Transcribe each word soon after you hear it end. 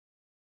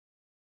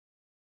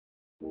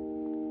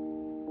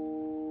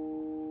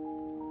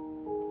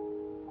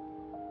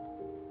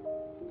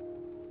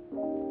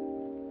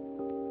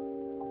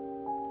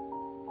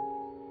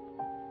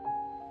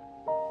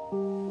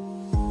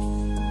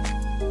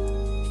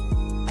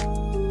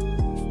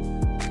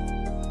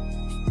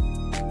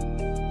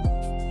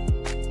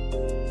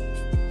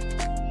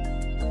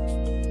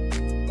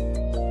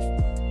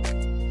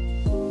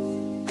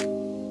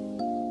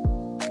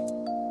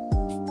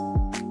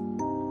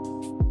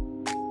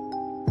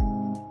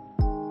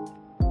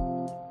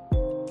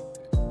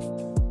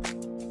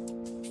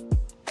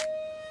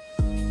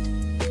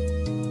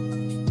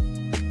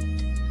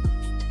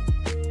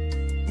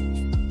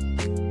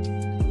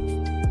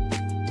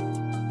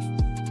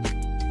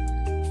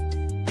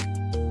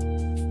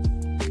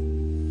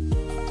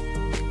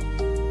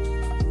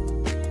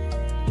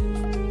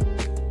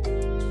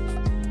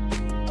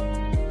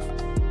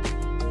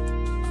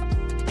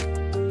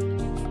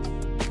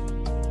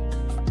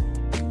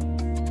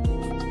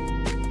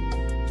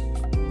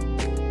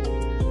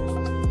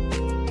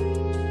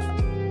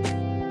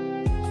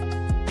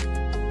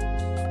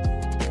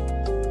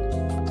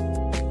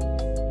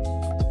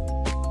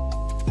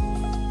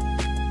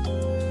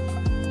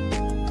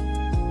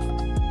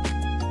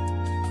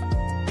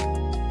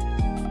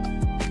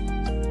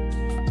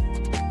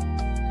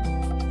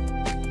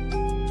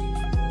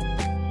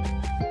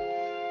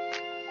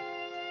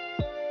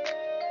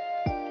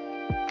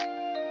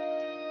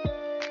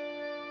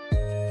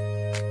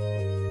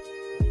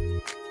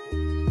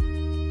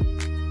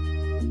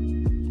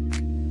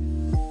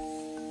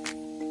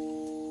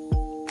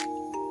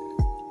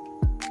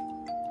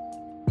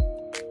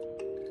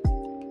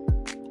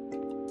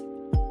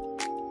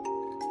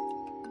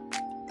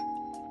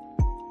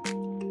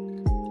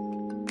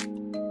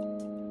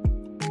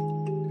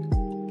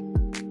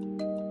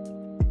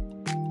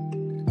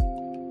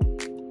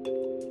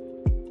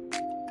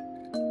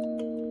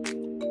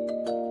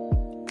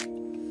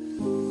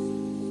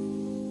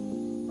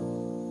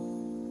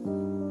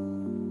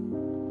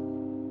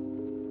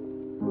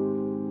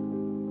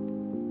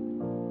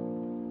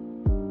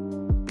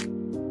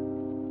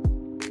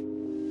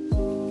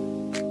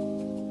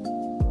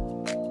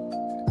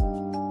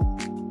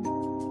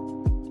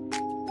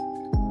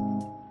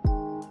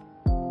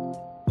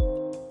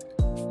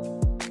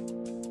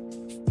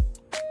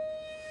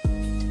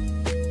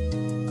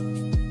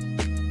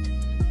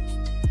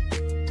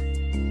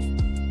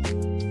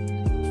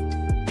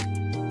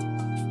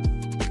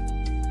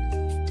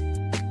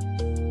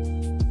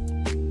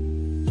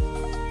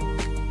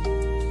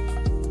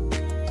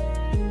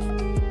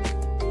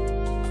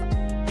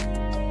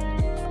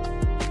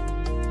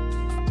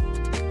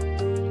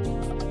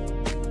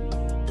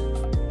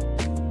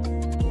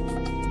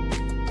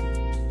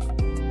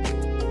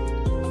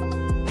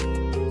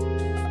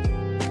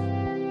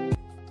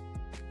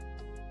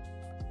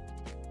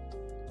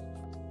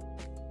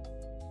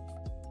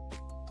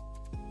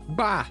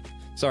Bah!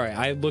 Sorry,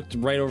 I looked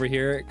right over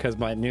here because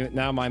my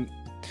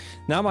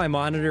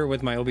monitor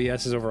with my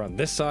OBS is over on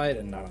this side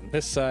and not on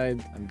this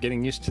side. I'm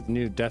getting used to the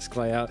new desk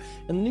layout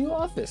and the new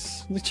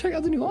office. Let's check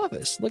out the new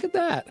office. Look at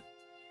that.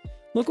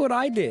 Look what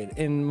I did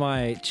in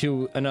my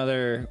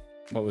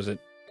what was it?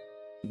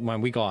 My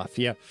week off.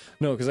 Yeah.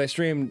 No, because I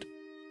streamed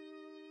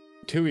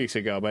 2 weeks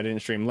ago, but I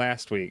didn't stream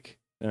last week.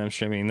 And I'm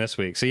streaming this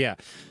week. So yeah,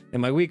 in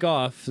my week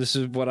off, this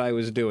is what I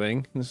was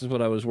doing. This is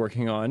what I was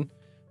working on.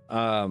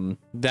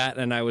 That,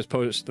 and I was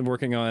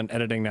working on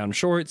editing down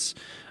shorts,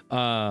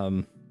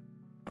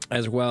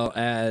 as well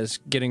as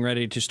getting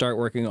ready to start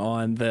working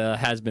on the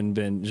Has Been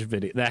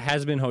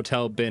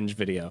Hotel binge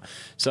video.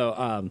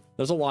 So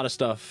there's a lot of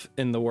stuff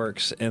in the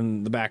works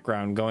in the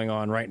background going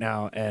on right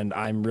now, and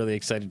I'm really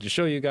excited to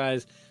show you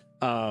guys.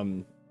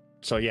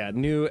 So yeah,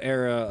 new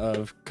era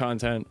of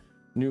content,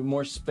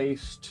 more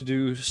space to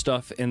do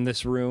stuff in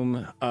this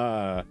room.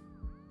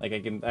 Like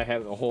I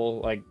have a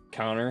whole like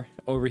counter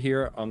over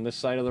here on this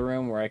side of the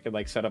room where I could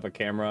like set up a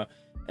camera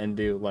and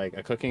do like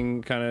a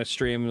cooking kind of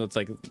stream. It's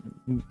like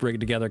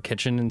rig together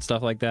kitchen and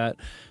stuff like that.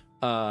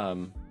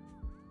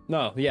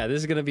 No, yeah,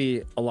 this is gonna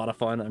be a lot of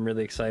fun. I'm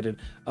really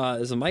excited.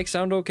 Does the mic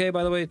sound okay,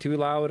 by the way? Too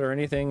loud or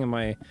anything? Am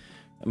I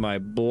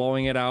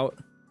blowing it out?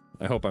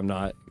 I hope I'm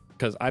not,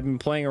 because I've been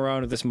playing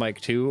around with this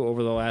mic too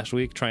over the last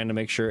week, trying to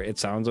make sure it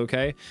sounds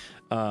okay.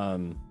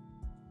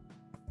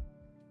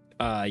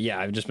 Yeah,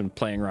 I've just been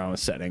playing around with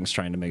settings,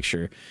 trying to make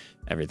sure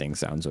everything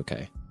sounds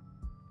okay.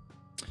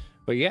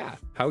 But yeah,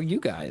 how are you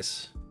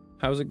guys?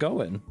 How's it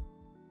going?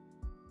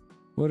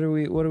 What are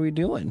we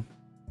doing?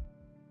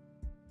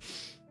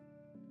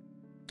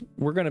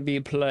 We're gonna be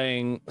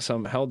playing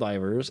some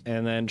Helldivers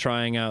and then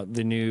trying out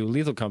the new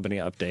Lethal Company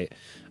update.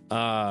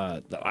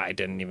 That I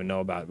didn't even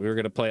know about. We were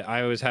gonna play.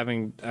 I was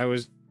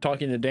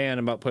talking to Dan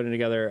about putting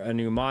together a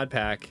new mod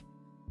pack,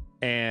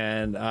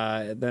 and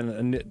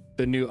then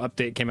the new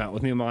update came out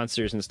with new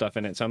monsters and stuff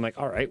in it. So I'm like,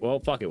 all right, well,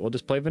 fuck it, we'll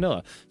just play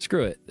vanilla.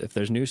 Screw it. If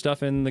there's new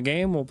stuff in the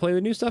game, we'll play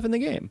the new stuff in the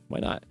game. Why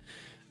not?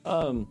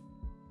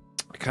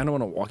 I kind of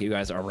want to walk you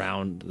guys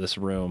around this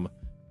room.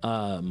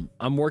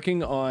 I'm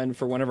working on,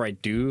 for whenever I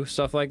do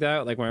stuff like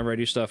that, like whenever I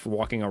do stuff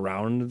walking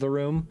around the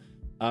room,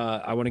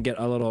 I want to get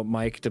a little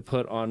mic to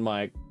put on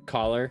my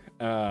collar,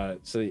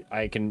 so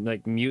I can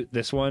like mute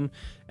this one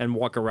and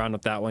walk around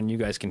with that one. You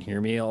guys can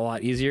hear me a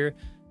lot easier.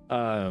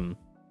 I'm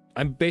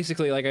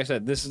basically, like I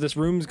said, this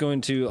room's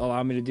going to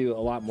allow me to do a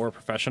lot more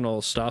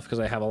professional stuff because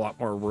I have a lot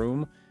more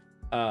room.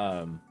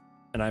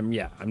 And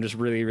I'm just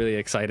really, really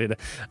excited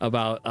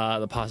about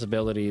the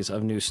possibilities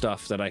of new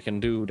stuff that I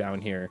can do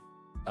down here.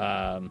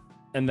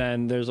 And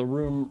then there's a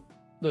room,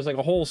 there's like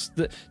a whole,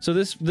 so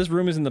this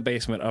room is in the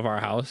basement of our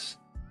house.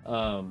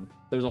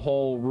 There's a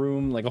whole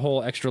room, like a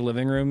whole extra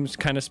living room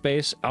kind of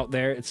space out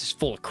there. It's just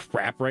full of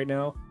crap right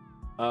now.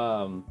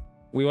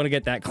 We want to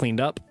get that cleaned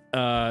up,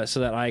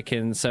 so that I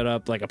can set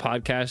up like a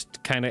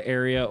podcast kind of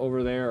area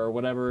over there or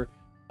whatever.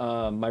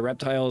 My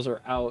reptiles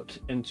are out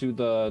to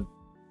the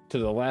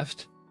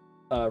left,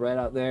 right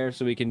out there,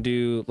 so we can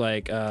do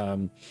like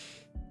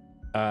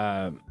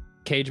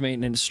cage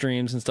maintenance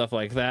streams and stuff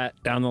like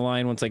that down the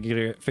line once I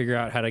figure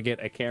out how to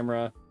get a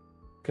camera,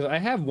 because I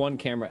have one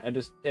camera and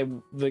just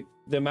the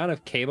amount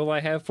of cable I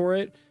have for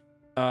it,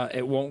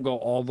 it won't go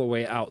all the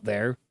way out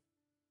there,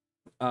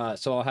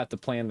 so I'll have to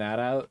plan that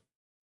out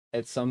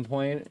at some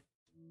point.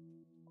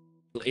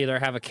 Either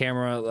have a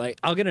camera, like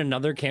I'll get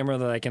another camera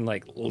that I can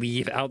like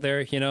leave out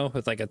there, you know,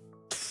 with like a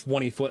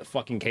 20-foot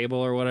fucking cable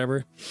or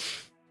whatever.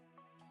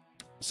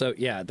 So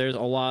yeah, there's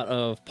a lot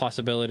of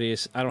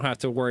possibilities. I don't have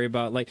to worry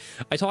about, like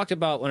I talked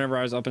about whenever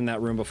I was up in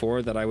that room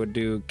before, that I would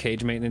do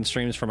cage maintenance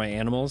streams for my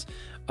animals.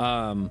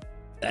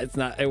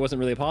 It wasn't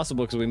really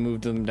possible because we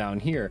moved them down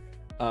here.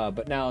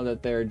 But now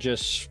that they're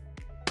just,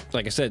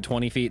 like I said,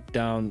 20 feet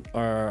down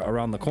or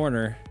around the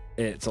corner,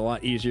 it's a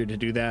lot easier to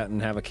do that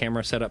and have a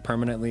camera set up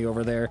permanently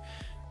over there.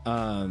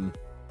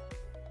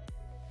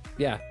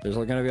 Yeah, there's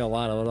going to be a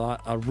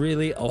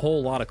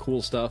whole lot of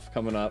cool stuff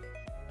coming up,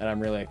 and I'm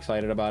really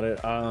excited about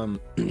it. On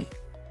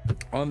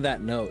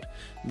that note,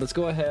 let's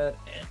go ahead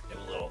and do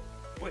a little,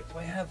 wait, do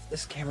I have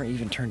this camera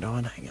even turned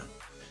on? Hang on.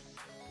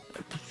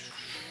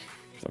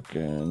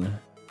 Fucking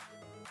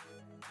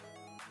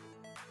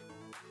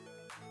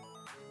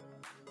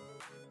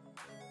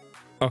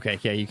okay,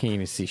 yeah, you can't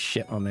even see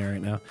shit on there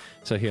right now.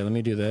 So here, let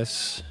me do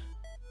this.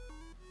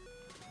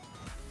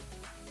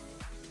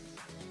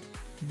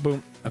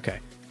 Boom. Okay.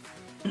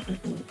 Because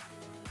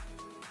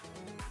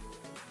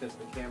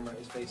the camera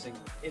is facing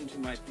into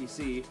my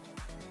PC,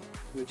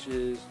 which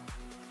is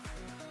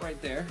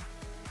right there.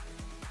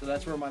 So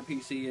that's where my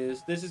PC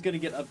is. This is going to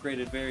get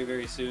upgraded very,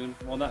 very soon.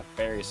 Well, not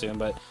very soon,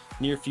 but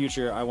near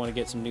future. I want to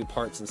get some new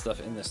parts and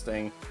stuff in this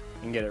thing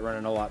and get it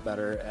running a lot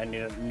better. I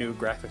need a new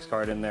graphics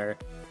card in there,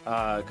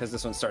 because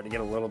this one's starting to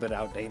get a little bit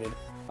outdated.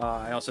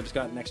 I also just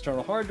got an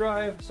external hard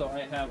drive, so I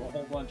have a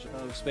whole bunch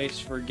of space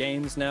for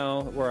games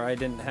now where I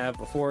didn't have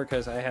before,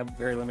 because I have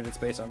very limited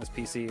space on this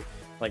PC.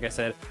 Like I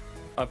said,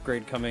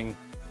 upgrade coming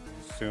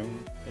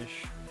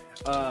soon-ish.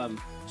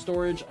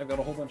 Storage. I've got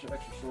a whole bunch of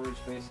extra storage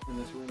space in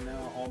this room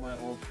now.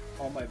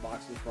 All my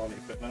boxes for all the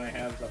equipment I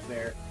have is up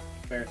there.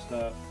 Spare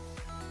stuff,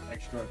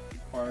 extra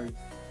cards,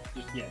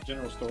 just yeah,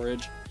 general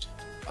storage.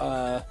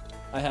 I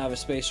have a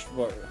space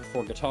for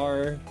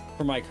guitar,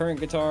 for my current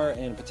guitar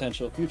and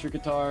potential future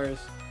guitars.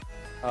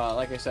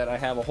 Like I said, I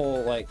have a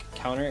whole like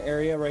counter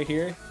area right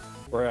here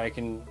where I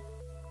can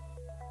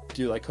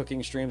do like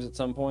cooking streams at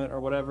some point or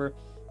whatever.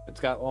 It's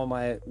got all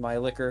my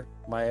liquor,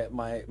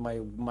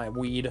 my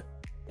weed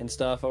and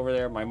stuff over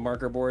there, my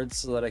marker boards,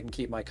 so that I can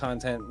keep my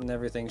content and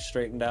everything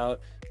straightened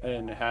out.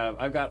 And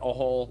I've got a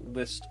whole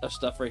list of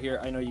stuff right here.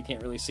 I know you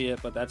can't really see it,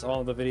 but that's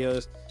all the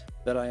videos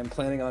that I am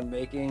planning on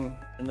making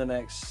in the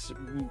next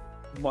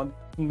month,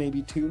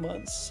 maybe 2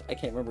 months. I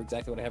can't remember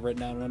exactly what I have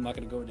written down, and I'm not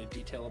going to go into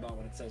detail about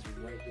what it says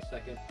right this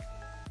second.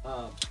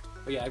 But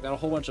yeah, I've got a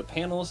whole bunch of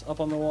panels up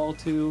on the wall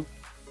too,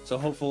 so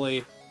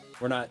hopefully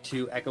we're not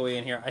too echoey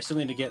in here. I still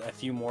need to get a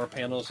few more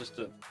panels just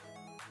to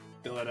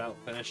fill it out,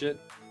 finish it,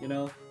 you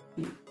know.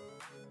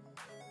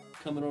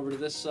 Coming over to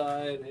this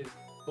side is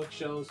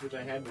bookshelves, which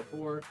I had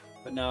before,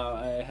 but now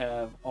I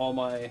have all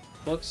my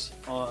books,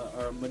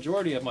 or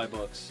majority of my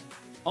books.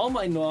 All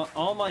my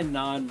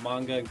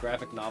non-manga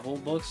graphic novel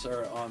books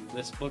are on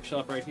this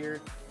bookshelf right here.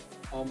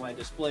 All my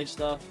display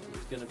stuff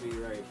is going to be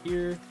right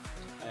here.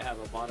 I have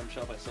a bottom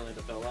shelf I still need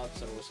to fill up,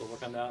 so we'll still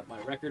work on that. My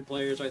record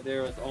players right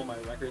there with all my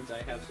records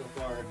I have so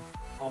far.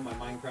 All my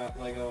Minecraft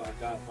Lego. I've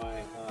got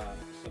my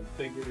some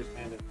figures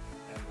and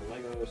the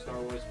Lego Star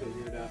Wars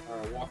figure down,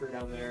 or Walker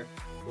down there,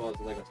 as well as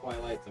the Lego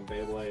Twilight, some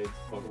Beyblades,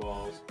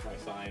 Pokeballs, my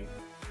sign.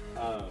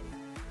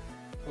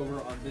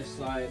 Over on this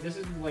side, this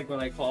is like what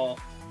I call.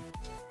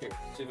 Here,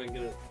 see if I can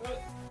get it.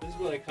 This is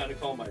what I kind of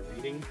call my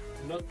reading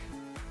nook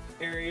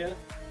area,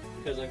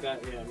 because I've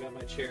got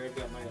my chair, I've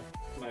got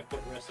my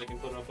footrest I can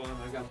put up on.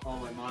 I've got all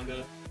my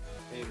manga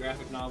and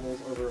graphic novels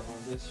over on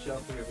this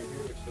shelf over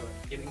here, which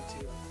I'm getting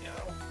to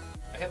now.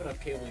 I have enough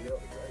cable to get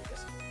over here, I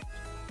guess.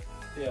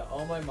 Yeah,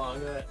 all my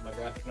manga and my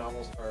graphic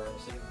novels are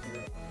sitting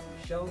here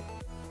on the shelf.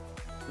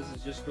 This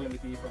is just going to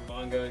be from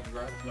manga and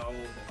graphic novels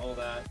and all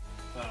that.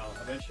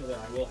 Eventually,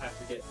 I will have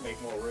to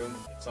make more room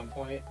at some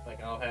point.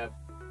 Like I'll have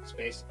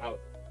space out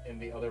in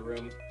the other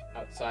room,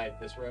 outside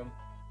this room,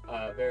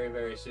 very,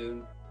 very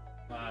soon.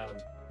 A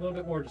little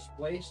bit more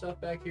display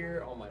stuff back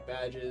here, all my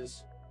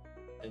badges,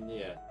 and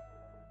yeah,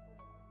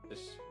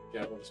 this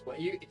general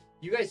display.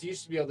 You guys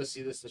used to be able to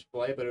see this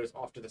display, but it was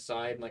off to the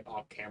side and like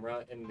off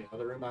camera in the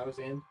other room I was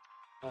in.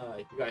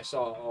 You guys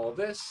saw all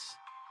this.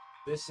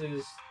 This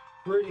is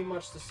pretty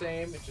much the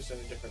same, it's just in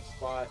a different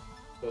spot.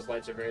 Those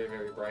lights are very,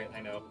 very bright,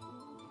 I know.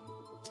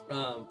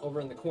 Over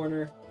in the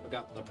corner, I've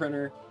got the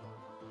printer,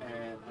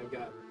 and I've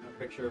got a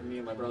picture of me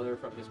and my brother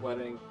from his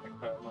wedding. I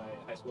got my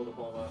high school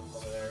diploma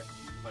over there,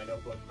 my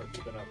notebook for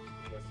keeping up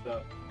with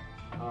stuff.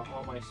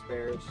 All my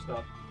spare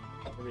stuff,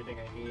 everything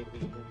I need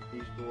is in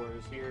these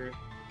drawers here.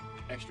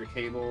 Extra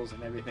cables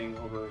and everything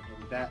over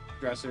in that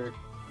dresser.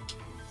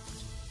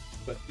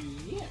 But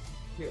yeah,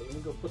 here, let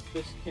me go put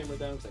this camera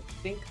down, because I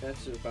think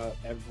that's about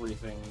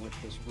everything with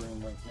this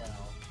room right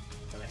now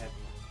that I have.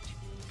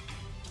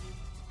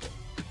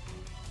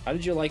 How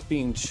did you like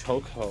being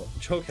choke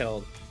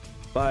held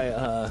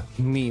by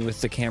me with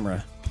the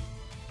camera?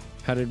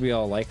 How did we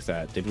all like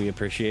that? Did we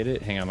appreciate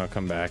it? Hang on, I'll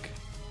come back.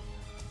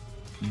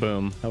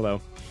 Boom.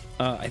 Hello.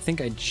 I think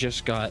I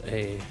just got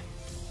a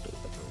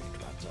delivery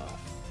dropped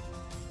off.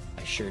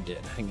 I sure did.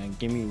 Hang on,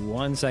 give me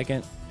 1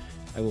 second.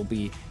 I will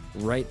be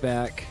right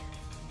back.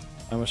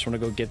 I just want to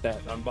go get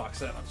that, unbox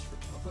that on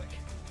screen real quick.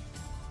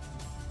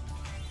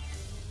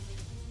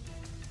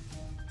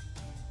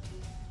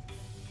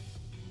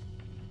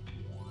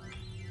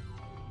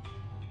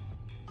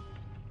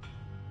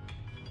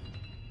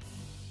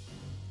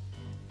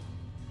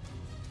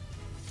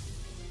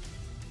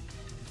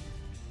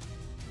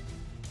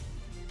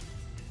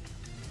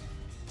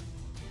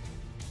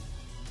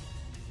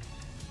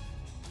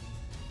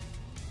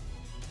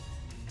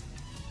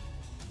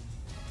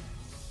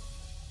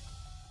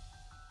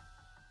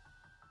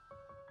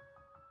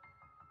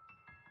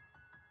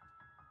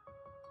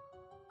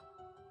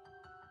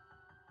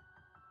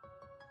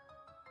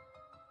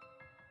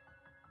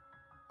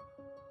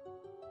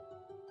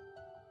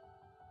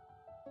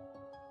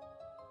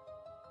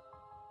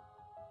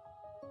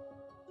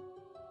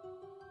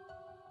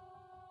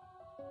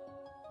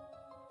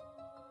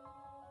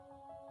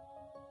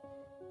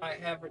 I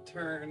have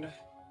returned.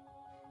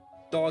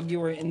 Dog,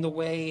 you are in the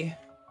way.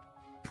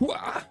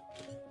 Wah!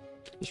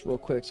 Just real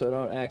quick so I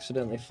don't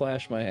accidentally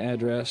flash my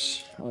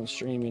address on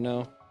stream, you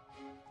know.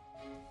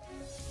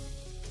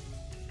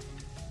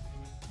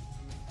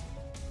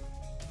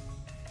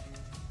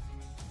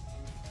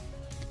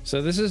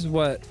 So this is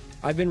what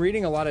I've been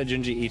reading, a lot of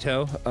Junji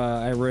Ito.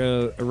 I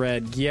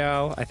read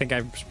Gyao. I think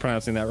I'm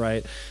pronouncing that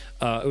right.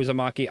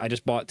 Uzumaki. I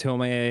just bought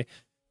Tomie.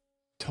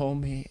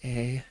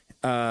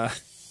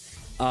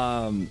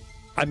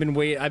 I've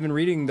been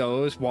reading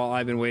those while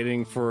I've been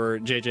waiting for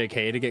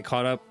JJK to get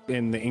caught up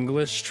in the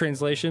English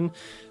translation.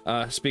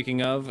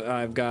 Speaking of,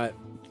 I've got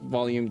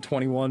volume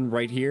 21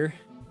 right here.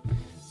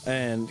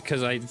 And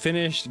because I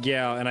finished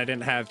Gale and I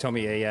didn't have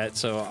Tomiya yet,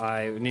 so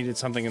I needed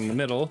something in the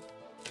middle.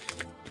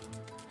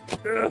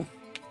 Ugh.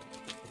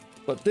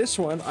 But this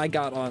one I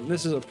got on,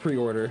 this is a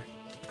pre-order.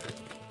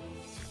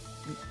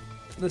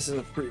 This is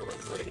a pre-order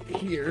right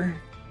here.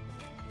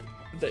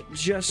 That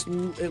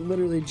it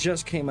literally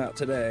just came out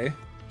today.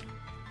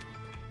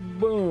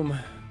 Boom.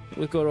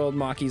 With good old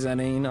Maki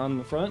Zenin on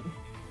the front.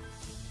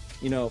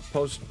 You know,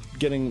 post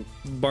getting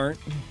burnt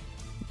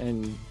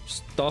and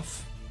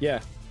stuff. Yeah.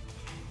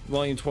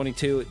 Volume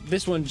 22.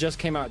 This one just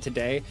came out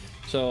today,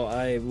 so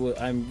I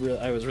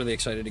was really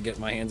excited to get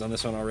my hands on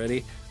this one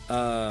already.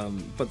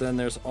 But then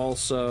there's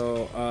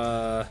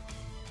also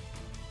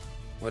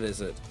what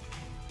is it?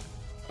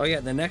 Oh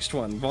yeah, the next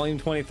one, Volume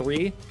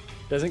 23,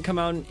 doesn't come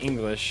out in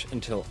English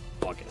until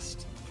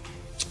August.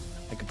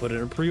 I could put it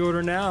in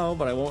pre-order now,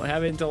 but I won't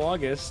have it until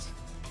August.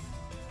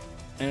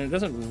 And it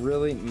doesn't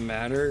really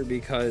matter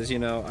because, you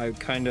know, I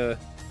kind of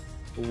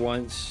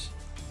once...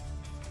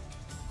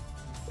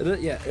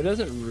 Yeah, it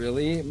doesn't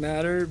really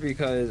matter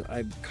because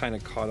I'm kind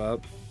of caught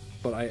up,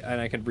 but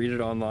I could read it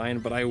online,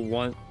 but I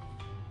want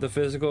the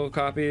physical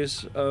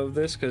copies of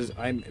this because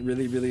I'm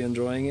really, really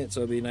enjoying it,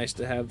 so it'd be nice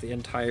to have the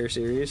entire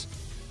series.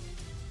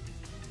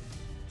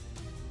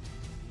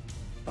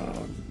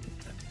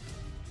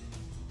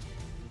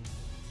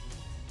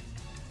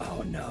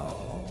 Oh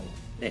no.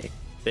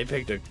 They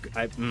picked a...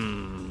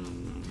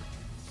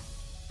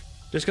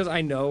 Just because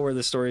I know where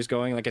the story's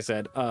going, like I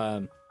said,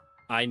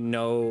 I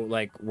know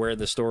like where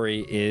the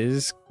story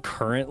is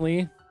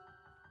currently.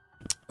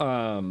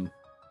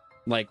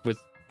 Like with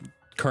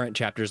current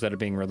chapters that are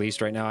being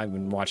released right now, I've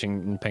been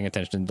watching and paying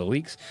attention to the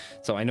leaks,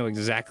 so I know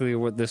exactly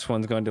what this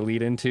one's going to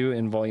lead into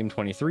in volume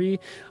 23.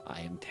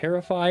 I am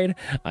terrified.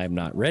 I'm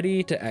not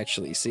ready to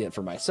actually see it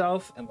for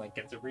myself and like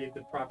get to read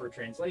the proper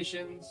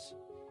translations.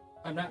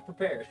 I'm not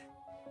prepared.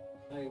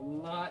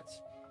 I'm not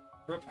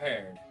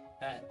prepared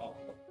at all.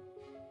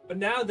 But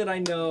now that I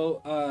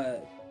know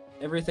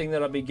everything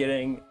that I'll be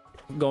getting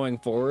going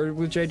forward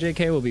with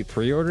JJK will be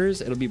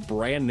pre-orders, it'll be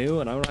brand new,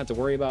 and I don't have to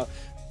worry about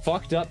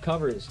fucked up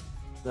covers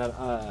that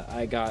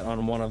I got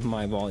on one of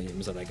my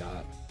volumes that I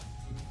got.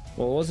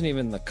 Well, it wasn't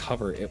even the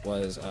cover, it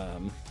was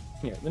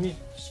here, let me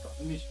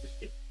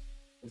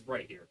it's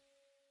right here.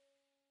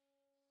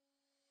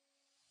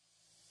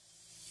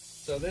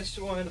 So this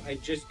one I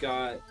just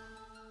got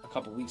a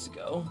couple weeks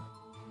ago.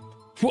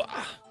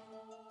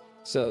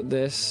 So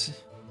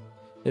this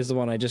is the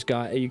one I just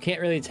got. You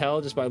can't really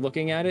tell just by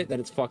looking at it that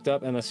it's fucked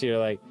up unless you're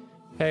like,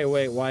 hey,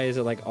 wait, why is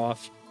it like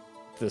off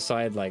to the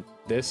side like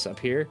this up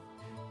here?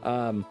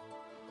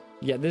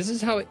 Yeah, this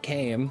is how it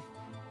came,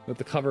 with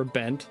the cover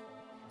bent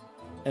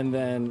and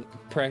then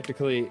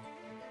practically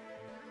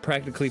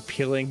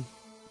peeling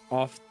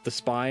off the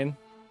spine.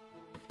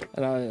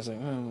 And I was like,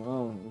 oh,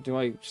 well, do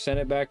I send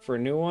it back for a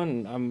new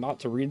one? I'm about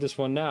to read this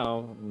one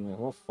now. I'm like,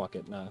 well, fuck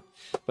it, nah.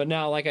 But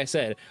now, like I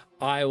said,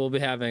 I will be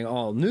having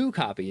all new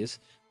copies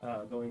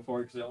going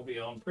forward because they'll be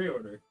on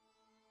pre-order.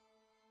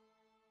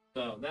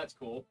 So that's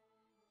cool.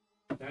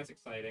 That's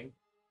exciting.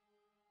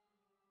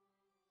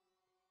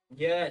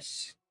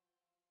 Yes.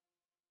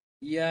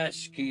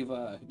 Yes,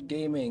 Kiva.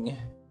 Gaming.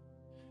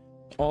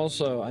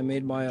 Also, I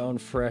made my own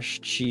fresh,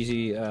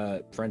 cheesy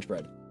French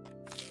bread.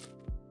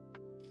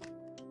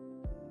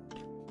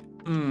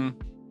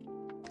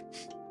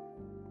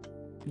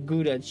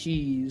 Gouda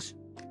cheese.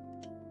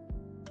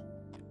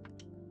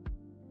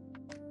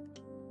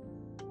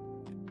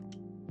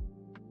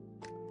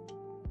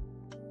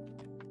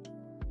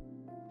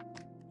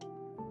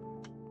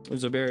 It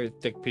was a very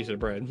thick piece of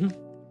bread.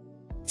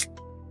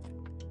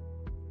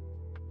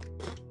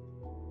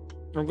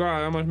 Oh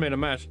god, I almost made a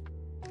mess.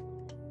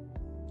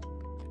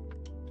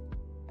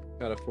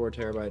 Got a 4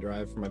 terabyte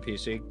drive for my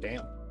PC.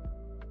 Damn.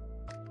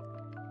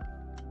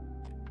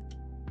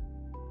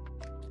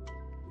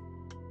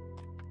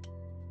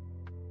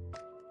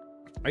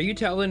 Are you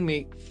telling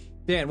me,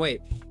 Dan, wait,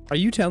 are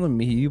you telling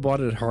me you bought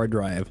a hard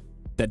drive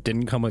that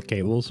didn't come with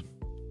cables?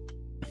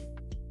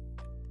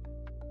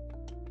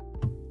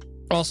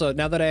 Also,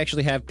 now that I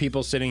actually have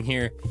people sitting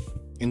here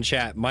in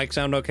chat, mic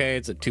sound okay?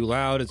 Is it too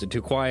loud? Is it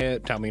too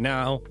quiet? Tell me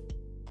now.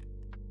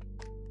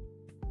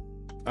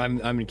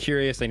 I'm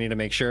curious. I need to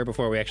make sure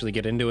before we actually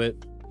get into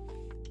it.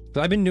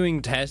 So I've been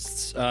doing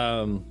tests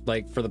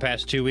like for the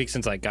past 2 weeks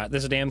since I got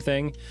this damn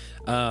thing,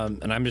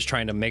 and I'm just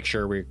trying to make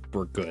sure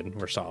we're good,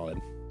 we're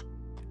solid.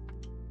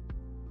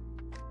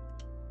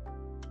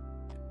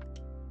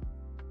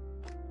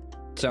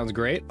 Sounds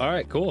great. All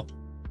right, cool.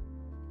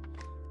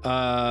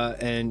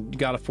 And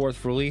got a 4th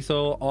for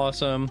lethal.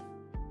 Awesome.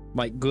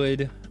 Mike,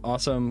 good.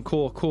 Awesome.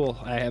 Cool.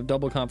 I have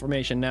double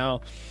confirmation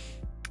now.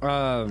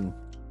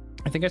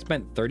 I think I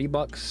spent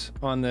 $30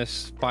 on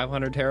this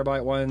 500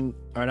 terabyte one,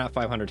 or not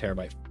 500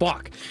 terabyte.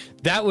 Fuck,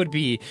 that would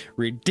be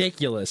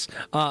ridiculous.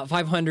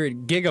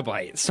 500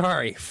 gigabyte.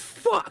 Sorry.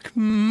 Fuck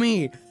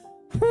me.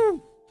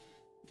 Whew.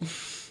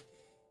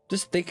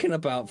 Just thinking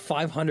about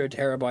 500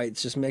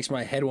 terabytes just makes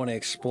my head want to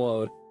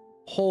explode.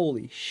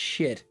 Holy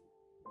shit.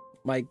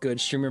 Mike good,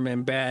 streamer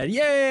man bad.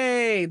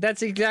 Yay!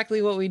 That's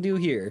exactly what we do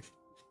here.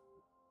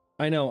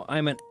 I know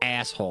I'm an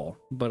asshole,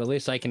 but at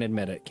least I can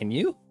admit it. Can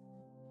you?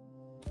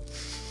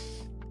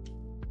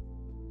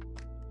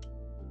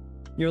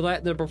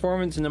 The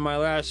performance in my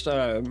last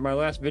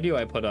video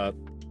I put up.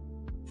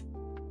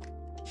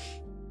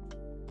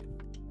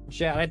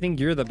 Chat, I think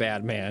you're the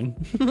bad man.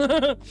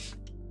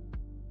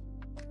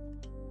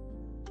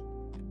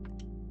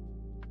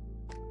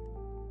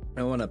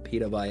 I want a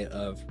petabyte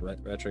of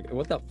retro.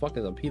 What the fuck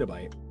is a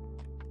petabyte?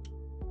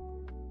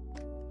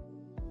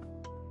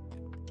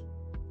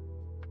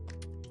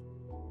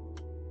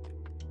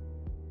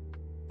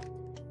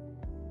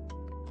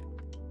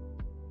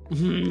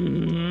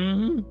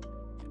 Hmm.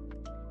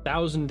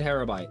 1,000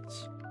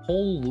 terabytes.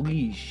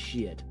 Holy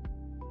shit.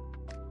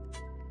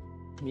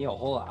 Me a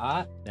whole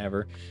lot?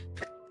 Never.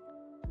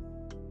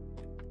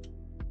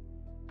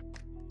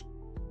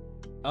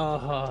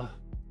 Oh,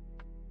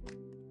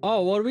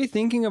 what are we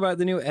thinking about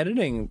the new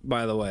editing,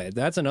 by the way?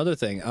 That's another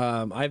thing.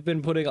 I've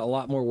been putting a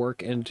lot more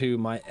work into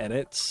my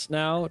edits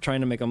now,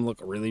 trying to make them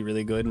look really,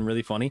 really good and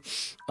really funny.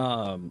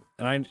 And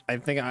I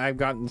think I've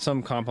gotten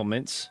some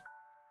compliments,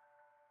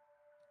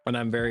 and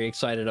I'm very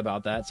excited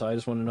about that. So I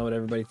just want to know what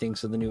everybody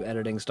thinks of the new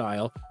editing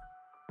style.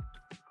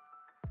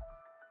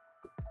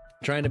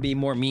 Trying to be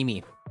more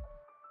memey.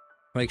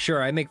 Like,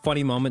 sure, I make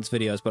funny moments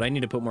videos, but I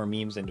need to put more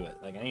memes into it.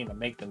 Like, I need to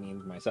make the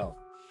memes myself.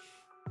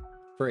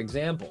 For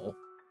example,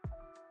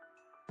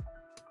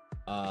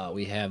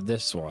 we have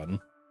this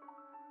one.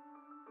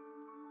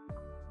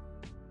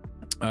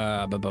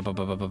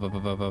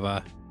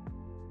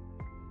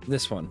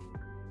 This one.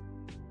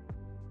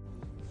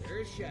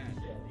 There's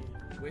Shad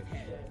with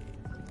head.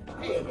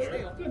 Hey,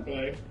 Snail.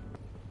 Goodbye.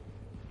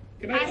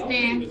 Can I offer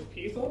him this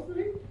peace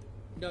offering?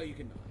 No, you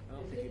cannot. I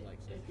don't think he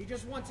likes it. He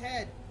just wants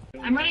head.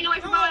 I'm running away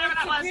from whatever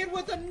that was. Kid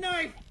with a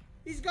knife.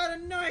 He's got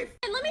a knife.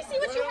 And let me see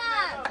what you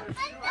have. A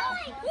knife.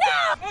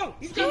 No! Oh,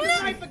 he's got the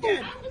knife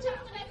again.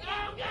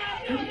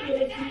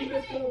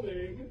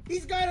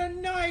 He's got a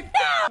knife.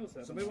 No!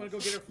 Somebody want to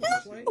go get her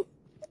flashlight?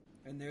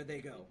 And there they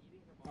go.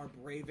 Our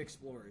brave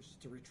explorers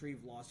to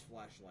retrieve lost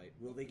flashlight.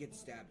 Will they get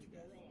stabbed to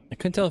death? I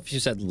couldn't tell if you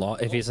said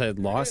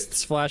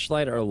lost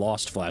flashlight or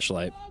lost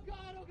flashlight. Oh god,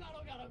 oh god,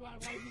 oh god, oh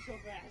god, why are you so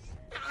fast?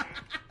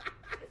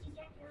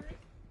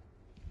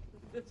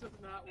 This is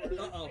not worse.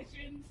 Uh-oh. I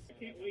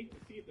can't wait to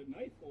see the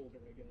knife holder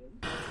again.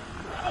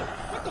 Oh,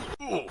 what the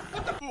fool?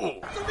 What the fool?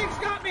 Something's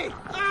got me!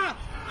 Ah!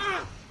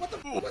 What the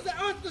fool was that?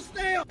 Oh, it's the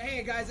snail!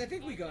 Hey guys, I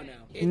think we go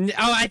now.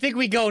 Oh, I think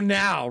we go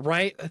now,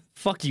 right?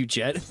 Fuck you,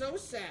 Jet. It's so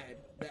sad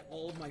that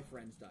all of my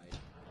friends died.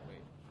 Wait.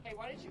 Hey,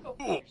 why didn't you go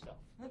fuck yourself?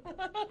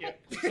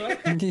 Why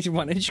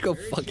didn't you go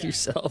fuck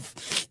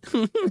yourself?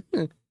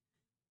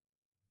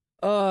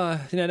 No,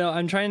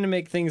 I'm trying to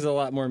make things a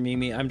lot more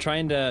memey. I'm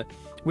trying to,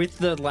 with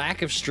the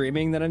lack of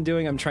streaming that I'm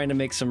doing, I'm trying to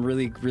make some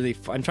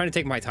I'm trying to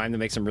take my time to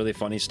make some really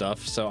funny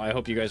stuff. So I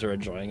hope you guys are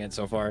enjoying it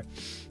so far.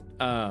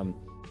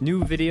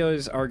 New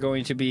videos are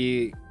going to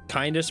be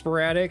kind of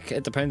sporadic.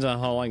 It depends on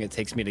how long it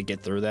takes me to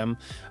get through them.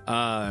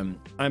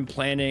 I'm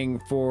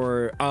planning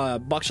for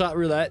Buckshot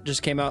Roulette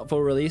just came out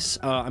full release.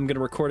 I'm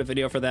gonna record a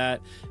video for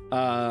that.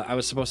 I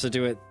was supposed to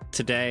do it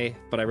today,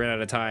 but I ran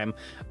out of time.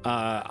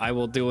 I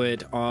will do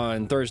it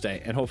on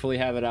Thursday and hopefully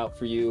have it out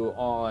for you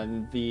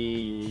on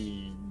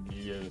the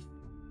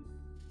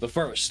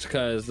 1st,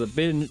 because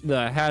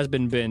the Has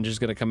Been binge is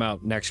gonna come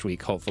out next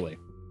week, hopefully.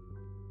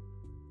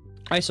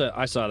 I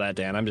saw that,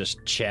 Dan. I'm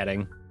just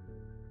chatting.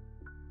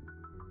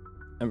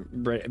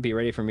 Be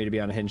ready for me to be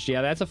unhinged.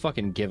 Yeah, that's a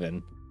fucking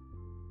given.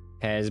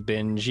 Has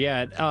Been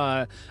yet.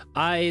 I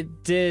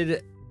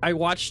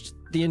watched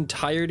the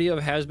entirety of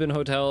Has Been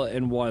Hotel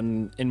in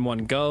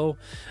one go.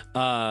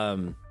 I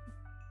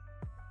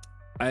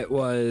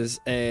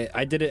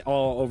did it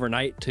all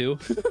overnight too.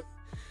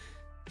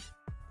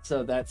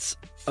 So that's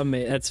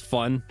amazing. That's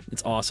fun.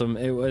 It's awesome.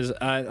 It was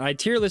I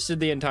tier listed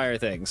the entire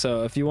thing.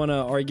 So if you want to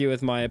argue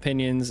with my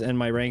opinions and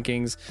my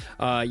rankings,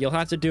 you'll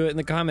have to do it in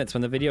the comments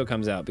when the video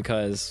comes out,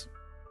 because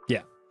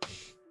yeah.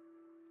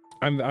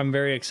 I'm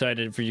very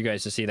excited for you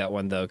guys to see that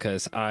one though,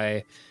 because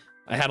I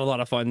had a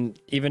lot of fun,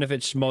 even if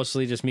it's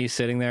mostly just me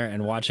sitting there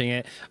and watching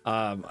it.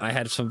 I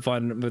had some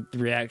fun with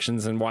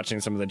reactions and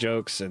watching some of the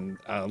jokes and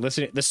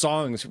listening. The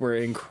songs were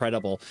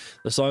incredible.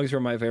 The songs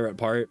were my favorite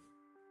part.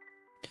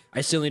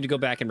 I still need to go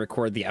back and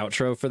record the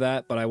outro for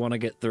that, but I want to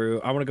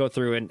go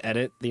through and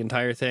edit the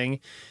entire thing,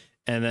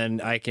 and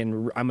then I'm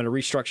going to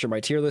restructure my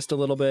tier list a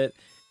little bit,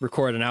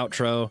 record an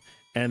outro,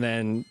 and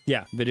then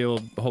yeah, video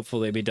will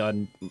hopefully be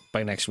done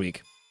by next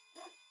week.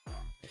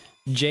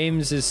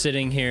 James is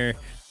sitting here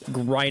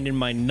grinding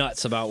my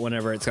nuts about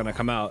whenever it's gonna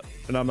come out,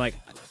 and I'm like,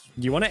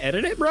 you want to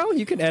edit it, bro?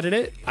 You can edit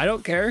it. I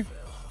don't care.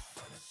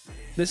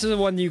 This is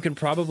one you can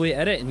probably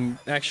edit and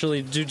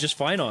actually do just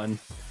fine on,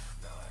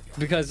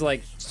 because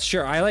like,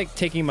 sure, I like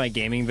taking my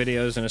gaming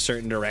videos in a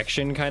certain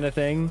direction kind of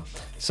thing.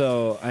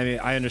 So I mean,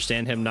 I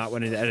understand him not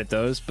wanting to edit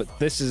those, but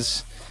this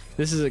is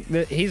a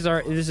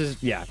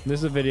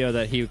video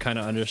that he would kind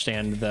of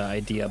understand the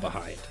idea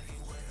behind.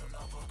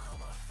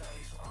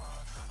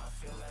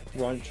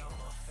 Brunch.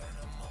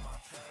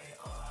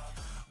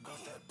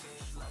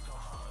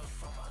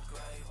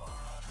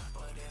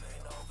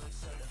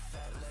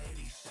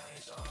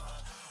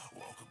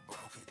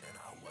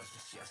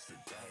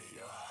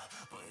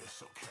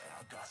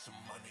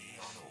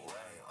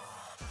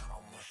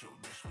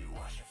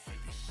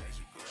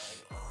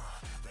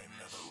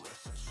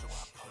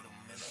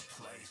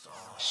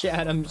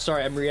 Chad, I'm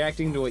sorry. I'm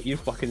reacting to what you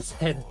fucking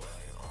said.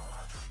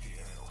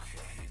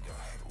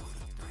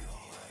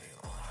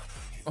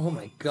 Oh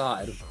my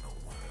god.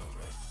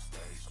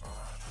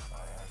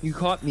 You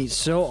caught me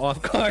so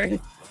off guard.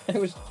 I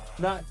was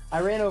not. I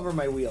ran over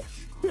my wheel.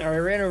 Or I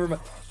ran over my.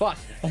 Fuck.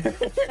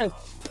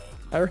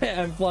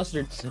 I'm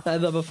flustered.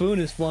 The buffoon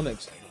is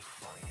flummoxed.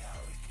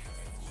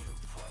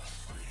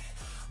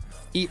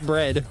 Eat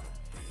bread.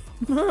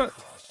 You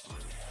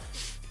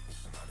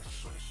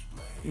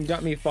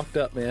got me fucked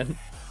up, man.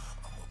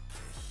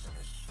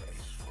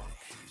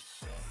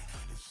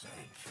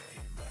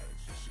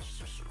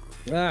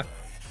 Ah,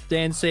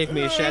 Dan saved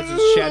me. Shad's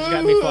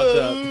got me fucked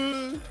up.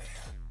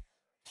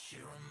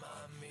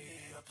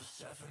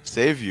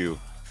 Save you.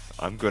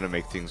 I'm gonna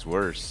make things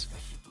worse.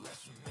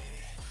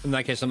 In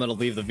that case, I'm gonna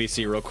leave the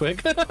VC real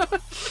quick. I'm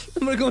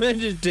gonna go ahead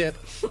and just dip.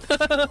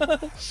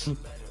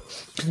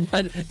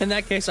 In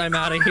that case, I'm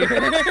out of here.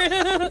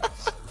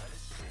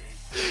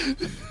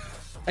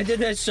 I did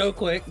that so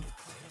quick.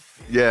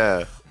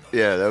 Yeah,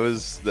 that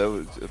was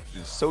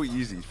so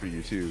easy for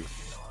you too.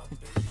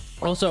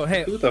 Also,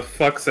 hey. Who the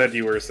fuck said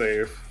you were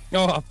safe?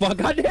 Oh fuck!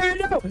 God damn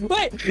it! No!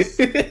 Wait.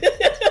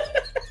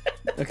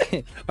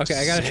 Okay,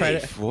 I gotta try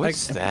to.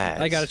 What's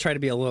that? I gotta try to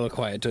be a little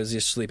quiet because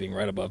he's sleeping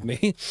right above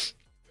me.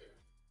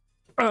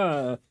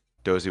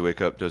 Dozy,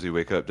 wake up! Dozy,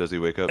 wake up! Dozy,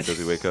 wake up!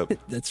 Dozy, wake up!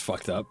 That's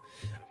fucked up.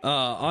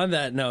 On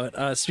that note,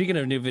 speaking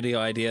of new video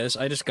ideas,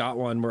 I just got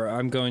one where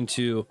I'm gonna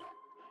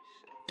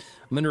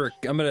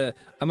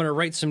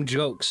write some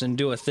jokes and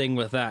do a thing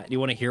with that. You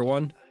want to hear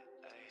one?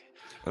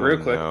 Real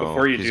quick,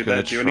 before you do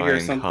that, do you want to hear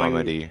something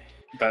comedy.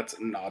 That's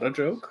not a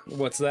joke?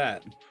 What's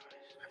that?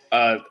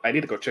 I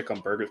need to go check on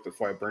burgers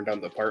before I burn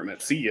down the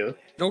apartment. See ya.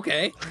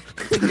 Okay.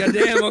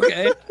 Goddamn.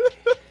 Okay.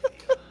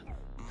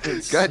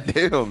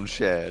 Goddamn,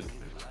 Shad.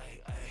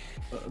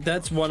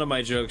 That's one of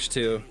my jokes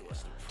too.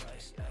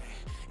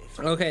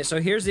 Okay, so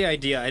here's the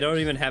idea. I don't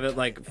even have it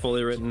like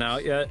fully written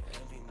out yet.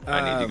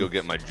 I need to go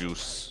get my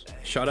juice.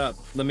 Shut up.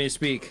 Let me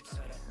speak.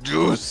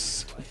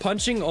 Juice.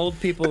 Punching old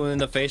people in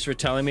the face for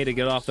telling me to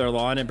get off their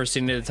lawn and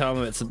proceeding to tell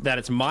them that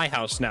it's my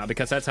house now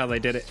because that's how they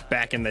did it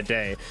back in the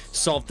day.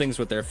 Solve things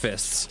with their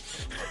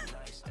fists.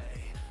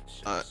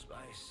 That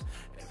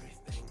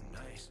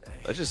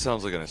just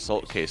sounds like an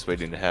assault case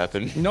waiting to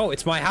happen. No,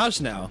 it's my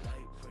house now.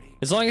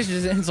 As long as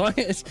there's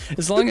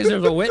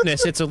a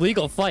witness, it's a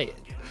legal fight.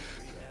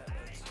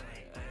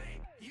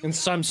 In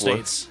some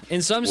states,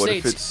 in some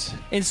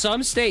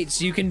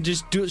states, you can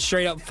just do it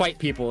straight up, fight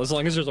people as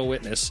long as there's a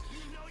witness,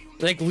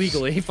 like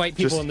legally fight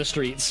people in the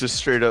streets. Just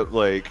straight up,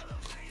 like,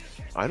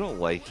 I don't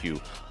like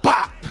you.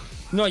 Bop!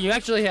 No, you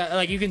actually have,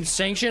 like, you can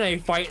sanction a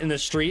fight in the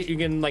street. You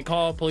can like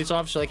call a police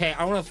officer, like, hey,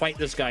 I want to fight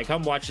this guy.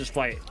 Come watch this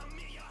fight.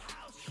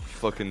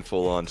 Fucking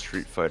full-on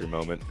Street Fighter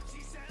moment.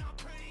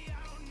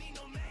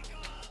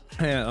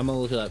 Yeah, I'm gonna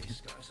look it up.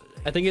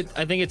 I think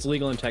it's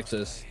legal in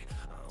Texas.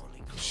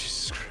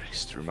 Jesus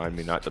Christ! Remind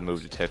me not to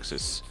move to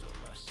Texas.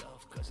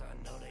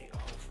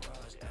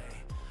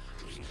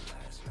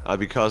 I'll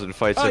be causing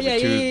fights every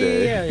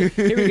Tuesday. Yeah.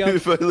 Here we go.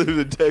 If I live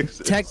in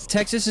Texas.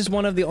 Texas is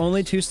one of the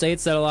only 2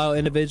 states that allow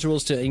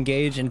individuals to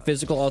engage in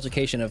physical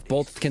altercation if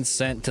both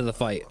consent to the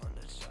fight.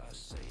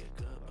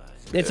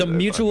 It's a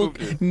mutual.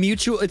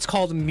 It's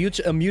called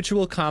a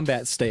mutual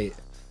combat state.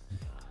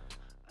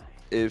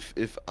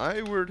 If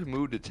I were to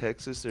move to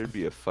Texas, there'd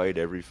be a fight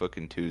every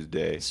fucking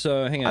Tuesday.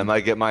 So hang on. I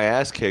might get my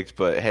ass kicked,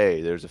 but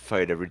hey, there's a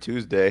fight every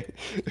Tuesday.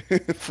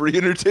 Free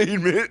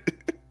entertainment.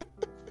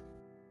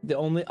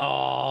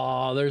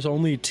 There's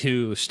only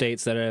 2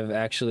 states that have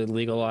actually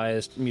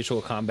legalized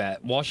mutual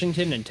combat: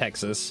 Washington and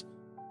Texas.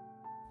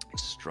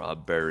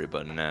 Strawberry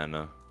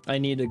banana. I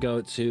need to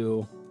go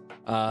to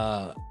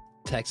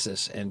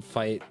Texas and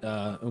fight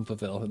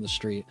Oompaville in the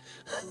street.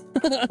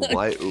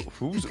 Why?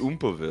 Who's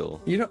Oompaville?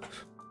 You know,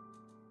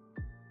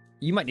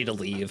 you might need to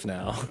leave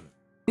now.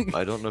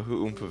 I don't know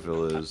who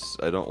Oompaville is.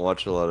 I don't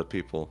watch a lot of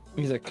people.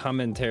 He's a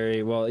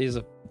commentary. Well,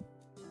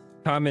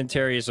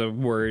 commentary is a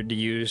word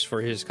used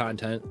for his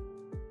content.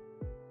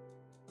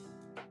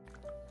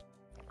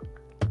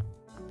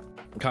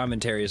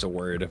 Commentary is a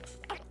word.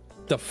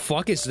 The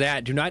fuck is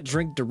that? Do not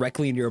drink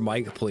directly into your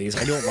mic, please.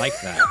 I don't like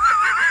that.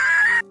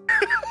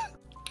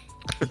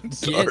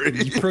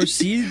 Sorry.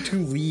 Proceed to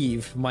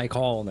leave my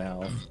call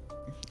now.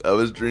 I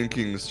was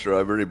drinking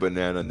strawberry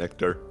banana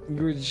nectar.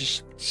 You were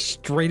just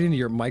straight into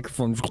your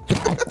microphone. Fucking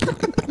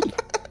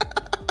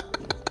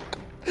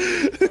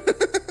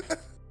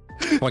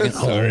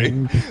sorry.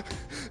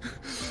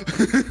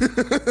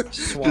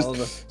 Swallow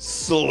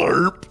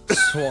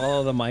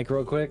the mic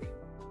real quick.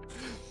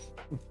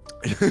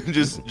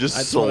 just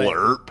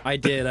slurp. I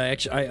did.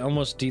 I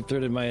almost deep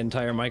throated my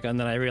entire mic, and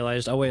then I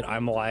realized, oh wait,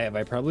 I'm live.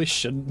 I probably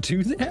shouldn't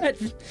do that.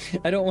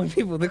 I don't want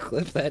people to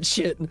clip that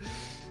shit.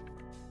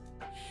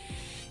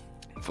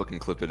 Fucking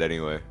clip it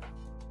anyway.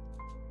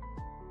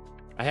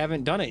 I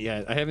haven't done it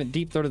yet. I haven't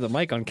deep throated the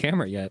mic on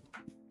camera yet.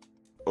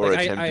 Or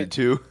like attempted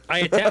to.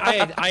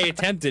 I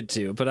attempted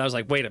to, but I was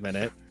like, wait a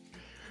minute.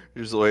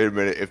 Just wait a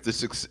minute. If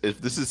this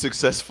is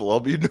successful, I'll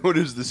be known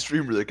as the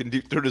streamer that can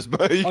deep throat his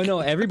mic. Oh no,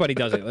 everybody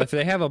does it. If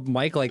they have a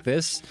mic like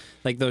this,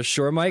 like those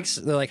Shure mics,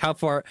 they're like, how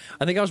far?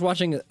 I think I was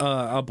watching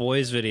a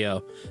boy's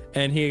video,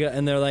 and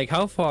they're like,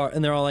 how far?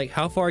 And they're all like,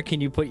 how far can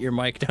you put your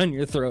mic down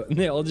your throat? And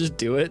they all just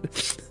do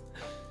it.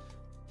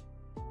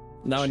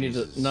 Now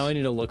Jesus. I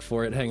need to look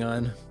for it. Hang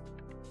on.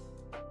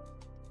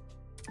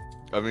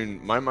 I mean,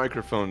 my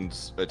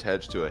microphone's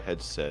attached to a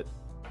headset,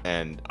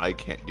 and I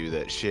can't do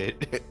that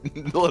shit,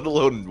 let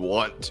alone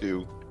want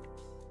to.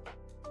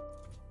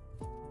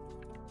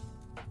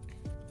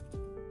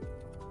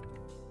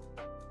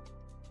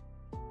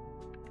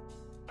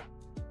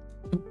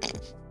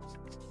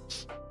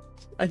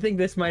 I think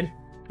this might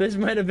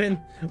have been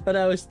what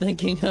I was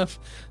thinking of.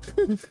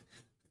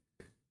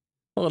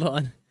 Hold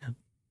on.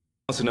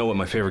 Wants to know what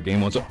my favorite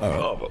game was.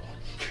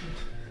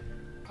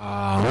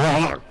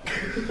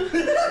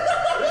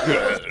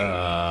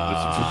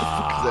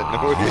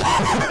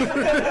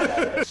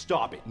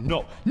 Stop it.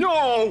 No.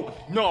 No.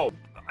 No.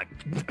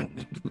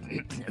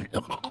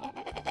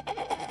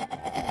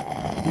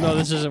 No,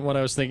 this isn't what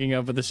I was thinking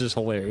of, but this is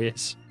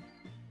hilarious.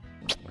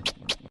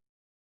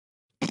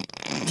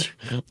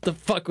 What the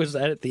fuck was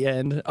that at the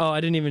end? Oh,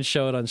 I didn't even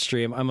show it on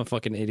stream. I'm a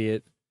fucking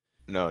idiot.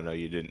 No,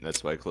 you didn't.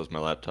 That's why I closed my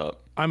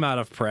laptop. I'm out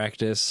of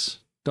practice.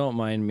 Don't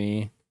mind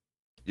me.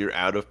 You're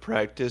out of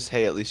practice?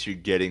 Hey, at least you're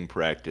getting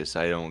practice.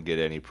 I don't get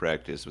any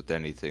practice with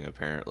anything,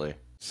 apparently.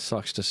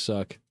 Sucks to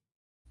suck.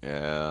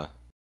 Yeah.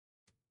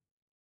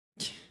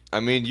 I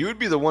mean, you would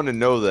be the one to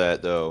know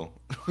that, though.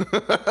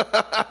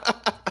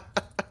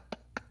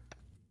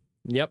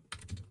 Yep.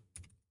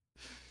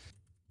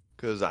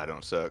 Because I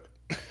don't suck.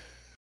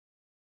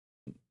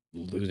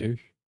 Loser.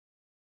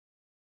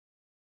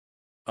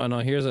 Oh no,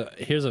 here's one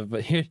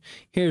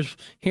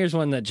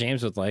that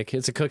James would like.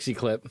 It's a Cooksy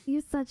clip.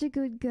 You're such a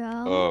good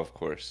girl. Oh, of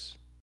course.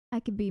 I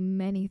could be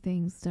many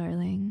things,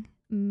 darling.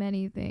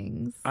 Many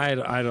things. I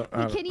don't.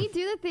 Can you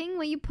do the thing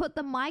where you put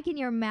the mic in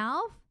your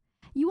mouth?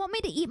 You want me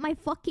to eat my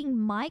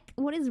fucking mic?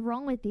 What is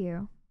wrong with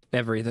you?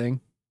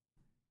 Everything.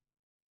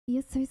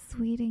 You're so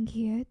sweet and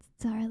cute,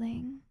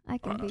 darling. I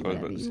can be I was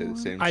whatever about to you say the want.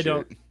 same I shit.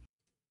 don't.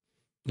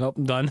 Nope,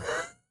 I'm done.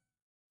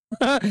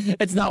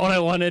 It's not what I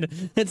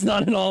wanted. It's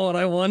not at all what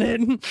I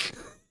wanted.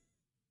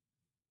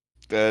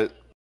 That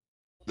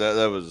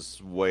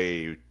was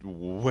way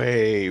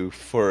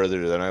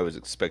further than I was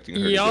expecting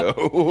her to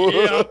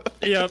go.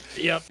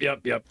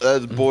 Yep.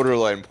 That's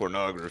borderline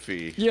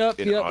pornography. Yep.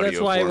 In audio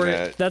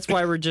format. That's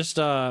why we're just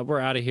we're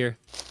out of here.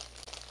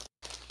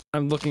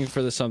 I'm looking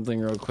for the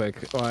something real quick.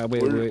 Oh,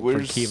 wait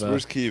Where's for Kiva.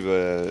 Where's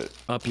Kiva?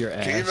 Up your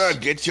ass. Kiva,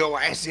 get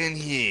your ass in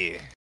here.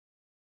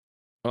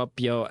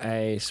 Up your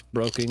ass,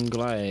 broken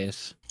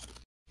glass.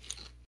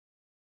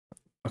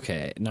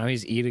 Okay, now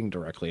he's eating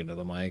directly into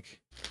the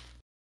mic.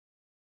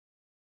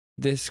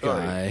 This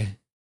guy.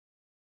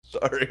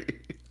 Sorry.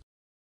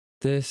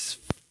 This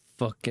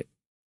fucking.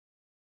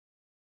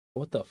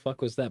 What the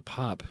fuck was that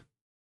pop?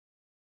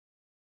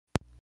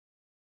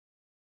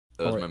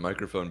 That was Or- my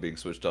microphone being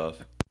switched off.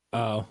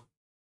 Oh.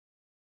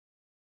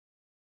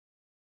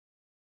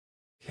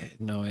 Okay,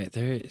 no, wait,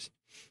 there is.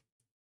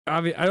 I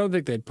don't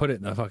think they'd put it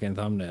in the fucking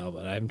thumbnail,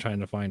 but I'm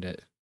trying to find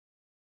it.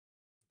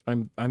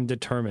 I'm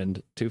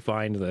determined to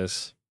find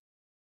this.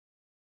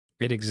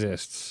 It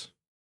exists.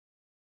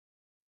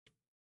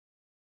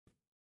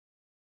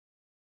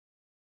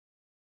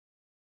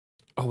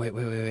 Oh wait.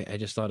 I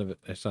just thought of it.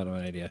 I just thought of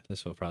an idea.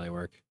 This will probably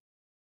work.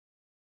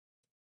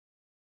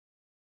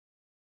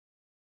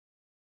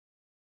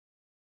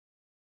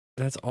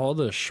 That's all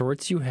the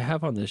shorts you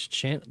have on this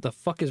channel? The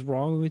fuck is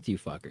wrong with you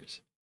fuckers?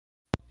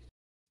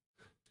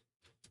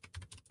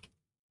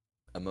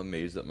 I'm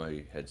amazed that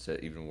my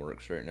headset even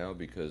works right now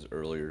because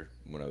earlier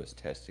when I was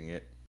testing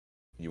it,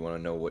 you want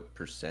to know what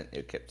percent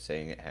it kept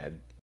saying it had?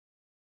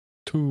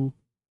 2.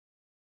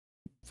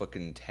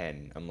 Fucking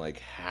 10. I'm like,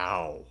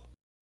 how?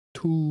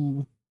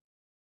 2.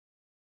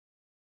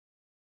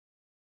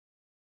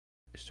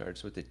 It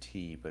starts with a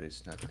T, but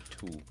it's not a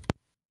 2.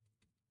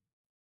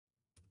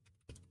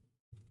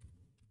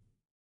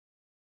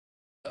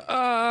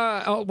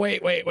 Oh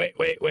wait. We're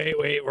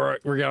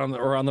on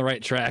the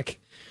right track.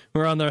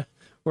 We're on the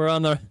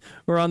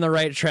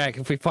right track.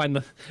 If we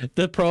find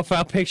the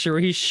profile picture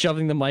where he's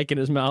shoving the mic in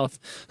his mouth.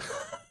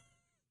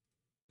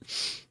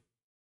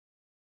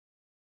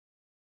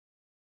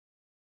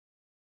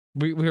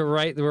 we're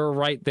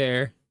right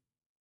there.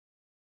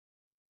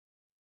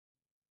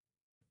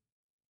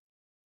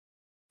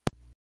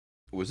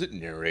 Was it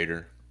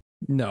narrator?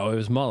 No, it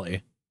was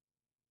Molly.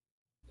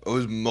 Oh, it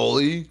was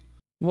Molly?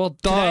 Well,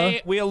 duh.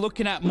 Today we are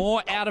looking at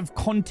more out of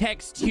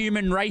context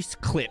human race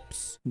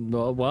clips.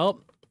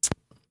 Well,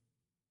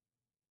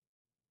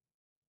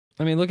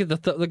 I mean, look at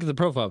the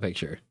profile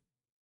picture.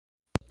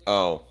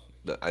 Oh,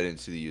 I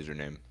didn't see the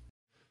username.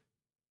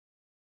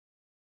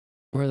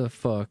 Where the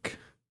fuck?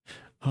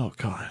 Oh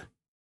god,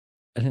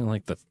 I didn't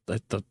like the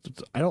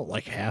I don't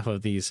like half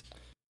of these.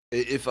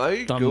 If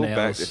I go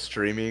back to thumbnails.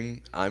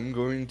 streaming, I'm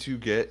going to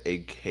get a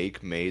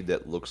cake made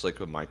that looks like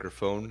a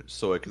microphone,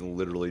 so I can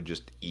literally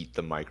just eat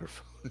the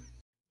microphone.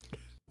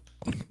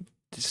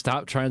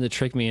 Stop trying to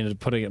trick me into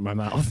putting it in my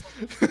mouth.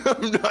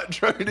 I'm not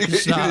trying to get you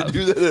Stop. to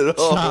do that at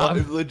all. Stop.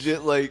 I'm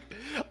legit like,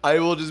 I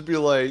will just be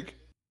like,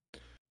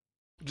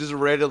 just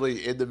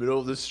randomly in the middle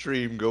of the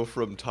stream, go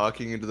from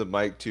talking into the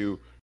mic to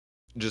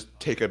just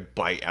take a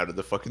bite out of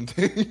the fucking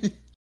thing.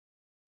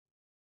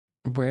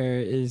 Where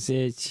is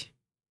it?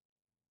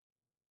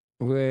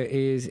 Where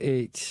is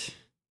it?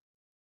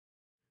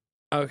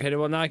 Okay,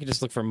 well now I can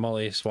just look for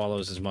Mully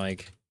swallows his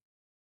mic.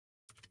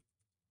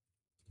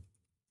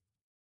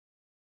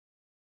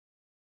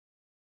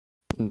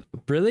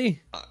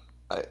 Really?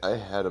 I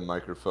had a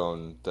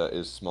microphone that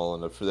is small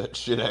enough for that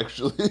shit,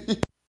 actually.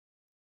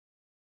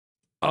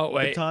 Oh,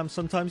 wait.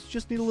 Sometimes you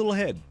just need a little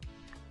head.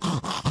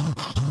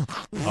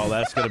 Oh,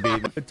 that's gonna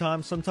be good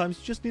time. Sometimes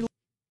you just need.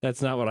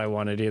 That's not what I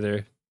wanted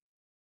either.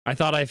 I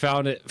thought I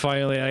found it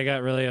finally. I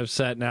got really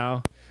upset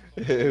now.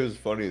 It was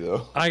funny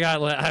though. I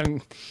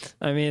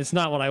mean, it's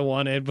not what I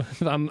wanted,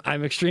 but I'm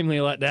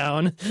extremely let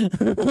down.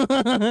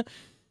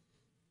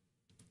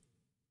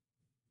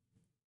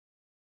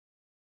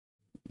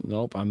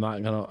 Nope, I'm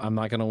not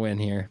gonna win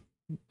here.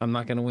 I'm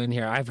not gonna win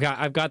here. I've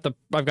got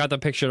the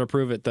picture to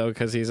prove it though,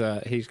 because he's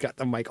got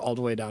the mic all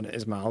the way down to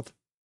his mouth.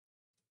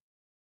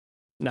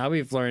 Now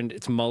we've learned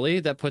it's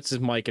Mully that puts his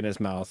mic in his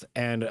mouth,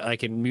 and I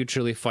can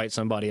mutually fight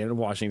somebody in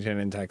Washington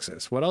and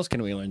Texas. What else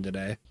can we learn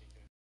today?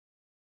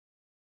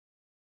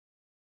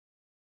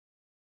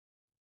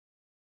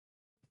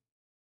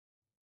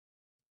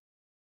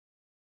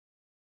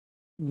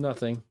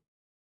 Nothing.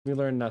 We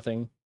learned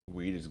nothing.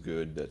 Weed is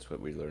good. That's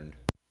what we learned.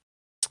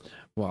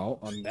 Well,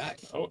 on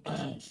that note,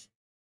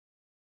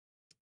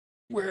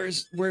 where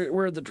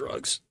are the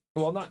drugs?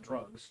 Well, not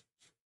drugs,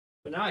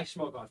 but now I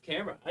smoke off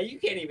camera. You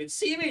can't even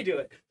see me do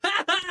it.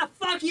 Ha ha!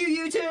 Fuck you,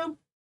 YouTube.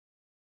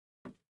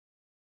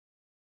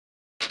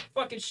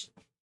 Fucking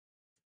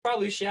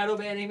probably shadow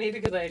banning me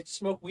because I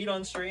smoke weed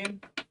on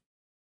stream.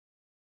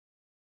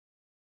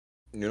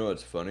 You know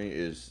what's funny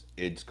is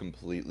it's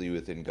completely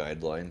within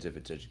guidelines if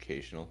it's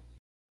educational.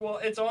 Well,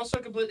 it's also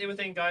completely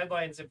within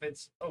guidelines if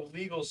it's a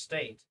legal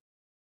state.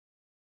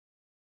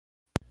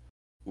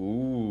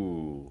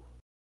 Ooh.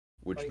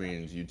 Which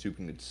means YouTube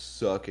can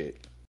suck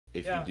it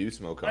if you do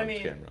smoke on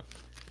camera.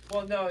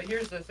 Well, no,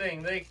 here's the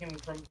thing. They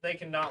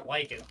can not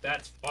like it.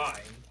 That's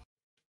fine.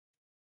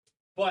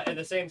 But at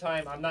the same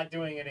time, I'm not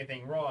doing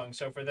anything wrong.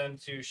 So for them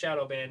to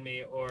shadow ban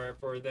me or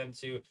for them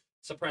to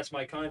suppress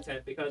my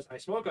content because I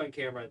smoke on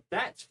camera,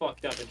 that's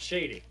fucked up and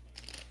shady.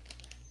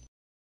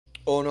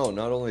 Oh no,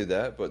 not only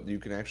that, but you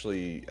can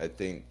actually, I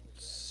think,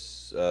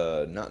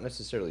 not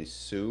necessarily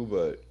sue,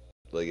 but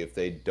like if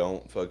they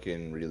don't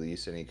fucking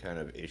release any kind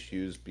of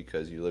issues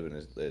because you live in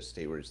a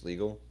state where it's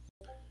legal,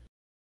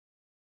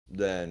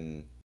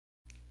 then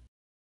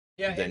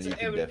you can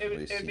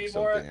definitely see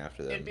something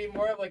after that. It'd be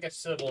more of like a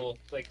civil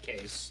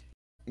case.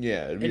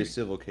 Yeah, it'd be a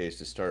civil case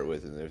to start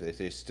with, and if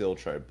they still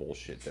try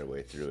bullshit their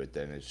way through it,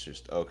 then it's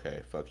just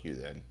okay, fuck you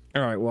then.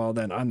 All right, well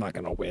then I'm not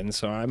gonna win,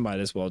 so I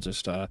might as well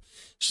just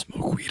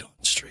smoke weed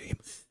on stream.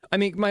 I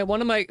mean,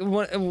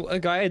 a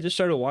guy I just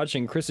started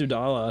watching, Chris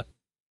Udala,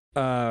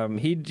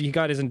 he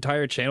got his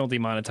entire channel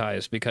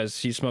demonetized because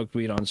he smoked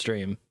weed on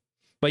stream.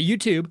 But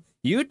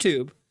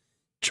YouTube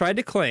tried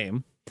to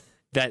claim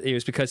that it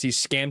was because he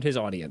scammed his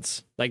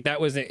audience. Like that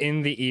was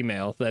in the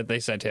email that they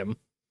sent him.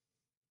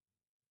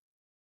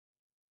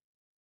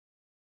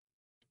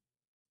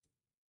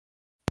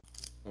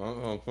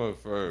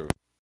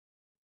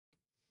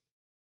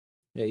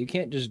 Yeah, you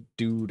can't just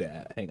do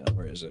that. Hang on,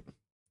 where is it?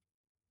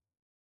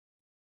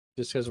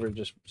 Just because we're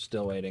just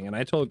still waiting. And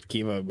I told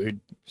Kiva we'd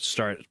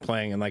start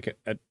playing in like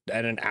at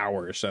an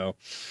hour, so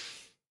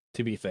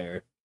to be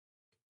fair.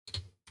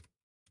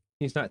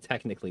 He's not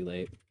technically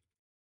late.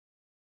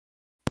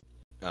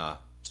 Ah,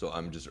 so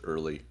I'm just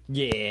early.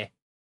 Yeah.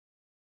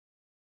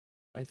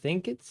 I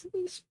think it's...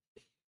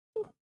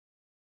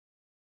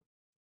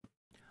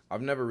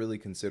 I've never really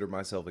considered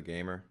myself a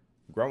gamer.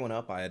 Growing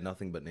up, I had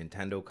nothing but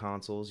Nintendo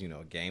consoles, you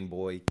know, Game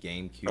Boy,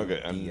 GameCube,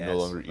 Okay, I'm DS. no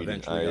longer eating.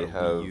 Eventually I got a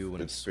have Wii U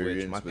and a Switch.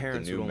 experience My with the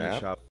parents new would only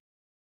map. shop.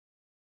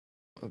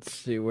 Let's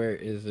see, where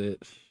is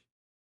it?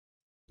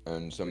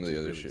 And some of the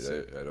other shit,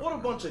 I don't What a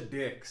know. bunch of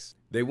dicks.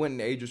 They went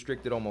and age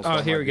restricted almost. Oh,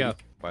 all here my we go.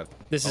 videos.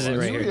 This is it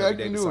right here.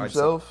 Reacting to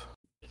himself.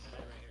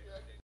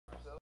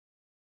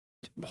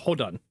 Hold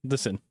on,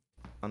 listen.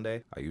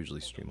 Sunday. I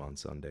usually stream on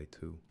Sunday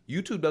too.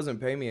 YouTube doesn't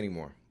pay me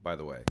anymore, by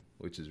the way,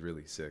 which is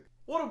really sick.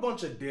 What a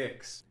bunch of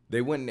dicks.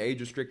 They went and age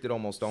restricted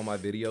almost all my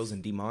videos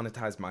and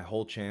demonetized my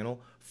whole channel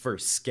for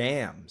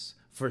scams.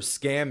 For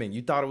scamming.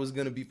 You thought it was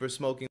gonna be for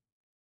smoking.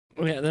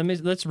 Yeah,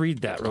 let's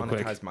read that real quick.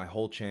 Demonetized my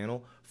whole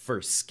channel for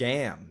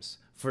scams.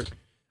 For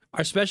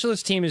Our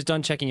specialist team is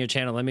done checking your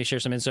channel. Let me share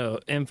some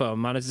info.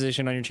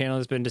 Monetization on your channel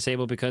has been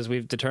disabled because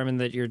we've determined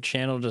that your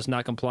channel does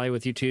not comply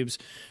with YouTube's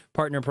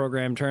partner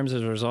program terms.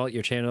 As a result,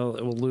 your channel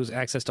will lose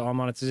access to all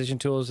monetization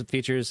tools and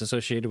features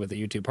associated with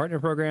the YouTube partner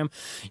program.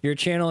 Your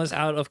channel is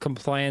out of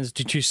compliance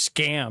due to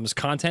scams,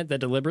 content that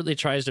deliberately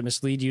tries to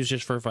mislead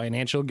users for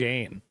financial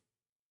gain.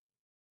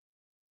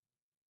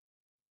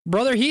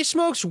 Brother, he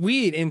smokes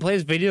weed and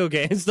plays video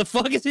games. The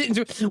fuck is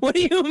it? What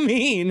do you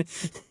mean?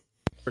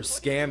 For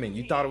scamming.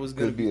 You thought it was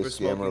gonna Could be a for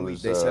smoking scammer weed.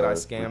 was, They said I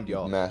scammed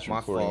y'all. mass My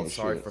recording fault. and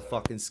Sorry shit. for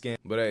fucking scam.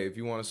 But hey, if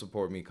you want to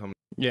support me, come.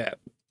 Yeah.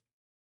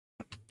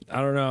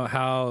 I don't know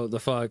how the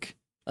fuck.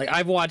 Like,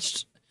 I've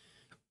watched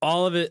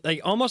all of it,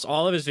 like almost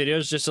all of his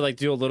videos, just to like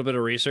do a little bit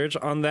of research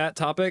on that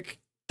topic.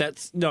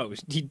 No,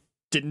 he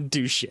didn't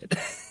do shit.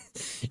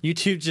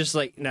 YouTube just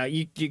like, no,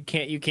 you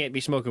can't be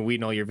smoking weed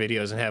in all your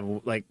videos and have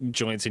like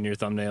joints in your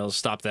thumbnails.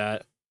 Stop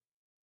that.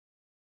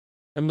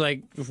 I'm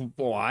like,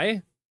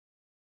 why?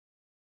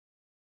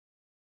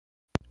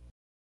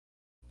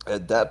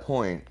 At that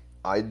point,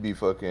 I'd be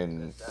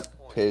fucking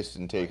pissed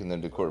and taking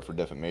them to court for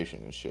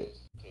defamation and shit.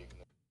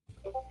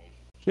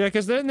 Yeah,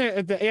 because then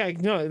yeah,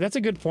 no, that's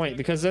a good point,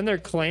 because then they're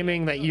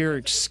claiming that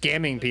you're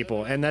scamming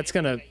people, and that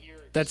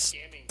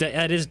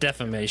is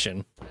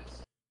defamation.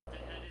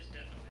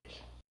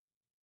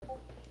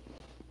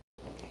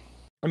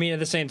 I mean, at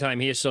the same time,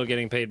 he is still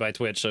getting paid by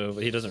Twitch, so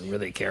he doesn't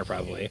really care,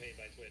 probably.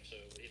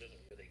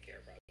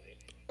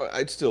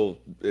 I'd still,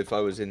 if I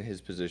was in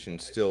his position,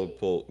 still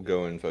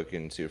go and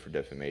fucking sue for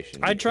defamation.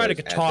 I'd try to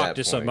because at talk that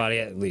to point- somebody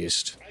at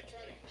least.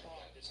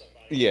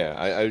 Yeah,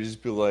 I'd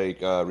just be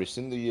like,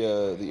 rescind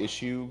the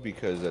issue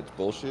because that's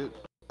bullshit.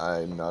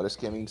 I'm not a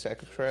scamming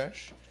sack of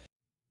trash,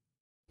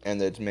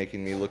 and that's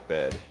making me look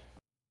bad.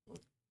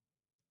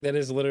 That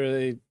is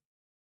literally...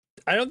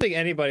 I don't think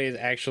anybody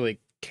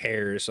actually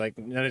cares. Like,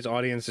 that his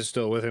audience is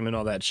still with him and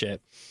all that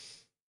shit.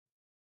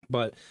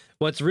 But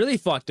what's really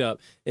fucked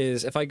up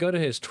is if I go to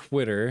his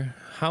Twitter,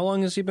 how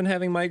long has he been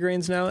having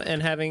migraines now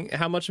and having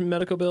how much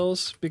medical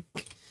bills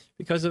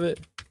because of it?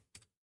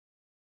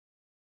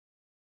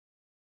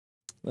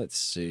 Let's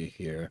see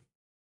here.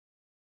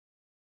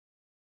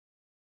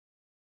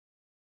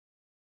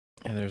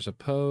 And there's a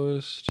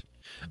post.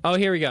 Oh,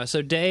 here we go.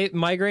 So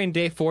migraine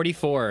day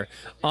 44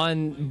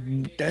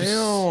 on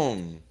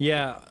Damn.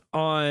 Yeah,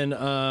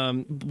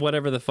 on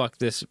whatever the fuck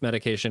this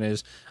medication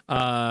is.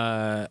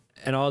 And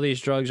all these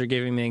drugs are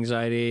giving me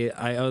anxiety.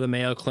 I owe the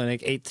Mayo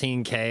Clinic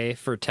 $18K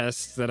for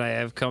tests that I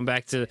have come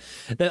back to.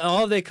 That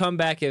all they come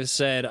back have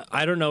said,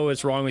 I don't know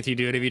what's wrong with you,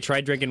 dude. Have you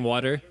tried drinking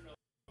water?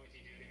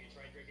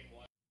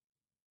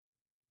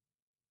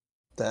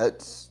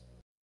 That's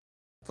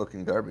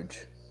fucking garbage.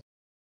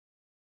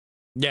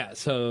 Yeah,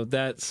 so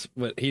that's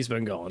what he's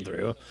been going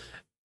through.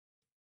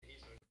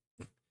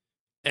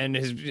 And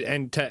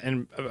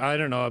and I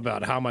don't know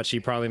about how much he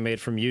probably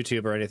made from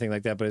YouTube or anything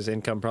like that, but his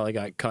income probably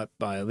got cut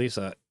by at least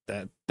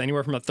that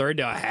anywhere from a third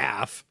to a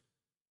half.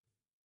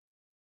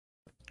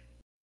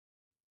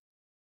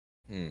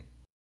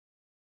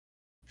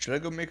 Should I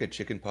go make a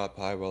chicken pot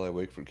pie while I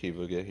wait for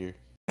Kiva to get here?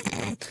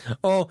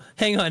 Oh,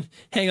 hang on.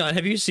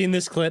 Have you seen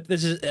this clip?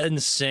 This is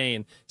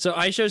insane. So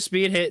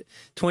iShowSpeed hit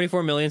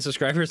 24 million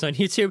subscribers on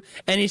YouTube,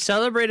 and he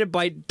celebrated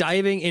by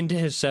diving into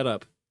his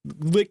setup.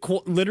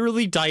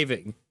 Literally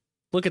diving.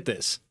 Look at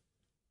this.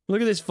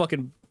 Look at this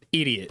fucking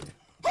idiot.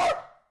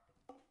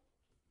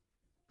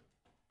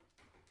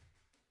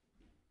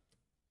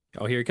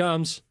 Oh, here he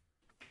comes.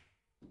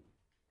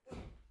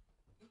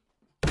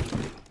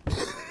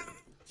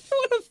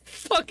 What a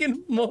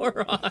fucking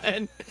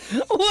moron.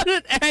 What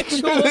an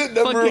actual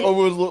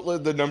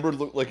the number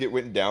looked like it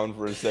went down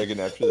for a second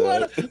after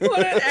that. What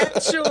an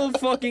actual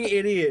fucking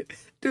idiot.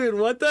 Dude,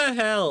 what the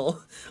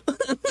hell?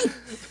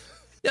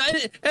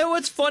 And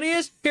what's funny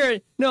is,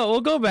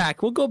 we'll go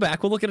back. We'll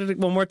look at it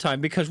one more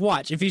time, because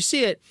watch, if you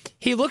see it,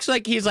 he looks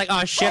like he's like,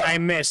 oh shit, I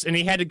missed, and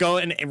he had to go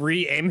and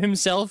re-aim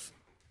himself.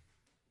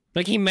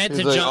 Like he meant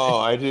to like, jump. Oh,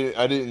 I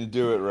didn't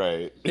do it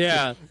right.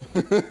 Yeah.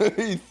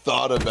 He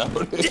thought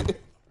about it.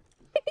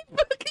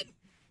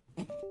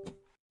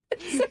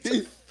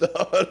 He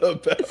thought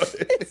about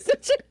it. It's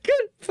such a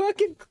good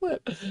fucking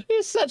clip.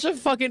 He's such a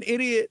fucking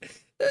idiot.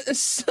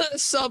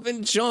 Sub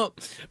and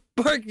jump.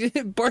 Bark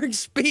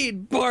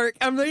speed, bark.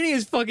 I'm reading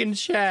his fucking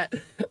chat.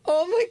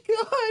 Oh my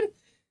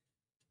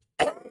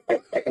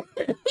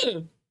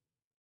god.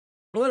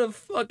 What a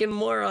fucking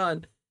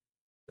moron.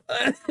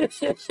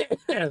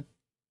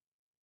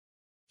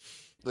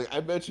 Like,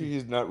 I bet you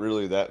he's not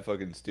really that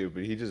fucking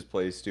stupid. He just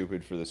plays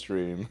stupid for the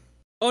stream.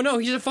 Oh no,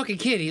 he's a fucking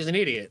kid. He's an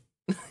idiot.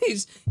 He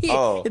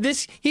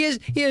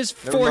is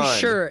for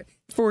sure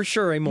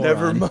a moron.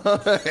 Never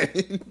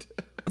mind.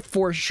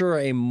 For sure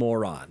a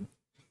moron.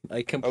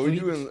 Are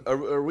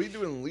we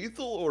doing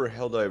lethal or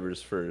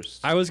Helldivers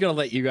first? I was gonna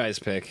let you guys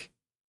pick,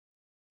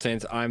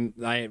 since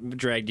I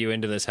dragged you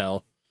into this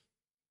hell.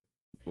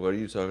 What are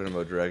you talking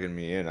about dragging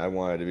me in? I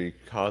wanted to be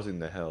causing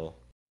the hell.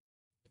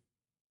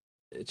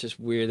 It's just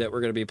weird that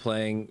we're gonna be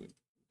playing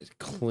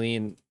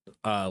clean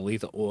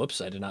lethal. Whoops!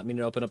 I did not mean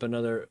to open up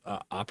another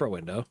opera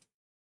window.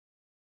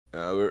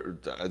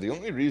 The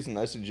only reason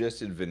I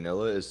suggested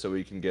vanilla is so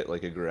we can get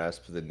like a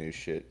grasp of the new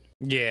shit.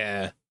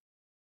 Yeah.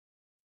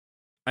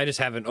 I just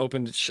haven't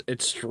opened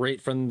it straight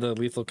from the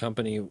Lethal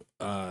Company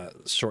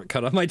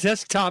shortcut on my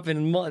desktop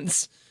in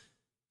months.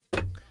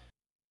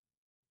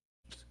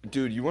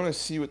 Dude, you want to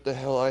see what the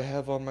hell I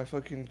have on my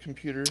fucking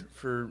computer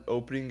for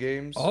opening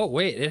games? Oh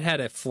wait, it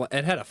had a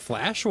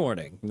flash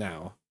warning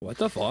now. What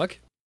the fuck?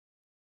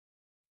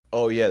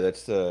 Oh yeah,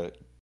 that's the.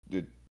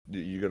 Dude,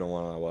 you're gonna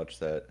want to watch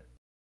that.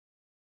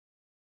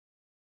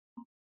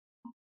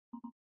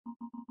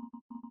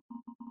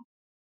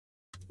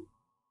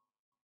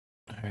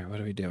 All right,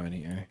 what are we doing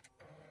here?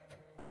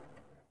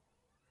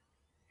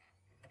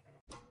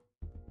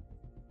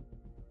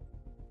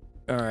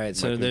 All right,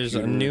 so there's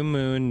a new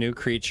moon, new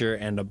creature,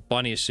 and a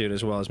bunny suit,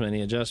 as well as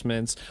many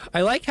adjustments.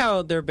 I like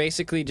how they're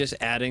basically just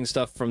adding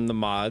stuff from the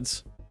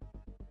mods.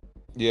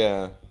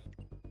 Yeah.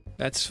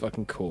 That's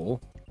fucking cool.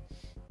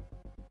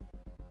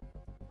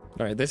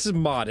 All right, this is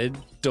modded.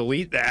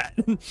 Delete that.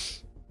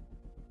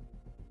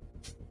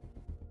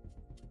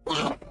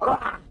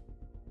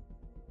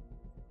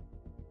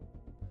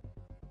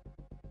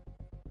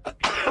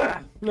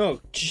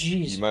 No,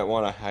 jeez. You might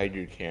want to hide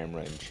your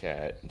camera in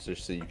chat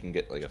just so you can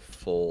get like a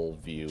full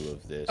view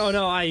of this. Oh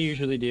no, I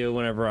usually do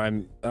whenever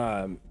I'm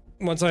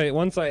once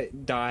I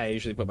die, I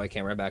usually put my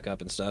camera back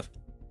up and stuff.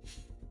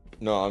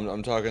 No,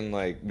 I'm talking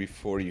like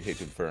before you hit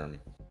confirm.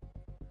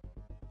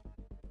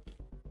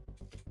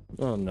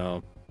 Oh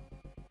no.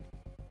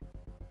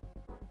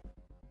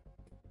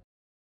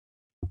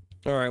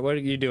 All right, what are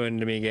you doing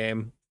to me,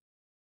 game?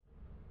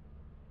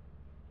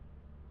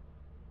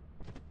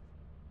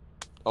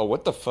 Oh,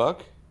 what the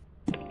fuck?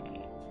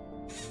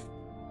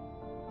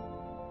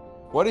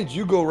 Why did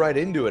you go right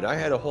into it? I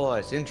had a whole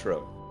ass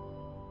intro.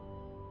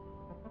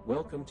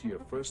 Welcome to your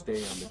first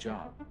day on the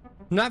job.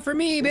 Not for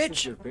me, This bitch.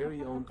 is your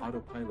very own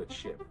autopilot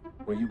ship,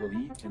 where you will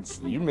eat and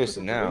sleep. You're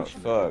missing out.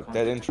 Fuck,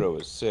 that intro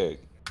was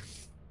sick.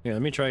 Yeah,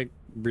 let me try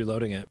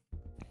reloading it.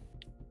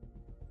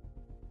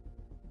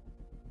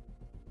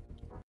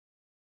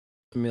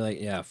 Let me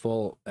like, yeah,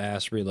 full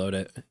ass reload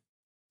it.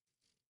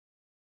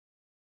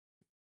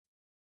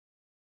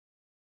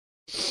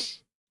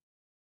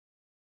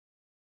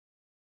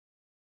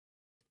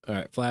 All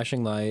right,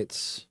 flashing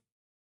lights.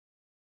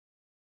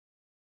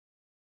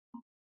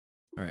 All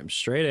right, I'm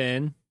straight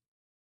in.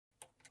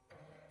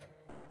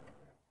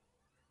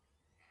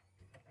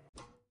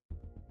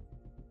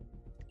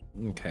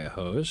 Okay,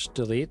 host,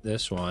 delete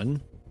this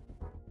one.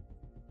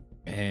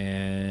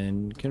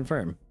 And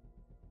confirm.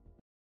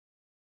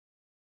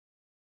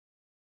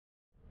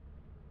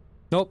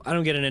 Nope, I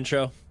don't get an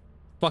intro.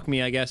 Fuck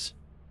me, I guess.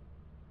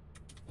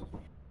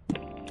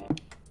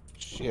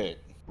 Shit.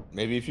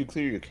 Maybe if you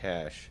clear your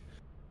cache.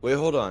 Wait,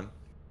 hold on.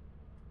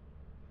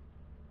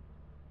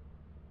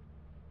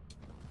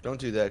 Don't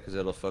do that because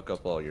it'll fuck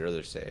up all your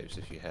other saves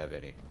if you have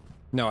any.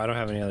 No, I don't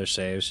have any other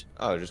saves.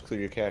 Oh, just clear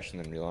your cache and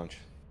then relaunch.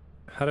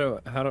 How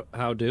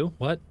do?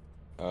 What?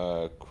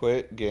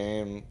 Quit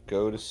game,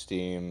 go to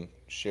Steam,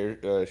 share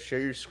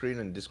your screen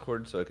in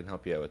Discord so I can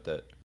help you out with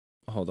that.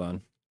 Hold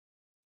on.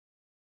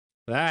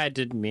 I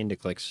didn't mean to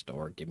click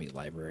store. Give me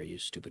library, you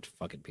stupid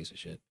fucking piece of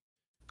shit.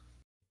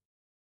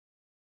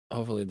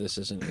 Hopefully this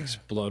doesn't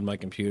explode my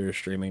computer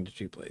streaming to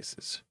 2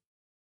 places.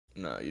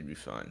 No, you'd be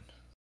fine.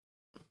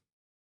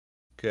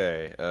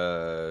 Okay,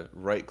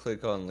 right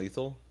click on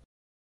lethal.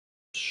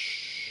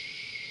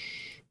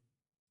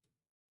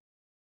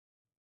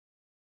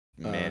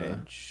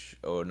 Manage.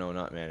 Oh no,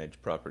 not manage,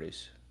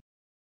 properties.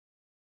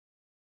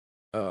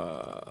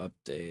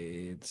 Updates.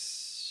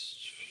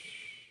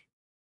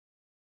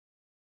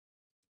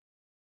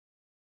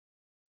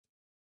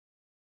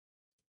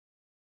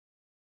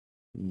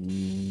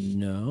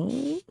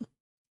 No.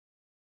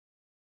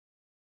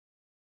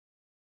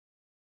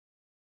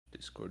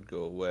 Discord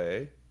go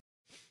away.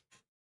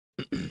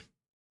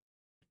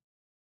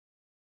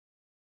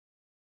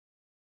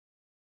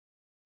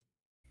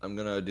 I'm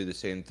gonna do the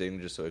same thing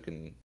just so I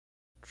can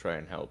try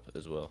and help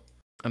as well.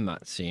 I'm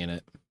not seeing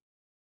it.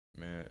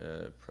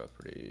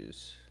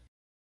 Properties.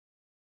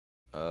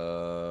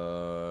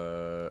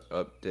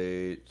 Updates.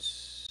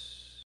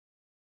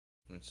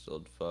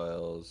 Installed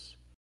files.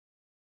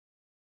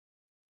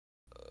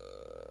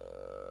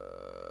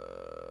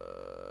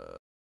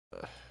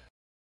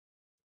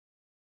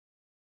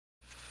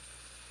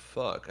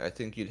 Fuck, I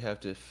think you'd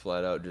have to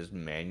flat out just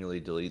manually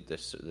delete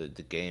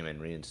the game and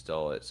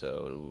reinstall it,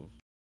 so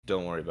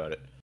don't worry about it.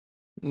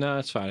 No,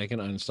 it's fine. I can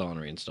uninstall and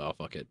reinstall.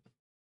 Fuck it.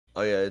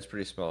 Oh yeah, it's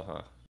pretty small,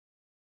 huh?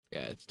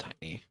 Yeah, it's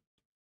tiny.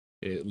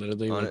 It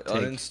literally would take...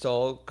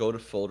 Uninstall, go to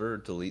folder,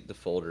 delete the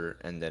folder,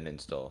 and then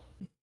install.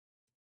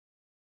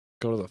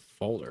 Go to the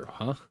folder,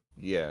 huh?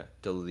 Yeah,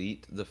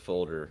 delete the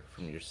folder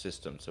from your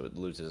system so it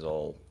loses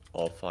all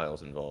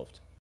files involved.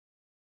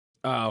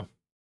 Oh.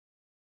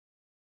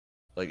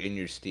 Like in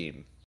your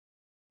Steam.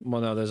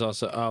 Well, no, there's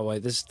also... Oh,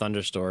 wait, this is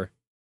Thunderstore.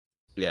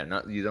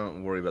 Yeah, you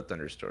don't worry about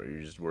Thunderstore.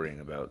 You're just worrying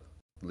about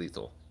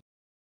Lethal.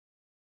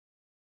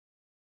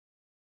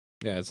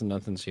 Yeah, it's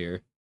nothing's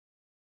here.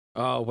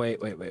 Oh, wait,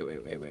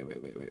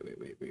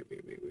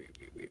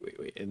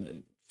 and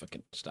then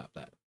fucking stop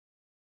that.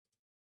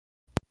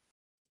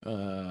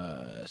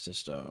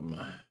 System.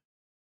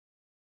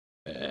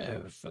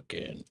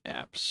 Fucking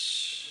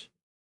apps.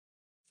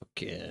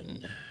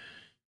 Fucking.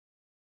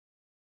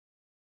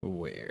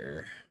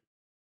 Where?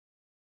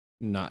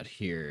 not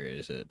here,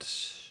 is it?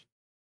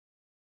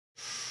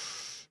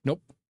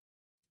 Nope.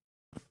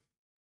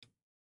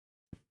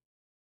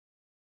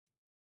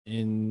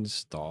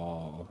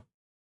 Install.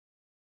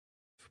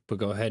 But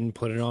go ahead and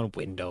put it on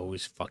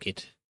Windows. Fuck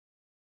it.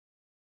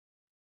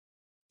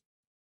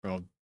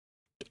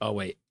 Oh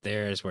wait,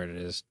 there's where it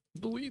is.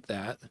 Delete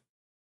that.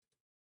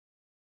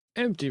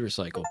 Empty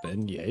recycle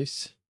bin,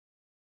 yes.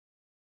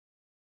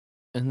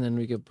 And then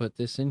we could put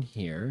this in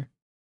here.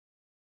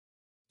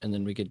 And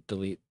then we could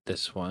delete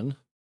this one.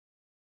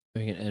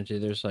 We can empty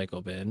the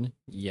recycle bin,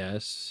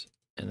 yes.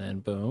 And then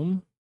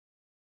boom.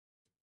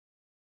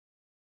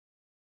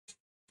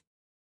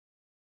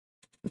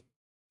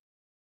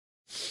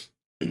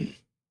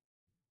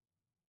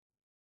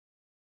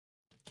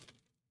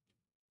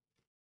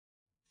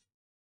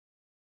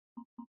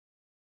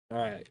 All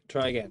right,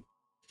 try again.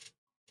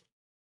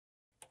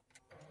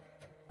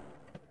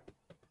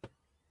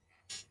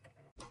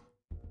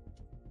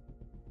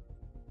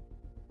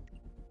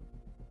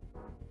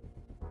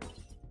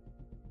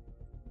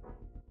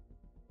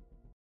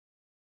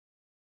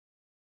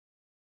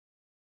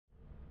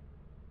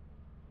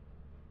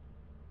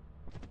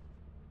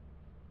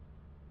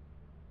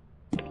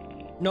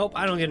 Nope,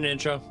 I don't get an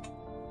intro.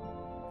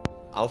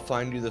 I'll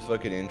find you the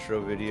fucking intro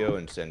video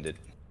and send it.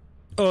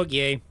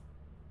 Okay.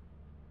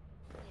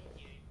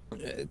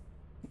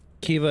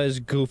 Kiva is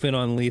goofing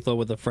on Lethal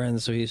with a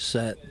friend, so he's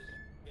set.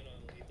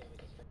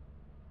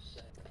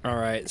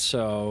 Alright,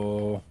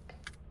 so...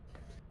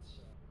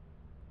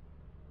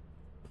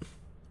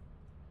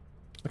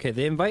 Okay,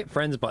 the invite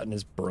friends button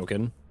is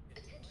broken.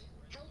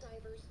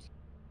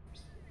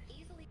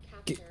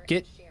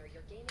 Get.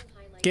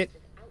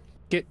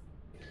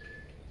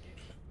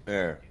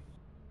 There.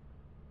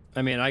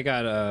 I mean, I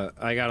got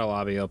a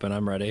lobby open.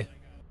 I'm ready.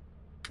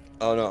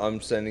 Oh no,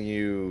 I'm sending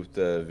you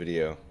the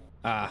video.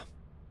 Ah.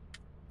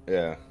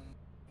 Yeah.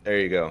 There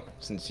you go.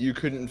 Since you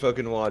couldn't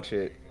fucking watch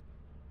it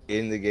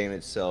in the game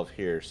itself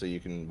here, so you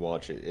can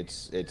watch it.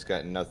 It's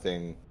got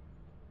nothing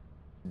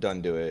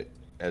done to it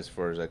as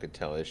far as I could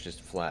tell. It's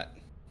just flat,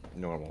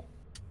 normal.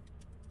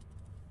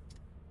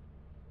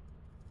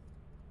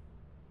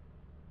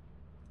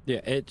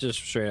 Yeah, it just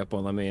straight up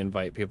won't let me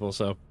invite people,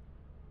 so...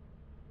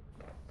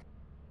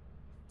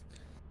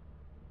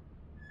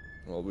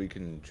 Well, we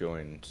can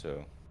join,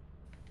 so...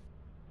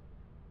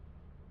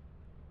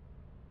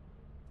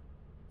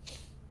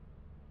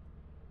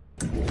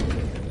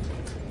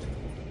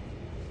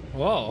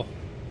 Whoa.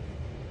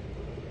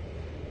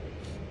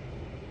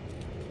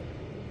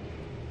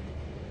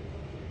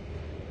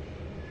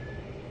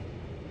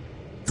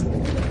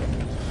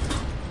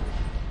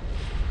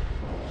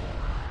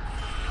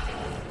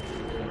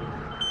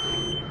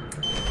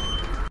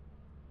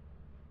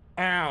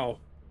 Ow.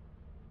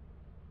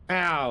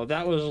 Ow,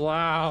 that was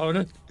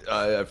loud.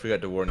 I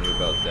forgot to warn you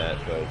about that,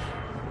 but...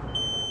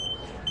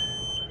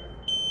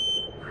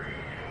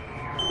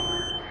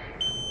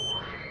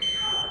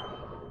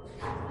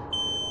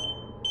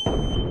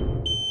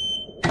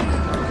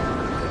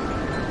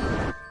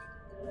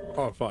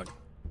 Oh, fuck.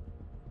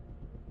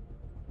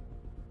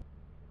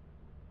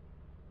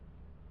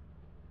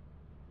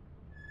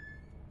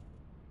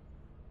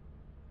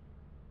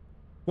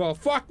 Well,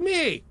 fuck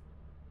me!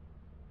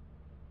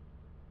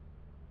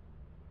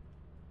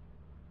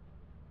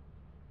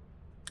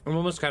 I'm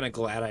almost kind of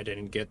glad I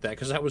didn't get that,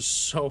 because that was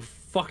so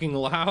fucking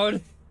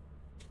loud.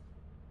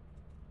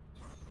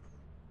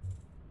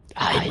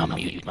 I'm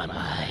mute my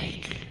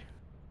mic.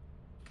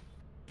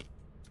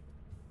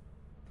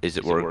 Is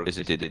it work? Is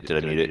it? Did I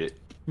mute it?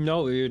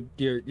 No,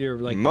 you're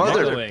like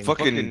Mother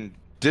fucking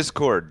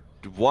Discord.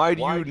 Why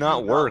do you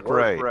not work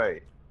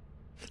right?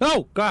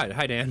 Oh God!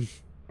 Hi, Dan.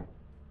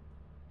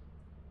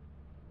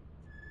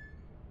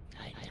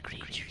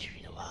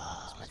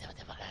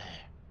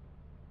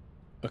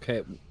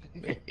 Okay.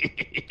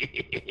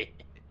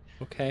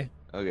 Okay.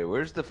 Okay,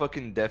 where's the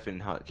fucking deafen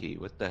hotkey?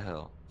 What the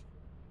hell?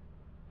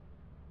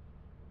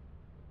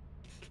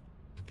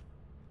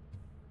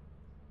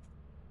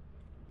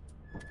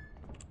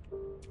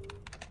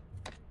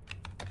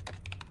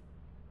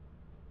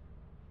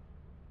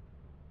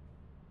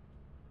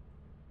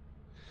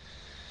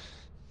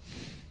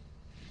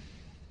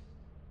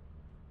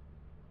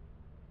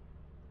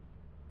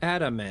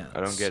 Adamant.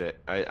 I don't get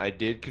it. I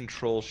did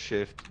Control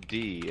Shift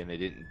D and it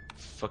didn't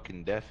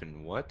fucking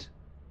deafen. What?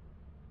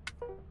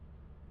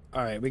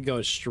 All right, we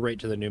go straight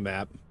to the new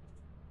map.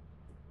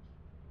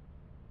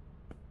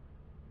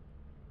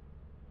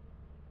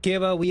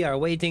 Kiva, we are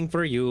waiting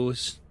for you.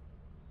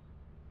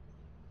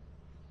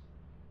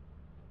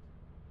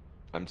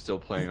 I'm still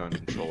playing on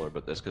controller,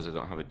 but that's because I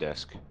don't have a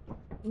desk.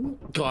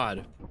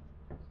 God.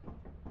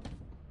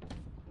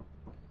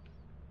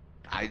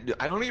 I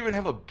don't even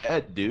have a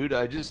bed, dude.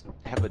 I just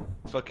have a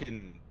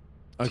fucking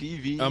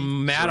TV. A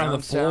mat on the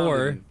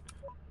floor.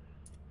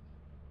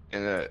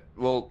 And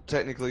well,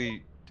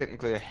 technically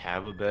I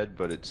have a bed,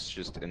 but it's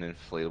just an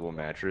inflatable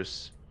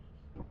mattress.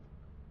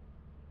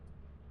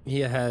 He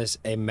has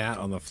a mat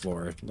on the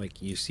floor,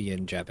 like you see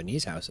in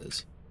Japanese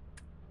houses.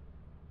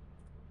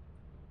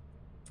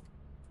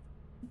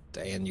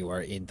 Dan, you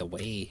are in the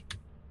way.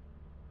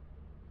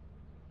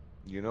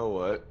 You know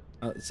what?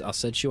 I'll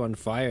set you on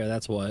fire,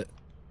 that's what.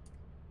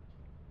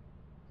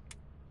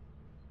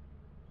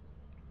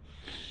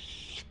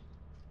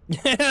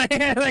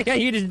 Like how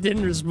you just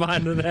didn't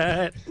respond to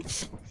that.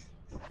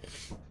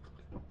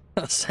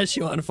 I'll set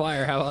you on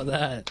fire, how about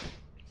that?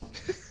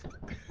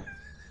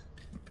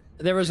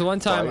 There was one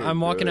time I'm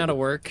walking out of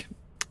work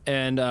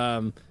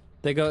and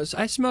they go,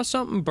 I smell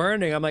something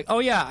burning. I'm like, oh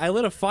yeah, I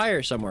lit a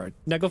fire somewhere.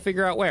 Now go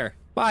figure out where.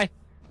 Bye.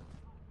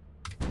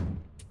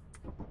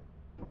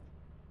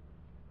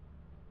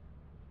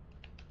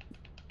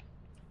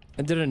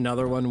 I did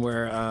another one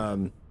where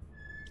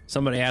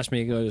somebody asked me,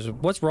 he goes,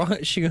 what's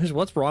wrong? She goes,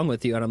 what's wrong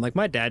with you? And I'm like,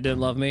 my dad didn't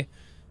love me.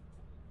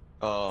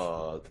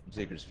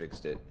 Zigger's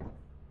fixed it.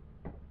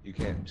 You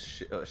can't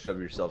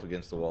shove yourself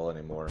against the wall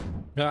anymore.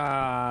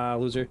 Ah,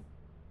 loser.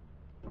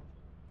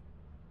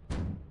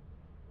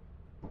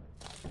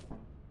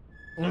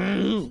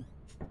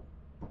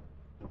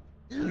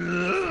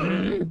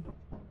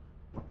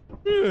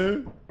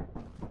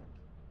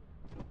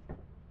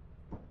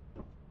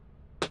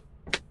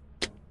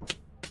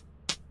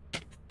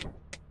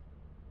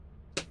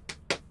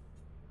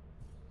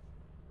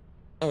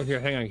 Oh,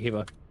 here, hang on,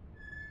 Kiva.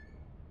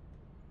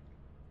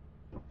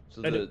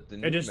 So the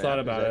new I just map thought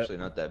about is it. actually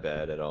not that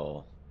bad at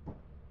all.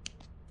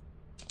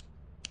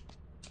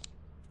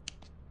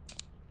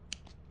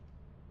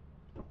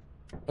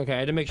 Okay, I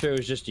had to make sure it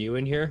was just you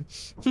in here.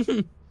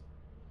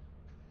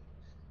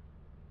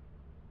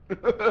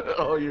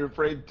 Oh, you're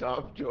afraid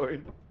Top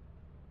joined?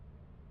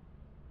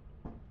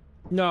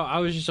 No, I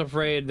was just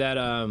afraid that,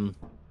 no,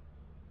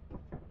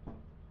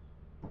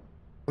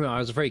 I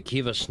was afraid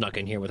Kiva snuck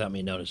in here without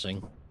me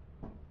noticing.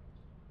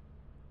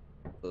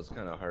 So it's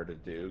kind of hard to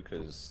do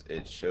because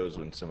it shows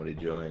when somebody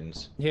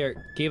joins.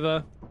 Here,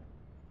 Kiva.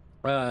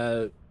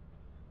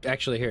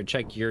 Actually, here,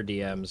 check your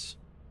DMs.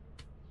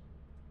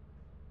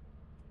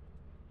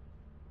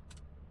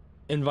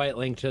 Invite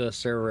link to the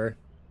server.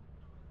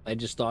 I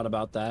just thought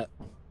about that.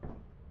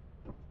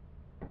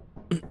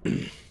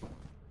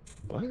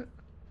 What?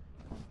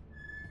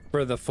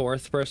 For the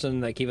fourth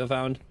person that Kiva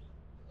found.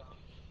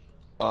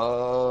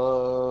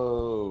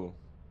 Oh.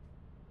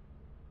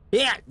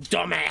 Yeah,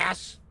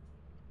 dumbass!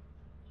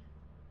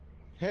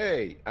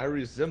 Hey, I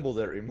resemble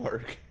that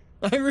remark.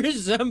 I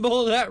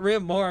resemble that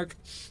remark.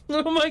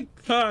 Oh my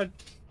god.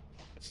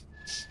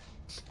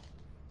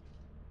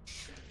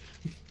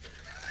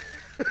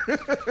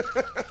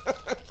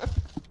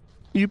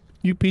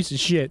 You piece of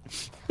shit.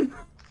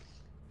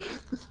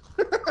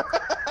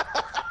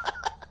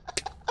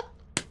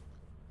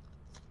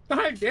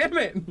 God damn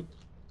it.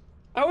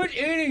 I was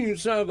eating, you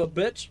son of a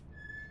bitch.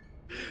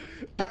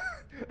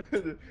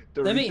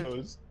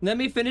 Let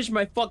me finish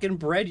my fucking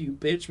bread, you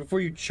bitch, before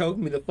you choke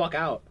me the fuck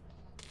out.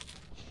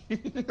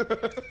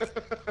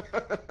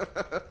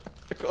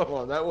 Come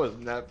on, that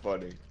wasn't that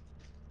funny.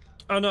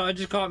 Oh no, it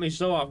just caught me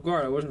so off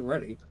guard. I wasn't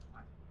ready.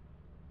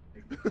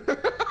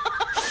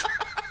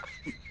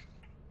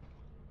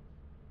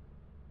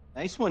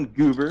 Nice one,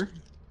 Goober.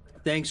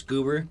 Thanks,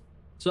 Goober.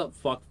 What's up,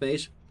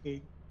 fuckface?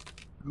 Hey,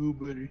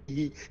 Goober.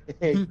 Hey,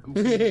 what's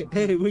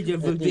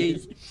up,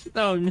 fuckface?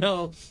 Oh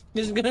no,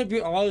 this is gonna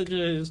be all it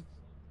is.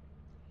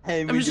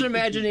 Hey, I'm just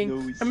imagining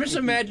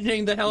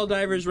the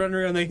Helldivers running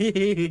around like,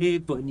 hey,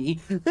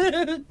 bunny.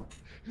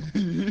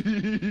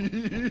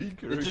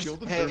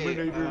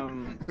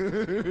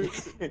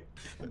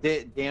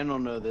 Dan will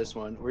know this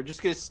one. We're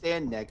just gonna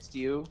stand next to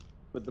you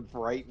with the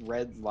bright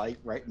red light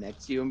right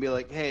next to you and be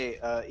like, "Hey,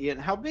 Ian,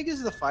 how big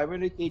is the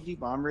 500 kg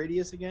bomb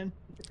radius again?"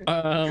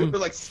 We're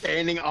like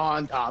standing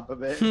on top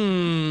of it.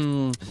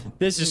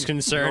 This is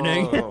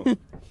concerning.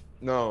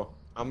 No,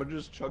 I'm gonna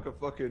just chuck a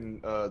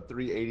fucking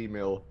 380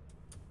 mil.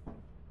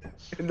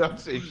 And not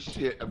say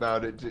shit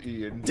about it to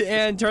Ian.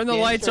 Dan, turn the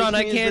lights on.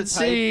 I can't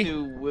see.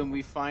 When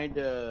we find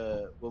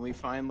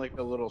like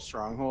a little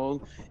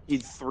stronghold,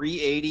 he'd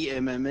 380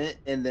 it,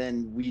 and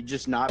then we'd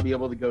just not be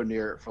able to go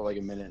near it for like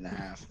a minute and a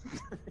half.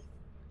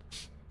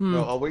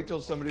 No, I'll wait till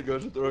somebody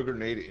goes to throw a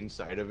grenade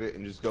inside of it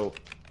and just go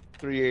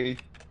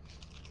 380.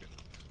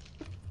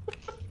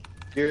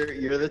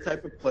 You're the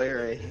type of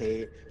player I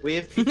hate. We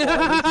have people all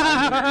the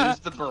time who use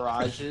the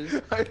barrages.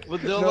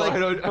 They'll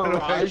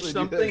barrage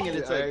something and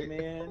it's like,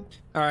 man.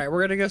 All right,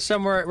 we're gonna go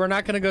somewhere. We're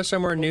not gonna go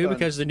somewhere new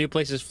because the new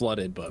place is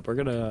flooded. But we're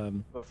gonna.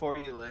 Before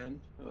you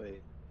land,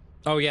 wait.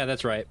 Oh yeah,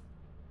 that's right.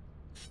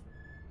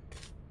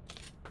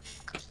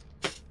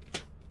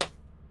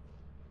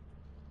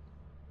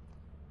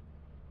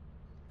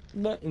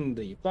 What in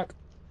the fuck?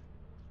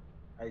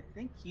 I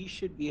think you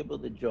should be able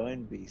to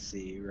join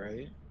BC,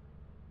 right?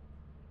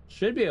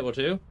 Should be able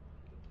to.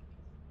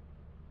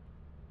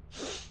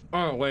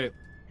 Oh wait.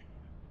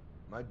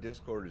 My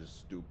Discord is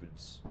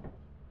stupids.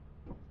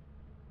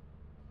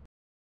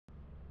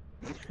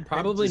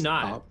 Probably Just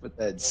not. Pop with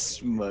that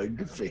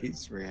smug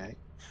face react.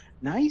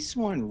 Nice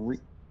one.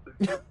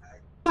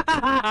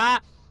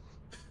 Fucking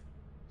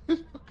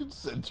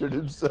censored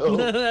himself.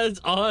 That's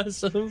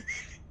awesome.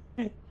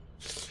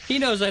 He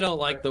knows I don't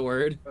like the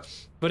word,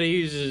 but he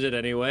uses it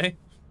anyway.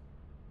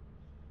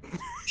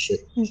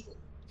 shit.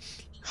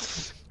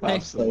 Hey,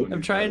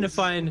 I'm trying to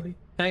find.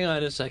 Hang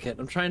on a second.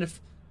 I'm trying to.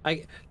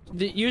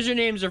 The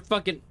usernames are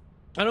fucking.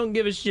 I don't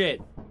give a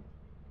shit.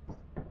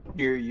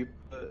 Here,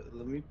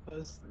 let me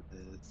post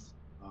this.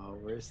 Oh,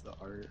 where's the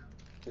art?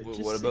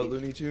 What about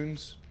Looney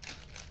Tunes?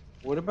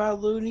 What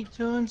about Looney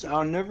Tunes?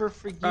 I'll never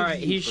forgive All right,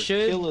 you he for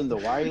should killing the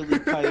Wile E.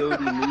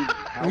 Coyote movie.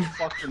 How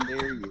fucking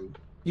dare you?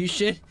 He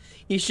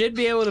should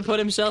be able to put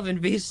himself in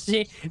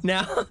VC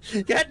now.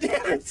 God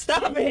damn it!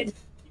 Stop it!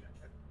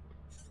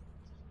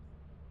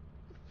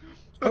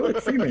 I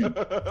like Freeman.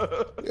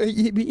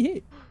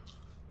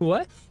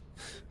 What?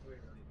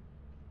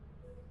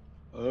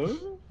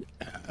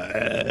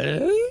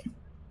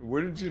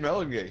 Where did Jim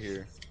Allen get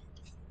here?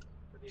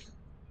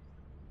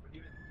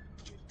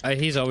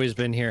 He's always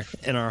been here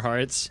in our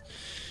hearts.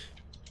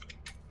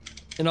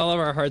 In all of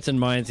our hearts and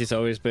minds, he's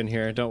always been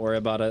here. Don't worry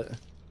about it.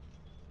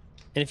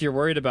 And if you're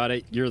worried about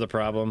it, you're the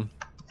problem.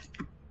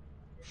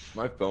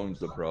 My phone's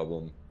the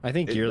problem. I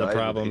think you're the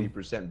problem.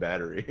 80%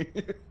 battery.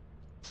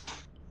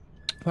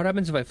 What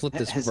happens if I flip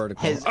this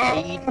vertical?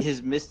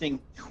 His missing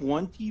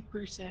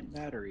 20%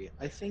 battery.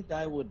 I think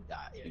I would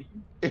die.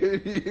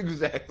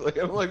 Exactly.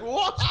 I'm like,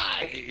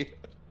 why?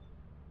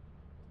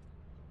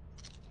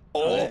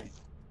 Oh.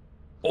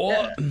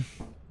 Oh.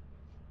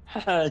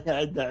 All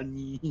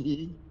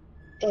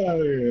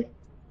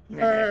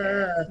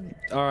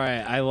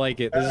right, I like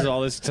it. This is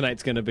all this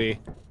tonight's gonna be.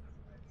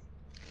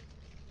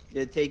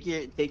 Yeah, take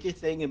your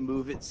thing and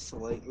move it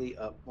slightly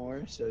up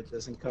more so it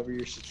doesn't cover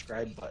your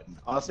subscribe button.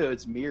 Also,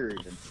 it's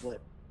mirrored and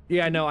flipped.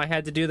 Yeah, no, I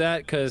had to do that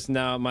because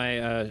now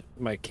my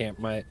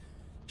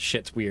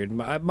shit's weird.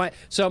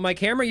 So my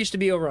camera used to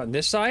be over on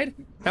this side.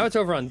 Now it's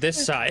over on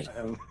this side.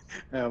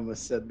 I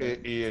almost said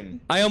that.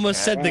 Ian. I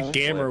almost said the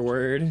gamer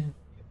word.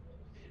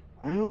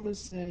 I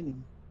almost said.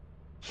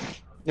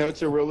 No,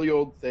 it's a really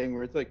old thing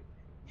where it's like,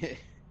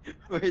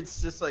 where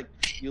it's just like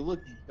you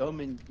look dumb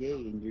and gay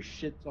and your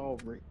shit's all.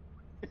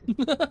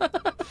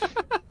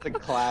 It's a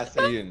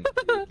classic.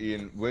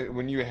 Ian,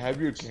 when you have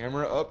your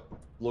camera up,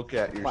 look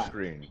at your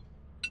screen.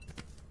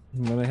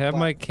 When I have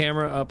my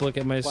camera up, look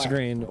at my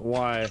screen.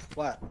 Why?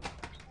 Flap,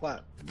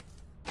 flap,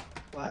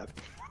 flap,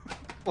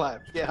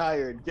 flap. Get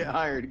hired. Get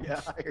hired. Get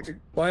hired.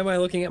 Why am I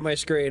looking at my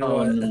screen?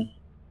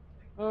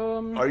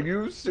 Are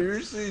you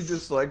seriously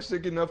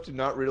dyslexic enough to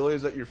not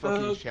realize that your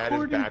fucking chat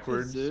is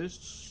backwards?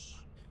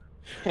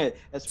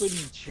 That's what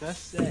you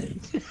just said.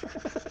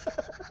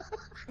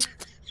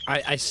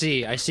 I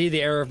see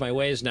the error of my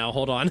ways now.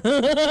 Hold on.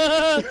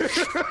 I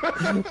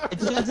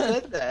just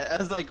said that. I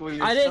was like,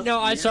 well, I didn't know.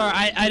 I'm sorry.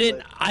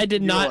 I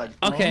did not. Like,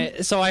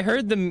 okay, so I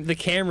heard the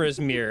camera's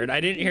mirrored. I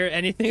didn't hear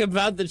anything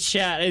about the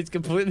chat. I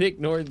completely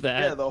ignored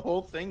that. Yeah, the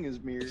whole thing is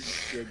mirrored.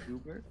 You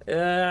goober. Okay,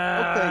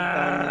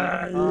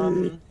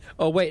 Kanye.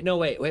 Oh wait, no,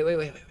 wait.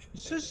 It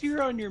says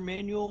here on your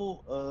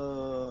manual,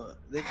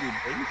 that you're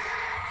base.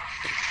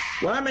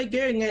 Why am I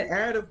getting an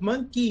ad of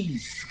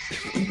monkeys?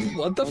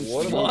 What the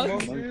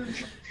fuck?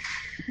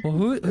 Well,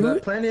 who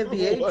Planet of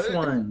the Apes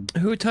one?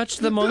 Who touched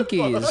the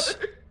monkeys?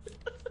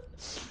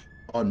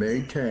 On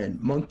May 10,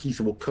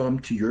 monkeys will come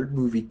to your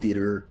movie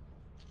theater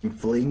and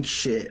fling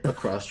shit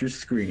across your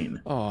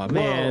screen. Oh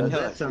man,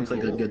 that sounds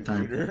like a good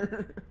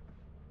time.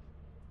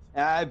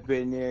 I've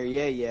been there.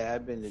 Yeah,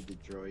 I've been to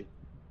Detroit.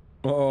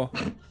 Oh.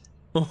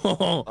 I'm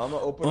gonna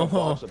open a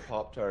box of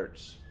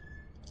Pop-Tarts.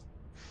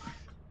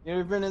 You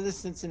ever been to the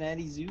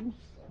Cincinnati Zoo?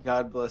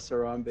 God bless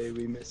Harambe.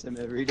 We miss him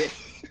every day.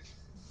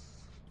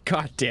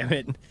 God damn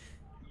it.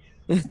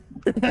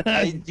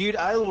 Dude,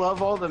 I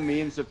love all the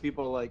memes of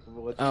people like.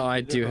 Oh,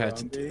 I do have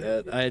to do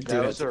that. I do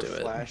have to do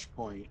it. That was our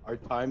flashpoint. Our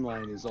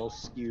timeline is all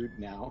skewed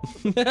now.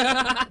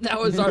 That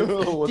was our.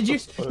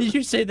 Did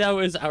you say that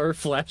was our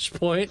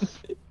flashpoint?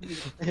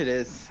 It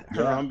is.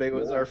 Harambe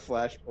was our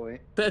flashpoint.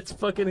 That's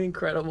fucking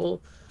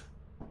incredible.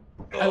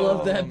 I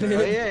love that bit.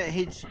 Oh, yeah,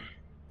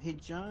 hey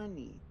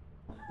Johnny.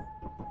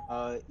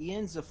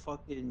 Ian's a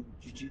fucking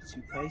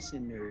Jujutsu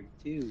Kaisen nerd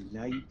too.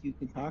 Now you two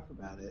can talk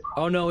about it.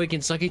 Oh no, we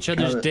can suck each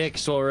other's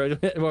dicks while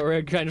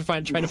we're trying to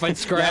find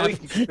scrap. Now we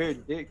can compare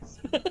dicks.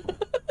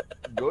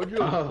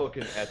 Gojo's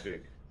fucking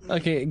epic.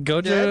 Okay,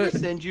 Gojo. Did I ever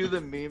send you the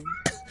meme?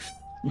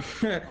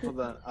 Hold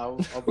on, I'll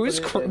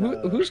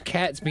whose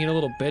cat's being a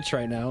little bitch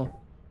right now?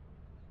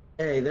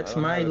 Hey, that's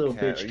my little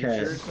bitch cat. Are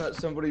you sure it's not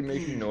somebody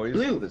making noise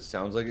that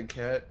sounds like a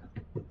cat?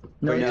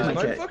 No, wait, it's is my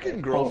my cat.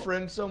 fucking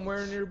girlfriend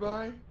somewhere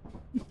nearby?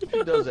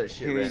 Who does that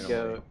shit? Here you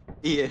go,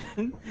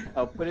 Ian.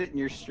 I'll put it in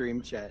your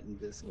stream chat in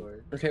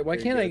Discord. Okay, why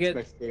can't I get?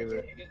 My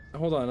favorite.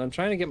 Hold on, I'm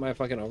trying to get my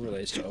fucking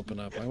overlays to open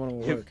up. I want to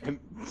work.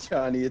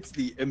 Johnny, it's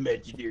the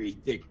imaginary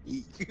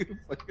technique.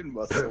 Fucking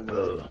muscle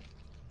man.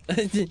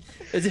 It's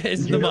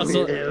the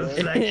muscle.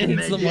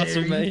 It's the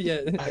muscle man. Yeah.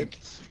 I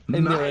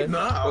knew it.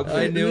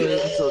 I knew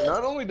it. So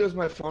not only does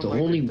my phone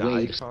like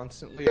die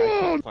constantly, I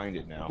can't find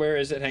it now. Where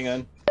is it? Hang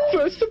on.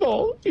 First of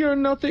all, you're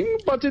nothing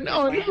but an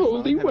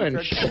unholy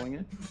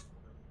wench.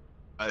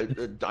 I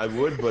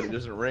would, but it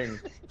doesn't ring.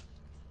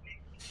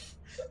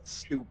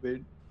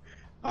 Stupid.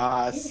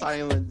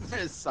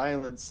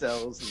 Silent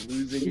cells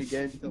losing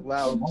again to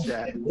loud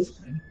chats.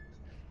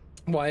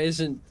 Why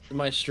isn't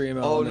my stream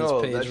Oh elements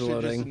no, page that shit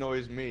loading? just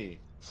annoys me.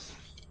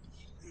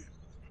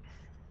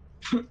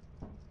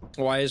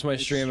 Why is my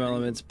stream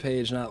elements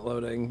page not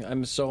loading?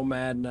 I'm so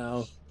mad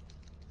now.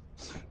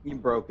 You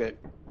broke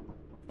it.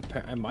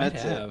 I might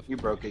That's have. it. You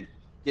broke it.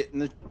 Get in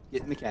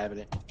the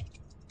cabinet.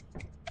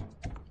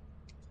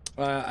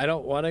 I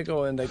don't want to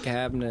go in the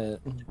cabinet.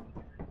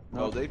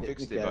 No, they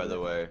fixed it, by the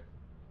way.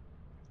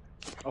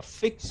 I'll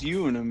fix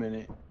you in a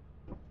minute.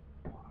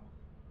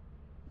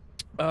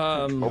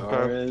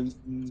 Okay.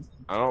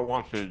 I don't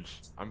want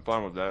kids. I'm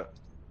fine with that.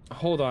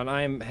 Hold on,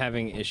 I'm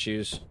having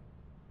issues.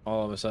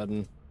 All of a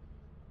sudden.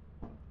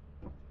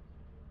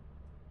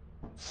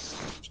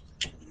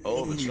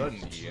 All of a sudden,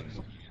 Ian,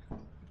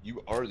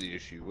 you are the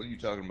issue. What are you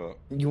talking about?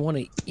 You want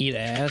to eat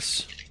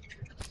ass?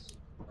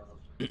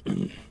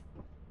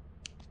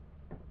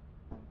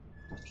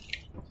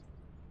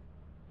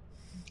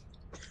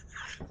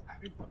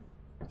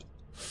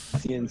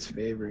 Ian's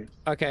favorite.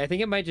 Okay, I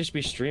think it might just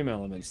be stream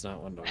elements,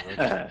 not one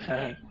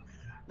dollar.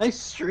 Nice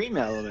stream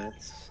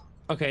elements.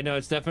 Okay, no,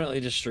 it's definitely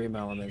just stream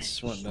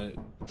elements. Wanting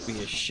to be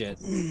a shit.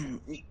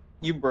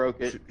 You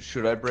broke it.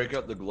 Should I break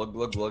out the glug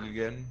glug glug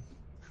again?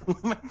 Oh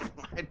my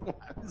god, why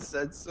is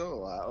that so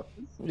loud?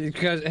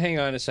 Because, hang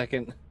on a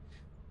second.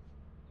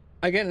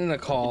 I get in a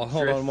call.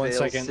 Hold on one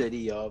second.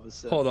 City all of a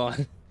sudden. Hold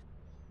on.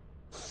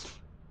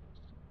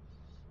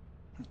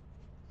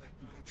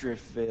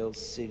 Driftvale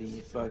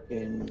City,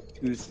 fucking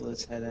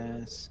toothless head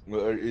ass.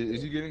 Well,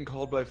 is he getting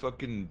called by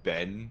fucking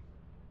Ben?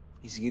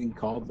 He's getting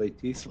called by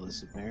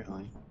toothless,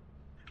 apparently.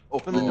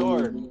 Open the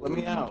door. Let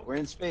me out. We're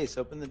in space.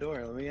 Open the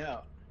door. Let me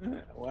out. I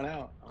want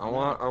out. I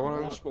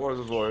want to explore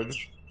the void.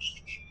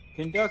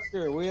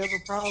 Conductor, we have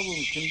a problem.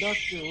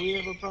 Conductor, we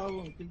have a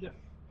problem.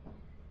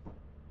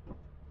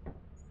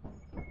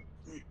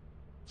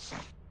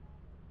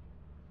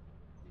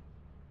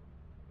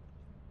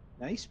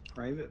 Nice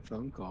private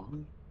phone call.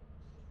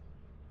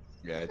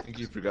 Yeah, I think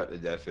he forgot to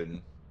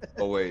deafen.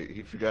 Oh wait,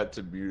 he forgot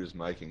to mute his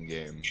mic in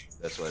game.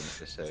 That's what I meant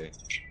to say.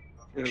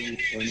 It'll be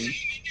funny.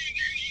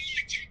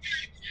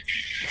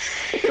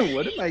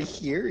 What am I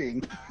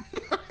hearing?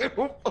 I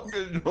don't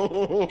fucking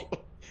know.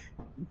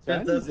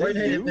 That's the right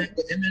hand with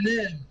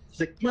Eminem. It's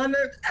like, my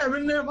name's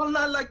Eminem,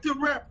 I like to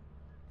rap.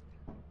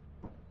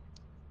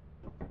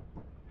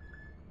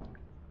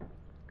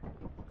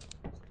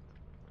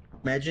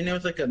 Imagine it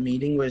was like a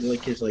meeting with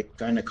like his like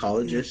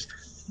gynecologist.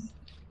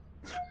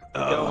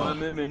 Yo,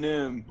 I'm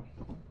Eminem.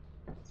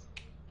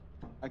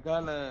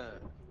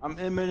 I'm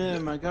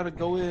Eminem. I gotta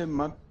go in.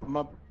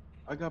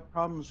 I got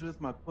problems with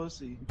my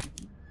pussy.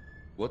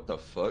 What the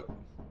fuck?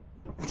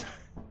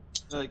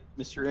 Like,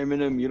 Mr.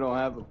 Eminem, you don't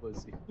have a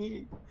pussy.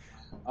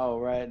 Oh,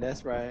 right,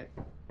 that's right.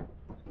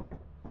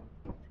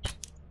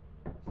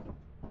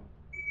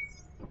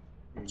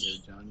 Here you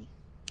go, Johnny.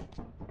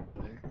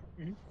 There.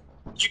 You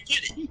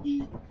get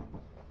it.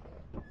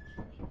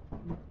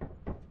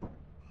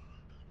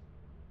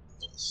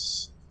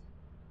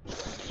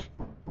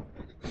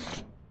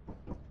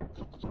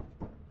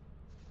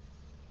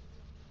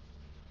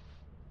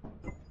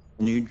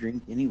 New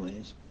drink,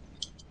 anyways.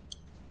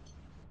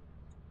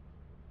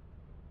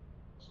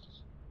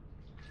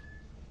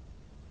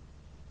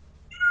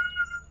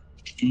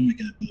 Oh my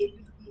god.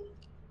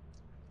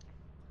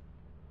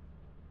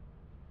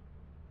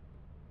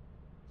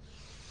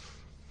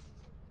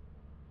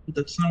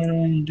 That's not what I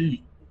want to do.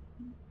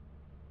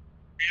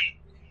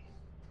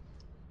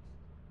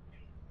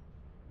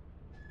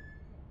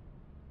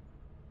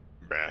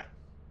 Bruh.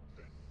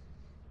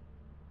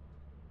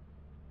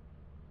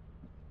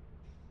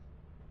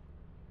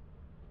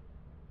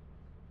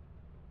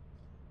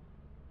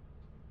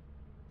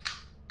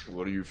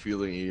 What are you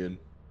feeling, Ian?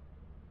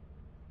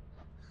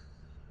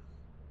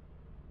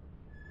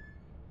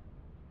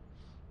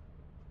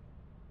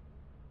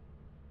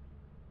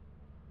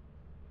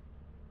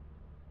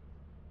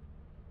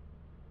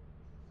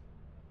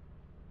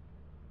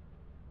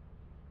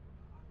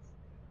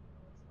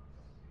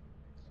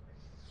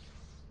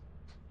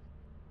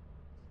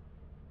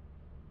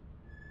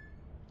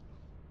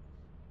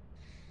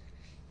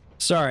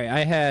 Sorry,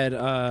 I had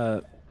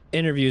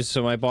interviews,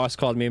 so my boss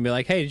called me and be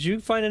like, "Hey, did you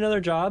find another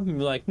job?" And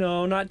be like,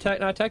 "No, not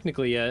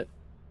technically yet."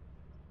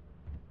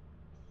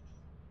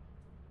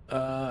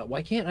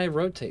 Why can't I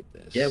rotate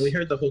this? Yeah, we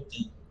heard the whole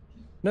thing.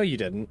 No, you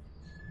didn't.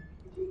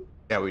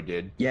 Yeah, we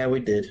did. Yeah,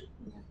 we did.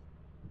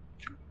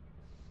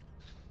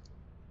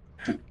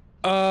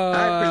 I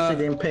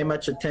personally didn't pay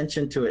much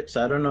attention to it,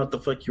 so I don't know what the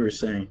fuck you were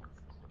saying.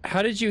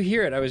 How did you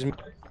hear it? I was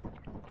not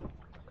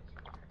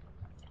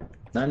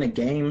in a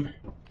game.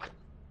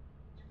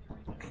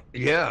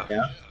 Yeah.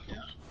 Yeah.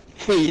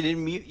 Hey, you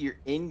didn't mute your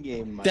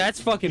in-game mic.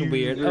 That's fucking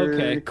weird.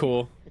 Okay,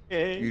 cool.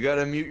 You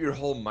gotta mute your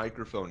whole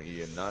microphone,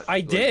 Ian. Not. I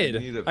did.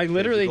 You need a I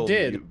literally physical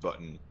did. Mute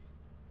button.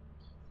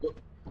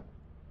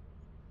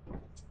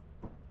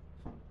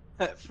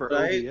 For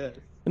OBS.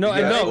 No,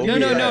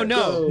 Yeah,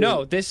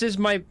 no. This is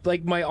my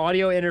my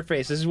audio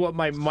interface. This is what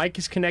my mic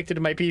is connected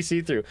to my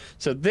PC through.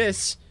 So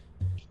this.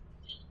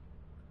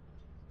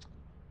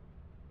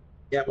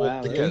 Yeah,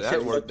 well, Yeah,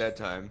 that worked that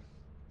time.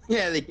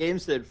 Yeah, the game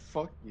said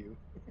 "fuck you."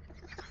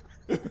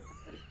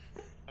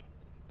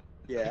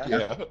 Yeah.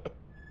 Yeah.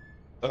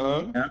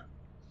 Yeah.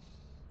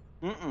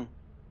 Mm-mm.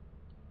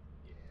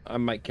 I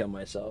might kill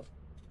myself.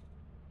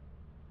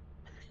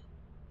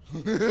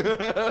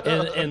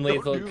 In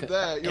Lethal. Don't do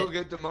that. You'll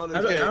get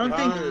demonetized. I don't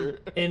think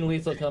in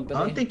Lethal Company.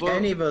 I don't think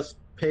any of us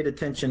paid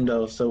attention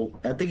though, so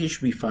I think you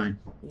should be fine.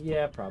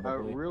 Yeah,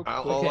 probably. Real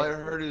All I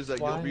heard is that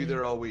Why? you'll be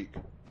there all week.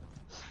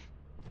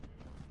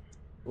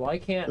 Why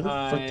can't Where the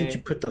I? fuck did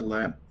you put the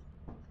lamp?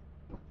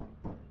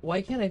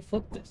 Why can't I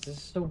flip this? This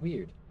is so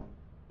weird.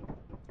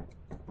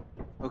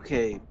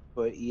 Okay,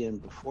 but Ian,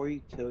 before you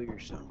kill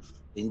yourself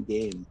in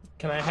game,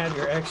 Can I have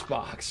your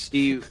Xbox?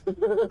 do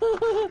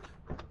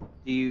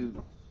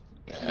you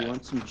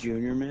want some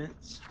Junior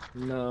Mints?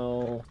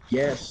 No.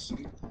 Yes.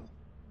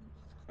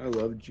 I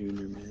love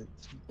Junior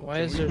Mints. Why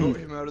is there? Vote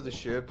him out of the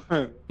ship?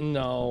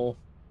 No.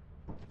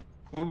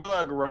 We're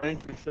like running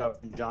for stuff,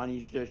 and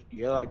Johnny's just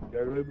like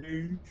jelly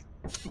beans.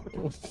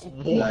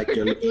 Like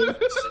jelly beans.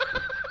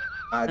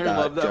 I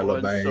love got that jelly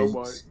one so beans.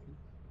 much.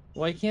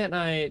 Why can't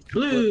I?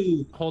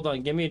 Blue. Hold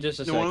on. Give me just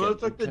a The second. one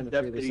looks like the I'm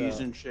trying to figure this deputies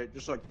out. and shit,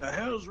 just like, the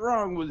hell's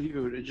wrong with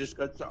you? And it just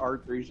got to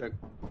R3, he's like,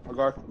 I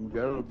got some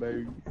jelly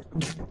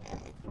beans.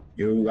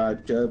 You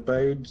got jelly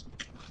beans.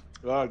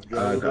 I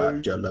I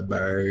got jelly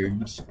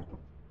beans.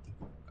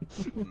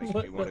 Makes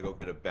me want to go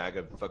get a bag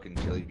of fucking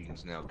jelly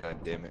beans now.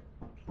 God damn it.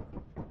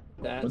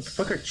 That's... What the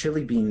fuck are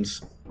chili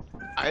beans?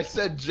 I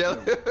said jelly.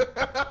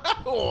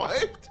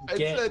 What? I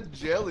said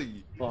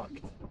jelly. Fuck.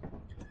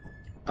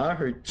 I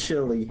heard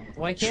chili.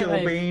 Why can't chili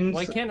I? beans.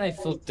 Why can't I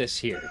flip this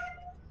here?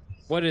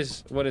 What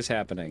is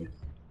happening?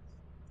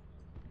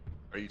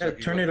 Are you Yeah,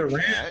 talking turn about it the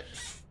around. chat?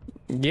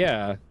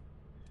 Yeah.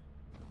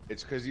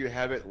 It's because you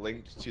have it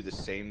linked to the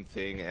same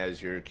thing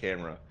as your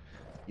camera.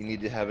 You need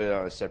to have it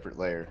on a separate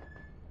layer.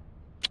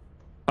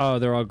 Oh,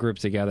 they're all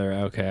grouped together.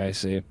 Okay, I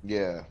see.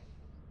 Yeah.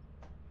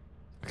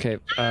 Okay.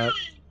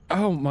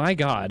 Oh my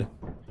God.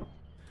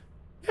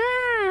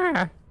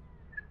 Ah!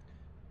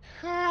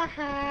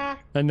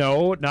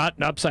 No,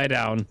 not upside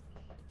down.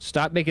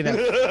 Stop making that.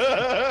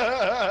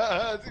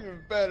 That's even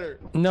better.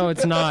 No,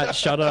 it's not.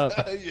 Shut up.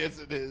 Yes,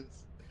 it is.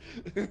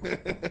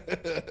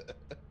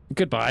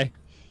 Goodbye.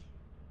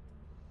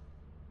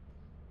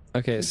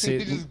 Okay, see.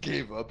 He just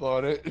gave up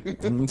on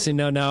it. See,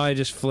 now I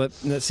just flip.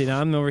 See, now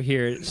I'm over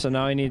here. So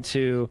now I need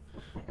to,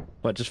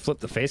 what? Just flip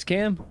the face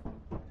cam?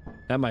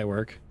 That might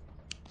work.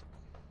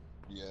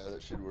 Yeah,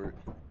 that should work.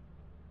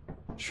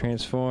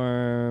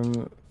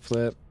 Transform,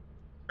 flip.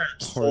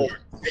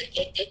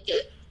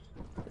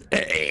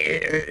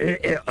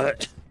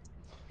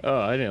 Oh,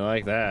 I didn't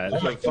like that. Oh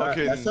my god,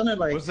 that sounded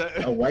like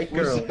a white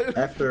girl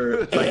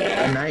after like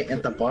a night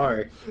at the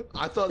bar.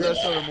 I thought that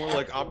sounded more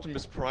like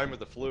Optimus Prime with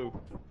the flu.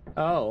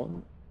 Oh.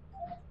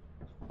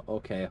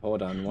 Okay,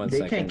 hold on one They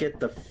second. can't get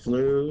the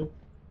flu.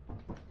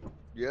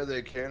 Yeah,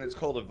 they can. It's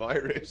called a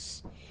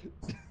virus.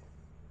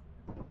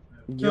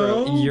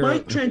 My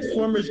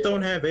Transformers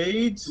don't have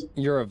AIDS.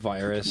 You're a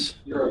virus.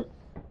 Let's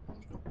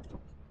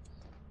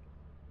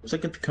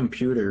look at the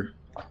computer.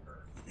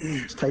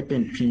 Let's type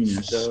in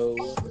penis.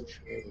 Oh.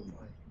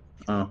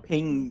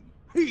 Pingas.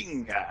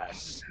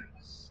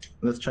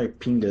 Let's try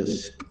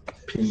pingas.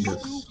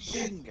 Pingas.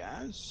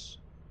 Pingas.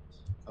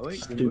 Oh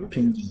wait, Do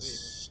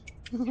pingas.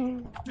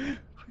 What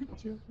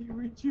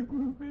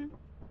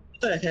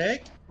the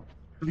heck?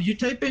 If you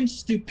type in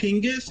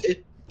stupingus,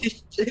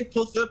 it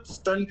pulls up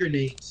stun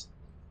grenades.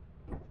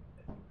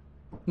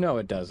 No,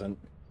 it doesn't.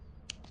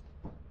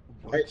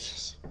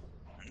 What?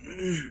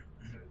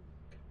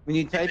 When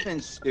you type in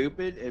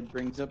stupid, it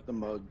brings up the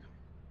mug.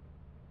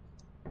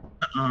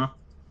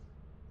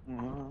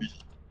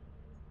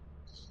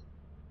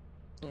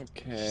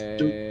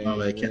 Okay.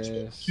 Oh, I can't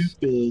spell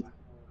stupid.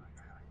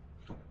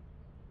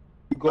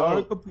 You go on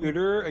a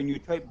computer and you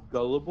type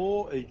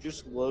gullible, it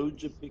just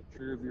loads a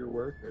picture of your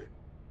worker.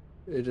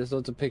 It just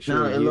loads a picture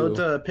No, of it you. loads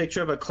a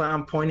picture of a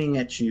clown pointing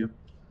at you.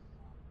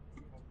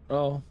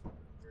 Oh.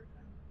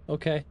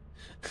 Okay.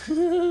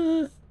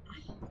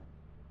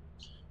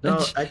 No,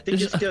 I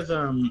think it's because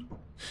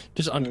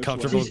just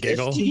uncomfortable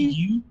giggle.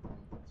 Hee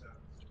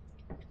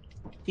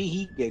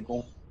hee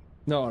giggle.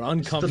 No, an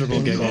uncomfortable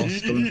giggle.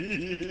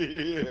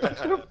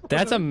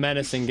 That's a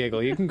menacing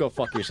giggle. You can go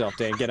fuck yourself,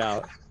 Dan. Get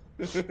out.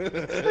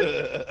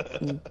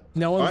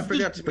 No Oh, I one's...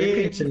 forgot spray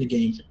paint's in the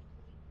game.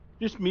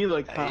 Just me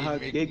like haha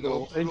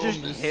giggle, and just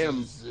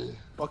him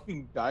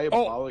fucking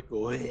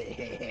diabolical. Like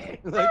in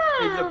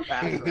the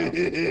background.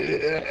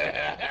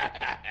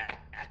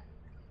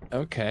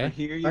 Okay. I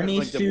hear you I need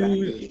like the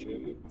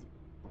to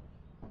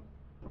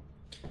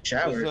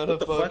shower. That's not What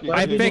the a fuck? fucking- Why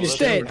I do you need fixed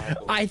to it. shower?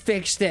 I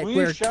fixed it. Well,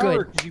 We're you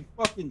shower good. because you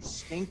fucking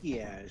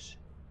stinky ass.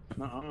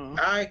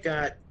 I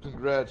got.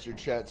 Congrats, your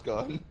chat's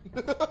gone.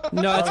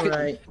 No, it's,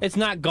 Alright. it's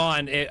not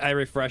gone. I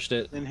refreshed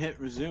it. Then hit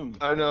resume.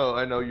 I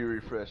know you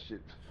refreshed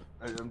it.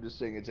 I'm just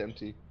saying it's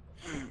empty.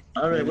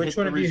 Alright, Then which hit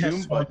one the of you has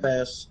resume swamp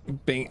ass?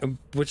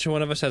 Which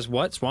one of us has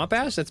what? Swamp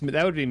ass?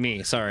 That would be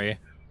me. Sorry.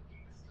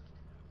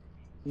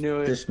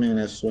 Knew it. This man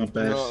has swamp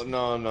ass.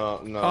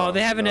 No. Oh,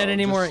 they haven't had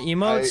any more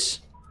emotes?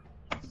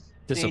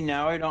 See,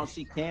 now I don't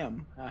see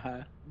Cam.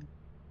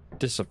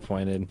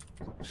 Disappointed.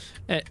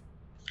 Eh,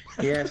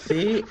 Yeah,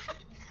 see?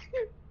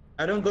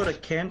 I don't go to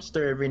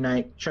Camster every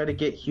night, try to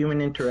get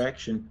human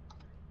interaction.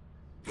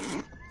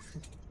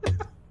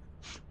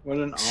 What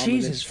an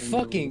Jesus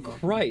fucking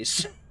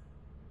Christ.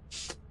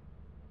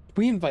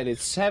 We invited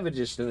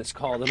savages to this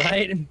call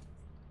tonight.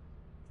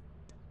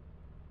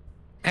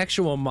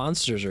 Actual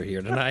monsters are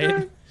here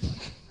tonight.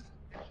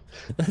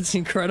 That's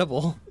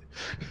incredible.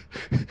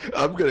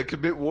 I'm gonna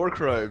commit war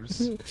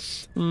crimes.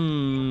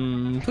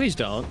 Please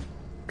don't.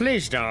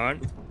 Please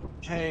don't.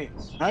 Hey,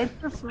 I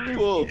prefer.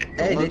 Well,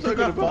 Hey, they took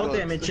off fall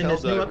damage in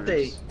this new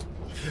update.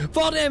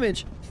 Fall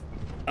damage!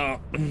 Oh.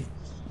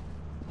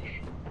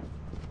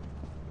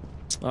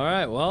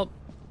 Alright, well,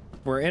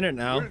 we're in it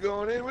now. We're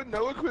going in with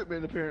no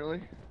equipment,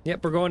 apparently.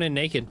 Yep, we're going in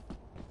naked.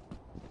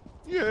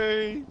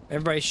 Yay!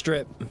 Everybody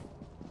strip.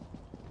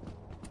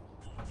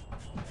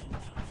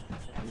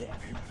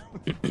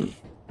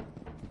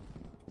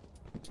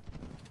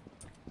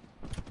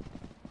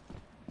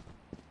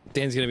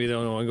 Dan's gonna be the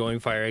only one going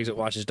fire exit.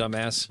 Watch his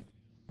dumbass.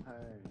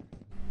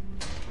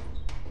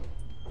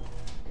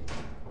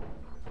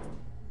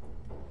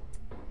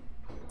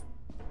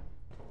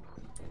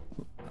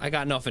 I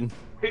got nothing.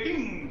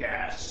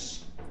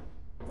 Gas.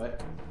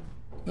 What?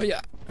 Oh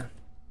yeah.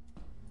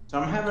 So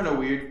I'm having a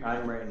weird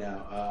time right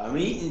now. I'm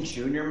eating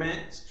Junior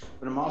Mints,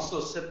 but I'm also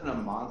sipping a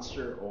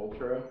Monster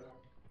Ultra.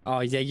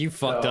 Oh yeah, you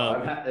fucked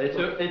up.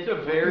 It's a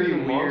very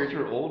weird.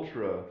 Monster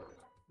Ultra.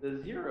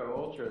 The Zero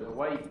Ultra,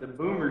 the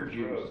Boomer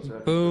Juice.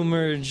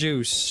 Boomer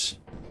juice.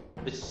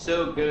 It's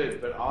so good,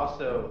 but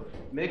also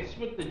mixed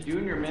with the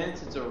Junior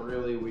Mints, it's a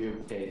really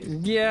weird taste.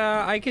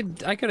 Yeah, I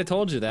could have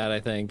told you that, I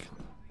think.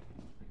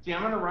 See,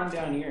 I'm gonna run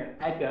down here.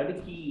 I got a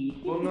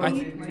key. Well, no,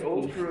 the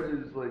Ultra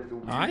is like the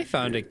weird I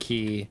found a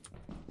key.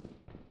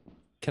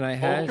 Can I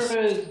hash?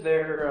 Ultra is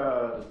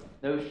their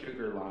no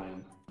sugar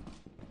line.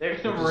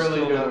 There's some Which is really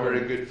still good not very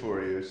ones. good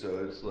for you,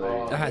 so it's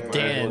like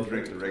Dan.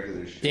 drink the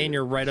regular shit. Dan,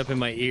 you're right up in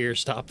my ear.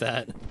 Stop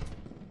that.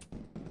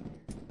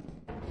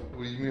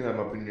 What do you mean I'm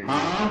up in your ear?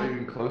 I'm not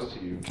even close to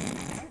you.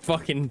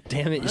 Fucking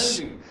damn it. I'm not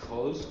even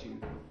close to you.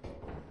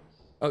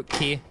 Oh,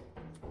 key.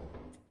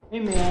 Hey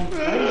man,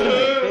 why did you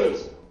make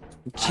face?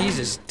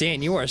 Jesus,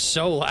 Dan, you are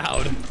so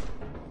loud.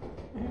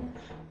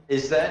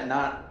 Is that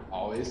not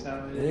always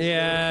how it is?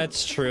 Yeah,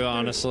 it's true,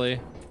 honestly.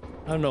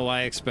 I don't know why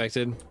I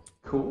expected.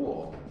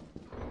 Cool.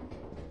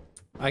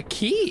 A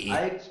key?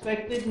 I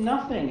expected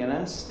nothing, and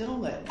I'm still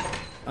there.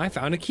 I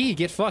found a key.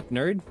 Get fucked,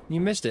 nerd. You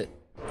missed it.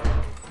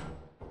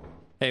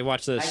 Hey,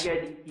 watch this. I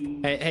got a key.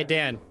 Hey,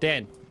 Dan.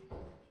 Dan.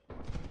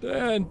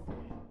 Dan.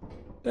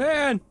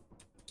 Dan.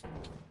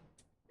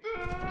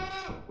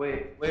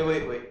 Wait.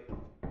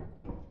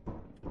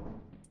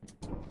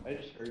 I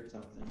just heard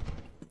something.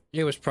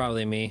 It was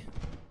probably me.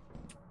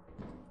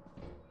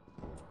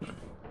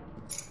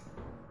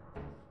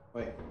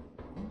 Wait,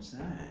 what was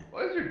that?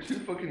 Why is there two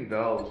fucking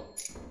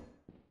valves?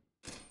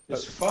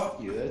 Just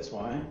fuck you, that's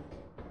why.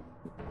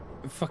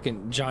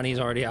 Fucking Johnny's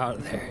already out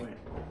of there.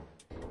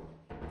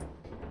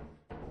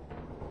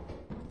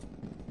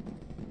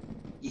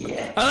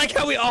 Yeah. I like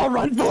how we all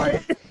run for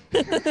it.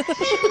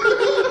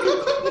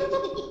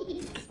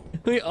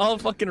 We all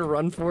fucking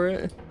run for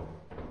it.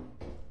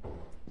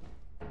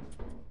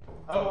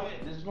 Oh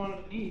wait, this is one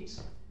of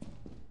these.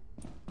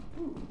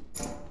 Ooh.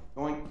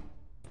 Going.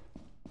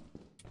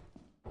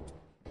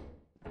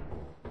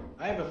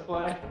 I have a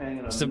flashbang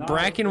and Does the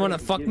Bracken wanna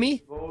fuck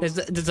me? Does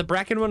the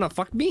Bracken wanna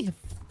fuck me?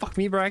 Fuck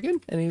me,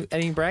 Bracken?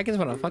 Any Brackens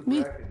wanna fuck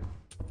me?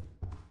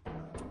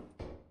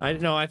 I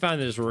know. I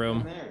found this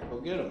room. There, go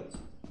get him.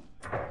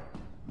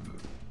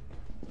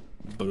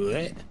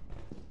 Blech.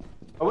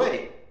 Oh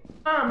wait.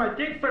 Ah, my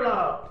dick fell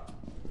out.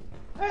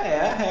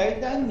 Hey,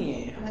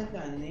 Danny. Hi,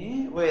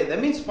 Danny. Wait,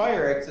 that means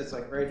fire exit's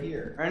like right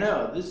here. Or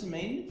no, this is the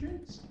main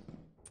entrance?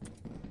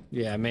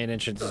 Yeah, main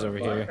entrance is over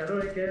here. How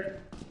do I get?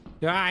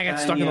 Yeah, I got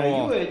stuck in the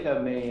wall. You at the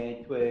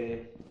main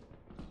way.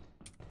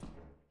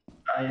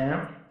 I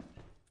am.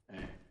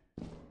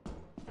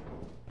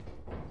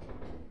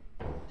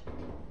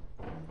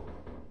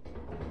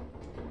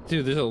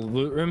 Dude, there's a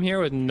loot room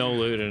here with no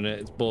loot in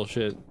it. It's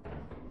bullshit.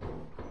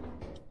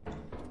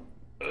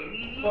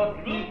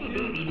 Fuck you.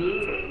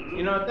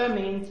 You know what that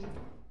means?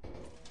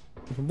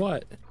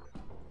 What?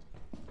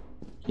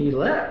 He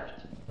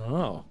left.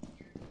 Oh.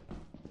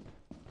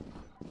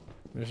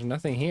 There's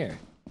nothing here.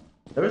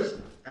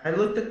 I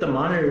looked at the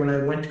monitor when I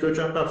went to go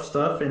drop off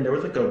stuff, and there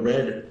was like a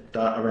red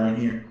dot around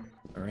here.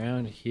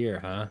 Around here,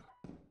 huh?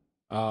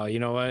 Oh, you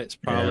know what? It's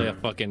probably a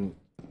fucking...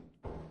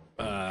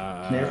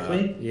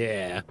 Snapfleet?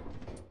 Yeah.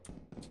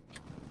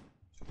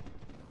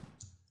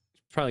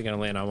 It's probably gonna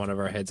land on one of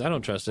our heads. I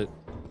don't trust it.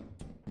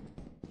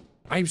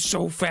 I'm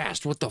so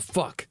fast. What the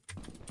fuck?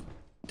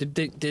 Did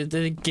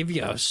they give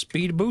you a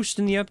speed boost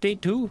in the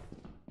update too?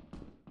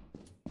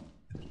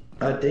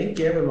 I think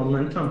gave it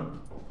momentum.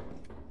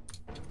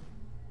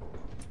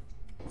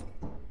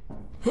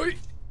 Hey.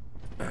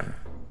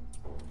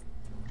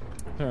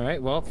 All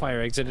right. Well,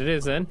 fire exit it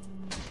is then.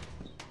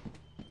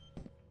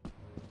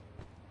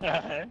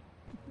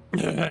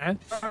 What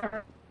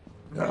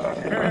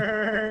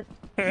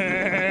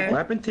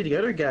happened to the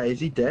other guy? Is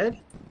he dead?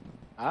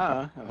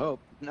 I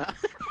hope. No.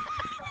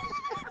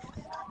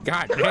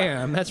 God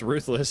damn, that's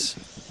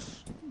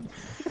ruthless.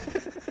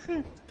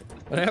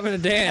 What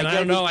happened to Dan? I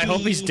don't know. I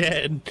hope he's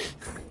dead.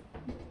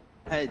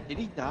 Hey, did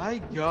he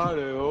die? God,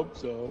 I hope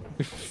so.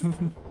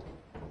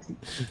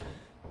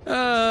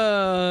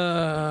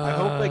 I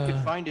hope I could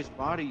find his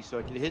body so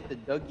I could hit the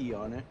Dougie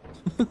on it.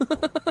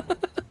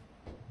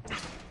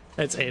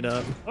 That's 8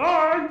 up.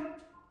 On!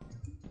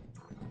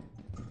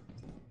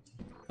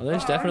 Well,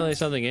 there's definitely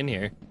something in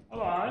here.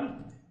 Hold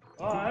on.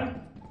 Hold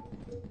on.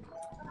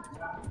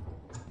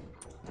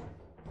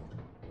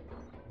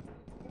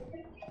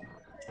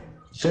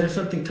 As soon as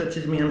something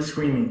touches me, I'm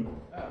screaming.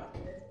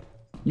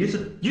 Use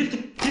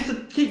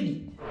the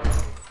key.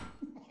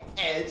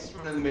 It's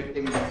one of the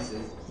victim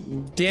pieces.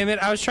 Damn it,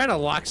 I was trying to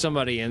lock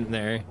somebody in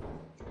there.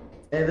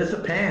 Hey, there's a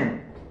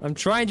pan. I'm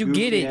trying to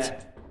get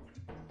it.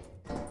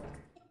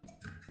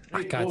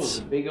 I got It's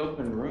a big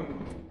open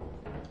room.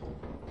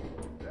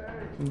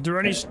 Is there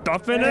any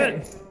stuff in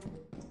it?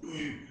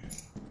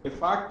 Hey,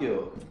 fuck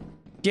you.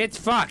 Get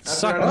fucked.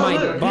 Suck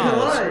my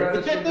balls.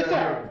 Check this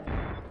out.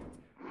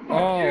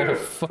 Oh,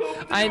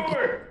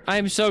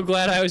 I'm so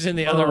glad I was in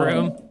the other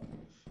room.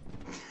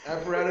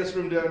 Apparatus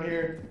room down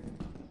here.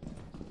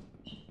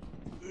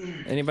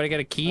 Anybody got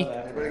a key?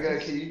 Anybody got a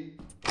key?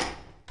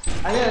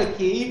 I got a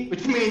key,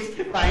 which means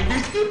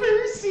finders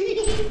keepers.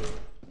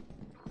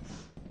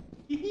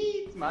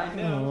 It's mine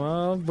now.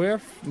 Oh, well,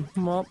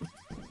 well,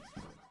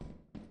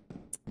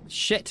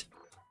 shit.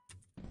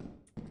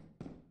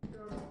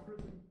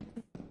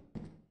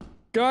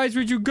 Guys,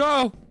 where'd you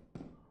go?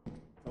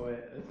 Oh wait,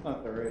 that's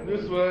not the right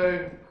This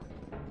way.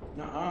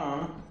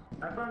 Nuh-uh.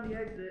 I found the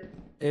exit.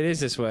 It is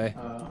this way.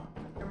 Come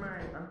on,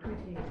 I'm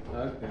tweaking.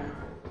 Okay.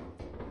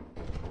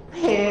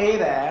 Hey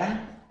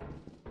there.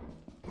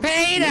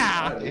 Peter!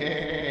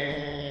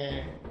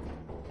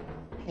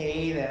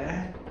 Hey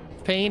there.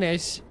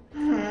 Penis.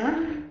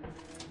 Huh?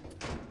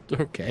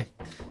 Okay.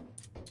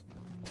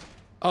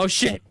 Oh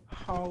shit.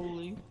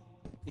 Holy.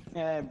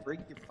 Yeah,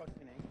 break your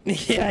fucking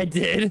ankle. Yeah, I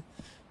did.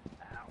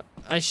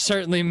 I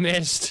certainly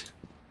missed.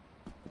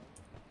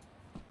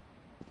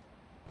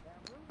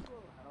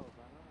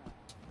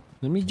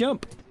 Let me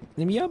jump.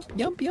 Let me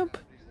jump.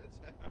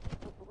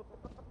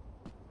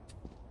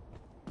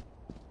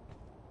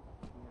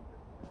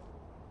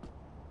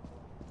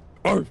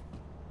 Oh.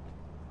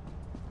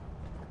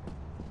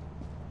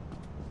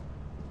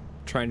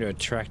 Trying to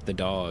attract the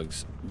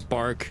dogs.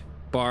 Bark,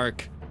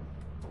 bark,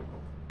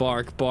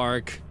 bark,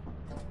 bark.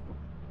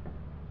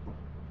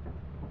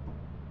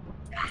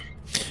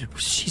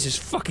 Jesus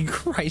fucking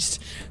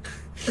Christ.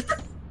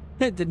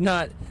 I did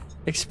not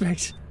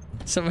expect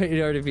somebody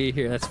to already be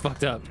here. That's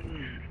fucked up.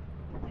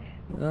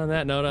 On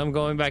that note, I'm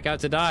going back out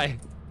to die.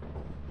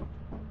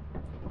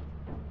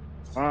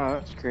 Oh,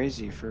 that's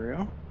crazy. For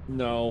real?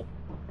 No.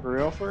 For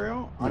real? For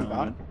real? On No.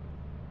 God?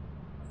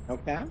 No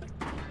cap?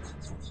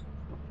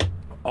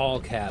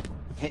 All cap.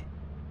 Hey.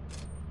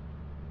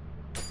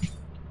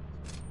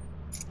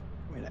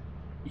 Wait,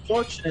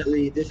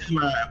 Unfortunately, this is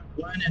my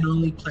one and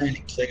only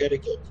planning, so I gotta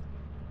go.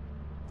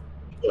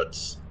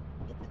 What's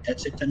at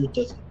September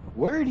doesn't.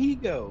 where'd he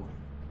go?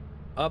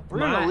 Up We're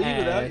my gonna leave ass.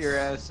 without your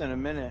ass in a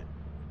minute.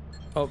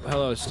 Oh,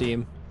 hello,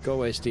 Steam. Go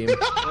away, Steam. Wait.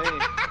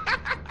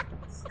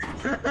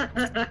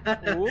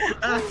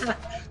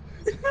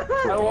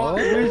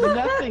 There's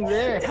nothing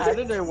there. How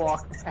did I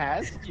walk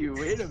past you?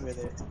 Wait a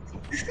minute.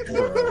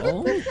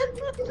 Bro.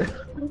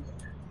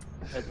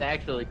 That's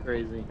actually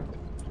crazy.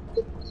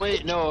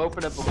 Wait, no,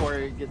 open it before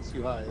it gets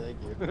too high. Thank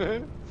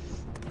you.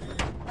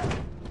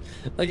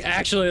 Like,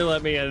 actually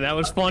let me in. That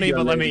was funny,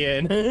 but let me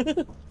in.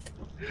 That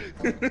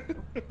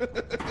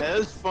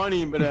was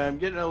funny, but I'm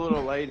getting a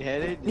little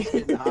lightheaded. It's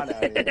getting hot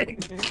out here.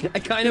 I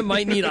kind of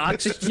might need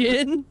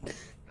oxygen.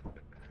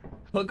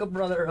 Hook a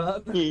brother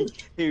up. Hey,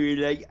 you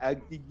like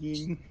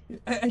oxygen?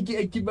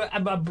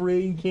 My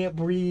brain can't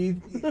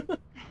breathe.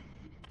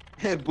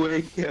 That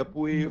boy can't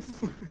breathe.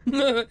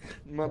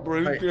 My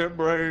brain can't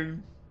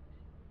brain.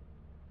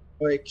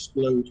 I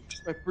explode.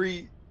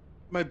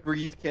 My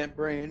breathe can't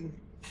brain.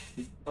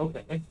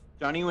 Okay.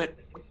 Johnny went.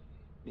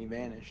 He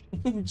vanished.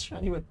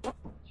 Johnny went.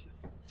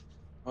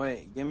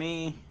 Wait, give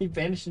me. He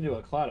vanished into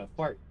a cloud of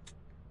fart.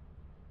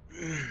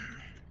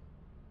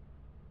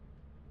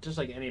 Just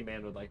like any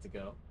man would like to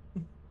go.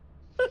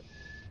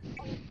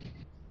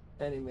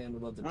 Any man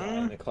would love to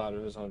die in a cloud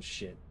of his own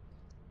shit.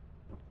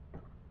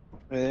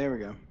 Hey, there we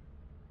go.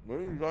 What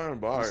are you talking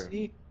about?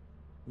 See?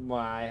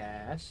 My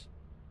ass.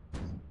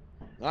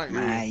 Not you.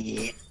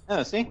 Yeah.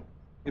 Oh, see?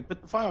 We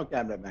put the file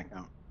cabinet back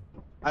out.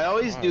 I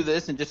always do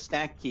this and just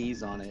stack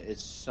keys on it.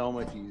 It's so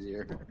much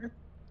easier.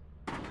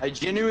 I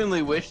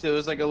genuinely wish there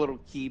was like a little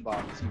key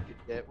box you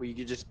could get where you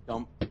could just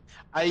dump.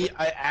 I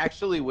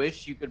actually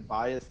wish you could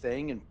buy a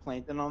thing and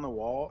plant it on the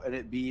wall and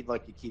it'd be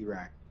like a key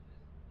rack.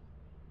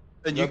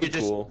 And you could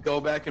just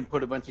go back and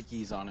put a bunch of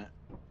keys on it.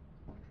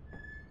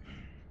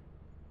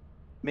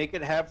 Make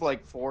it have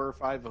like 4 or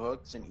 5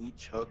 hooks and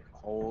each hook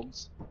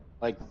holds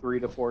like 3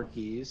 to 4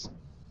 keys.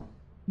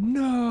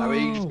 No. That way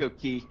you just go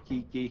key,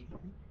 key, key.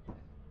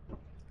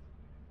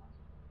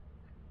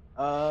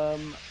 Are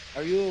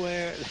you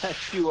aware that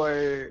you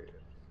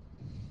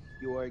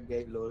are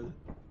gay, lol?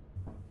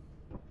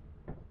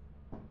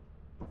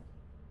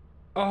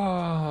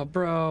 Oh,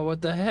 bro,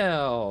 what the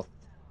hell?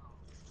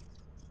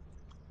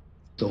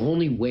 The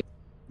only way.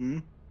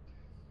 You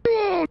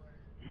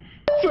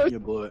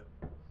blew it.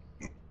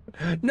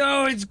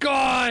 No, it's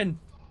gone.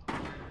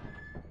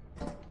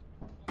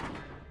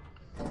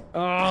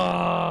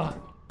 Oh,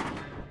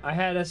 I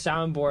had a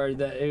soundboard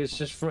that it was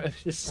just for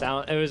just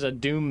sound. It was a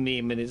Doom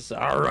meme, and it's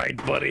all right,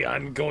 buddy.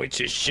 I'm going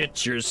to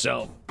shit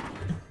yourself.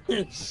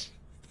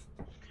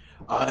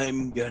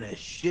 I'm gonna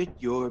shit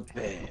your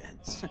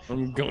pants.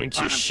 I'm going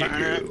to shit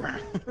you.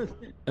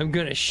 I'm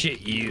gonna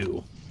shit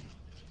you.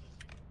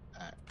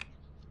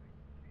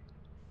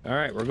 All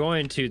right, we're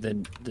going to the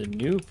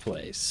new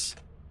place.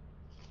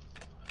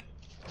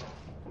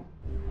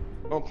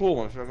 Oh,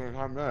 cool. My second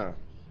time there.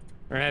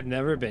 I've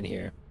never been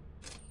here.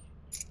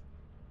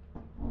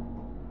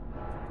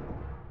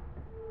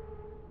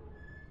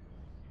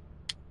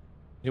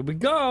 Here we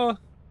go.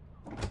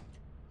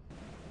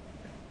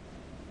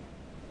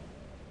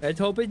 Let's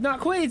hope it's not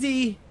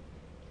crazy.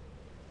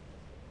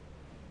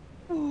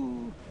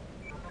 Ooh.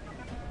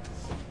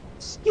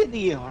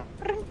 Skiddy.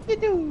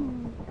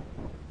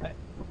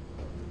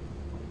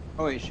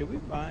 Oh wait, should we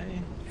buy?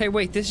 Hey,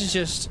 wait, this is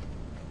just...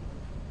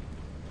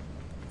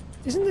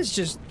 Isn't this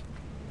just...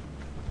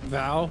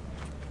 Val?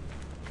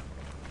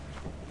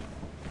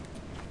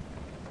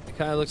 It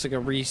kind of looks like a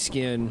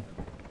reskin.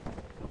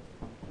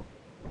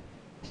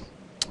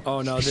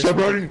 Oh no, this... Stop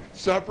running!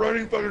 Stop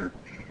running, fucker!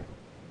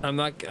 I'm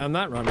not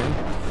running.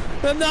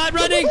 I'm not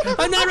running!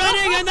 I'm not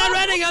running! I'm not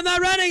running! I'm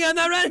not running! I'm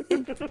not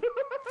running!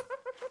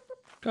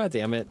 God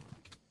damn it.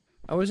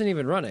 I wasn't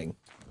even running.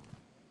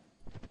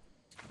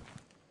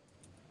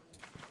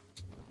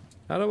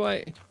 How do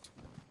I...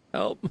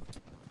 Help?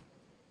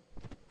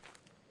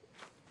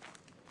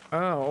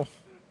 Ow.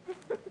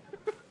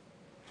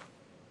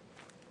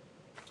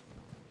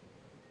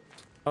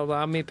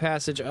 Allow me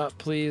passage up,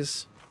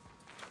 please.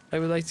 I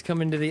would like to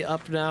come into the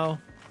up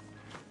now.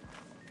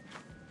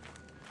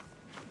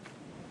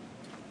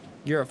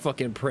 You're a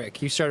fucking prick.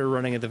 You started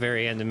running at the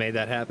very end and made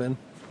that happen.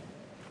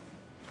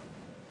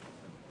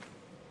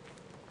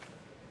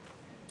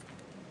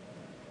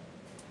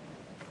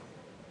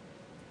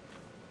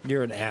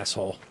 You're an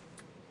asshole.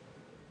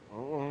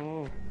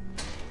 Oh.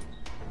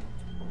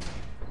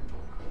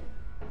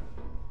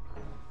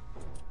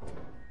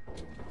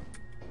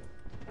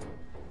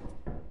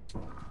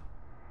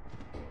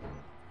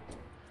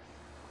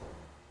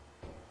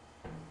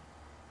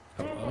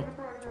 Hello?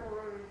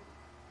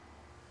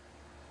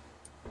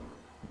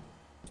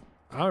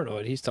 I don't know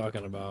what he's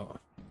talking about.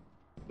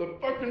 The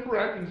fucking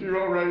Bracken's here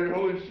already,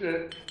 holy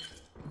shit.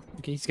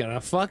 He's gonna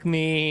fuck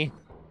me.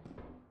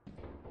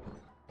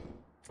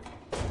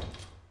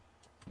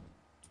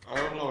 I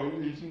don't know,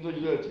 he seems like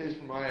he's got a taste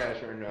for my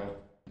ass right now.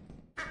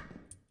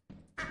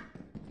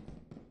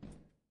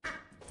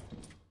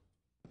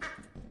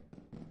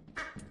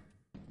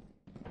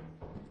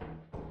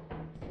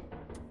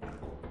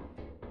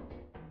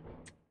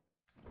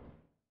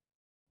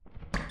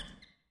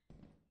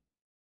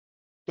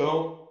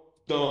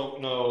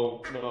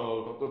 No,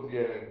 don't do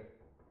it again.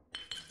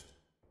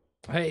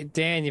 Hey,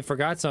 Dan, you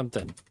forgot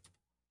something.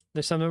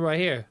 There's something right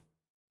here.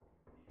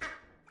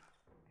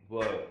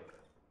 What?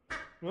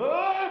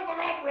 Ah, fuck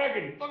off,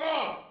 Bracken! Fuck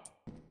off!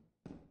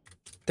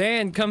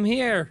 Dan, come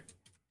here.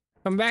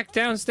 Come back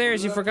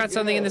downstairs. You forgot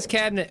something in this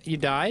cabinet. You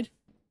died?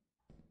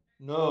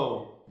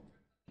 No.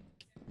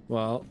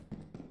 Well.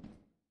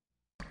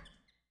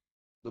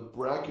 The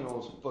Bracken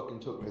almost fucking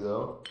took me,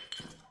 though.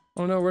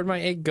 Oh no, where'd my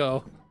egg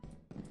go?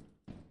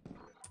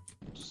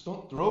 Just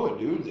don't throw it,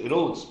 dude.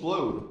 It'll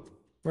explode.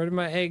 Where did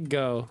my egg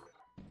go?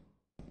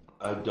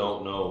 I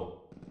don't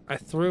know. I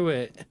threw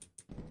it.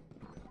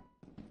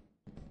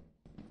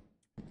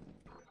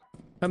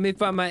 Let me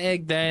find my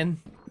egg,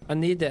 Dan. I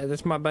need that.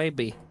 That's my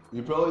baby.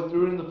 You probably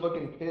threw it in the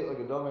fucking pit like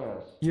a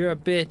dumbass. You're a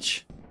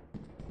bitch.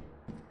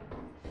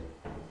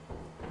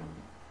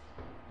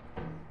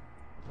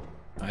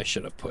 I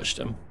should have pushed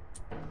him.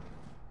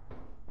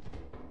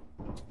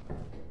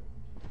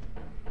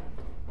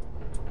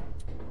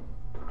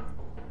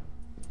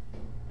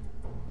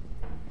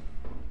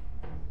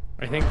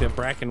 I think the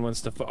Bracken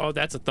wants to. Oh,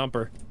 that's a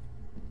thumper.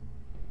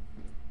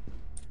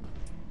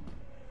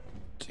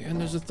 Dan,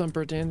 there's a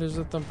thumper. Dan, there's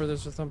a thumper.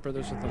 There's a thumper.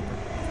 There's a thumper.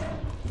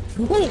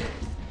 Woo!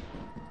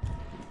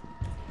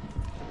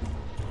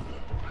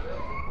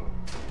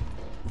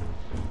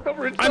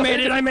 I made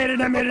it. I made it.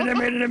 I made it. I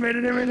made it. I made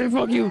it. I made it.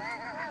 Fuck you.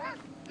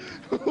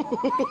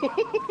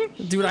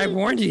 Dude, I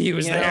warned you he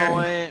was there. You know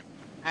what?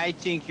 I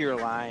think you're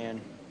lying.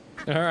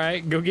 All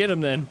right, go get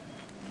him then.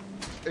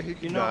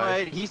 You know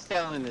what? He's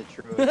telling the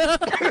truth.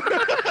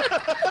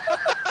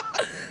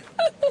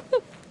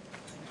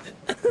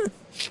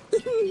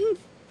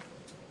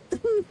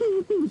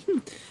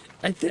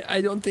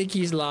 I don't think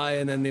he's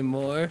lying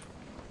anymore.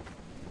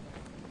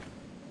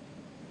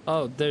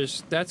 Oh,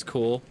 that's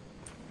cool.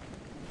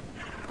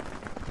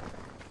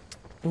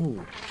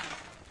 Ooh.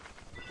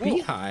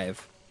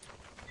 Beehive.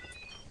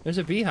 There's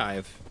a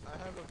beehive. I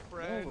have a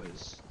friend.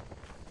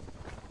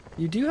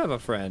 You do have a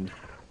friend.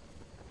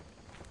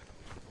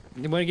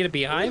 You want to get a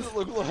beehive?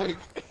 What does it look like?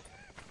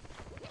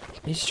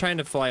 He's trying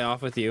to fly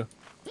off with you.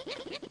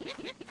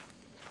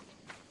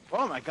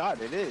 Oh my god,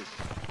 it is.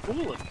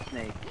 Tulip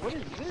snake. What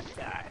is this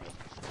guy?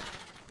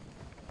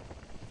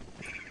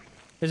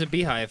 There's a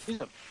beehive.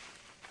 He's a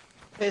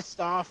pissed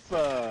off,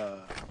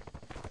 Oh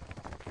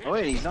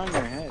wait, he's on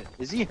your head.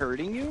 Is he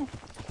hurting you?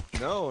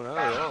 No, not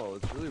at all.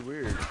 It's really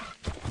weird.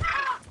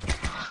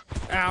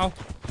 Ow.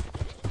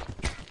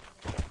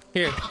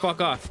 Here, fuck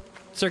off.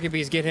 Circuit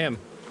bees, get him.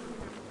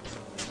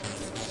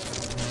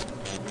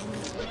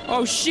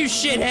 Oh shoot,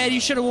 shithead! You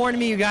should have warned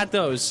me you got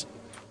those.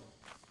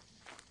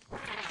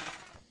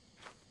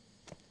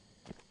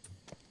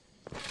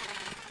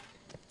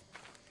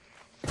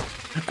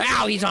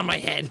 Ow, he's on my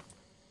head.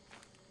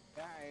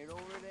 Right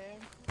over there.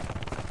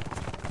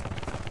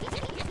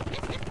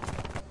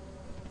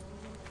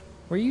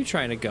 Where are you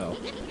trying to go?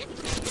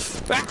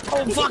 Ah,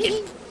 oh,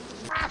 fucking!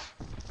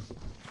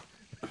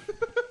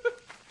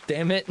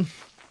 Damn it.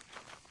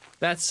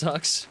 That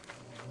sucks.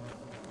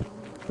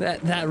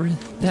 That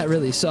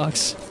really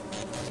sucks.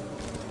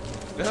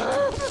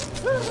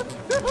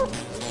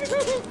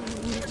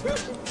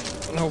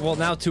 Oh, well,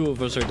 now two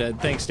of us are dead.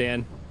 Thanks,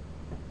 Dan.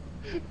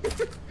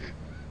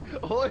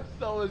 All I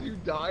saw was you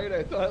died.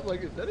 I thought,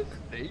 like, is that a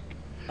snake?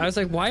 I was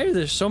like, why are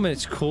there so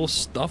much cool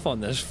stuff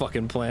on this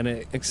fucking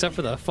planet, except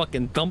for the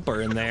fucking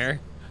thumper in there?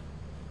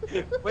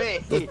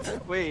 Wait, he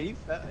died. We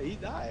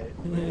died.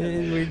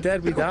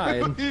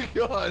 Oh my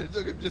god, it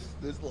took him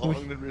just this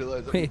long to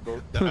realize that we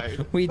both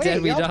died. We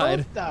died.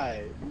 Both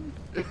died.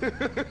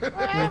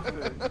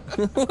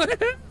 What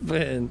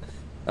happened?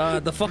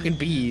 The fucking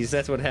bees,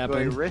 that's what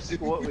happened. Do I risk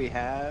what we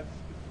have?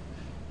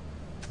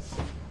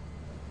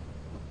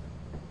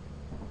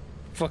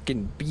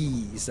 Fucking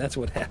bees, that's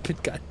what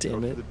happened, god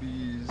damn it. Go for the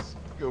bees.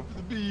 Go for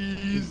the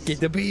bees. Get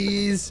the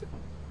bees.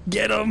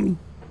 Get them.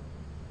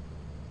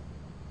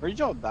 Where'd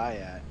y'all die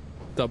at?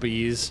 The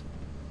bees.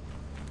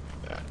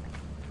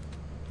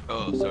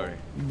 Oh, sorry.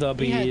 The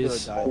bees. He had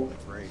to die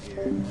like right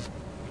here.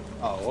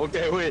 Oh,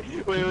 okay. Wait,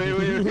 no, wait.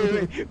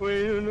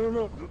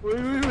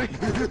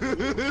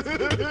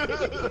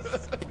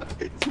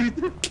 Dude,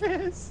 the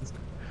best.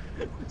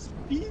 This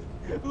bee,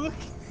 look.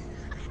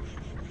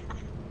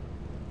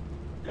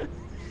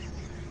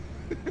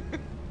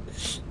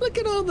 Look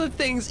at all the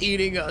things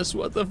eating us.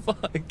 What the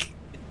fuck?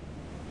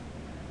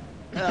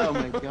 Oh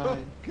my god.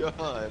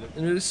 God.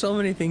 And there's so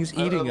many things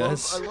eating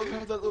us. I love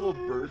how that little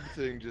bird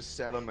thing just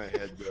sat on my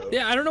head, though.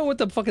 Yeah, I don't know what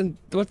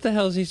the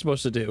hell is he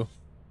supposed to do?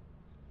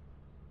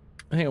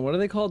 Hang on, what are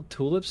they called?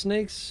 Tulip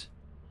snakes?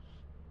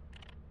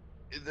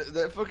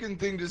 That fucking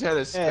thing just had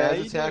a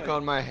spaz attack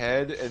on my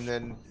head and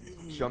then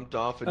jumped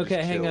off and Okay,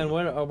 just hang chilled.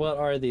 on. What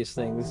are these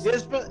things?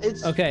 Yes, but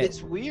it's Okay.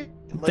 It's weird.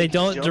 Like, They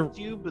don't it jumped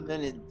you, but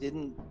then it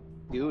didn't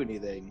do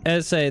anything.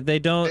 As I say, they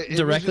don't It was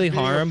directly just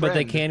being a harm, but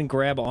they friend. can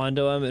grab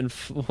onto them and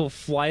will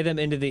fly them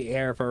into the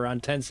air for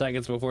around 10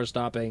 seconds before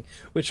stopping,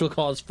 which will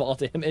cause fall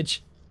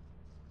damage.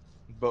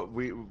 But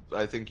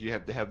I think you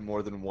have to have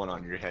more than one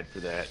on your head for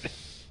that.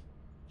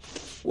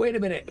 Wait a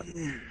minute.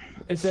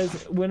 It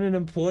says when an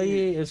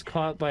employee is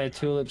caught by a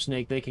tulip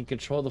snake, they can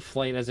control the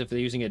flight as if they're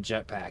using a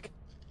jetpack.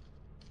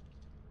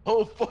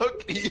 Oh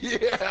fuck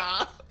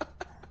yeah!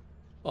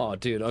 Oh,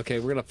 dude. Okay,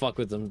 we're gonna fuck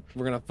with them.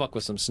 We're gonna fuck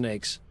with some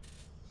snakes.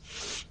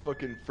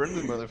 Fucking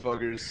friendly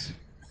motherfuckers.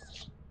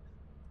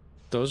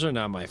 Those are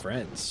not my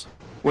friends.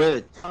 We're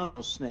the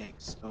tunnel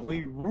snakes. So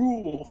we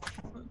rule.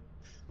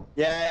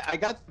 Yeah, I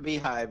got the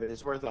beehive, but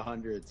it's worth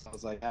 100. So I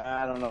was like,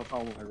 I don't know if I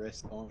want to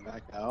risk going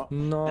back out.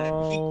 No. And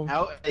I peek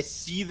out, I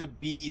see the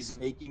bees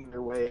making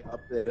their way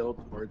up the hill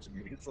towards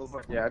me. So I was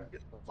like, yeah, I'd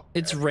get the fuck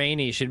It's out.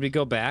 rainy. Should we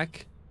go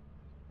back?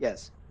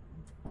 Yes.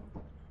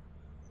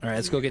 All right,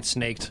 let's go get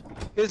snaked.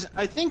 Because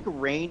I think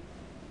rain.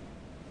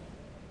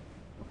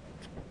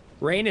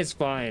 Rain is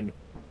fine,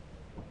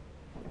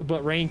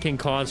 but rain can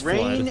cause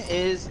Rain flood.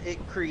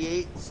 it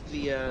creates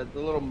the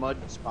little mud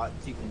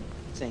spots you can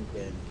sink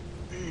in.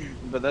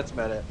 But that's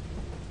about it.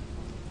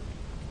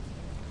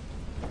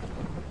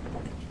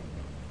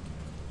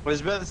 I was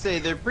about to say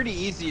they're pretty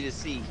easy to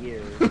see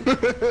here. I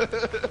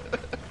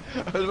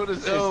was about to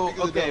say, So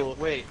speak of the okay, devil.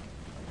 wait.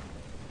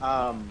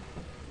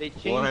 They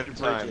One at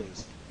changed a time.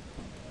 bridges.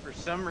 For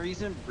some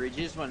reason,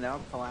 bridges will now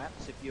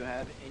collapse if you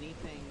have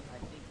anything. I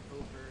think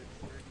over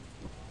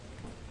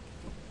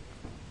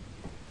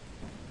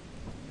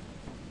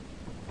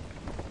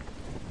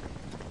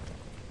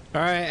 30.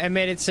 All right, I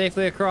made it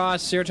safely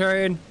across. Your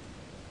turn.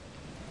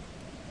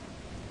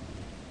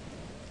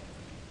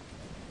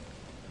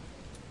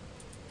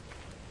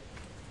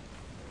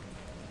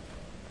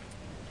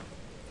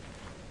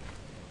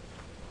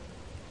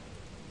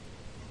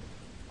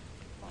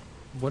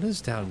 What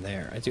is down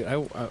there?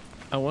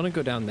 I want to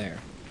go down there.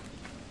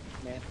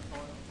 Man, there's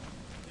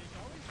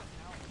always a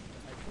house.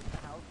 I think the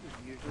house is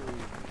usually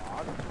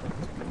locked.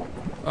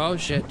 Oh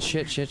shit!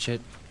 Shit! Shit!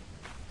 Shit!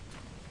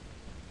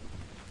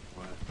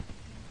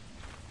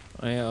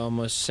 I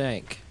almost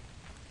sank.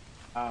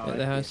 Oh,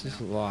 The house is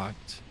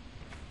locked.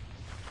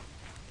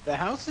 The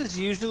house is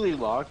usually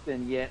locked,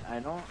 and yet I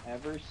don't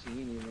ever see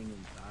anything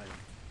inside.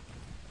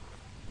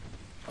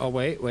 Oh,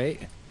 wait.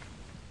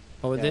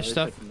 Oh, Yeah, there's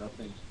stuff. like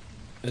nothing.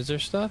 Is there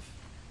stuff?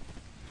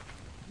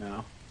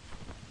 No.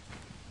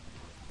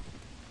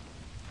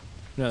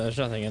 No, there's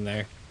nothing in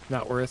there.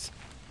 Not worth.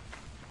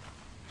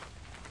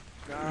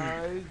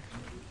 Guys.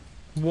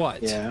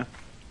 What? Yeah.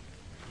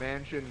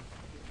 Mansion.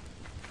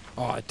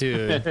 Oh,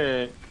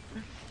 dude.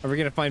 Are we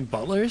gonna find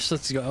butlers?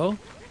 Let's go.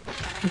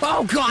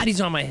 Oh God,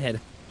 he's on my head.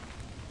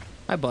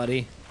 Hi,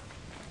 buddy.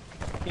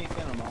 Can't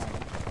get them all.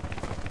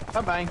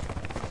 Bye-bye.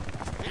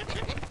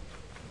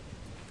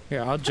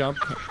 Here, I'll jump.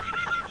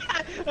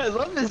 I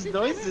love his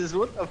noises.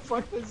 What the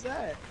fuck was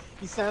that?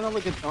 He sounded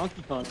like a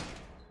Donkey Kong.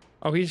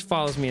 Oh, he just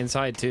follows me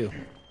inside too.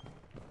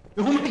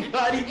 Oh my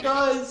God, he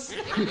does!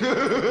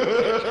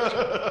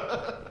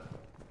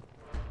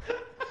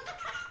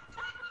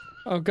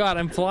 Oh God,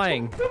 I'm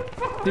flying.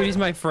 Dude, he's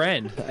my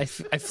friend. I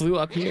flew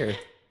up here.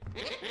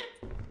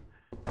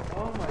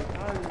 Oh my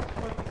God, it's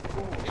fucking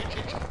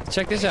cool.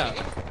 Check this out.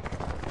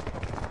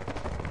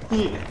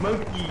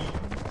 Monkey.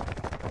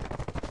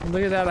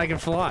 Look at that, I can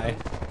fly.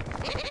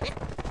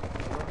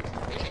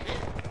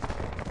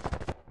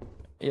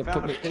 Yeah,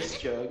 Found a piss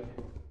jug.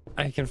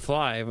 I can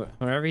fly.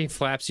 Whenever he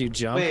flaps, you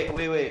jump. Wait.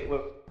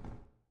 Oh.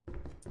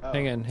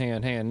 Hang on.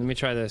 Let me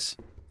try this.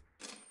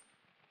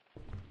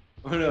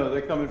 Oh no,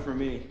 they're coming for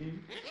me.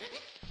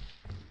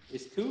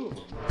 There's two of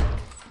them.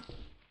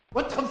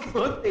 What the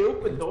fuck? They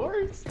open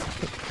doors?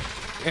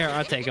 Here,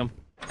 I'll take them.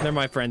 They're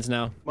my friends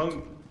now.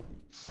 Monk.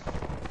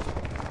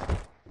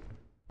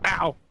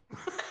 Ow!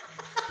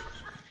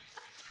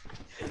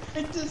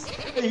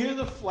 I hear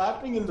the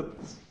flapping and the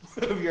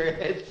of your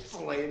head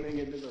slamming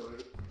into the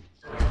roof.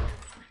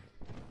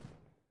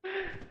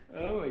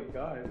 Oh my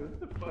God, what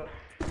the fuck?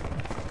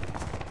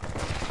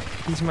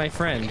 He's my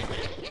friend.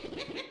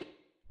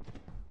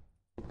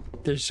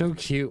 They're so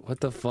cute. What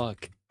the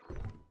fuck?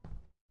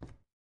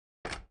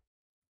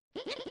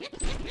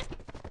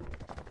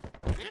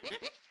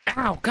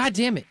 Ow! God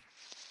damn it!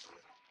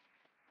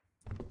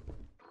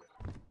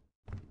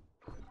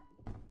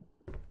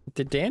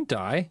 Did Dan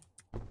die?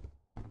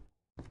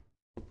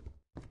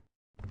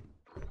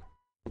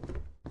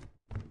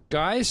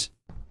 Guys?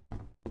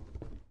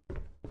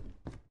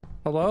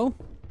 Hello?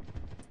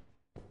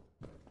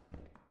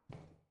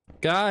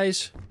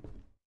 Guys?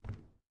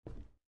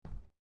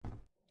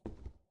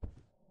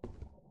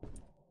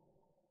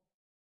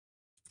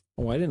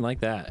 Oh, I didn't like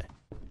that.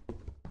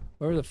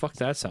 Whatever the fuck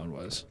that sound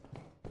was.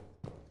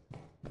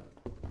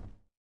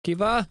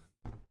 Kiva?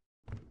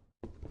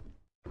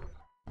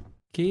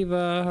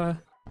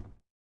 Kiva?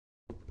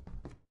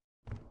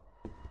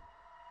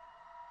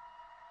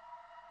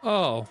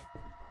 Oh.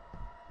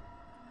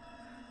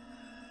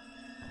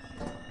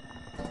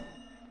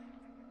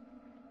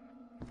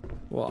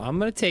 Well, I'm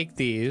gonna take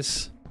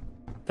these.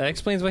 That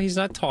explains why he's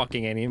not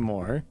talking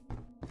anymore.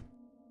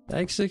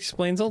 That actually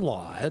explains a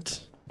lot.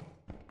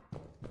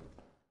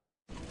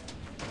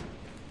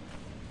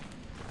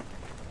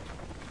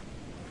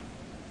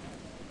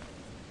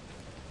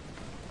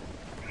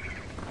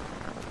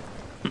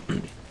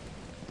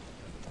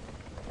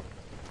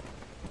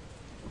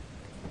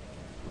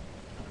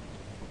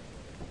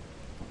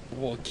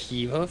 Well,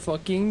 Kiva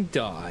fucking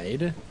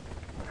died.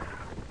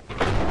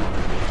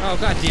 Oh,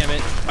 God damn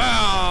it.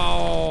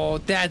 Oh,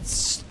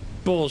 that's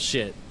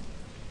bullshit.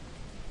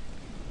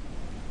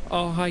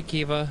 Oh, hi,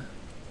 Kiva.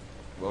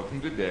 Welcome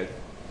to dead.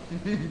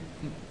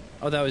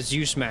 Oh, that was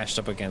you smashed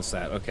up against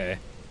that. Okay.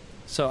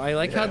 So I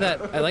like how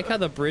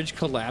the bridge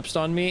collapsed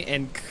on me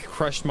and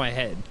crushed my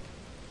head.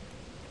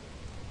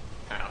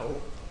 Ow.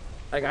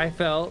 Like I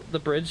fell, the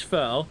bridge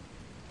fell,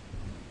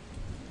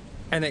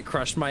 and it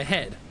crushed my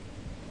head.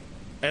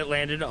 It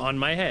landed on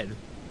my head.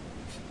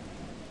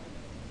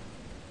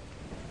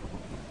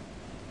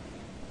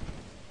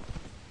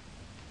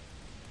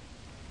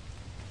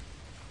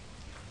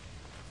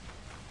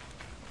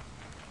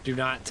 Do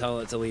not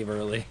tell it to leave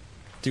early.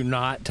 Do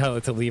not tell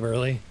it to leave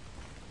early.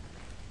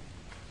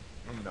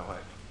 I'm not.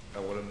 I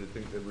want him to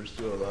think that we're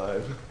still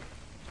alive.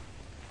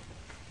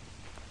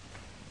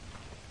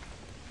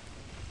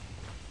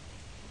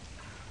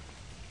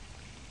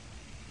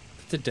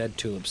 It's a dead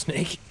tulip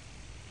snake.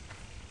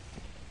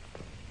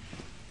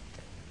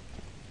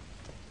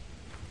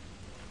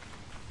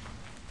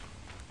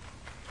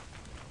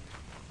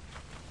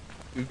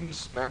 You can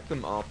smack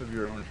them off of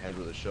your own head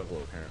with a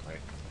shovel, apparently.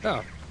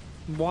 Oh.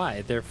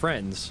 Why? They're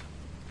friends.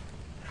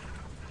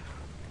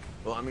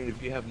 Well, I mean,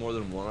 if you have more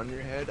than one on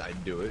your head,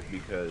 I'd do it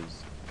because,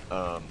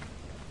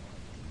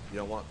 you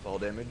don't want fall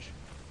damage.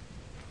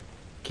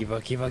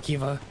 Kiva, Kiva,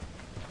 Kiva.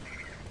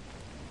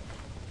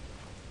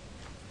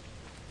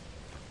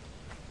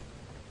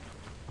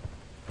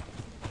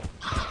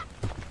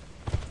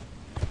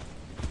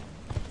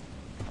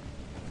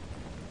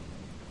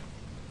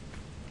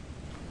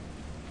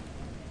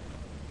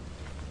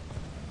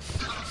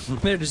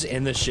 They're just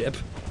in the ship.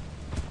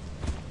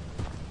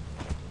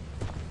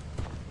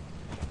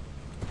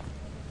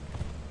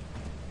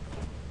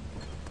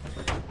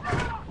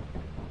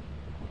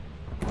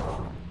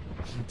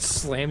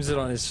 slams it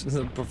on his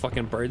the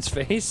fucking bird's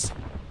face.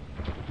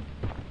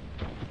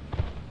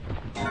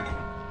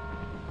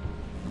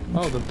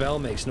 Oh, the bell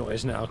makes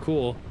noise now.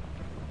 Cool.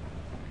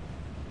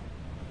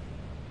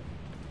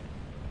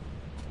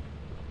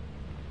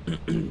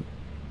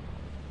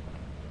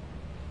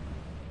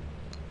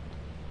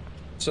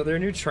 So there are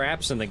new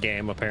traps in the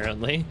game,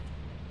 apparently.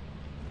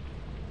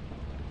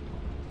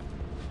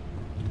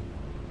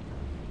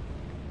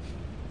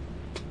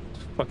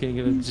 Fucking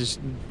gonna just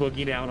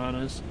boogie down on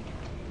us.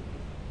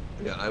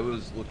 Yeah, I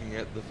was looking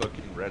at the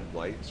fucking red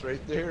lights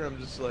right there. I'm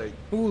just like,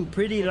 ooh,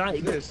 pretty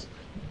light. This.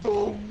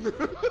 Boom.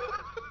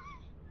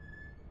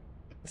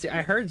 See,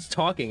 I heard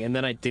talking and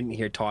then I didn't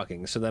hear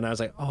talking. So then I was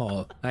like,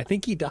 oh, I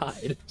think he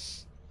died.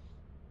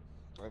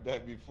 I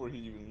died before he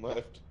even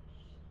left.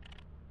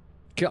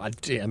 God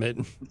damn it.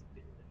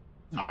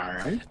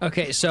 Alright.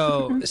 Okay,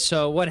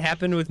 so what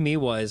happened with me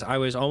was I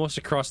was almost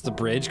across the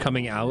bridge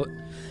coming out,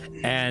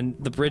 and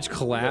the bridge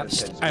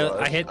collapsed.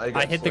 I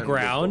hit the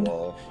ground.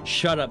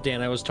 Shut up,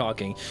 Dan. I was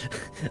talking.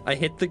 I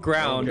hit the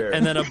ground,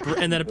 and then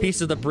a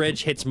piece of the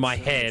bridge hits my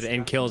head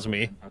and kills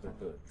me.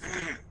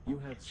 You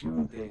have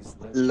 0 days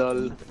left Lol.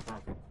 to meet the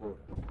profit quota.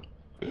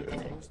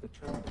 Use the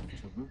terminal to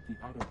route the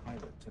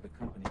autopilot to the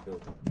company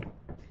building.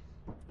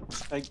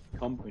 Like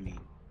company.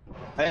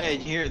 Hey,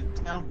 here,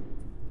 now.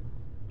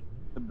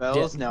 The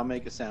bells now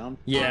make a sound.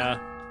 Yeah.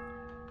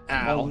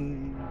 Ow.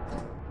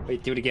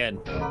 Wait, do it again.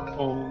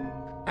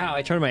 Ow,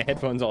 I turned my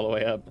headphones all the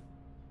way up.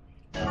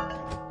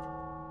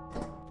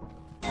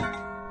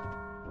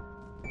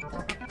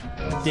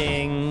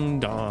 Ding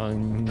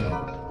dong.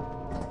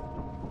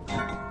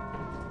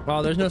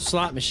 Well, there's no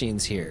slot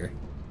machines here.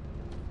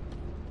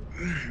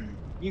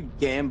 You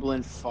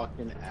gambling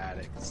fucking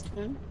addicts.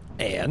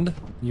 And?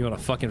 You wanna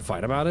fucking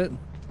fight about it?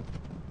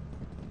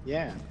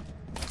 Yeah.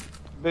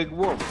 Big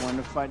Wolf, want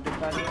to fight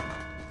about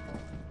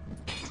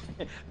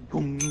it?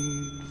 Boom.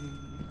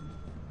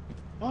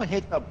 Oh,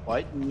 hit the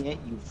button yet,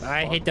 you fuck.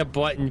 I hit the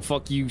button,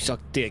 fuck you, suck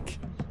dick.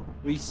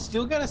 We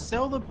still gotta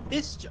sell the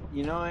piss jug.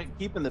 You know what?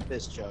 Keeping the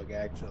piss jug,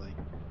 actually.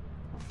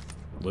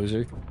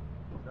 Loser.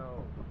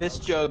 No. Piss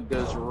jug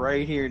goes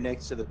right here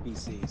next to the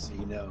PC, so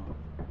you know.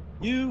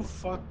 You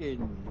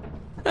fucking...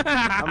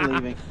 I'm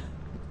leaving.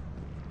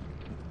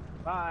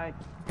 Bye.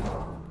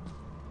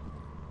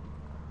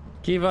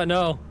 Kiva,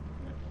 no.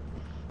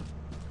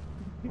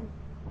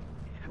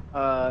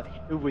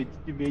 What's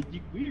the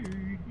magic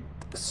word?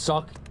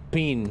 Suck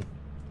peen.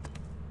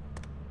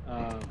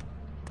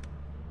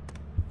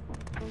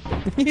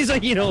 He's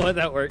like, you know what,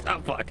 that worked.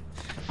 Oh, fuck.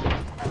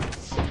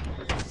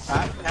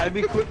 Gotta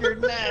be quicker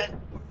than that.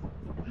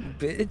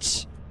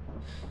 Bitch.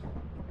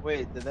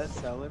 Wait, did that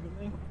sell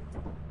everything?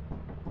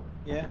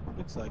 Yeah,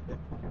 looks like it.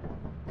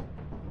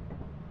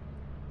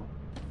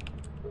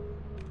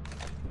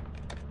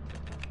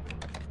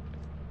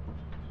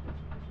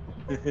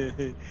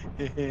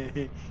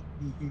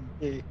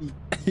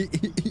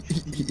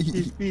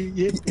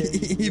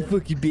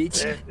 Fucking bitch.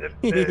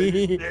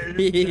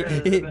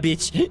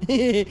 Bitch.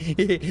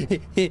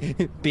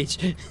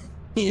 Bitch.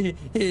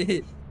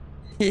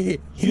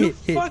 You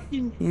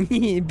fucking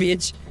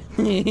bitch.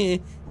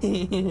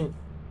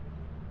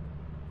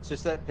 It's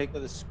just that pic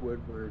of the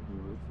Squidward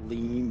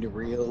leaned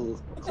real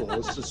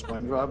close to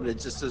SpongeBob, but it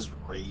just says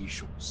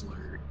racial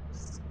slurs.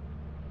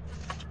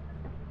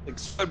 Like,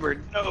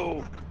 Squidward,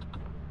 no!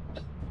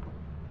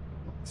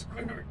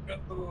 Squidward,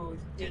 no! You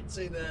can't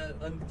say that.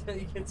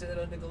 You can't say that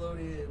on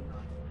Nickelodeon.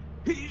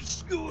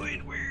 He's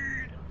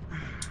Squidward!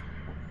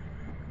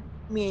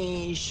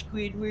 Me,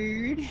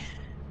 Squidward.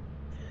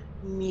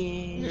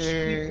 Me,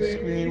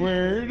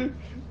 Squidward.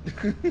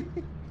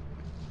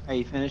 Are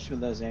you finished with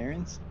those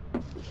errands?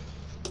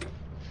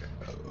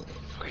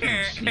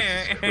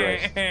 Jesus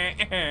Christ.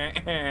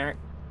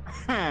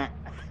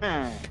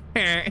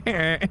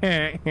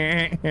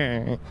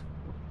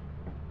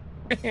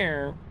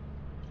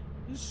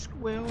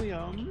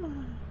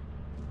 Squilliam.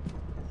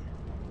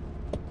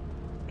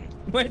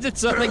 Why does it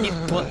sound like he's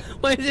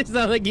why does it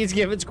sound like he's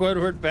giving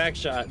Squidward back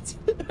shots?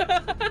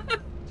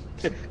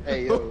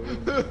 Hey yo.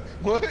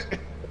 What?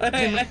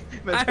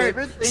 My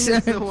favorite thing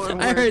is the one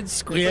where I heard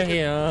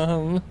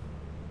Squilliam.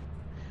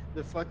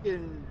 The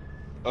fucking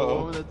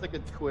oh, that's like a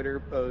Twitter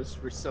post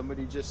where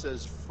somebody just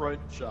says front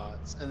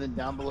shots, and then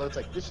down below it's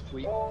like this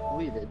tweet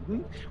deleted,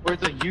 or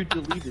it's like you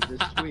deleted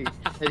this tweet,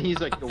 and he's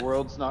like the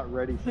world's not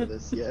ready for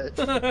this yet.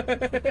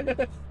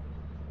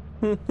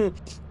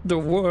 The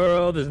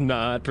world is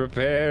not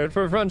prepared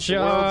for front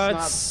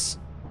shots.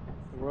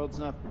 The world's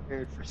not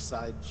prepared for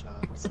side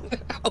shots.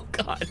 Oh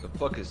god. The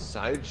fuck is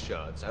side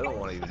shots? I don't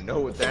want to even know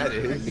what that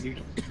is. You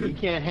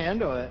can't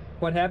handle it.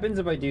 What happens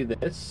if I do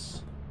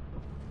this?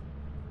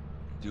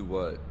 Do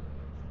what?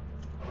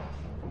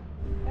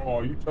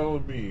 Oh, you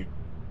telling me?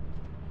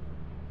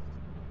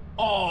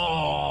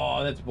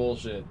 Oh, that's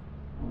bullshit.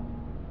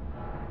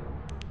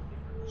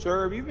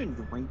 Sir, have you been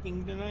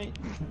drinking tonight?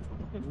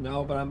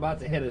 No, but I'm about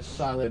to hit a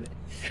solid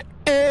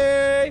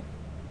A.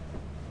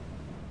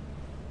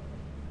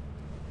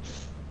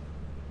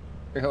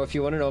 Oh, if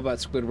you want to know about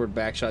Squidward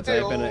backshots,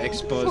 I've been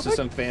exposed to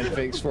some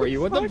fanfics for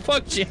you. What the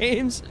fuck,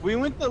 James? We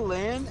went to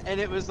land,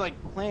 and it was like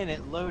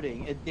planet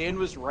loading, and Dan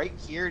was right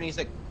here, and he's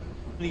like,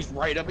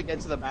 right up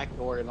against the back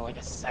door in like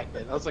a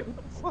second. I was like, what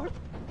the fuck?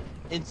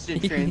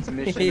 Instant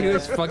transmission. He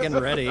was fucking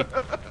ready.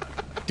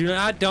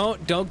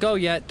 Don't go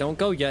yet. Don't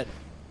go yet.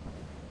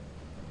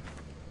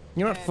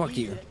 You know what? Fuck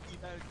you.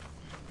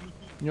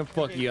 You know,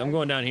 fuck you. I'm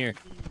going down here.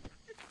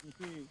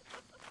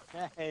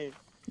 Hey.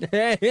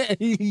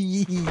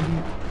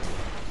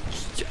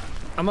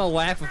 I'm gonna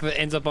laugh if it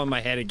ends up on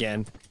my head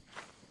again.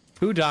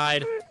 Who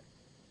died?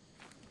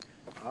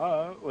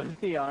 Was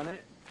he on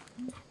it?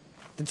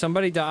 Did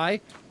somebody die?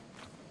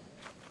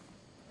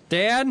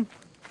 Dad?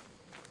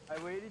 I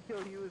waited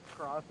till he was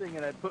crossing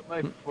and I put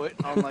my foot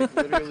on like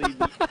literally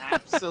the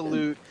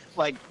absolute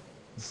like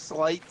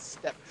slight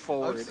step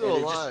forward. I'm still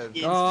and alive.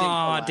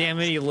 Oh, damn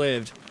it, he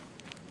lived.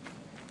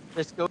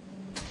 Let's go.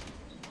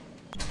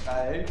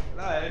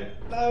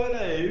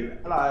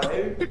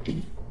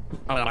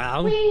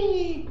 Hello?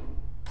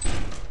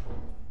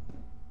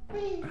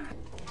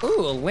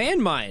 Ooh, a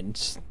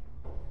landmine.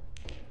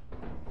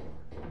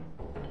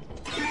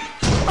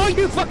 Oh,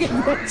 you fucking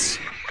bitch!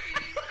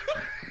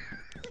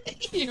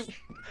 You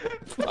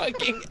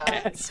fucking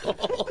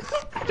asshole!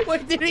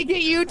 What, did he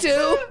get you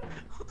too?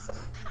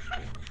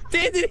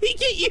 Did he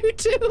get you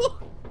too?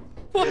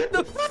 What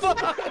the fuck?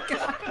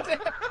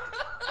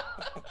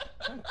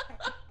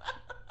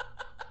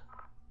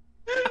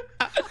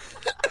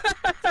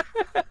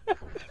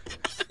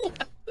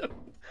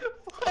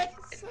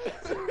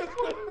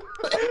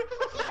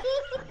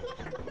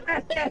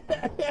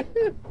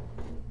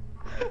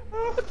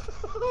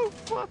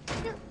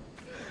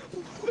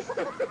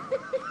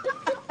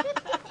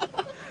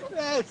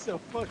 That's a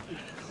fucking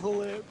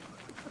clip.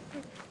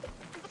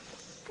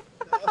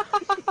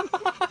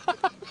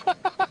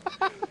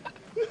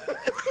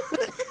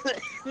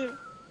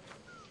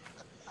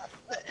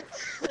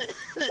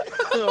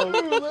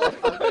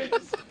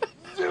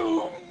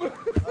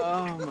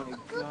 Oh my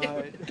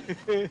god.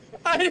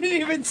 I didn't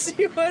even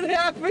see what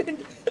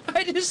happened.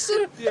 I just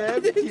Yeah,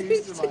 I'm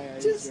tears in my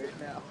eyes right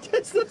now.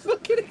 Just the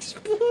fucking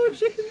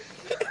explosion.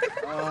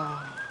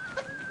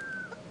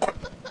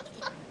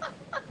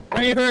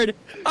 I heard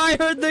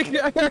the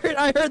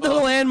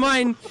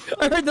landmine.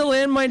 I heard the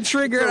landmine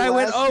trigger, and I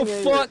went, "Oh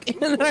fuck!" And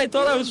then I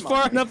thought I was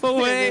far enough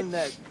away. Oh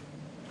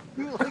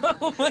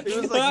my god!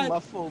 It was like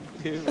muffled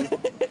too.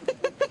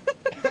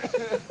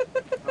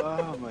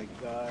 Oh my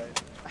god!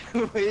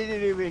 We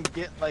didn't even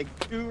get like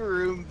 2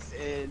 rooms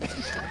in.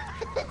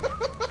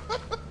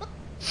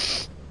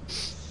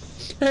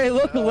 Hey,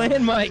 look,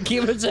 landmine.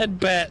 Keep us at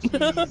bet.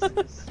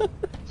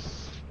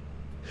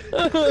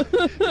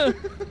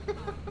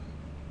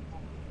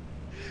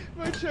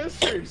 My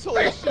chest hurts.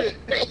 Holy shit.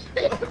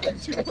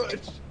 Too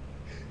much.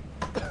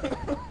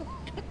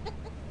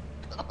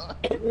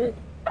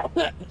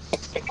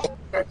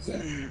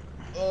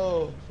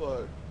 Oh,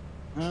 fuck.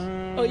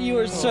 Oh, you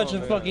are such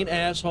a fucking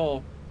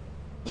asshole.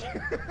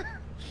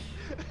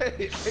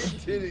 Hey, I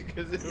did it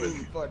because it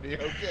was funny,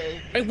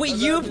 okay? Hey, wait,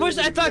 you pushed?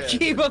 I thought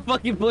Kiba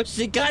fucking pushed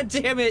it. God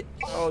damn it!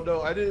 Oh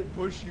no, I didn't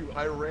push you.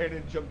 I ran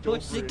and jumped over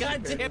it.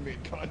 God damn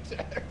it!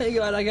 Contact. Hang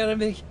on, I gotta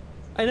make.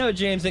 I know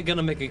James ain't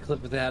gonna make a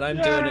clip of that. I'm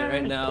doing it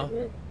right now.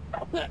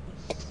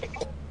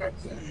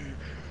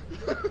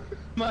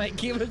 Mike,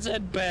 keep his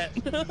head bet.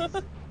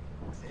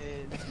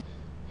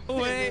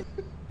 Wait.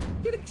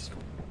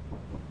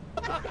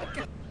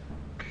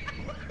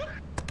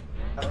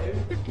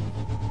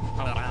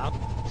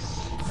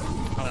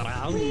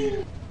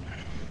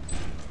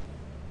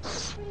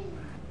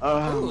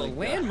 Oh, a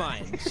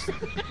landmine.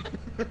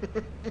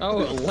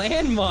 Oh, a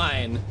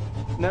landmine.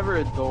 Never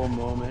a dull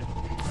moment.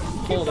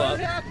 Hold up.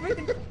 Alright,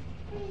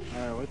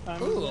 what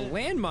time Ooh, is a it?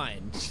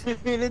 landmine. I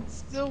mean, it's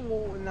still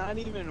not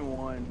even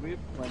 1. We have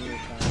plenty of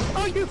time.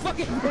 Oh, you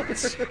fucking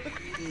bitch.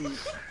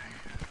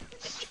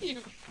 You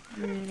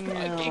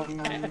fucking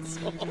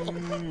asshole.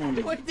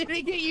 What, did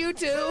he get you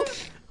too?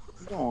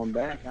 I'm going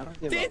back. I don't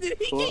give Did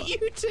he get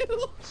you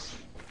too?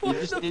 We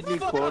just did new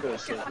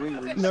quotas, so we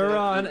reset.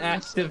 Neuron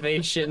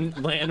activation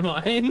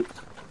landmine.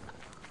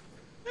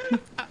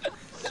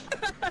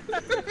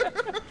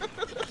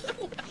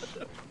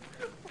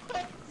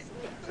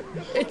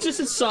 It's just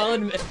a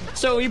solid.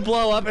 So we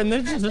blow up, and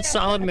there's just a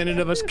solid minute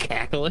of us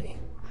cackling.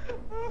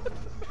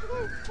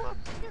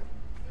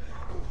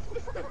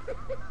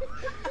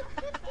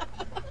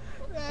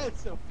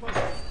 That's a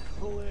fucking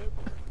clip.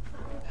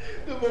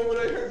 The moment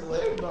I heard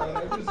landmine,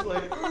 I was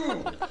like,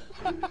 ooh.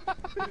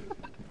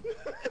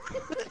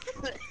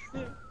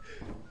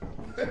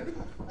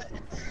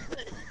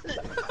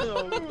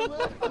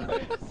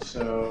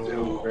 So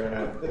we're gonna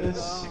have this.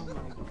 Oh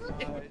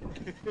my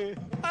god.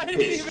 I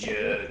didn't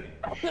even.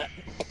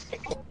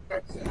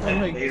 Oh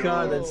my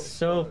god, that's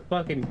so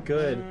fucking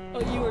good.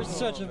 Oh, you are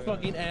such a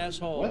fucking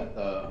asshole. What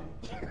the?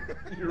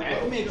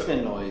 That makes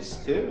a noise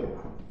too.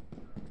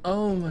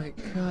 Oh my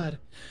god.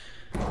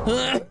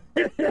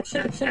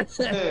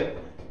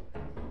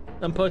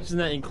 I'm posting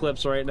that in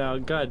clips right now.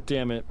 God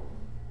damn it.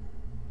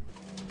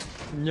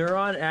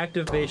 Neuron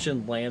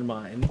activation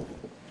landmine.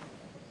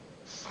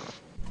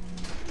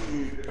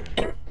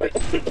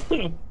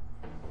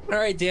 All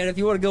right, Dan, if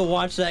you want to go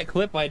watch that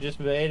clip I just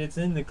made, it's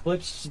in the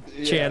clips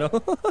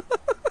channel.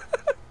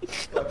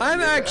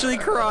 I'm actually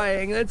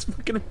crying. That's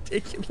fucking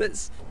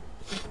ridiculous.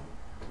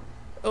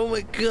 Oh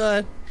my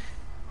god.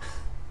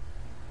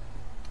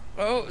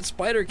 Oh,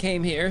 spider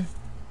came here.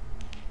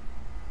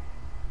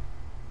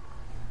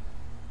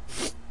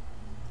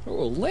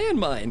 Oh,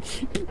 landmine.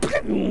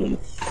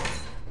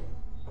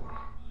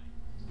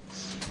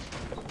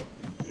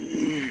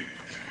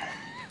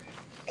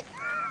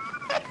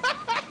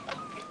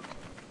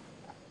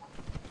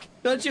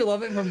 Don't you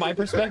love it from my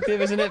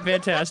perspective? Isn't it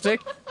fantastic?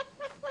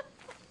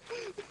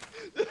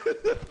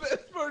 The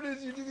best part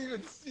is you didn't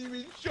even see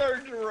me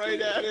charge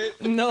right at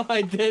it. No,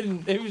 I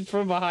didn't. It was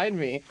from behind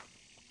me.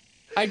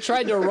 I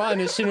tried to run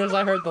as soon as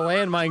I heard the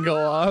landmine go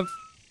off.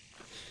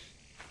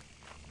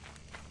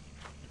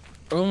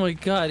 Oh my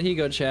god, here you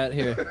go, chat,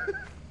 here.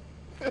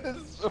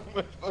 It's so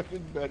much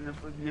fucking better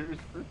from your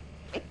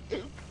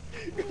perspective.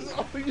 Because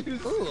all you see, a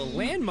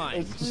landmine.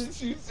 As soon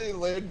as you say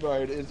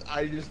landmine, is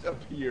I just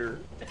appear.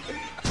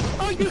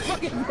 Oh, you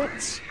fucking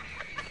bitch!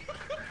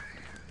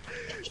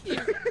 You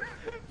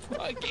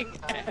fucking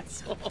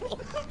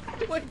asshole.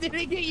 What did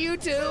he get you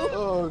to?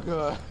 Oh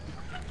god.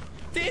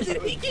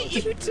 Did he get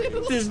you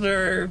to?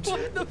 Deserved.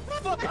 What the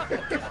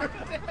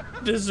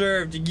fuck?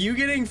 Deserved. You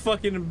getting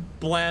fucking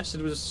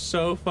blasted was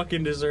so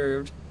fucking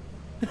deserved.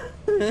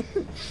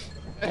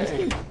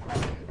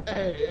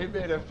 Hey, it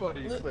made a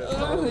funny clip.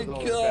 Oh my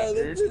god,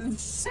 that's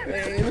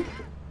insane.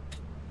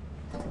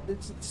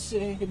 It's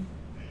insane.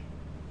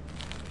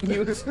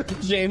 You,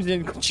 James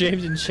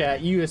in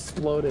chat, you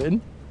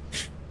exploded.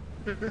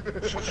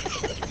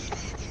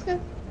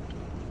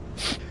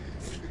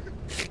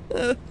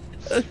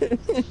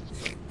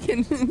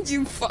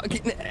 You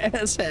fucking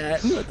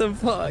asshat. What the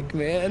fuck,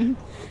 man?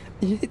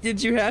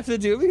 Did you have to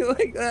do me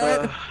like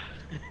that?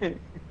 Did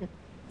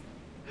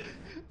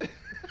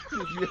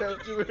you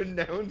have to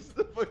announce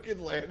the fucking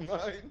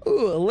landmine?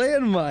 Ooh, a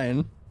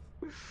landmine.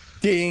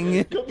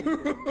 Ding.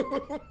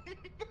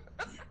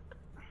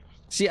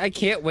 See, I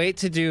can't wait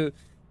to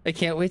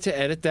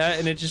edit that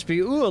and it just be,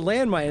 ooh, a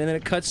landmine, and then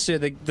it cuts to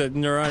the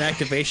neuron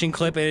activation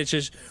clip and it's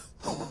just,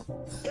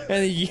 and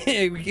then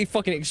you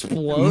fucking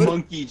explode.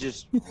 Monkey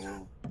just.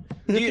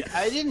 Dude,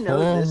 I didn't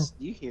know this.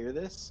 Do you hear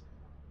this?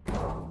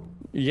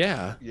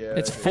 Yeah. Yeah.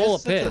 It's full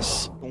of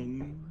piss.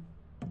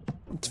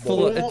 It's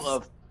full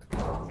of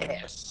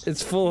piss.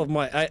 It's full of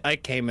my. I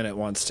came in it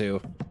once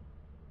too.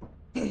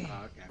 Okay.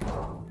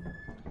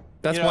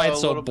 That's why it's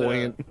so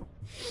buoyant. A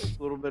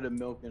little bit of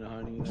milk and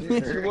honey. Do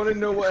you want to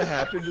know what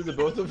happened to the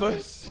both of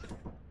us?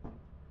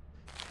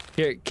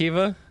 Here,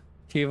 Kiva,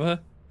 you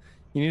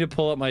need to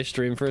pull up my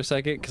stream for a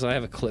second because I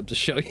have a clip to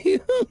show you.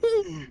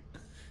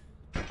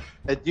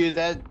 Dude,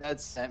 that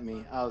sent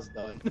me. I was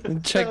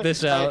done. Check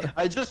this out.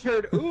 I just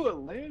heard, ooh, a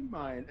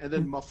landmine, and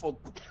then muffled.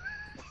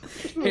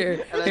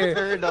 Here, and I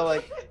heard,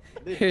 like,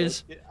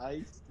 here's the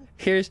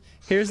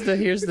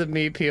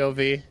me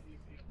POV.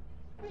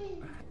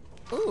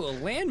 Ooh, a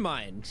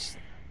landmine.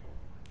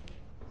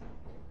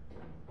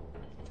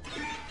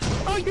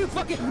 Oh, you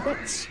fucking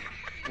bitch!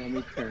 Let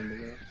me turn to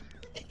that.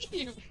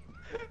 You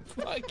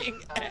fucking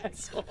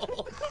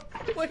asshole!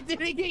 What did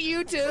he get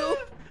you to?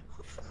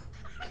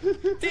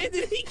 Did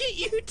he get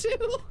you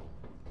to?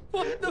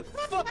 What the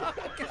fuck?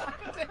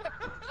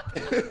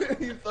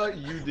 You thought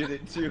you did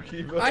it too,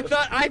 Kiva.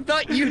 I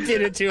thought you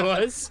did it to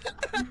us.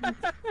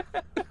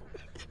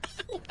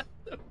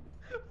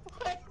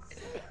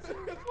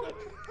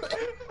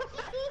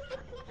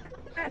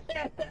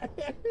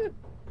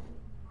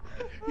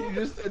 He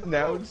just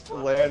announced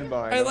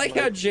landmine. I like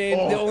how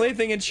Jane, the only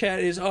thing in chat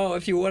is, oh,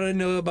 if you want to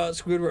know about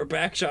Squidward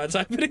backshots,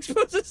 I've been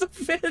exposed as a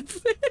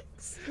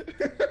fanfics.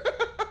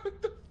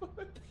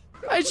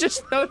 I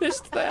just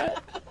noticed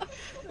that.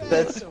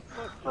 That's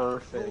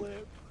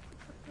perfect.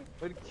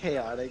 What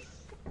chaotic.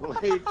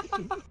 Like,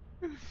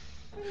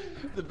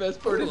 the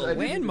best part is I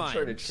didn't even landmine.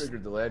 try to trigger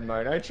the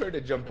landmine. I tried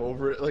to jump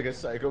over it like a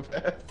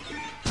psychopath.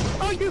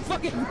 Oh, you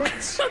fucking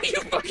bitch! Oh,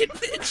 you fucking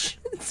bitch!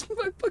 It's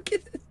my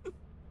fucking.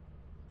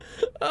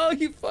 Oh,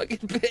 you fucking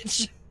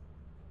bitch!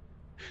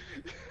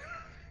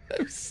 That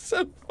was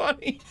so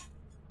funny.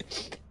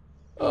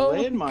 Oh,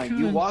 landmine. God.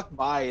 You walk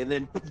by and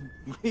then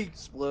we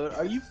explode.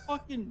 Are you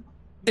fucking?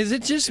 Is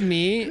it just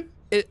me?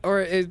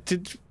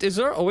 Is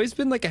there always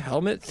been like a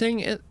helmet thing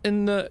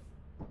in the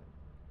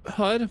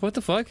HUD? What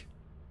the fuck?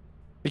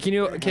 Have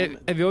you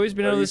always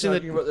been able to see Are you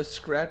talking about the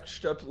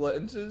scratched up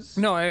lenses?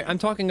 No, I'm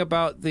talking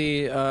about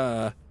the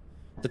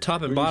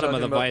top and bottom of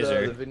the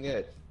visor. The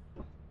vignette.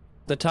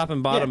 The top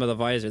and bottom of the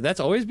visor. That's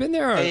always been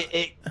there? Or?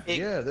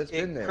 Yeah, that's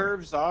been there. It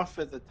curves off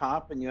at the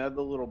top, and you have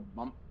the little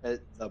bump at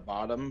the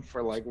bottom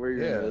for like where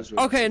your nose would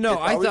Okay, no,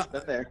 it's I always thought.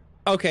 been there.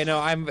 Okay, no,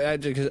 I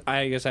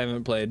guess I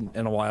haven't played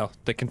in a while.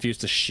 That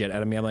confused the shit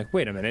out of me. I'm like,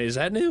 wait a minute, is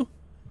that new?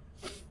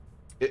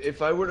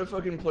 If I were to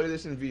fucking play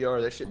this in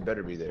VR, that shit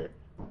better be there.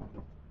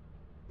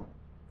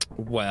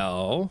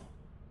 Well,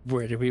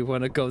 where do we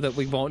want to go that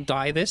we won't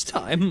die this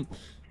time?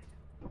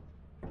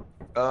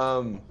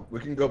 We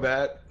can go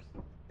back.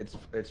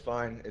 It's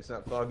fine. It's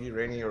not foggy,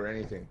 rainy, or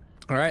anything.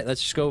 All right,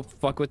 let's just go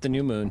fuck with the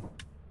new moon.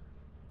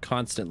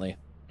 Constantly.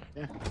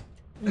 Yeah.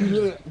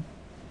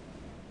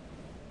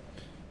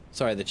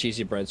 Sorry, the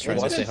cheesy bread's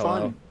trying to say hello.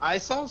 Fun. I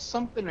saw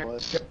something.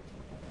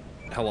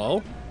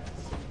 Hello?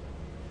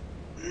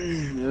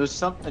 It was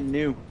something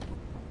new.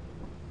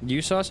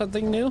 You saw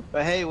something new?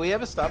 But hey, we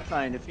have a stop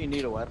sign if you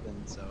need a weapon,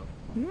 so.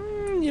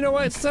 You know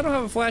what? Since I don't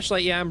have a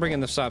flashlight, yeah, I'm bringing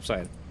the stop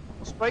sign.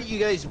 Despite you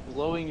guys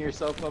blowing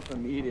yourself up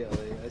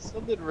immediately, I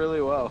still did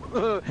really well.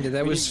 Yeah,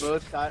 that was.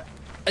 Both got,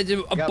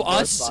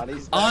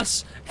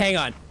 us. Hang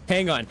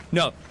on.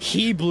 No,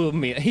 he blew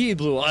me. He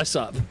blew us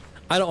up.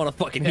 I don't want to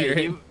fucking hear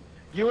him.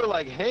 You were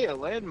like, hey, a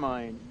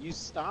landmine. You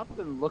stopped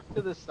and looked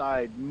to the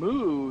side,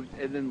 moved,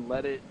 and then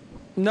let it.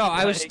 No,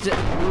 I was.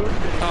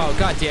 Oh,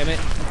 god damn it.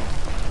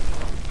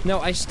 No,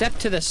 I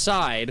stepped to the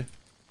side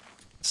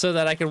so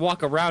that I could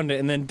walk around it,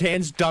 and then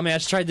Dan's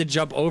dumbass tried to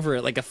jump over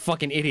it like a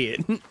fucking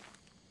idiot. Dude,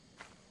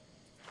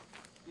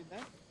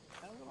 that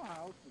little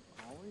house is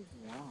always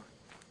locked.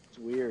 It's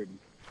weird.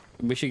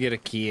 We should get a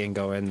key and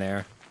go in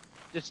there.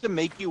 Just to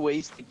make you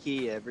waste a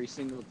key every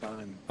single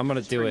time. I'm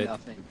gonna do it.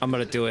 Nothing. I'm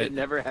gonna do it. It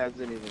never has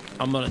anything.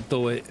 I'm gonna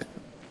do it.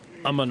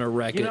 I'm gonna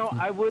wreck it. You know,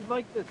 I would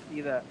like to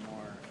see that more.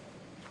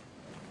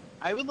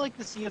 I would like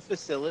to see a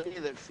facility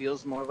that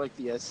feels more like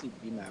the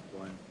SCP map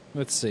one.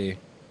 Let's see.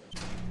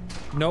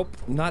 Nope,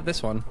 not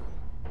this one.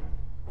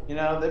 You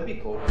know, that'd be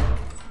cool.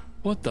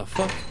 What the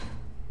fuck?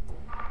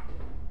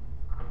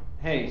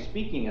 Hey,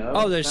 speaking of...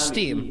 Oh, there's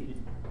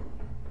Steam.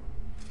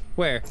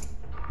 Where?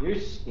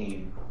 Here's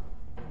Steam.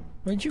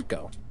 Where'd you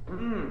go?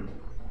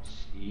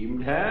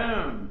 Steamed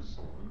hams.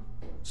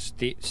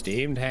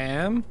 Steamed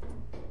ham?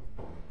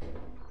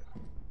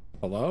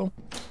 Hello?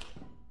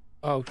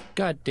 Oh,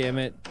 god damn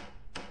it.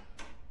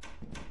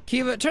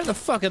 Kiva, turn the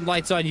fucking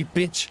lights on, you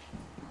bitch.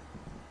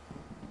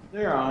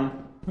 They're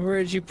on. Where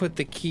did you put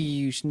the key,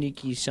 you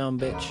sneaky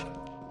sumbitch?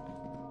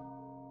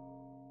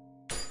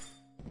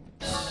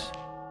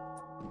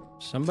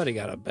 Somebody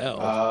got a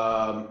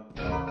bell.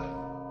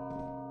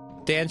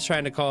 Dan's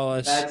trying to call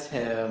us. That's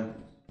him.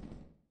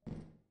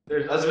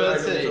 I was about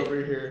to say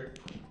over here.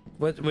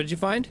 What did you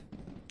find?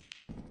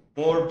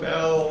 More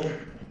bell.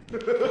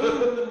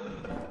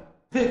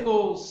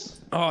 Pickles.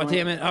 Oh,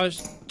 damn it. I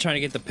was trying to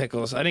get the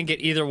pickles. I didn't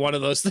get either one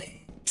of those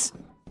things.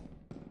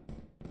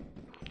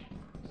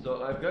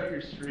 So I've got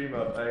your stream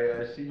up.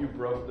 I see you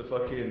broke the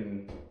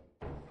fucking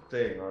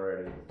thing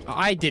already.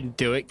 I didn't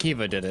do it.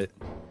 Kiva did it.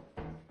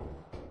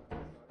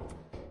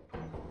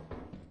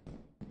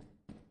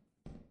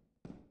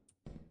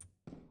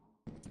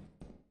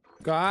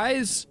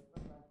 Guys,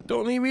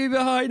 don't leave me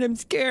behind. I'm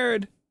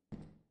scared.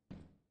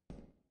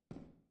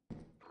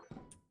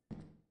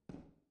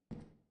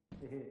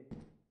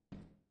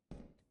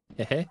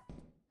 Heh.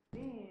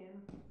 It's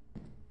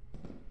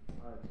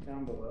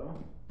down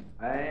below.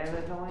 And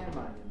there's a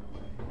landmine in the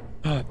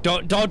way.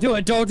 Don't do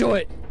it. Don't do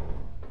it.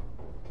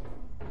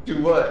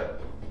 Do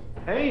what?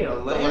 Hey, a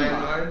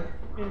landmine.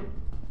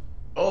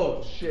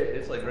 Oh shit!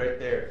 It's like right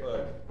there.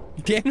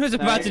 Fuck. Dan was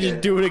about to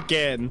just do it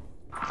again.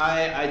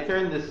 I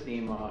turned the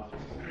steam off.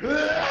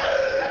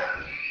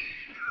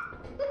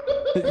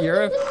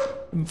 You're a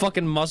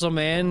fucking muscle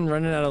man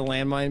running out of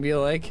landmine, be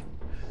like.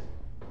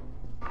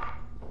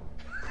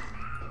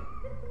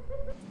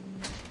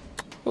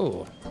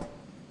 Ooh.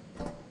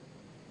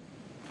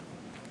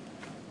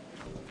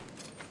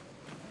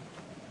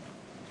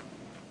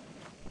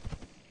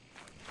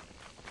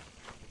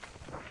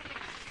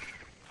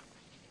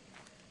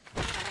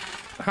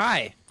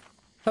 Hi.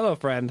 Hello,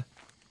 friend.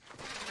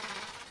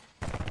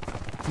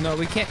 No,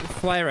 we can't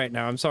fly right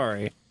now. I'm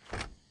sorry.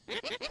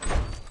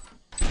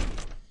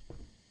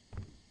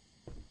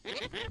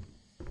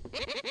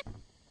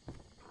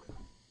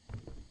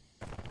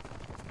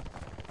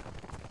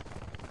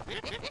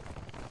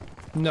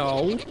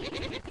 No.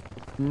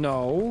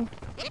 No.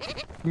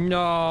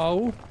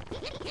 No.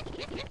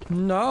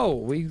 No.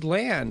 We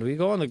land. We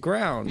go on the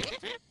ground.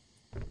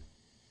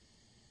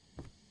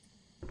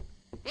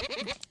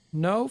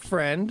 No,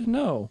 friend.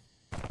 No.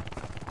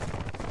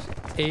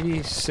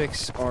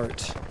 86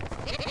 art.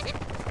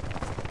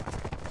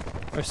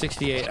 Or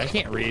 68. I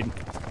can't read.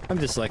 I'm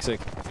dyslexic.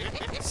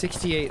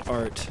 68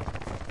 art.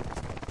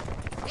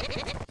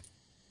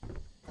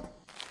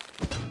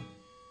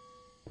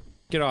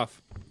 Get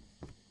off.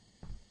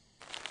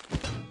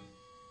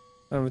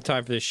 I don't have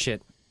time for this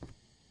shit.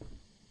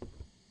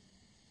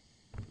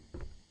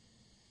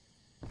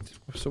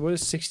 So what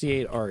is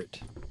 68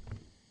 art?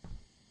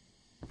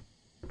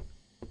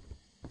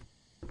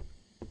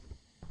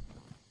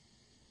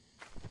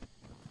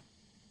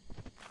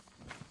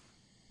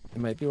 It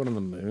might be one of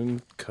the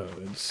moon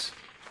codes.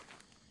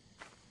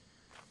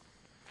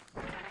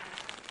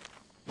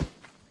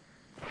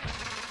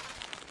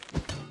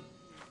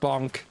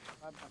 Bonk.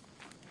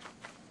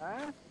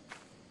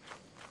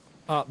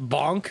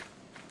 Bonk.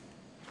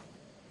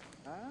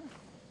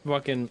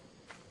 Fucking.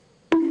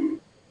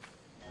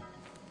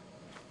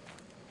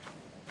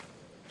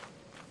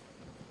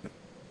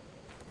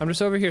 I'm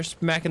just over here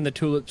smacking the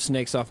tulip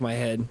snakes off my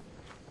head.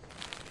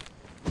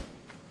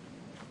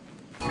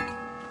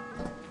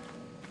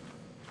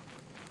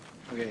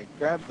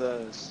 grab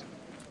those.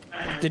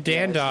 Did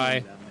Dan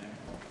die?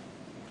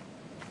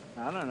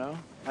 I don't know.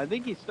 I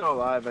think he's still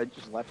alive. I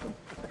just left him.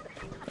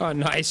 Oh,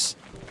 nice.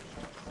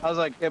 I was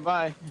like,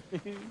 goodbye.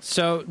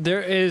 So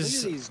there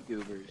is. Look at these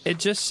goobers. It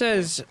just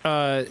says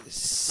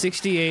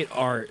 68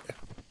 art.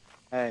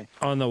 Hey.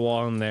 On the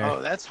wall in there.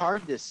 Oh, that's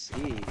hard to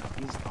see.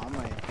 He's on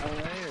my. Oh,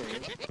 there he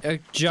is.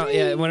 Jump.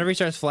 Yeah, whenever he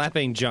starts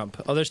flapping,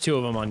 jump. Oh, there's 2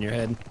 of them on your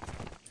head.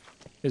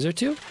 Is there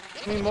 2?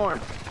 Give me more.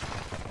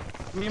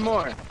 Give me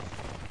more.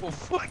 Oh,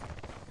 fuck.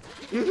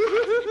 wait.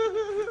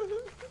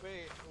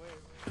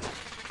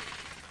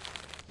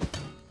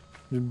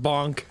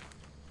 Bonk.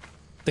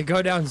 They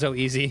go down so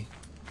easy.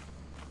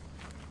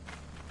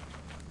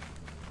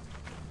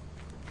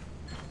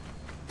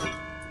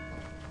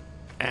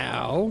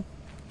 Ow.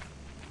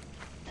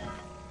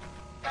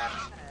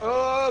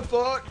 Oh,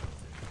 fuck!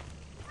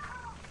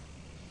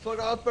 Fuck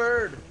off,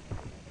 bird!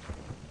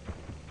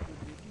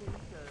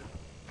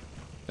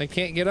 I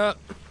can't get up.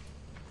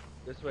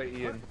 This way,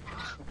 Ian.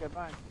 Okay,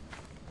 bye.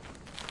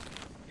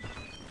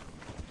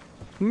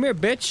 Come here,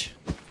 bitch.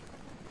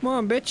 Come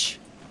on, bitch.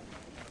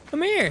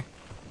 Come here.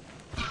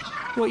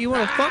 What, you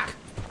wanna fuck?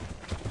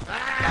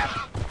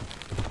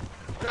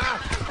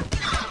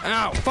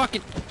 Ow, fuck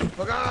it.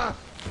 Fuck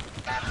off!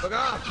 Fuck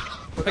off!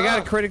 Fuck I got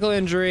a off. critical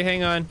injury,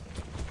 hang on.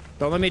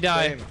 Don't let me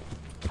die. Same.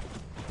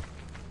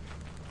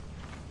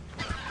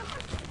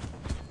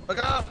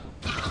 Fuck off!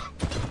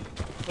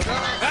 Fuck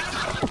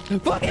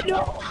off! Fucking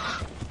no!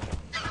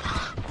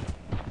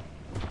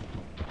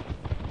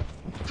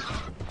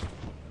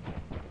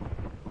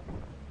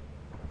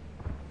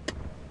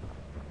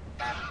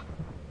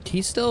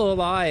 He's still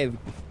alive.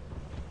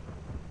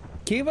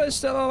 Kiva's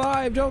still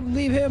alive. Don't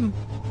leave him.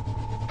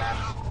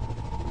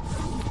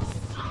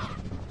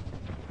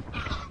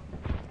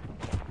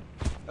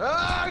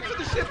 Ah! It's in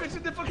the ship! It's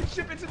in the fucking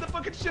ship! It's in the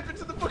fucking ship!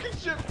 It's in the fucking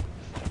ship!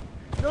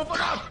 No,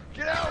 fuck off!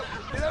 Get out!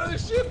 Get out of the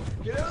ship!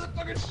 Get out of the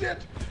fucking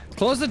ship!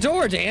 Close the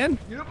door, Dan.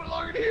 You don't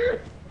belong in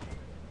here!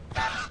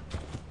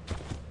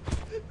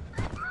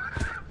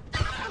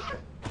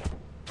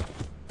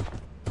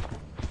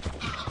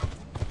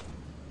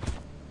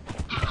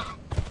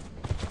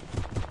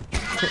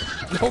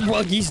 Oh,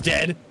 well, he's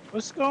dead.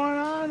 What's going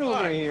on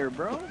over here,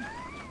 bro?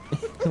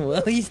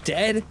 Well, he's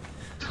dead.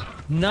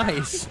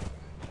 Nice.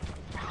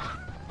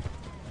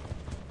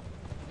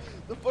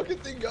 The fucking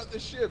thing got the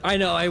ship. I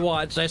know, I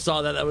watched. I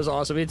saw that. That was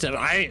awesome. It said,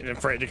 I ain't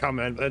afraid to come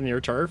in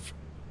your turf.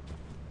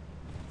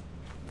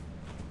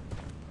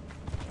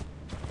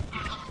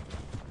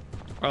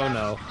 Oh,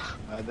 no.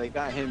 They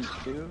got him,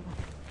 too?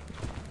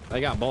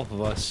 They got both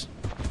of us.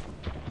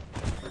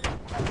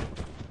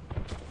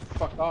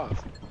 Fuck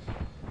off.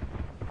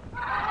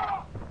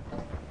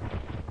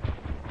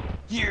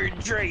 You're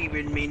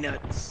driving me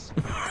nuts.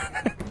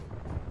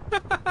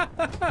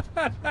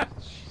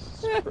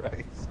 Jesus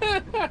Christ.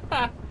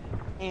 I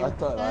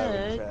thought I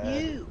was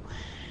bad. You.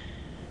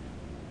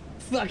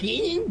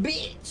 Fucking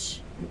bitch.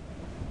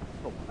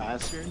 Oh,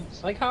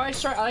 bastards. Like how I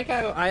start, like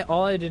I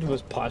all I did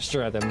was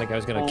posture at them like I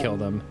was gonna kill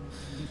them.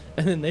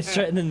 And then they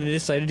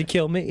decided to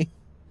kill me.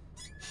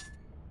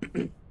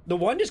 The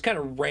one just kind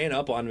of ran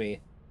up on me.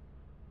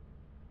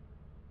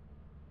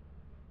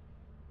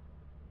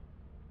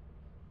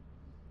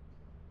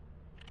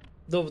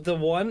 The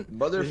one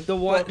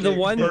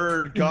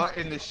bird got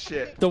in the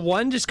ship. The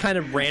one just kind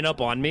of ran up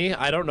on me.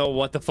 I don't know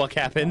what the fuck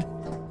happened.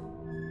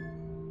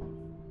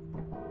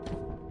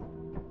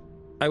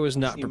 I was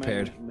not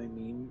prepared. I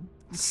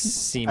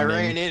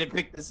ran in and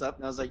picked this up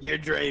and I was like, you're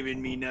driving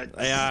me nuts.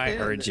 Yeah, I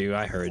heard you.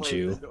 I heard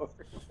you.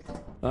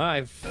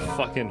 I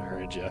fucking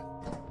heard you.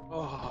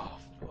 Oh,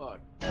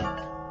 fuck.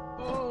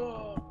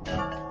 Oh.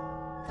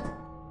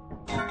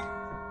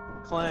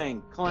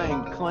 Clang,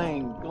 clang,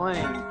 clang,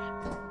 clang.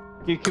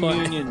 Get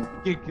communion.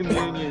 Get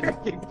communion.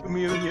 Get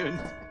communion.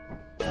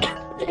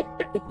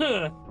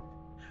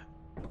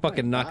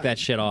 Fucking knock that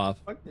shit off.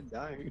 Fucking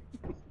dying.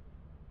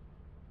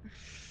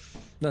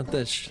 Not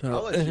that shit.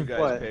 I'll let you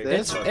guys pick.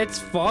 It's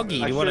foggy.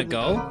 You want to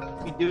go?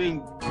 Be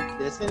doing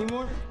this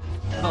anymore?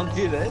 I'll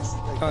do this.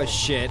 Like, oh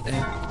shit.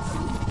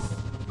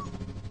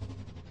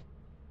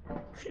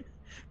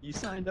 You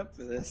signed up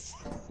for this.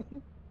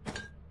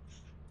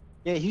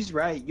 Yeah, he's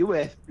right. You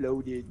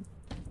exploded.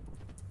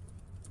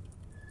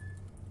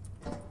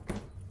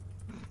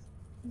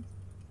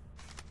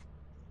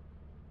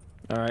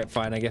 All right,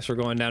 fine. I guess we're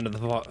going down to the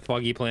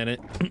foggy planet.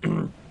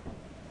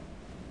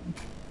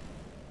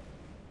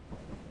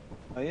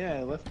 Oh yeah,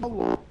 I left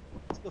my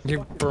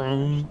You're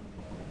broom.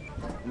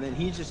 And then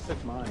he just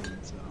took mine,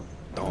 so.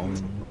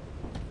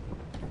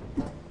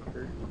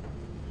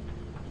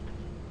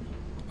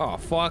 Oh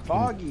fuck.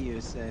 Foggy,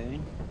 you say?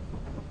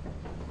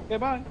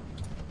 Goodbye.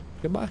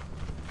 Goodbye.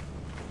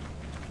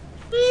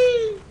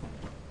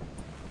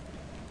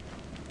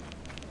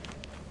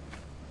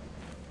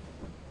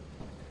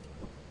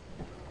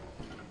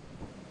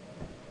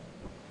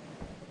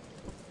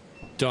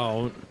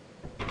 Don't.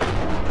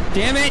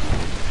 Damn it!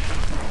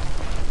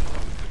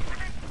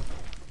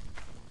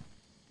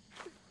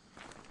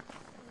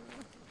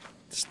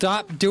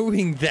 Stop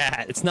doing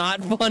that. It's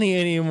not funny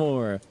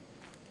anymore.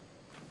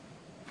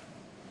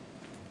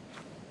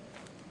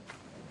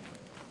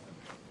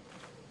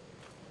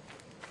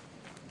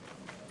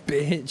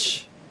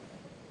 Bitch.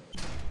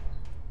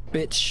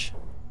 Bitch.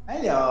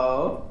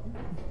 Hello.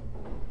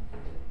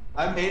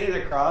 I made it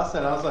across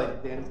and I was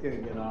like, Dan's gonna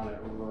get on it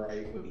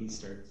right when he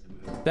starts to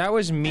move. That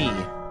was me.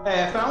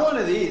 Hey, I found one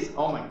of these.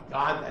 Oh my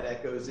god, that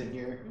echoes in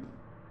here.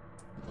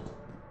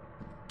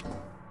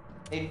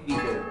 Hey,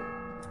 Peter.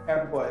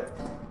 Airport.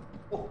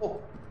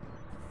 Oh.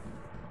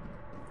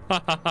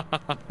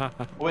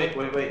 Wait.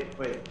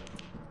 Did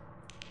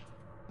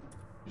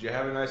you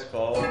have a nice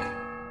fall?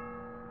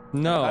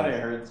 No. I thought I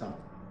heard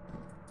something.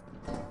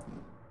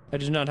 I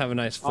did not have a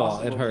nice fall.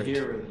 Possible It hurt. to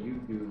hear with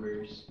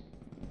YouTubers.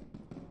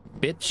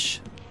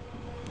 Bitch.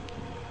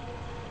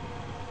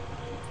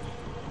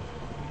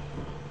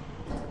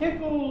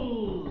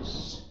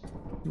 Pickles!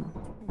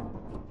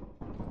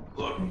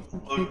 Look,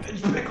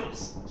 it's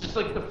Pickles! Just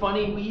like the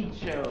funny weed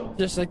show.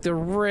 Just like the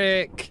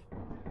Rick.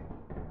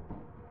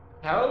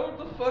 How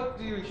the fuck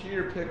do you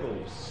hear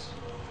Pickles?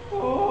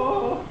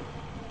 Oh,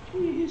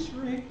 jeez,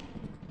 Rick.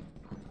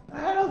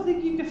 I don't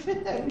think you can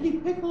fit that many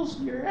pickles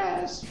in your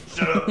ass.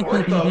 Shut up,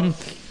 what the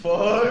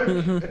fuck?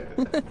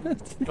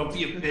 Don't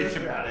be a bitch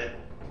about it.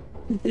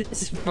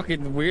 It's a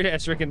fucking weird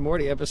ass Rick and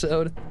Morty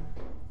episode.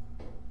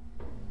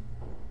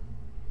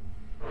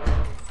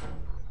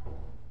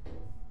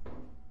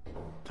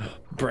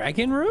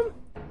 Bracken room?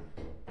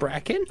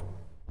 Bracken?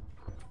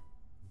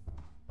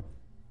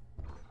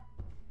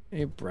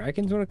 Hey,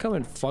 Brackens wanna come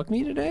and fuck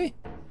me today?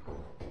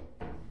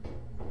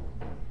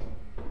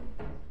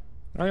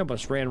 I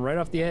almost ran right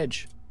off the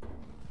edge.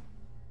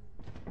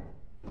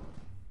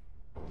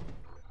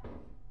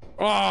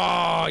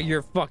 Oh,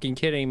 you're fucking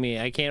kidding me.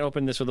 I can't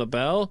open this with a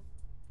bell?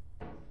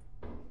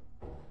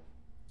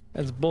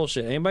 That's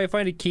bullshit. Anybody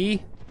find a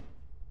key?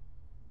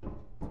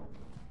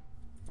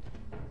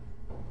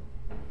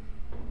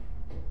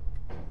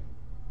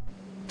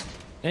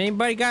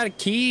 Anybody got a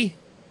key?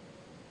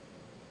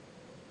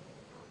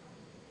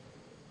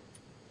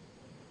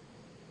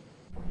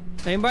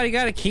 Anybody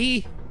got a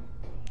key?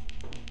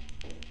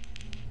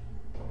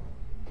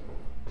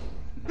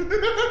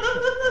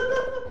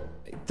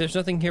 There's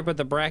nothing here but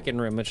the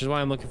Bracken room, which is why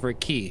I'm looking for a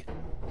key.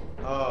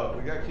 Oh,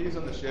 we got keys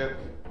on the ship.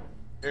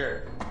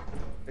 Here,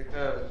 take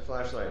the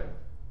flashlight.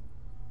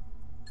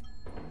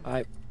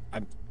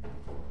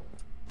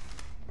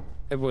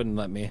 It wouldn't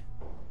let me.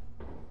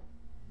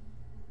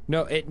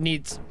 No, it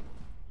needs...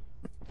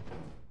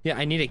 Yeah,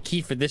 I need a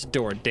key for this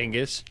door,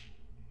 dingus.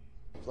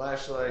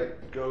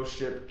 Flashlight, go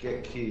ship,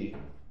 get key.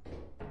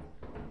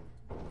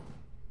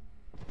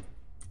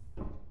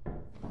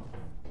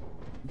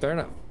 Better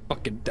not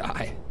fucking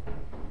die.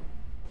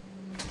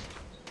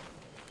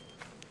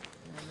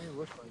 They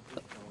look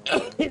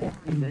like this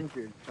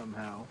injured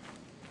somehow.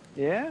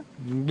 Yeah?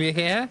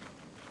 Yeah?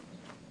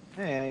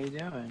 Hey, how you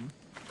doing?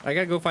 I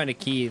gotta go find a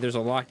key. There's a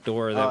locked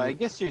door. That I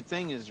guess your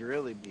thing is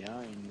really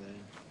behind then.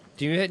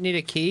 Do you need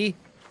a key?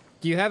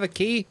 Do you have a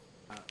key?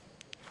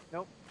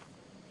 Nope.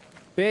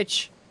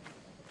 Bitch.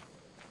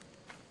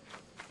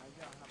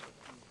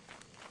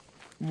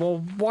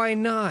 Well, why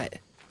not?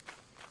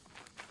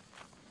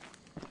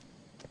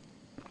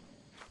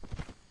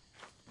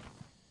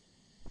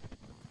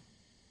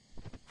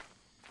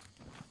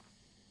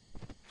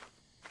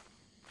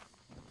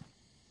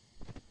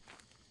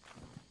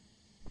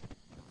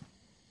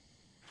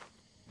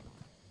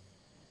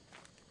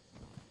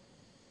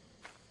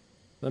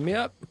 Let me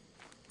up.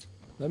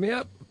 Let me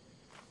up.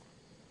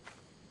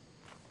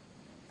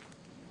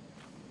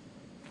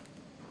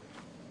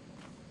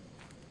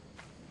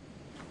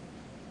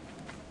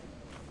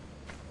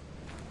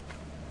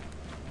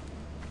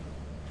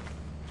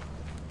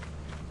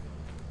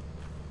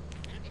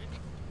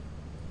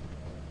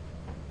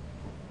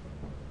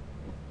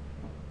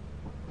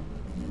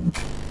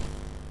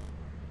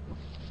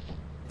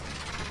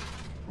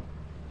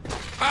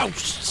 Oh,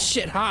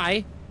 shit,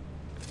 hi.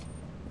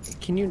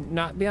 Can you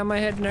not be on my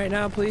head right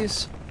now,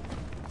 please?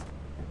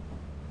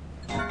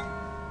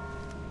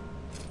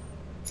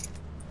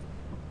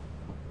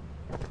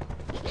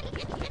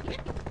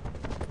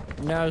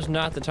 Now's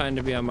not the time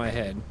to be on my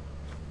head.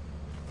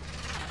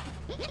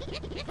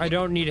 I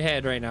don't need a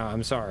head right now,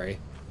 I'm sorry.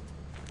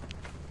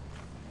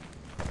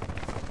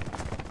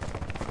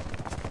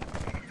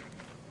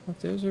 Oh,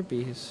 those are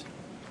bees.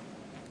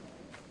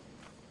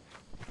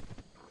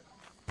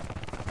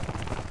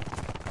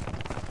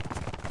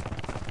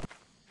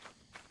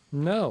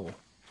 No.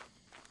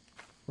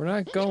 We're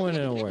not going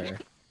anywhere.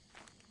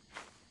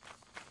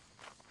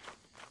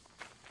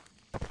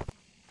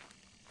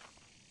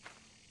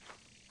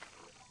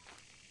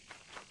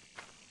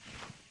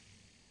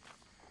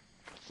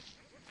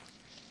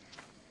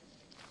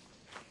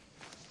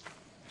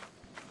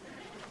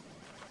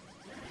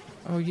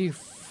 Oh, you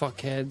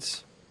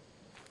fuckheads.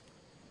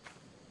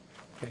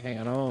 Okay, hang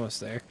on, I'm almost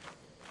there.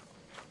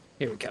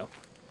 Here we go.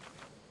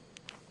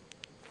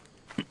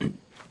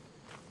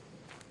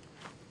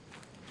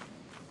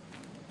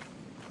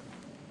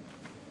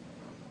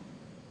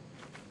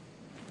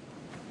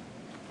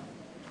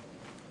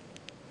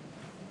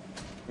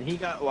 And he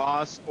got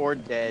lost or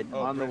dead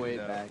on the way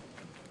back.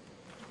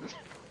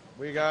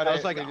 We got it. I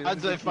was like, We didn't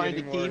odds I get find a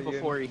any key more, Ian.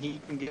 before he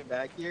can get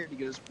back here. He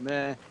goes,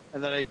 meh.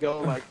 And then I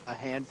go like a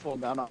handful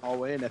down the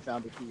hallway and I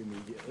found a key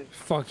immediately.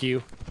 Fuck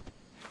you.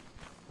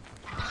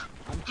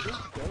 I'm just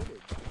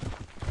goated.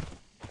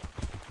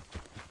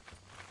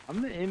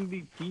 I'm the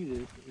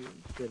MVP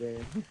today.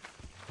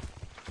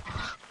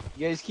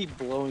 You guys keep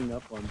blowing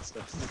up on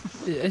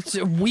stuff. It's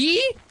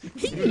we?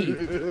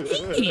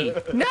 He.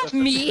 Not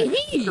me.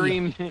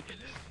 He.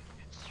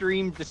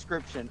 Stream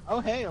description.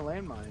 Oh, hey, a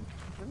landmine.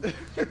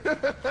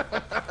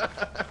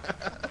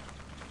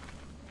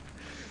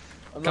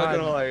 I'm not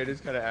gonna lie, it is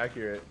kind of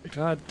accurate.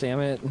 God damn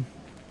it.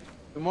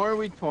 The more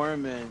we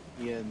torment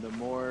Ian, the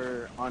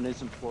more on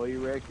his employee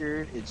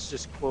record, it's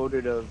just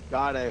quoted of,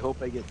 God, I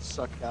hope I get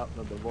sucked out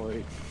into the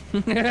void.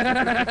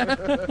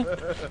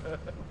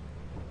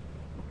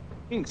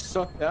 Being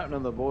sucked out into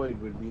the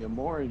void would be a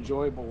more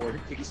enjoyable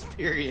work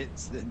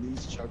experience than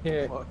these chuckle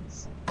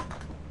fucks.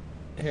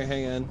 Here,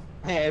 hang on.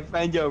 Hey, I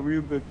found your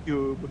Rubik's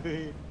Cube.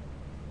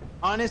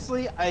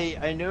 Honestly,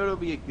 I know it'll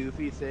be a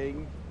goofy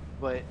thing,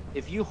 but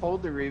if you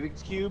hold the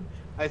Rubik's Cube,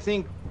 I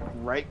think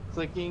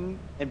right-clicking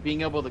and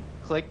being able to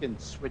click and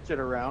switch it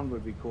around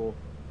would be cool.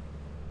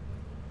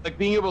 Like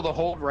being able to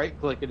hold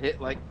right-click and hit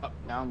like up,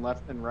 down,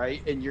 left, and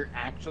right, and you're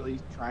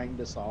actually trying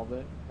to solve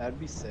it. That'd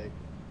be sick.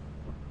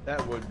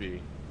 That would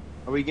be.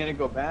 Are we gonna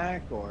go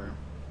back or?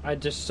 I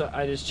just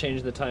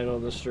changed the title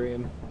of the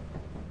stream.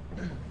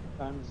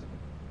 Times.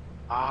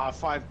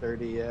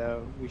 5:30. Yeah,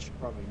 we should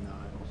probably not.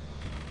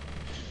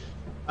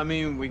 I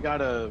mean, we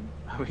got an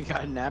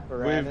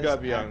apparatus. We've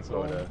got beyond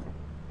quota.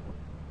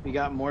 We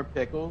got more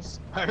pickles.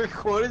 Our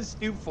quota's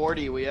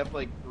 240. We have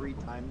like 3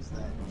 times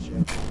that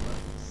shit.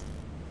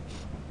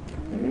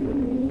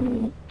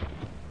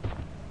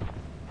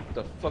 What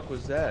the fuck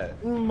was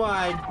that?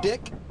 My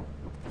dick.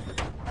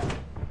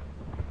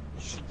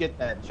 You should get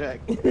that check.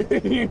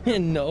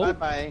 No. Bye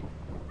bye.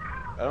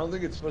 I don't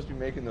think it's supposed to be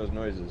making those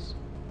noises.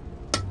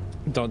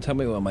 Don't tell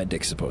me what my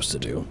dick's supposed to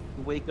do.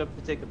 You wake up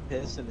to take a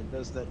piss and it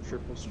does that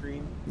triple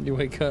stream. You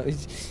wake up,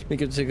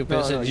 make it take a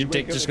piss, and your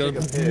dick just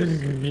goes.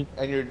 And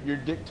your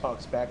dick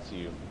talks back to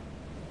you.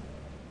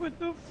 What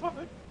the fuck?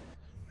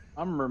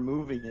 I'm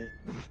removing it.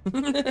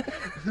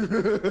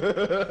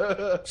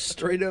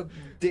 Straight up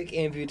dick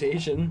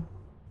amputation.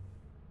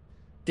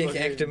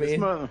 Dickectomy.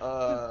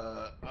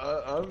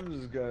 I'm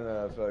just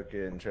gonna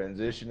fucking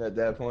transition at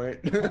that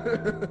point.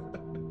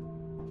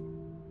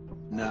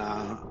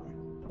 Nah.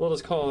 We'll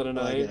just call it a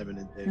night.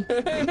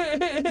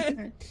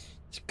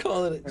 Just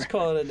call it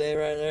a day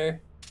right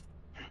there.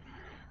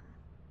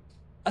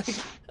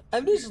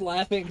 I'm just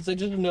laughing because I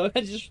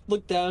just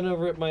looked down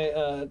over at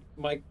my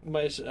my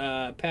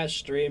past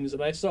streams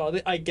and I saw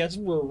the I guess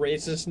we're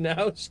racist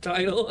now's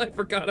title. I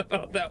forgot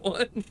about that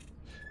one.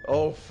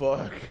 Oh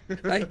fuck.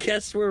 I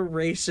guess we're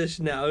racist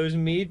now. It was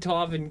me,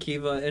 Tov, and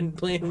Kiva and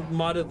playing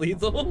modded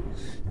lethal.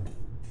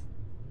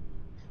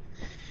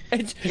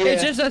 It's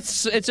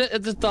just it's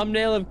a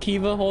thumbnail of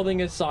Kiva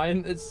holding a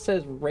sign that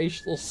says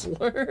racial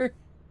slur.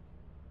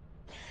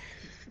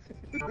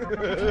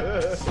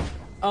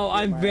 Oh,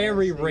 I'm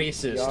very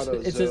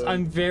racist. It says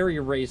I'm very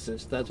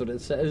racist. That's what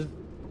it says.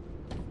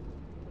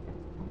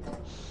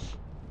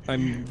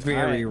 I'm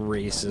very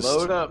racist.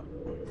 Load up.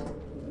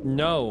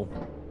 No.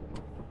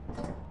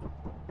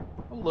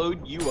 I'll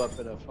load you up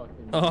in a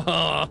fucking.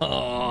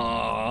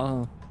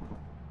 Oh.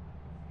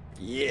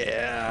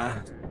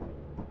 Yeah.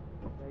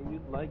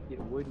 You'd like it,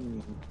 wouldn't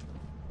you?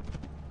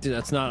 Dude,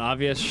 that's not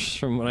obvious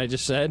from what I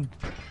just said.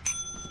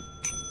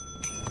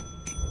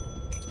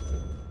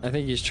 I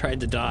think he's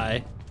tried to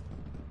die.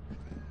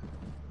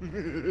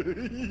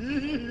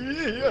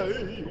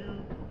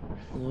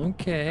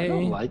 Okay. I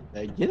don't like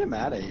that. Get him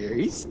out of here.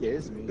 He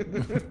scares me.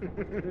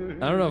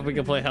 I don't know if we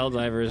can play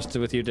Helldivers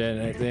with you,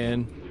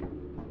 Dan.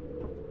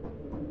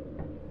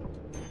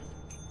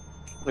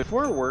 If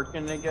we're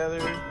working together,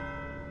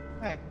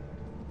 heck.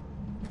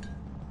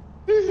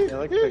 You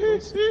like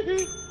pickles?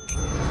 You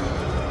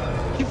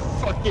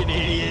fucking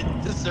idiot.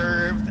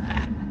 Deserved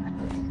that.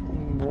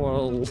 What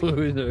a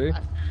loser.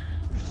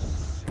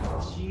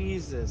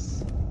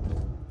 Jesus.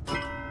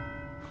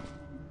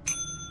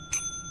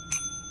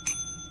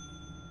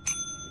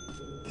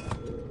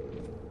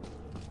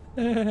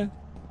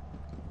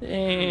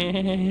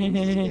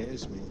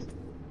 Scares me.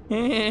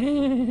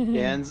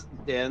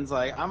 Dan's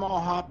like, I'm all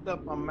hopped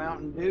up on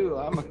Mountain Dew.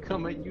 I'm gonna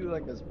come at you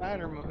like a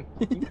spider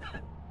monkey.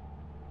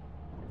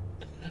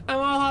 I'm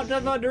all hopped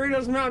up on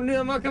Doritos Mountain Dew.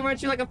 I'm gonna come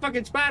at you like a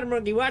fucking spider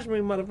monkey. Watch me,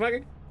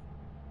 motherfucker.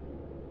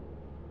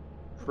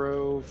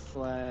 Pro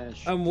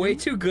Flash. I'm way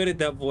too good at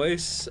that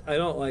voice. I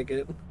don't like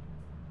it.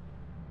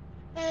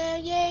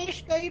 Yeah,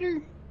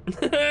 Skater.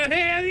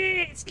 Hell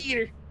yeah,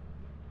 Skater.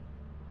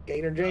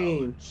 Skater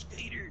Jane. Oh,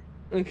 Skater.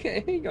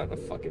 Okay, hang on a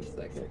fucking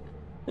second.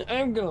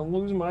 I'm gonna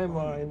lose my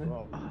mind.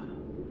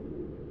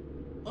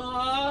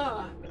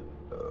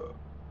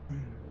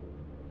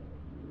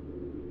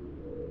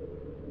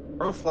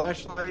 Pro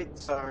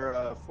flashlights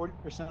are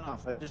 40%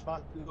 off. I just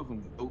bought 2 of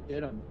them. Go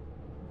get them.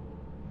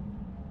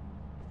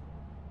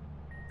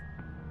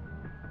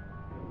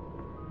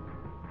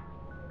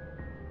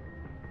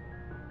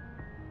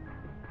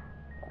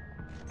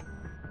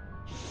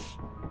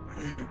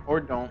 Or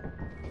don't.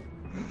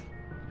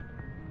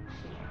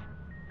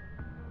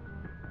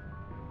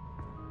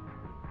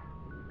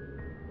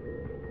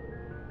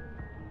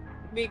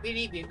 Beep,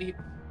 beep, beep, beep.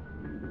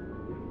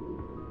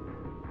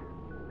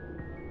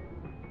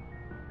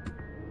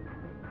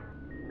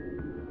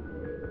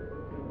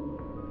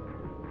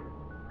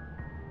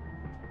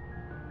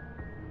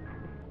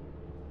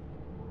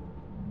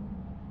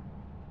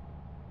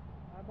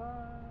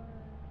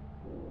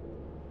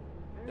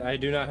 I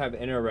do not have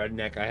inner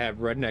redneck. I have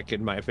redneck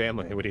in my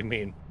family. What do you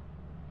mean?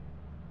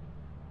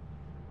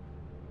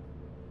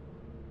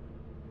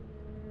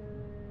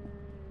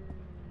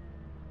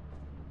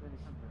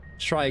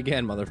 Let's try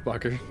again,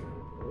 motherfucker.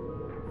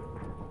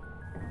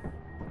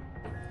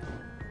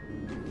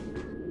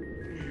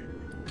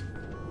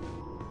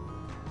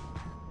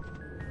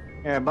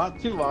 Yeah, I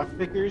bought 2 lock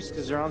pickers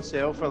because they're on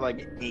sale for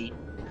like $8.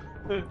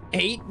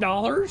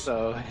 $8?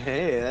 So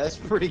hey, that's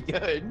pretty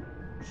good.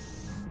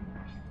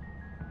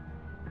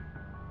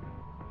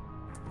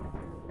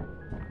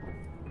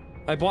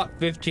 I bought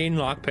 15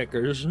 lock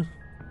pickers.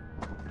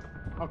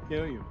 I'll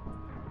kill you.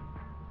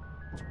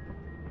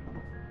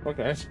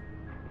 Okay.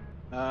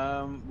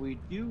 We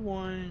do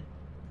want.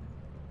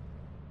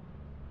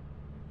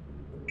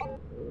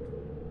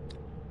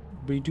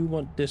 We do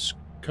want this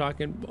cock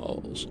and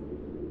balls.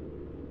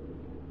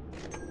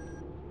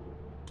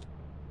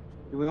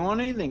 Do we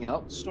want anything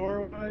else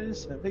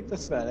store-wise? I think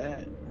that's about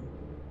it.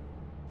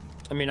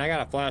 I mean, I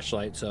got a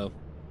flashlight, so.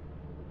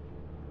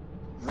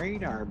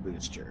 Radar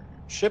booster,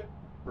 ship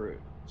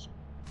cruise,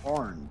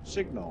 horn,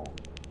 signal.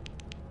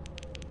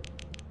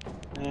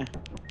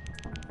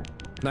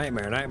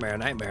 Nightmare, nightmare,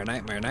 nightmare,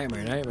 nightmare,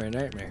 nightmare, nightmare,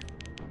 nightmare.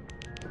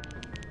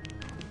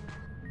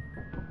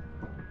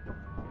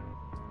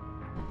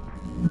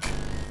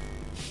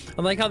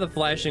 I like how the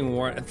flashing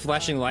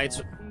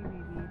lights.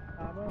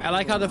 I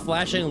like how the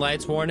flashing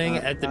lights warning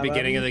at the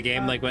beginning of the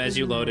game, like as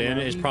you load in,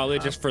 is probably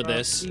just for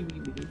this,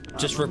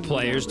 just for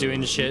players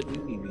doing shit.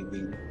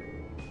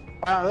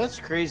 Wow, that's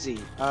crazy.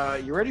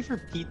 You ready for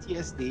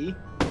PTSD?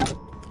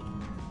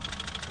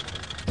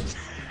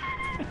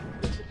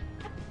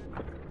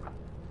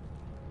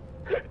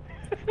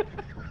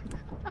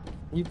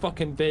 You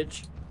fucking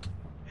bitch.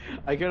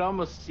 I could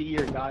almost see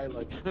your guy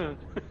like.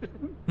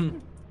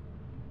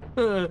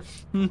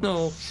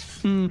 No.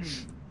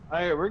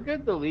 Alright, we're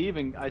good to leave,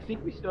 and I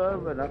think we still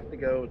have enough to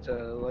go to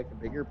like a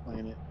bigger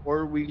planet,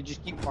 or we could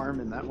just keep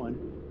farming that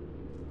one.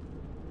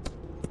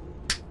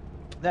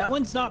 That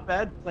one's not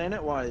bad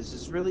planet-wise.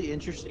 It's really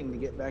interesting to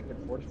get back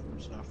and forth from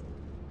stuff.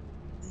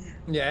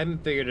 Yeah, I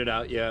haven't figured it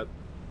out yet.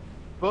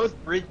 Both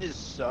bridges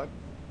suck,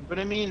 but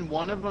I mean,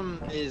 one of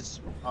them is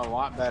a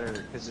lot better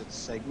because it's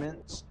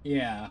segments.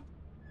 Yeah.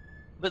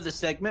 But the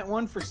segment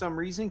one, for some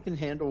reason, can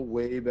handle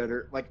way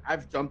better. Like,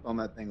 I've jumped on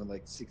that thing with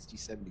like 60,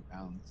 70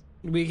 pounds.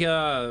 We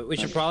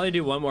should probably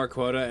do one more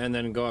quota and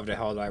then go after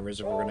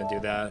Helldivers if we're gonna do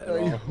that.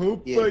 I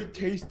hope I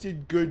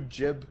tasted good,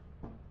 Jeb.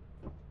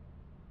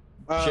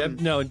 Jeb,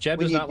 no, Jeb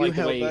does not like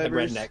the way a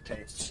redneck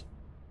tastes.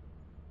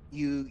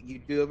 You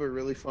do have a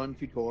really fun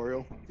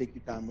tutorial. Take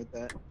your time with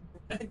that.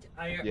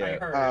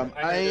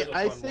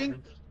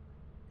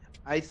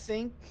 I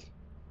think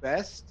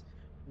best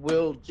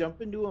we'll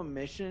jump into a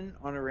mission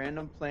on a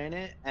random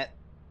planet at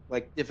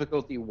like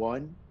difficulty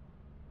 1,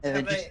 and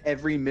then just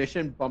every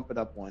mission bump it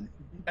up 1.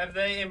 Have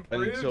they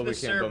improved Until the we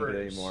can't bump it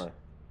servers? anymore.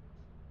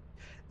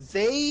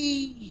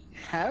 They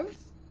have,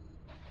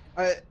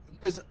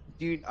 because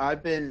dude, I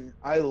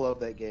love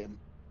that game.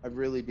 I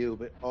really do,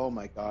 but oh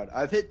my god,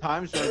 I've hit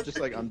times where I'm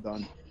just like, I'm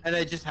done, and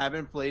I just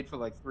haven't played for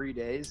like 3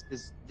 days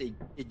because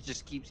it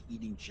just keeps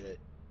eating shit.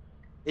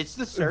 It's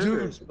the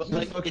servers, but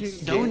like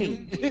it's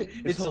Sony.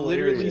 It's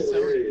literally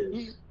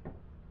Sony.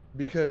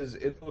 Because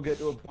it will get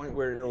to a point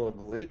where it'll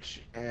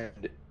glitch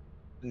and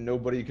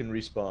nobody can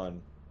respawn,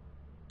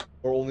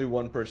 or only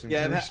one person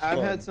can respawn.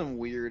 I've had some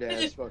weird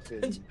ass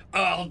fucking.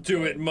 I'll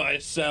do it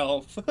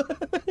myself.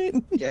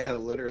 Yeah,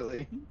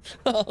 literally.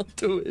 I'll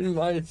do it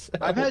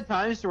myself. I've had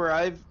times where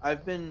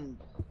I've been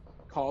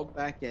called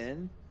back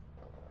in,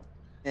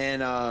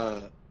 and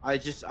I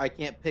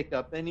can't pick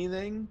up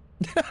anything,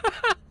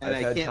 and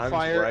I can't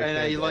fire, and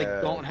I like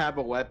don't have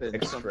a weapon.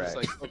 So I'm just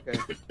like, okay.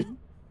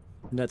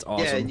 That's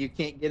awesome. Yeah, and you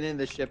can't get in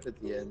the ship at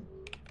the end.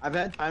 I've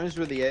had times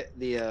where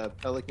the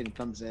Pelican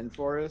comes in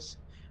for us.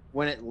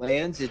 When it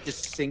lands, it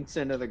just sinks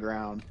into the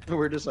ground.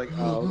 We're just like,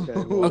 oh, okay.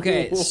 Well,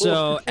 Okay,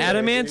 so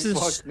Adamance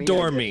is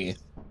Stormy.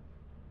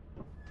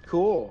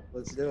 Cool,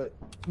 let's do it.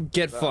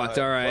 Get fucked,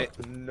 alright.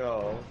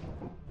 No.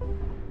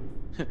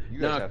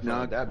 You guys have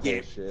fun with that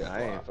bullshit.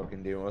 I ain't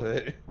fucking dealing with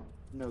it.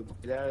 No,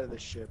 get out of the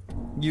ship.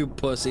 You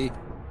pussy.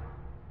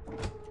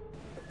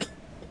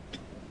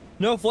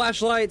 No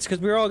flashlights, because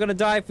we're all gonna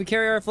die if we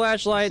carry our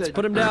flashlights.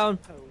 Put them down.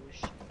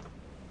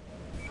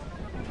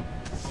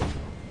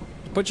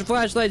 Put your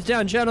flashlights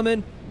down,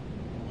 gentlemen.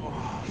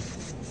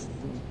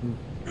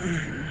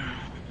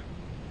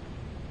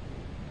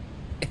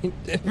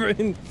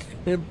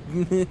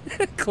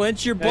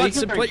 Clench your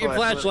butts and put your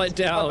flashlight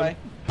down.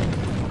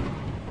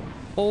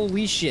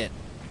 Holy shit.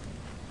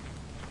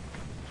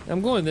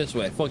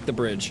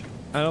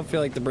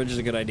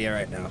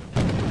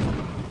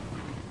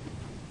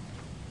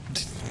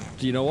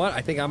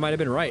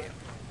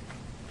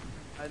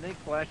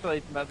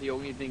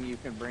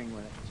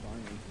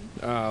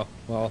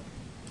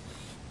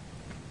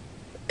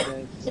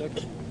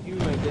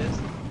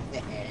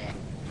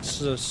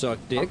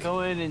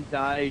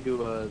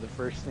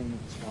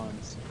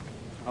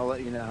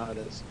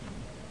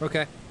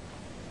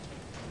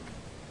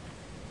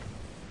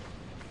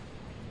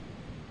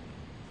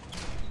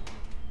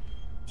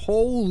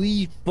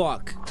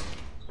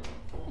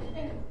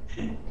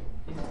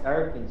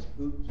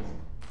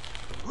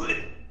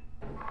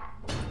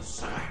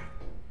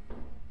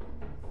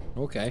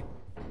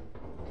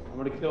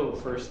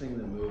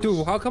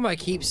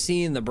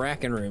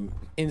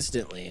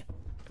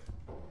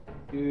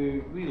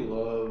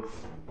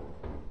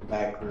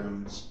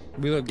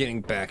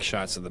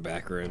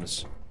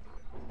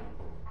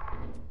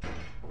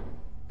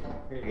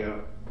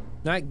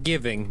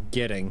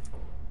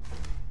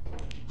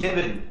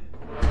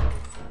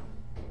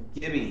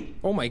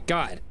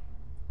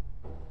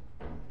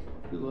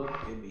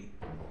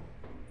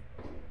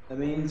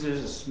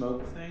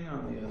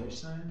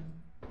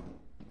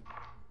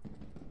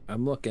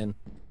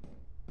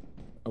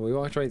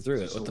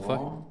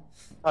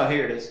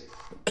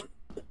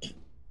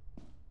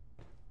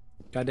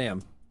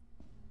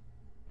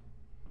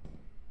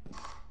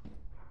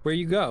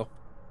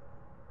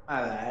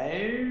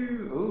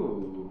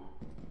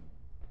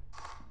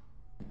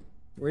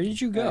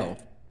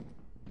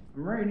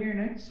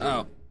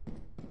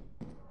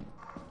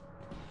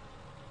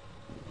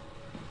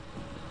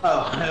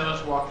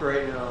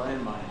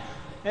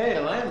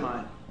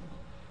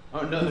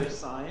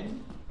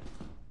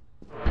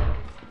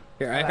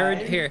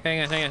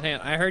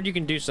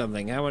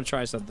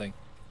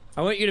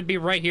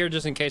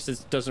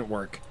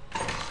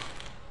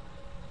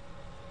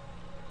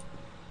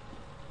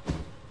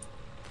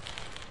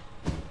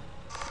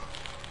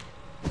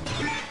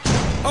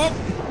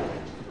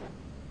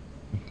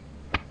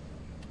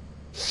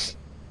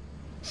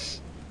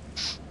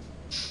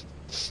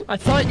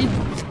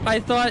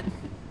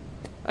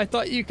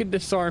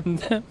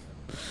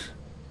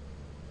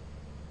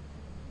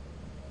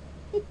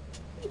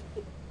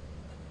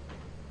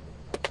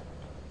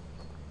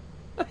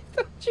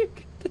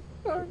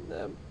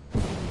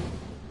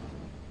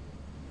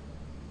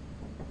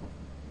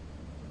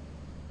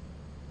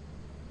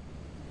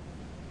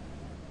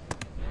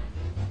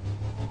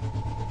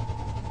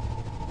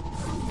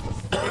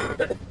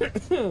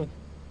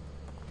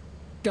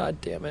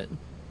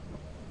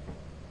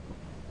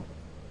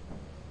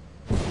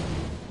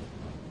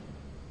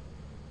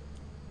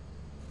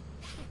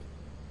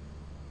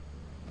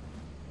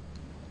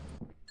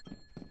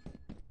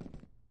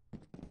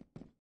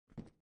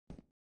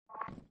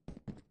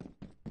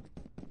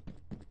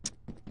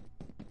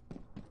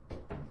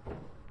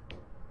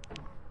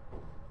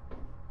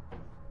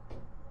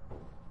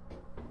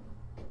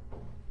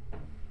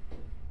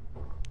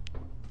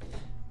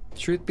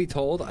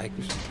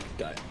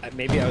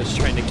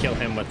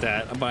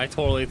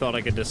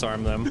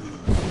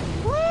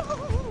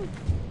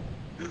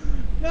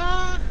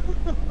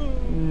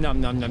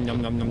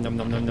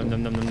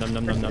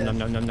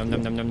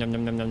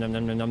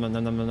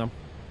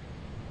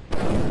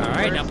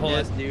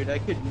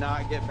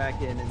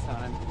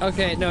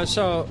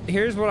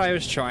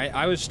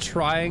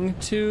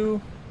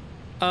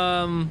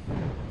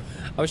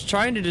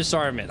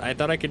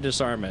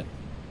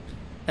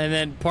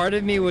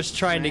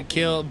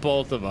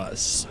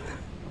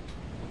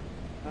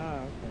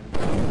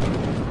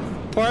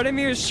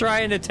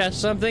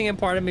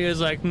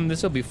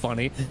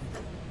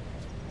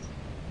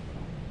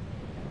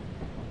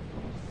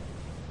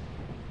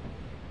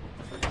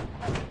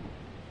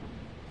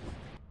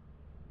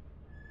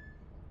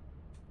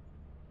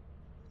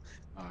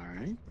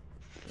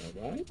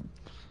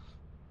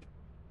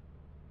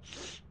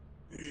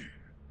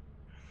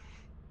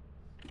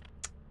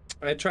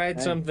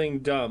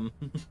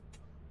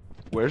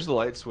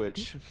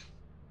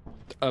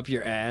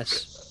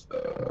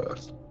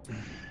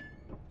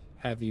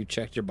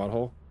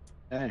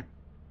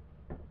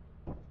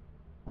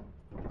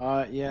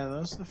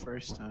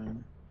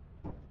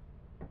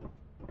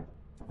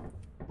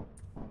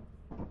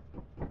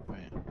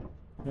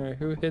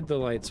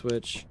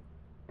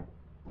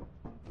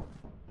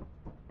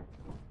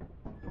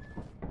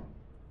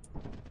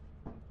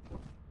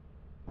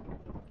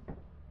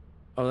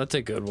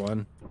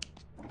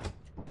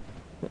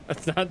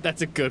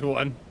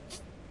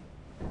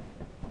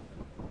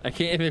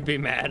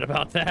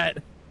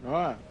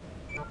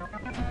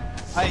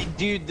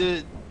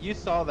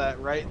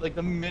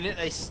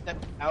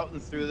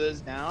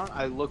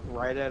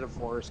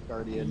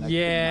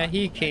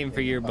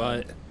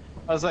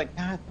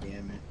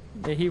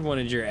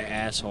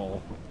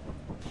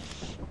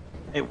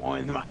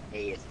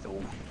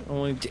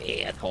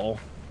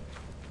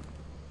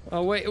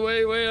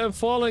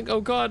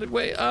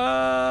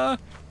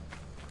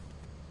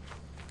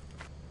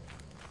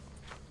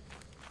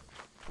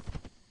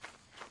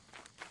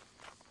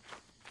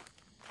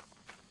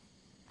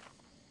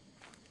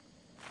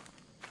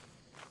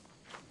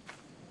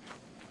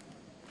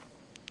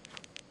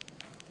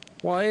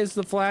 Why is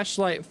the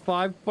flashlight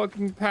 5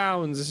 fucking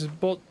pounds? This is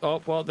bull.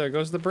 Oh, well, there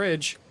goes the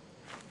bridge.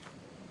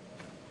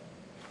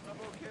 I'm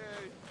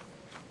okay.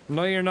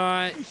 No, you're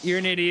not. You're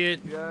an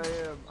idiot. Yeah, I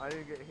am. I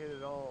didn't get hit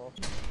at all.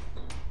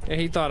 Yeah,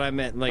 he thought I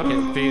meant like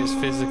it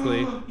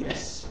physically.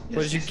 Yes.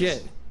 What did you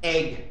get?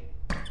 Egg.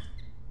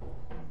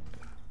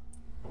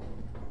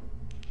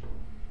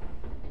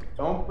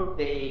 Don't put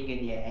the egg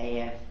in your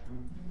ass.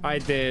 I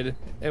did.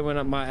 It went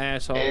up my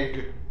asshole.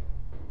 Egg.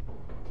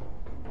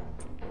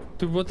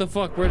 Dude, what the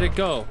fuck? Where'd it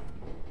go?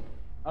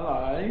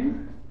 Hello.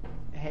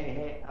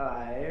 Hey,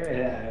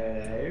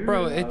 hello.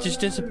 Bro, it just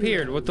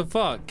disappeared. What the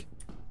fuck?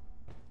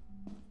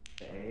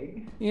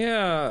 Egg.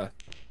 Yeah.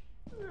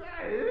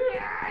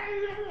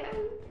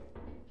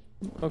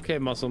 Okay,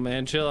 muscle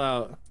man, chill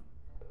out.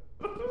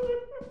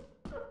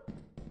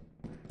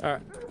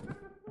 Alright.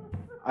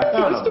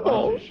 First of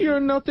all, you're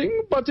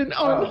nothing but an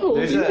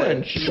unholy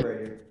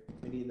wench.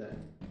 We need that.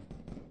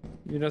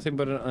 You're nothing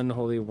but an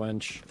unholy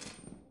wench.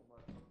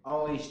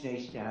 Always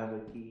nice to have a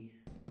key.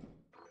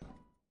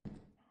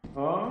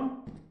 Huh?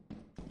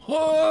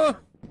 Huh?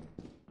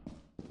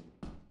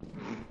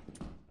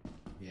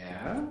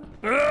 Yeah?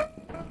 I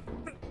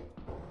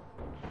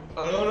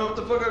don't know what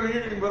the fuck I'm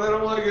hearing, but I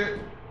don't like it.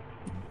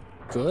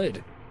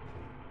 Good.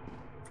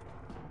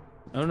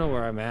 I don't know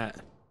where I'm at.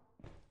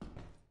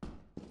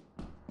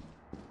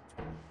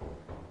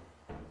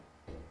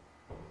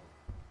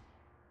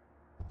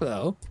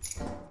 Hello.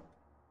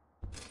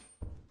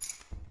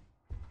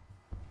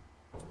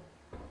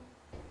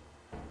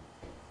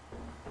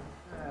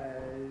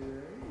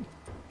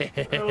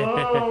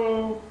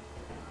 Hello.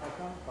 I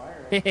found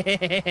fire.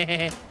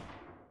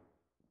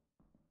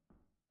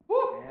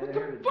 What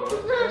the fuck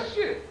is that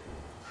shit?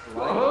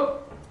 Huh?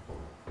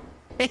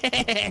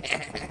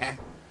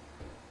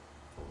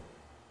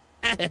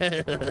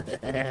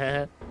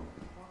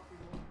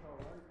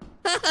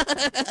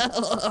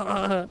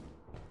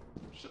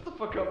 Shut the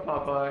fuck up,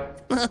 Popeye.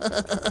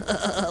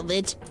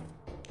 Bitch.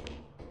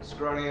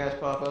 Scrawny ass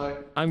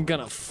Popeye. I'm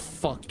gonna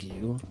fuck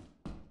you.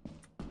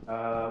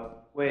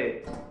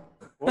 Wait.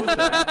 What was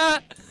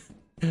that?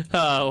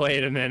 Oh,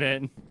 wait a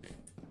minute.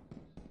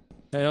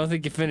 I don't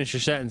think you finished your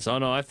sentence. Oh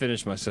no, I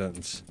finished my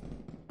sentence.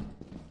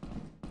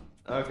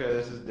 Okay,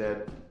 this is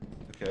dead.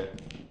 Okay.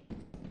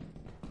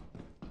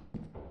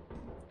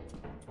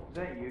 Is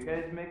that you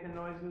guys making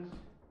noises?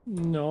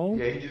 No.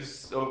 Yeah, he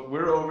just. Oh,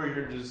 we're over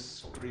here just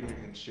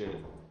screaming and shit.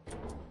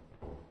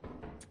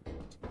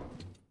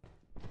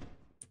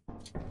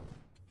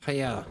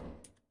 Hiya.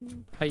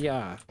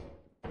 Hiya.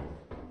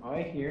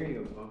 I hear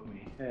you above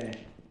me.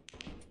 Hey.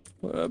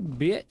 What a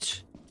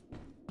bitch.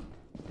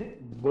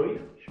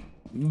 Bitch.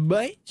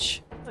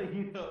 Bitch.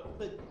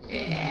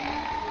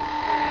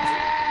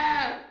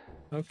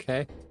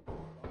 Okay.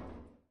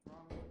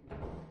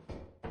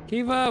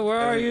 Kiva, where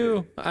are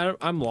you?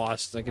 I'm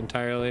lost, like,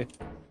 entirely.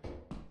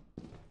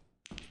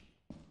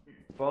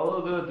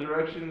 Follow the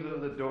directions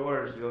of the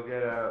doors, you'll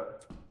get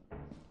out.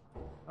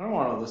 I don't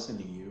want to listen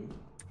to you.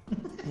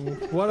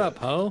 What up,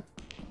 ho?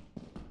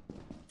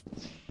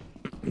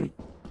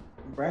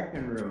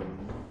 Bracken room.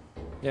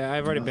 Yeah,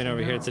 I've already been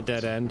over here. It's a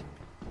dead end.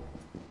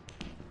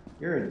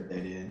 You're a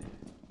dead end.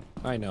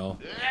 I know.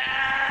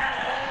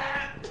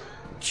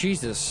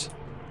 Jesus.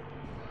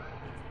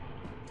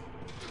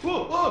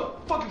 Whoa, whoa,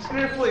 fucking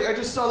snare flake. I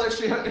just saw that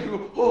shit.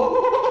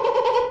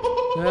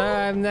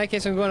 In that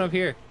case, I'm going up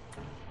here.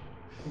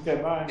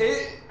 Okay, bye.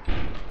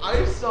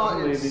 I saw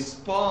it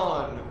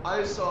spawn.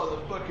 I saw the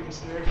fucking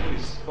snare flake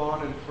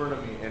spawn in front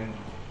of me and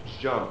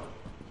jump.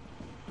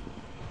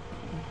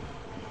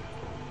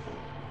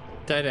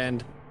 Dead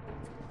end.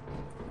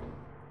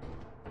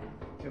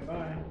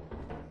 Goodbye.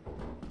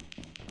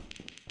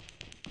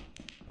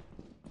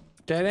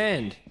 Dead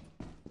end.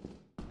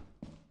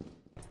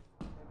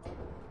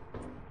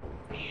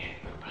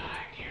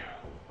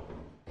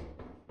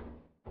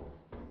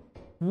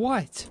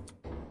 What?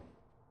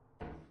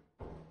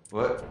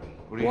 What?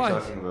 What are you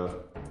talking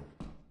about?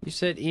 You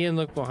said Ian,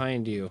 look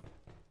behind you.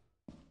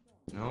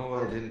 No,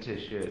 I didn't say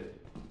shit.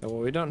 Oh,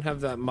 well, we don't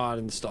have that mod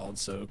installed,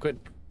 so quit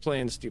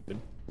playing stupid.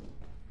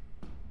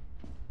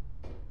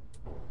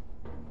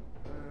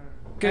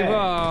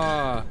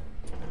 Goodbye.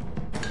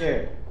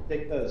 Here,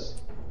 take those.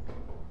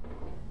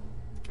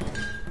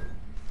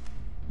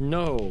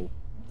 No.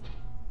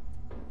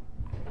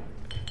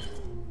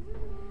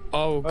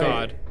 Oh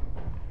god.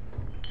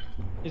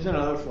 Here's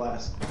another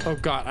flask. Oh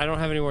god, I don't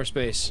have any more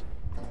space.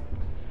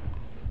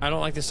 I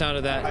don't like the sound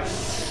of that.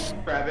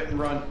 Grab it and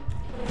run.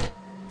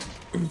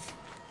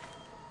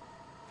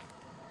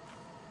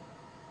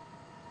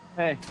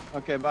 Hey,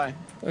 okay, bye.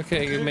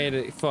 Okay, you made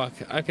it. Fuck.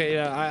 Okay,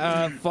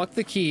 yeah, fuck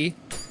the key.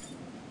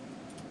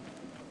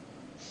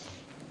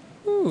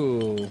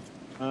 Ooh.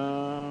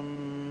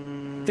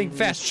 Think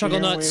fast, chuckle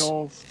nuts.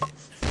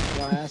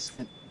 Flask.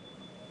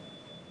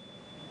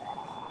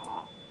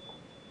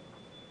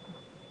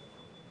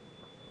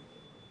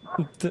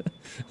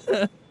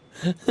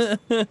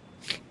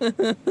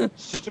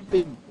 Such a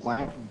big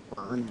black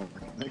burn over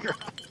in the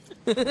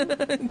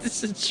ground.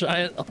 This is a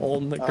giant hole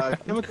in the ground.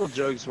 Chemical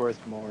jug's worth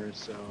more,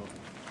 so.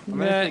 I'm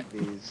gonna take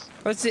these.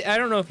 Let's see. I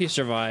don't know if he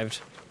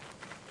survived.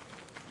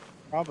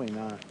 Probably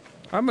not.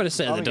 I'm gonna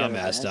say the Probably got his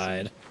dumbass ass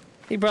died.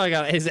 He probably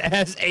got his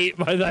ass ate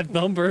by that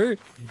thumper.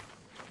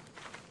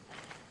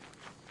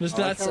 Just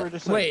Oh, I not. thought we were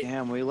just Wait, like,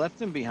 damn, we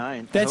left him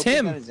behind. That's I hope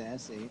him. He got his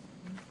ass ate.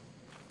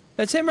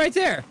 that's him right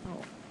there.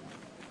 Oh.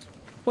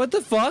 What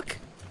the fuck?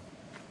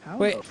 How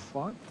Wait. the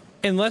fuck?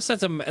 Unless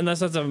that's a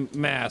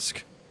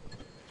mask.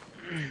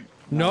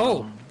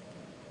 No.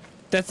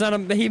 That's not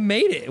a. He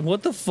made it.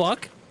 What the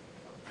fuck?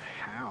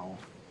 How?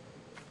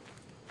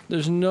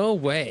 There's no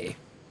way.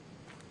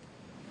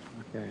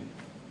 Okay.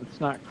 Let's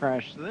not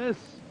crash this.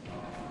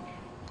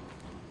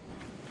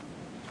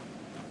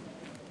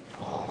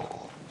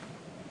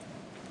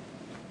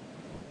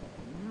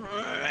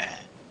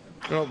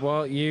 Oh,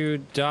 well, you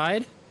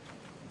died?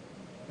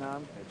 No, I'm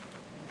good.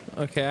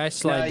 Okay, I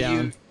slide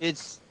down.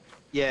 It's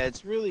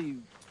really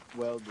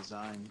well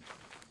designed.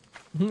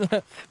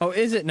 Oh,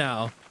 is it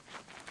now?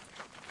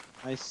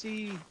 I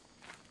see.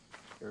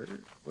 What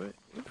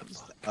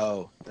is that?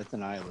 Oh, that's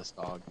an eyeless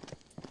dog.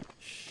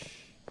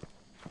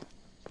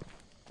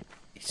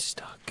 He's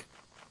stuck.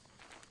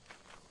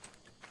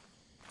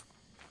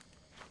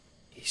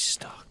 He's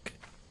stuck.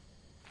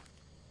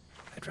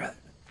 I'd rather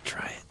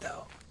try it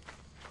though.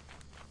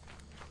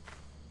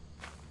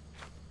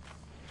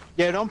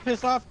 Yeah, don't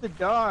piss off the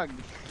dog.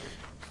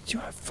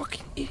 You're a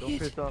fucking idiot. Don't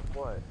piss off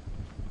what?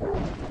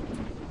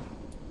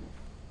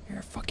 You're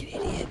a fucking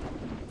idiot.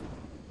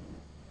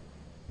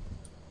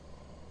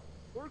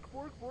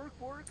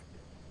 Work.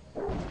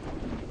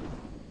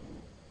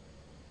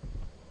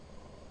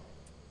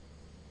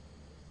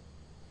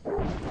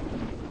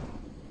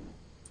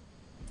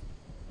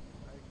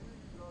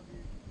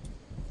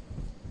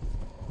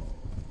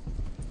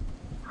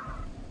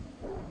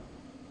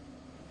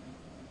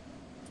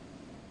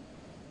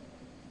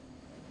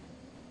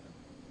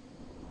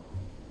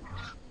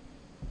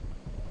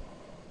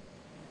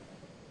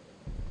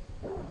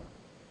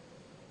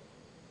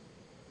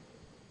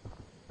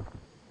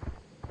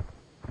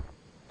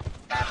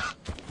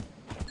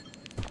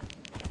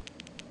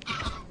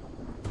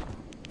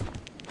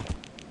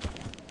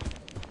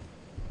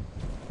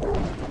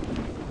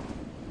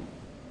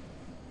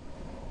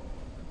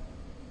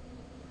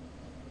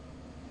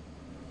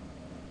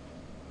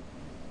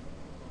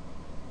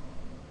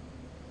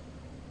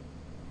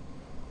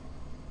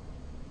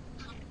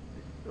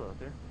 Still out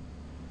there.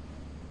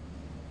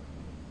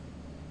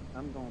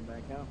 I'm going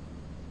back out.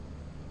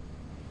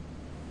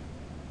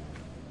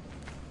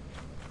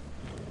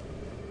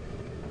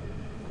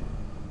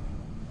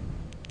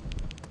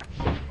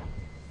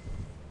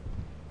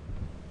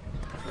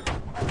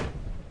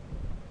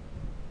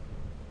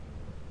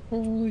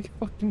 Holy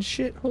fucking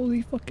shit,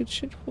 holy fucking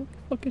shit, holy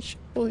fucking shit,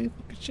 holy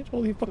fucking shit,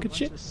 holy fucking There's a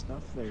shit. bunch of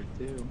stuff there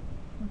too.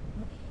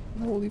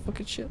 Holy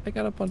fucking shit, I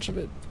got a bunch of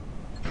it.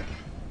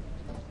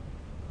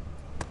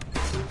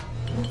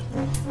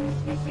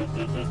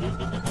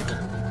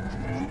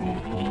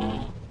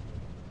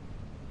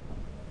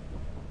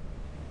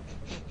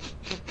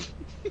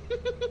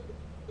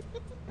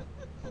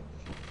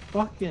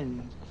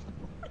 Fucking.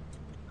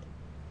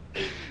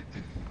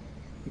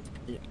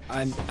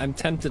 I'm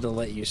tempted to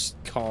let you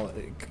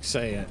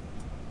say it.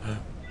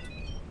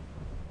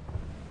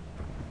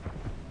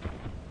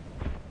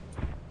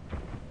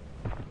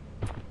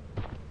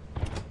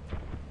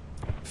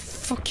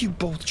 Fuck you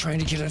both trying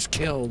to get us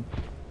killed.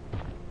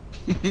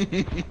 You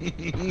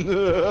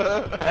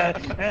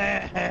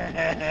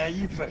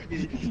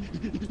fucking.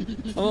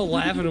 I'm gonna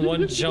laugh and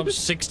one jumps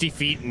 60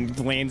 feet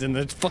and lands in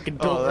the fucking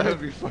door. Oh, that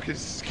would be fucking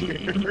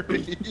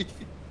scary.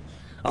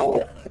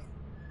 Oh.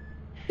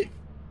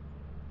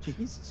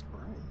 Jesus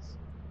Christ.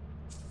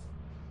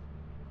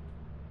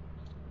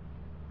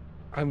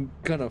 I'm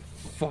gonna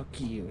fuck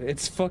you.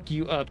 It's fuck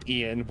you up,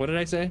 Ian. What did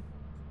I say?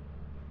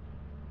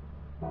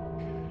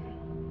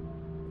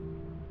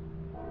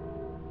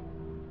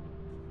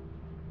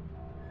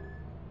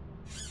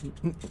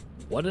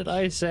 What did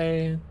I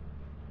say?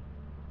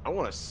 I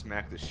want to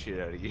smack the shit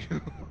out of you.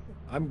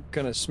 I'm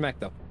gonna smack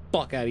the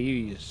fuck out of you,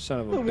 you son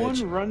of a The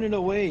bitch. one running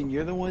away, and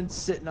you're the one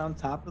sitting on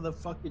top of the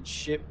fucking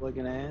ship like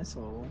an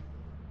asshole.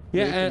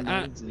 Yeah,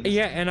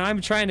 and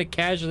I'm trying to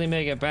casually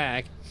make it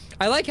back.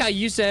 I like how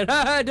you said,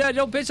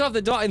 don't piss off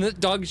the dog, and the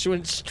dog just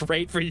went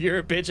straight for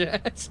your bitch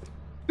ass.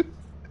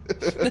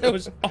 That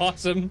was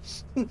awesome.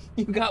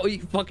 You got what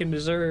you fucking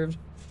deserved.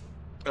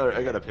 Alright,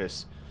 I gotta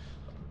piss.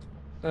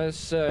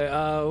 Let's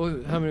how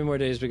many more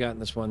days we got in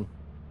this one?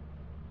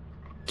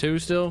 2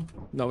 still?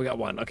 No, we got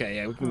 1. Okay,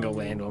 yeah, we can go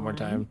land one more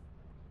time.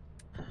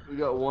 We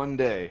got 1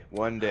 day.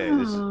 1 day.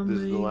 This is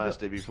the last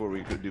day before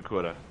we could do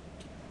quota.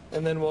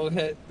 And then we'll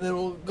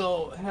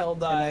go hell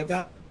dive.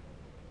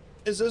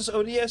 Is this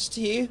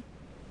ODST?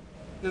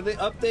 Did they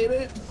update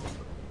it?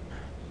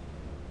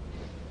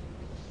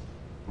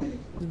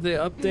 Did they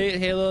update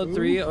Halo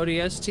 3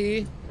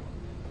 ODST?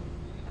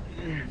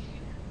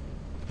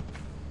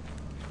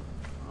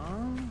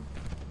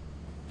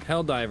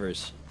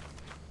 Helldivers.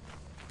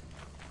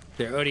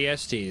 They're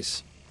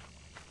ODSTs.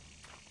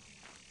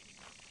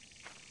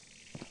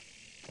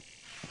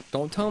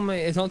 Don't tell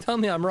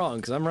me I'm wrong,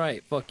 because I'm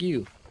right. Fuck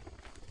you.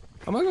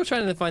 I'm gonna go try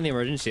to find the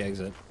emergency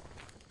exit.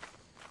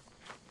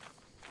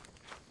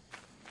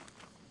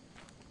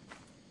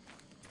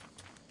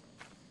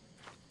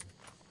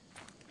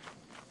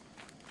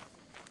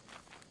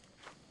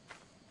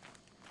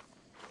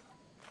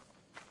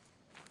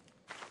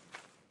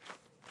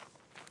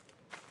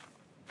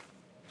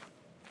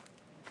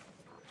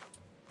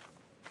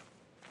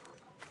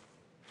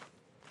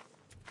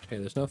 Okay,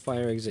 there's no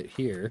fire exit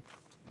here.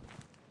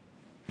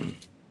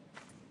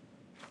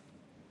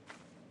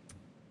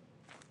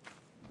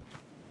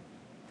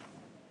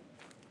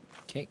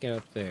 Can't get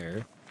up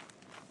there.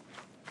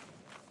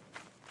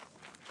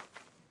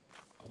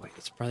 Oh wait,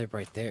 it's probably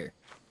right there.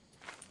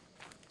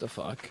 The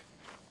fuck?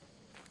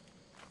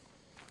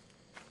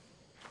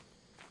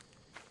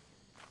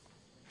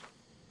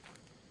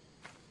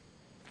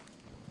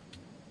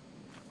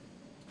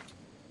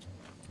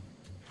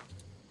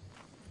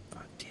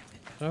 Oh damn it.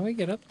 How do I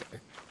get up there?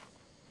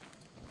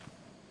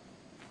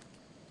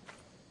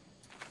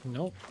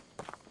 Nope.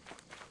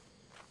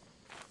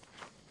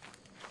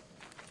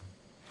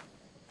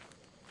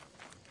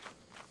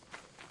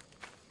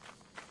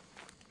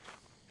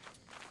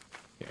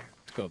 Here,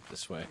 let's go up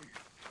this way.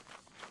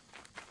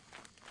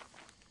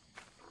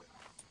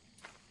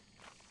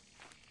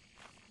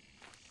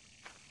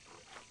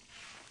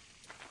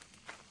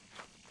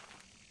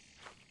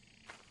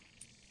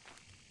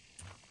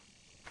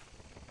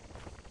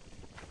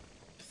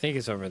 I think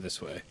it's over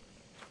this way.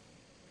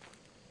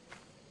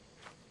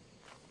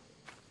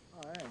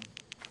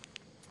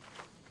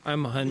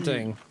 I'm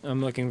hunting.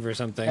 I'm looking for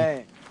something.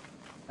 Hey.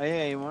 Oh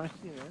yeah, you want to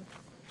see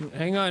this?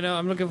 Hang on, no,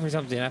 I'm looking for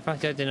something. I found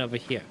something over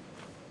here.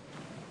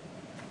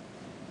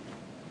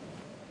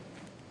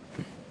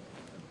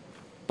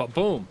 But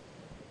boom.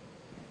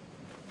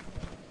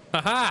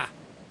 Haha!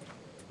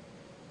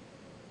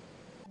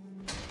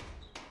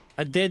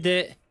 I did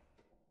it.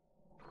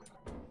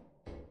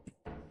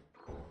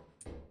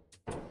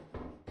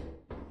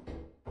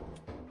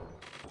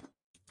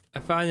 I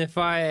found the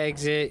fire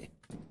exit.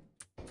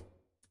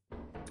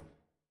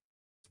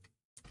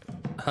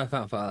 I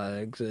found fire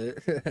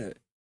exit.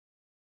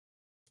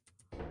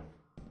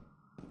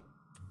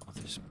 Oh,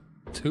 there's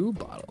 2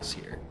 bottles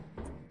here.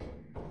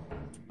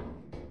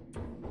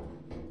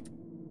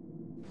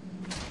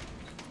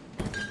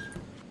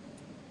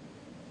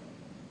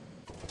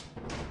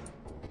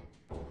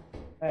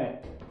 Hey.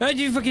 How'd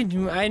you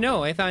fucking... I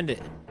know, I found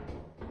it.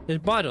 There's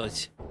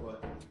bottles.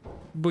 What?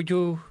 But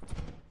you...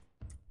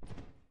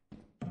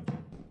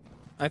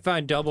 I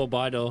found double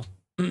bottle.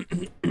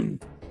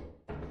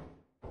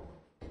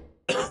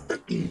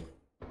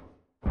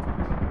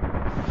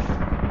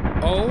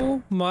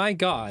 Oh my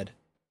god.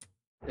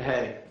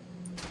 Hey.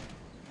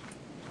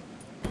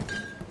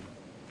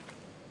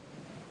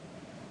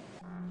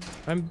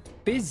 I'm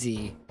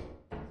busy.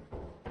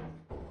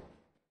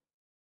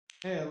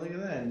 Hey, look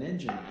at that, an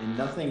engine and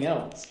nothing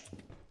else.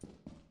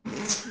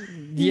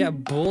 Yeah,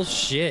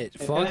 bullshit.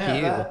 Hey, Fuck can I have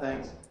you. that?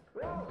 Thanks.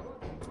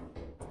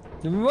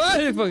 What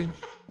the fuck?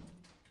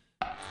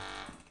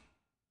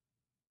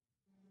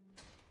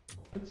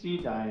 What's he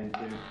dying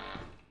to?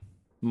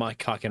 My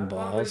cock and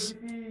balls.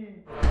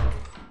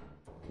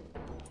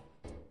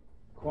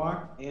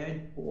 Quack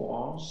and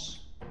balls.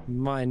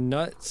 My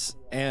nuts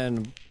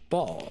and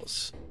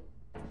balls.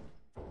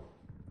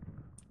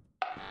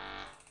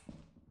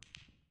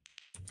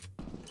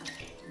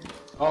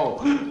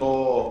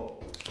 Oh.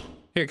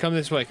 Here, come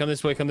this way, come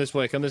this way, come this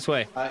way, come this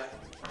way.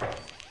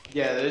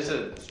 Yeah, there's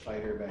a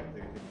spider back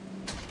there.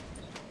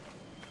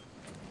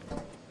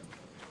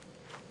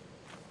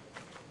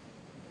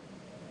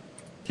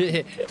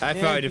 I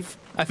found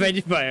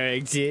a fire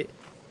exit.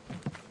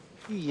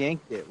 He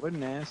yanked it. What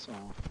an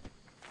asshole.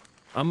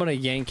 I'm gonna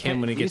yank him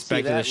when he gets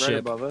back to the right ship.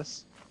 above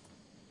us?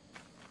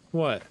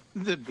 What?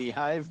 The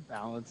beehive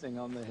balancing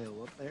on the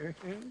hill up there.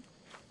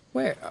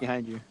 Where?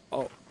 Behind you.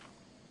 Oh.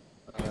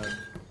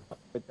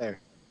 Right there.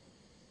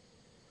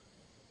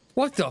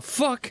 What the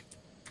fuck?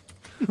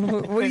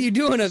 What are you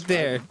doing up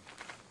there?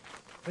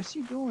 What's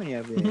he doing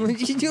up there? What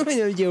you doing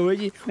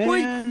up there?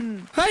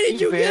 Man, how did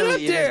you get up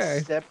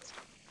there?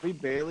 We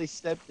barely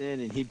stepped in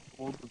and he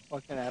pulled the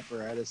fucking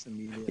apparatus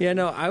immediately. Yeah,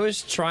 no, I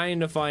was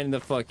trying to find the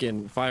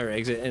fucking fire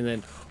exit and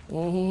then...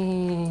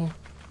 Oh...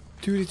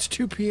 Dude, it's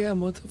 2 p.m.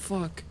 What the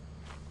fuck?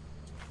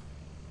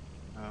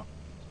 Oh.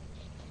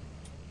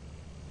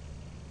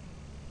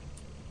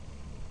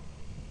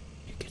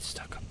 You get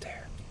stuck up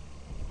there.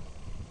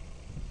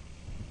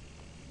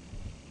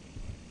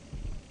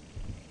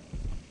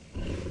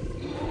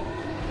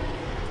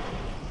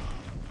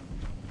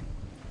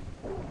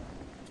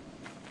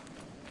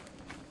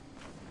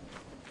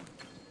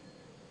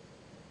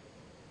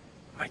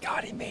 My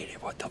god, he made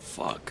it. What the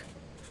fuck?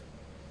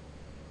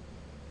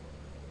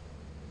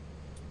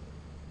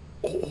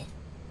 Oh.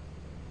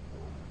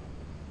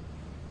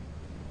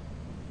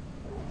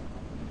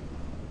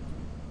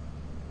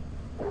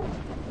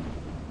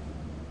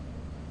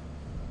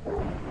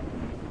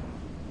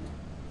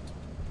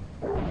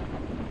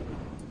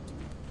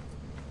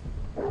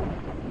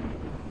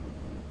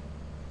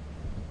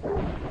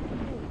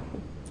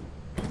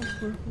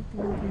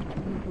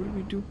 What do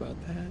we do about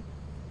that?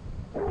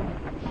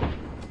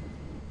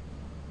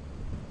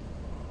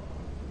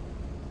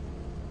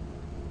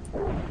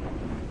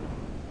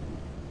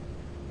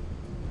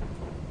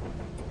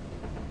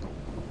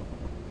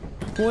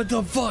 What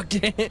the fuck?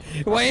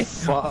 Why?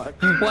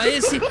 Fuck. Why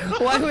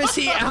was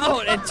he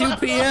out at 2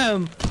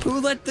 p.m.?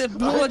 Who let the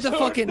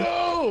fucking?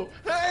 No.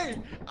 Hey,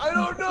 I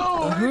don't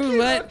know. Who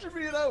let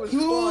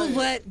fine.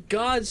 let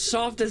God's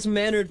softest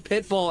mannered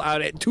pitbull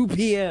out at 2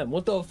 p.m.?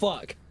 What the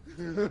fuck?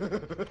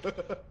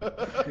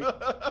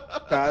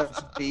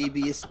 God's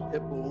baby's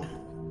pitbull.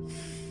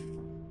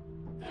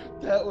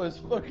 That was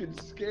fucking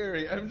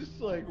scary. I'm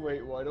just like,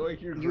 wait, why do I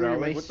hear You were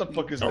growling? my What the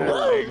fuck is sweet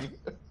happening?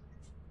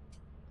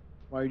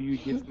 Why do you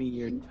give me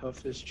your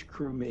toughest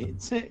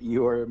crewmates?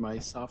 You are my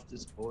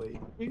softest boy.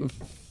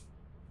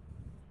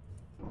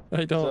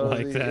 I don't So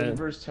like the that.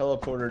 inverse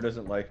teleporter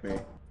doesn't like me.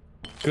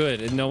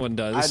 Good, and no one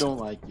does. I don't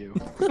like you.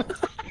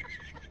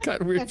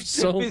 God, we're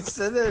so. We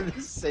said it at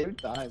the same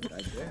time.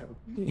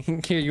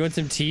 Goddamn. Here, you want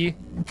some tea?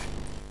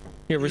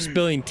 Here, we're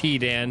spilling tea,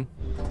 Dan.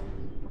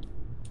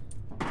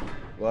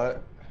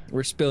 What?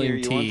 We're spilling Here,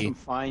 you want tea. some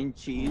fine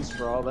cheese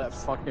for all that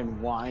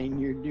fucking wine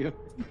you're doing?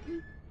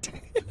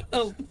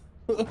 Oh,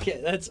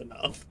 okay, that's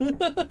enough.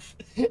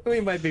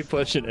 We might be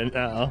pushing it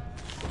now.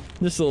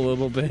 Just a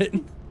little bit.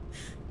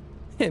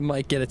 It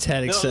might get a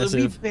tad excessive.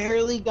 We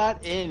barely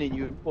got in and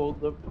you had pulled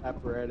the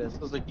apparatus. I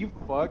was like, you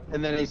fuck.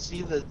 And then I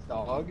see the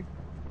dog.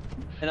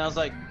 And I was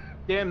like,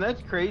 damn,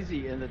 that's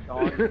crazy. And the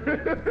dog.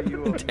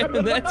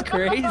 Damn, that's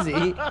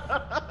crazy.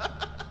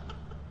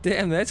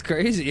 Damn, that's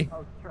crazy. I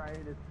was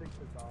trying to stick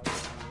the dog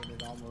and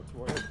it almost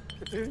worked.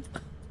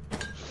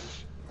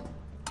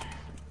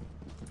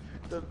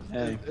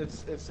 Hey.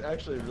 It's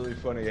actually really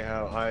funny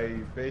how I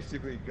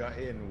basically got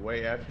in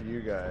way after you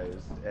guys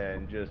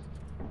and just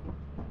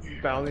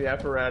found the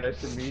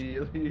apparatus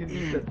immediately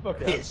and said,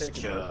 fuck it, I'll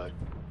take it.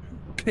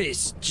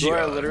 Piss You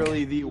are jug.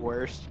 literally the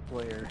worst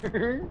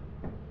player.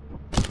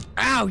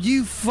 Ow,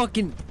 you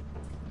fucking.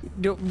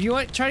 You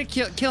want try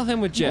to kill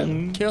him with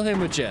Jeb. Kill him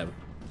with Jeb.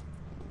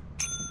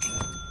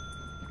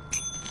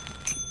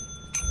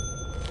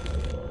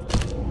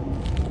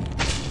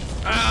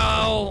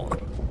 Ow!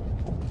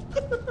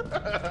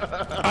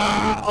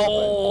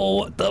 Ow!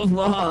 What the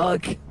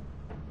fuck?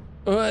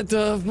 What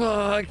the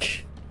fuck?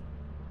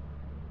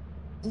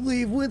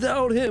 Leave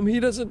without him. He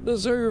doesn't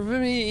deserve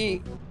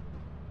me.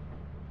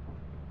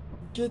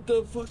 Get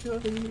the fuck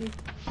out of here.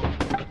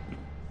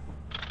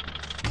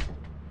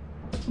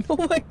 Oh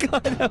my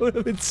god, that would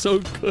have been so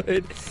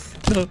good.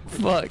 The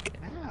fuck?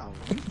 Ow.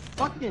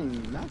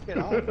 Fucking knock it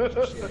off.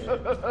 Shit.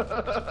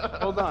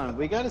 Hold on,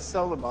 we gotta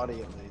sell the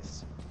body at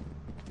least.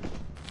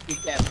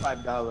 Get that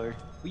 $5.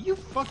 Will you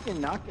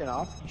fucking knock it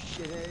off, you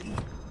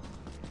shithead?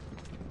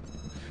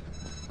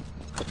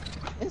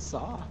 Piss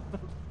off.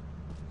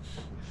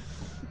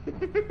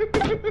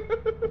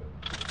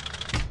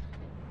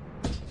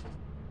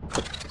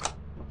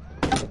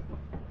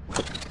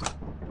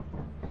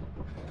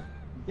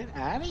 Get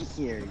out of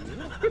here, you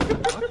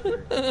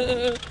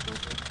fucker.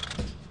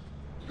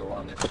 Your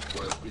honest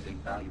work is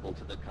invaluable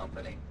to the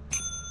company.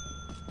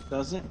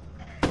 Doesn't?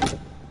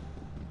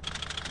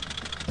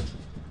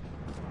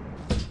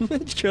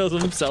 Kills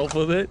himself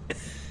with it.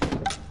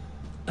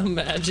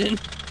 Imagine.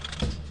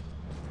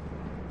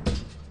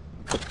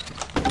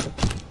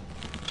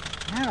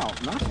 Ow,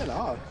 knock it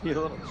off, you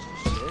little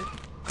shit.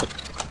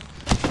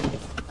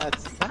 God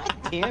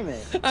damn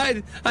it.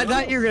 I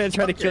thought you were gonna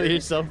try to kill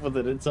yourself with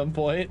it at some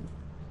point.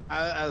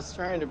 I was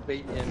trying to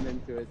bait him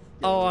into it.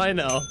 Oh, I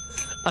know.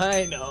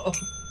 I know.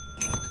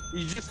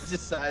 He just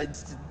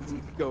decides to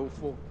go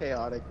full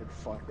chaotic and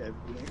fuck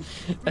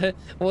everything.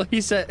 Well, he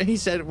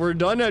said we're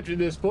done after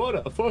this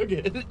quota. Fuck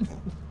it.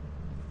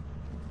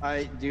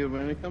 Dude,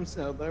 when it comes to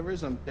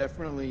Helldivers, I'm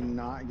definitely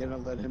not gonna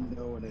let him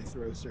know when I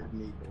throw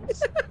certain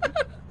eagles.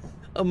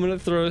 I'm gonna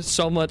throw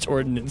so much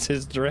ordnance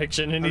his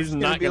direction, and I'm he's just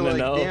not be gonna like,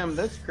 know. Damn,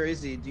 that's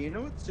crazy. Do you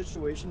know what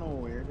situational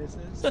awareness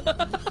is?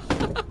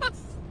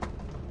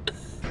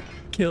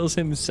 Kills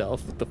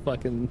himself with the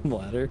fucking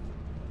ladder.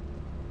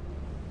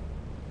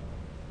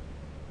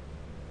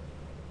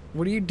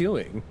 What are you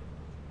doing?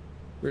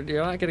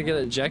 You're not gonna get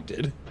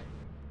ejected.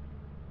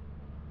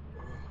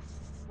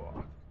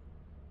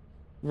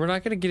 We're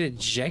not gonna get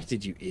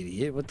ejected, you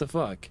idiot. What the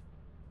fuck?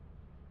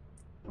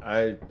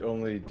 I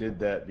only did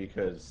that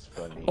because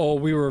funny. Oh,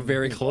 we were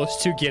very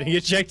close to getting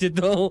ejected,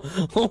 though.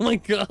 Oh my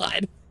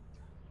god.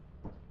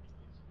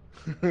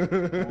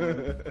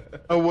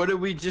 Oh, what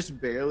did we just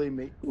barely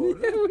make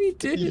quota? Yeah, we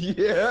did.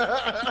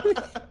 Yeah.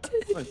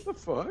 What the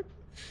fuck?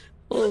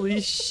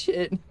 Holy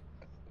shit.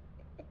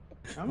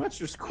 How much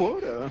was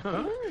quota?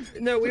 Huh?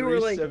 No, we were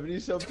like 70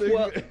 something.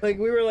 12, like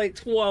we were like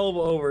 12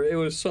 over. It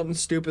was something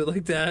stupid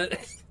like that.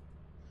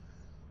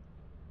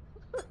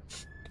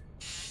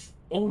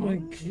 Oh my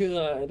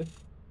god.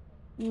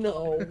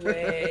 No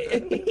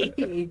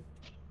way.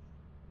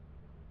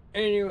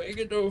 Anyway,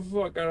 get the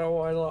fuck out of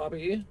my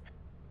lobby.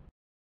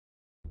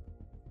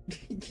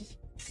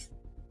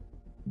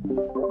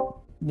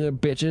 The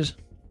bitches.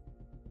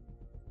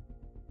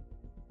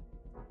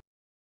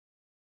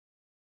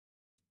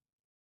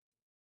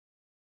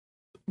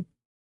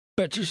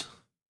 bitches.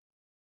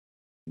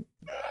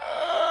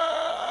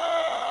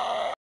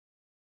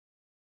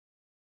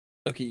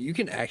 Okay, you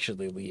can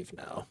actually leave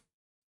now.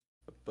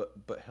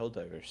 But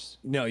Helldivers.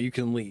 No, you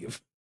can leave.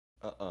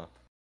 Uh-huh.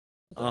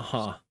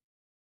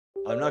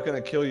 I'm not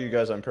gonna kill you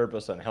guys on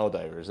purpose on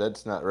Helldivers.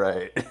 That's not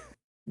right.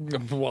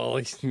 Well,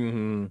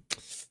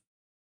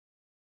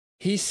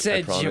 he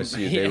said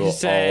they will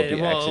all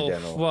be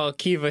accidental. Well,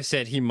 Kiva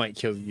said he might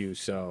kill you,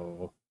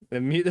 so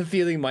the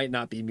feeling might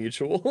not be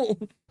mutual.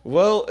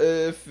 Well,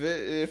 if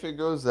it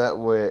goes that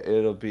way,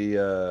 it'll be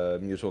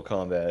mutual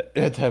combat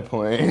at that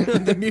point.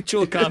 The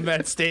mutual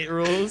combat state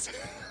rules.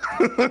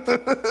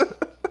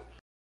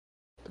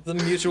 The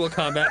mutual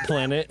combat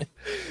planet.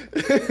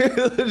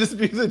 It'll just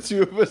be the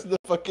two of us in the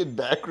fucking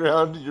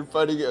background. You're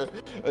fighting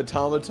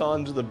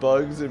automatons with the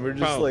bugs, and we're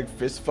just like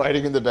fist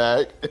fighting in the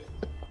back.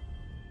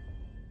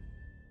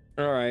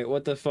 All right,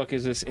 what the fuck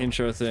is this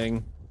intro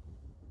thing?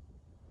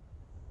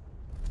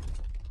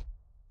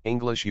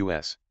 English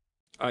US.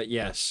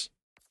 Yes.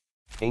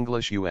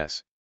 English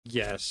US.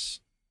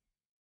 Yes.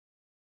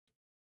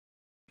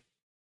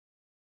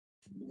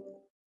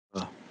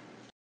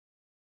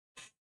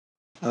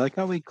 I like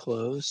how we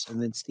close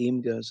and then Steam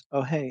goes,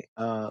 "Oh hey,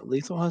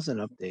 Lethal has an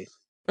update."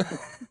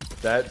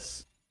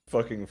 That's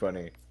fucking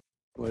funny.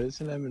 What does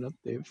it have an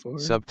update for?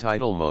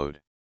 Subtitle mode.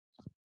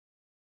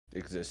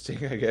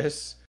 Existing, I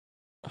guess.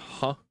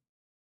 Huh?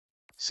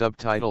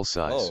 Subtitle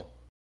size. Oh.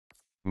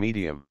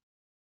 Medium.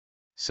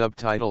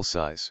 Subtitle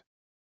size.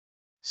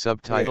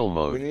 Subtitle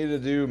mode. We need to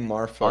do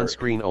Marfart. On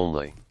screen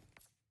only.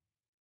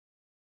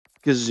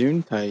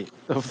 Gazoon tight.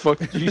 The fuck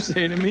did you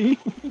say to me?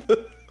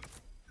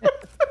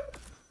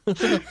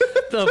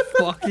 The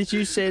fuck did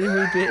you say to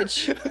me,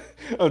 bitch?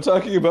 I'm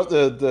talking about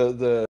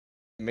the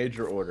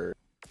major order.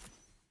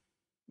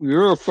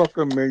 You're a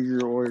fucking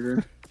major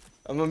order.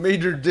 I'm a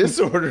major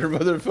disorder,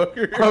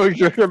 motherfucker. I was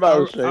just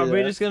about to say Are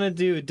we that. just gonna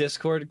do a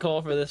Discord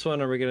call for this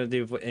one, or are we gonna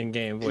do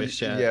in-game voice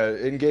chat? Yeah,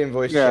 in-game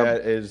voice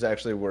chat is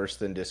actually worse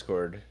than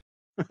Discord.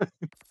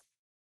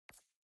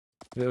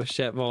 Voice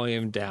chat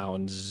volume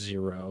down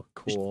 0.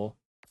 Cool.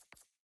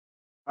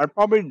 I'd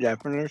probably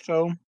deafen or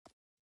so.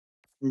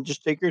 And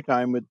just take your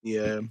time with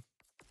the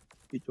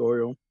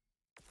tutorial.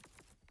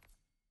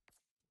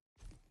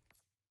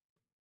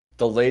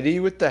 The lady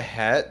with the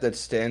hat that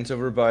stands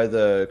over by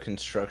the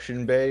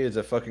construction bay is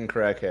a fucking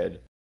crackhead.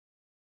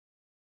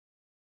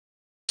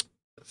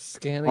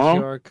 Scan the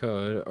QR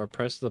code or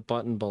press the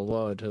button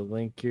below to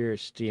link your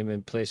Steam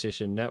and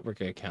PlayStation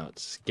Network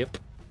accounts. Skip.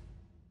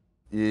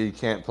 You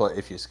can't play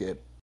if you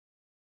skip.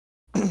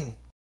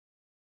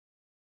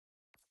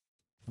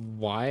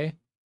 Why?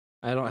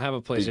 I don't have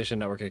a PlayStation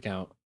Network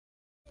account.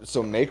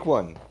 So make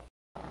one.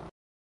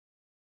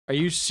 Are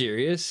you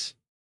serious?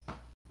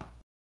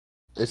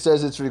 It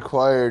says it's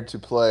required to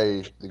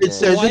play the game. It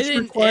says it's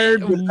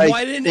required.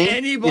 Why didn't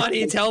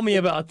anybody tell me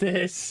about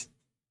this?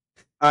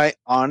 I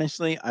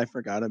honestly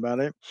forgot about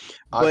it.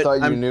 I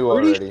thought you knew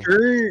already.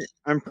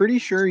 I'm pretty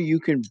sure you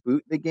can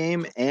boot the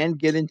game and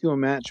get into a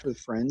match with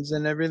friends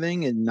and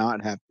everything and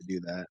not have to do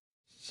that.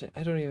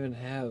 I don't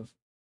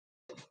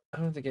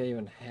think I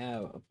even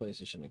have a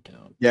PlayStation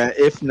account. Yeah,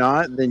 if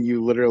not, then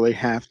you literally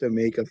have to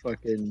make a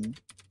fucking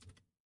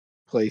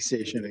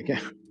PlayStation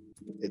account.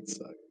 It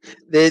sucks.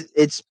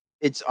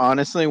 It's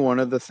honestly one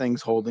of the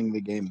things holding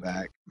the game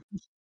back.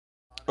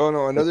 Oh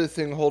no, another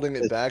thing holding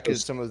it back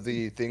is some of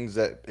the things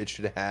that it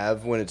should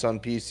have when it's on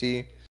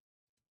PC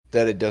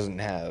that it doesn't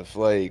have.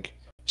 Like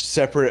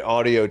separate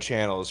audio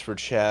channels for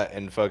chat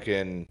and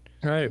fucking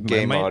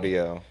game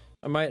audio.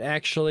 I might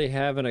actually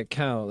have an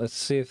account. Let's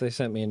see if they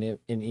sent me an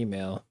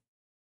email.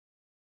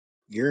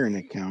 You're an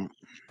account.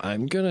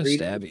 I'm gonna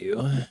stab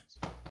you.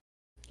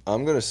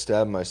 I'm gonna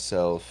stab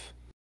myself.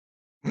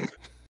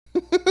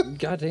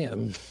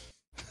 Goddamn.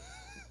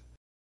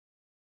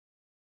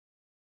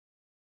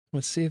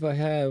 Let's see if I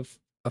have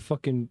a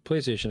fucking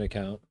PlayStation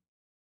account.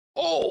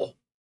 Oh!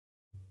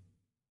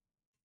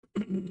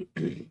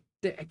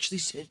 They actually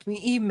sent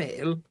me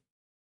email.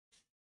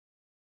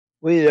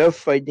 We love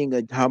fighting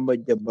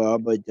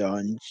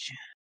automatons.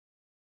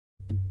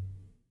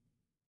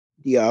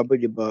 The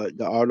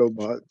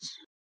Autobots.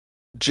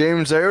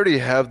 James, I already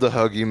have the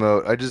hug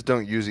emote. I just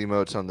don't use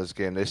emotes on this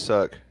game. They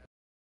suck.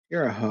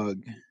 You're a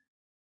hug.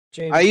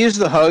 James. I use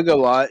the hug a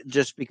lot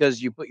just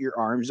because you put your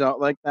arms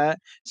out like that.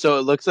 So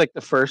it looks like the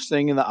first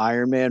thing in the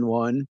Iron Man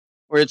 1,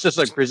 where it's just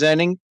like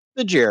presenting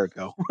the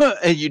Jericho.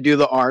 And you do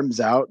the arms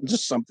out and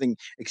just something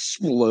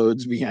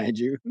explodes behind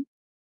you.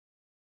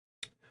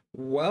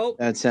 Well,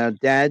 that's how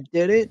Dad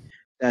did it.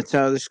 That's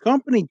how this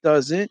company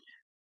does it.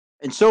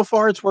 And so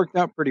far it's worked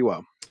out pretty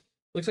well.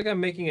 Looks like I'm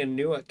making a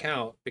new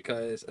account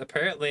because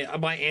apparently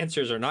my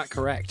answers are not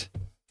correct.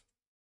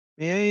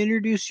 May I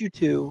introduce you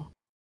to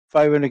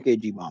 500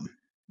 kg bomb?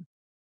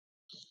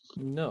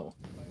 No.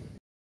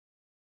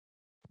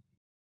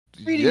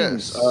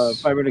 Greetings,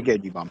 500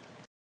 kg bomb.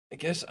 I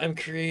guess I'm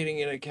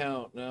creating an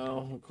account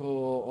now.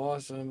 Cool,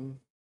 awesome.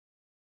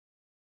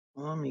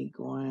 Let me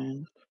go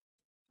in.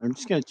 I'm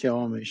just gonna chill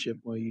on my ship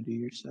while you do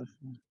your stuff.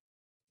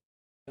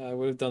 I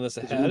would have done this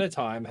ahead of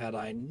time had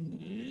I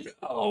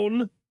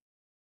known.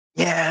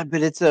 Yeah,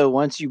 but it's a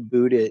once you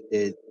boot it,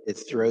 it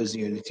throws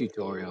you in a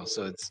tutorial,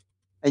 so it's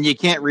and you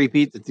can't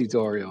repeat the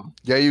tutorial.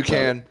 Yeah, you So-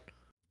 can.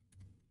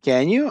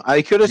 Can you?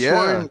 I could have Yeah.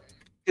 sworn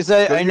because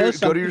I know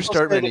some go to your people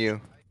start said menu.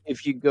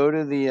 if you go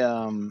to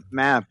the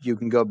map, you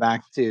can go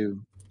back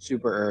to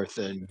Super Earth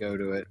and go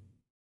to it.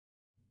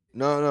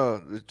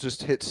 No,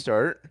 just hit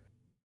start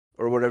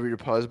or whatever your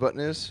pause button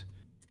is,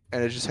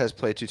 and it just has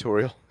play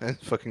tutorial and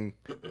fucking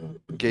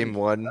game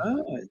 1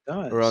 Oh, it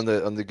does. or on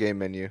the game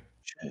menu.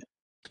 Shit.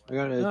 I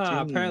got a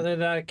thingy. Apparently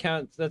that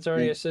account that's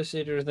already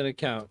associated with an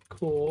account.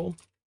 Cool.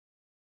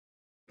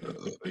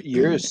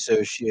 You're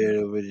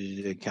associated with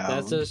an account.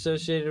 That's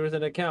associated with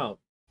an account.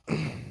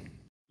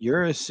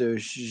 You're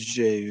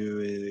associated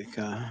with an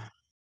account.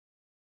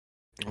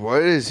 Why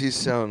does he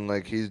sound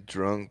like he's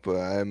drunk, but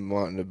I'm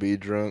wanting to be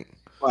drunk?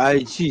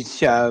 Why she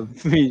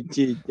shot me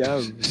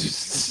down?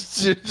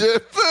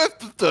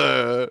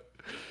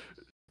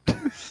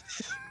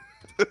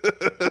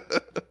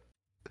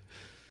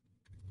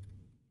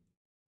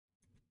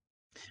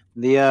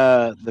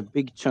 The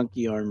big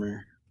chunky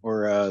armor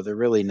or the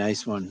really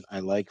nice one I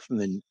like from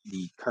the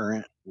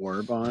current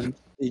war bond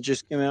they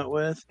just came out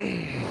with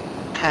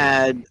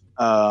had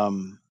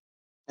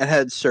it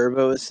had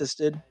servo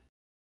assisted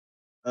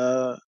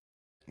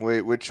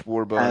Wait, which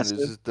war bond? passive.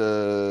 Is it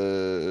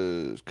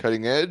the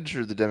cutting edge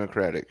or the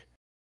democratic?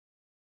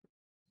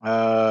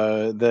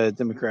 The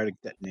democratic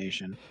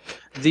detonation.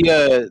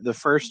 The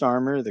first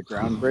armor, the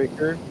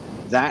groundbreaker,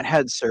 that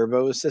had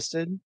servo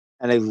assisted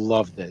and I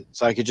loved it.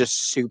 So I could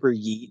just super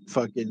yeet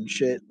fucking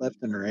shit left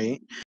and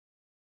right.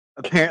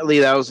 Apparently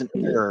that was an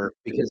error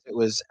because it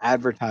was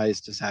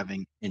advertised as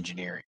having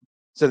engineering.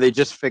 So they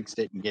just fixed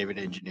it and gave it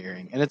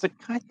engineering. And it's like,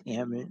 God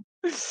damn it.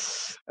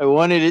 I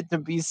wanted it to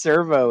be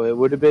servo. It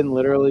would have been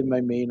literally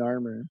my main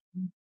armor.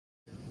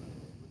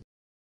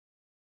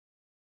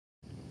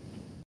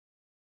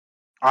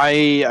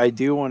 I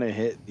do want to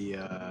hit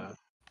the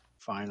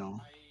final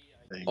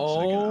thing.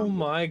 Oh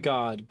my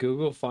god,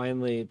 Google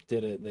finally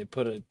did it. They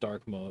put a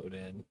dark mode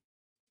in.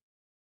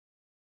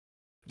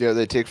 Yeah,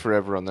 they take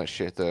forever on that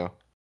shit though.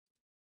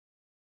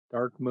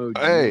 Dark mode.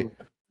 Hey,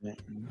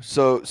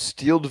 so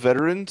Steeled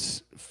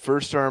Veterans,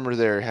 first armor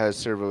there has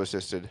servo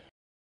assisted.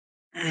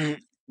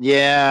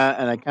 Yeah,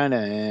 and I kind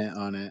of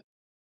on it.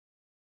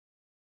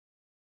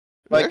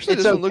 But It actually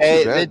it's doesn't okay.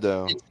 look too bad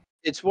though.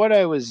 It's what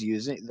I was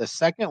using. The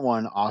second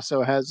one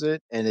also has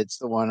it, and it's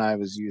the one I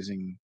was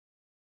using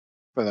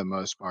for the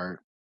most part.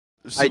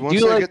 See,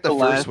 once I get the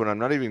first one, I'm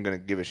not even gonna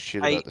give a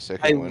shit about the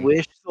second one. I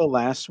wish the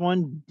last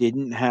one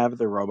didn't have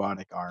the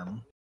robotic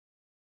arm.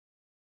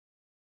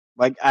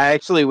 Like, I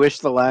actually wish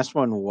the last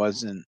one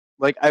wasn't.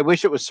 Like, I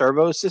wish it was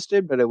servo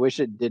assisted, but I wish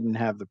it didn't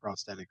have the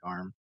prosthetic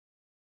arm.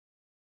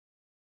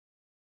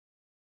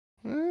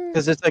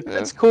 Because it's like,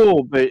 that's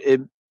cool, but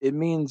it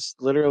means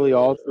literally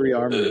all three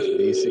armors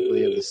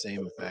basically have the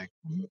same effect.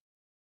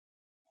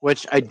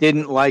 Which I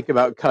didn't like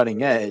about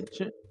Cutting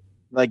Edge.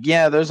 Like,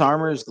 yeah, those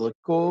armors look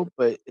cool,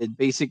 but it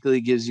basically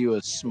gives you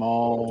a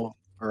small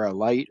or a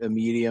light, a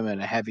medium,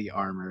 and a heavy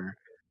armor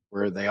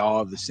where they all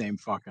have the same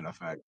fucking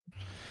effect.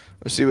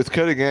 See, with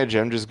Cutting Edge,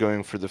 I'm just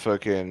going for the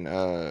fucking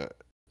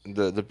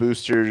the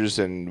boosters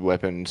and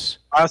weapons.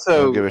 Also, I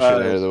don't give a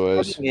shit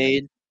otherwise.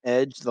 Cutting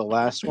Edge, the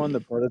last one, the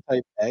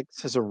Prototype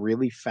X, has a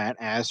really fat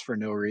ass for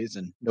no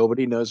reason.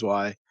 Nobody knows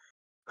why.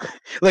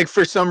 Like,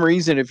 for some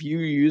reason, if you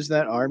use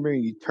that armor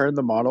and you turn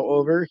the model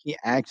over, he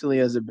actually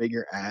has a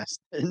bigger ass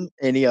than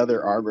any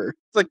other armor.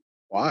 It's like,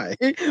 why?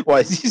 Why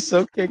is he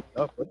so kicked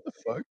up? What the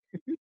fuck?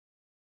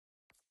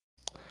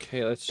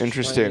 Okay, let's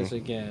Interesting. try this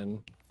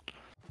again.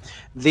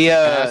 The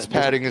ass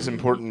padding is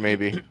important,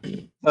 maybe.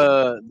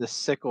 The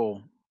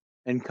sickle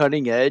and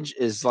Cutting Edge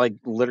is like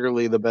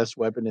literally the best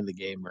weapon in the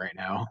game right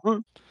now.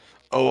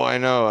 Oh, I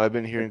know. I've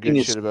been hearing thing good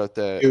is shit about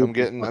that.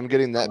 stupid I'm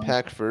getting that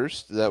pack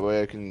first. That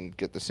way I can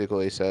get the sickle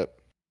ASAP.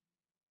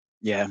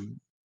 Yeah.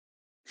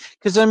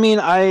 Because I mean,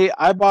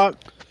 I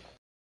bought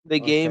the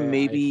game Okay,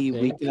 maybe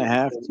I week think- and a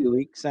half, 2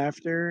 weeks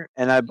after,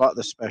 and I bought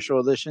the special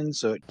edition,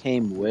 so it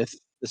came with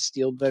the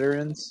Steel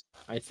Veterans.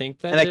 I think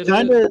that And I did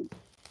kind it. of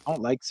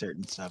don't like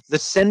certain stuff. The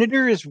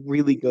Senator is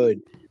really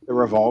good. The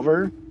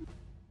revolver,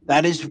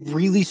 that is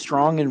really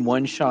strong and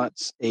one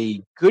shots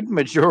a good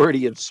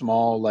majority of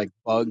small like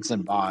bugs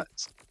and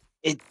bots.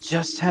 It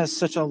just has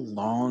such a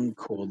long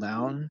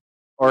cooldown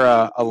or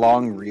a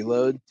long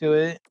reload to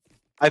it.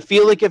 I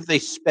feel like if they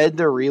sped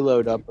the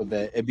reload up a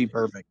bit, it'd be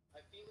perfect.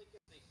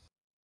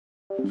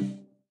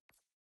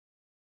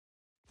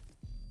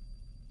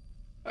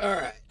 All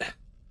right.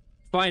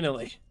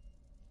 Finally.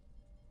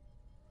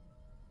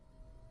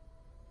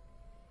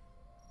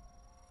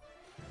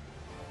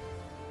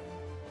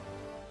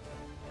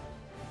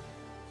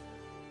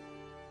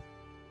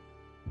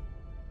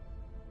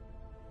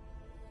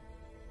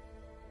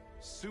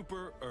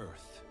 Super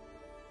Earth,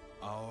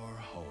 our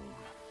home.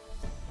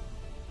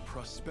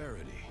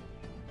 Prosperity.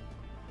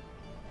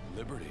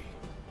 Liberty.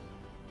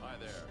 Hi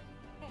there.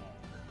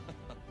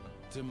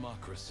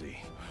 Democracy.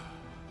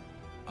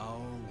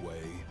 Our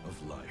way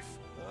of life.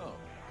 Oh,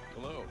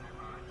 hello.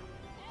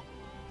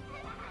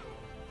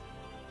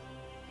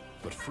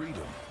 But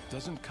freedom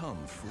doesn't come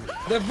free.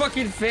 The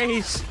fucking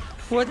face!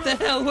 What the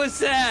hell was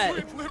that?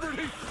 Sweet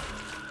liberty!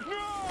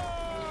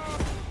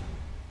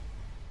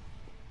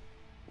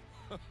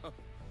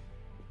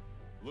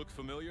 Look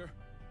familiar?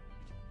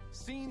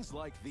 Scenes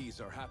like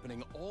these are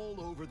happening all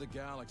over the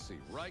galaxy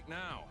right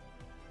now.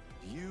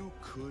 You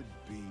could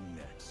be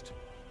next.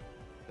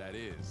 That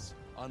is,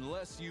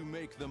 unless you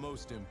make the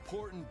most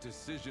important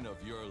decision of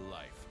your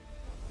life.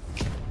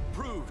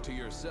 Prove to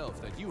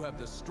yourself that you have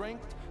the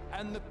strength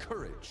and the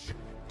courage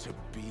to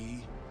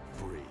be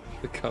free.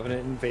 The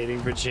Covenant invading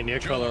Virginia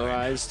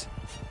colorized.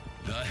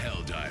 The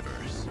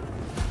Helldivers.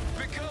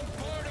 Become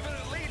part of an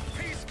elite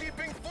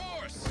peacekeeping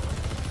force.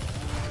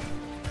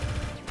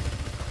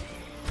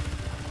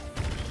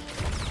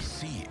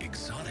 See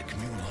exotic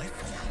new life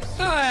forms.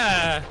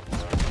 Ah!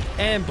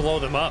 And blow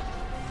them up.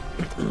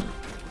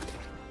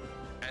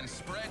 And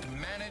spread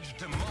managed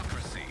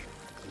democracy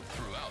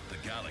throughout the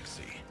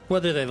galaxy.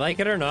 Whether they like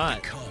it or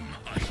not. Become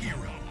a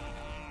hero.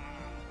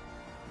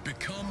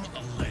 Become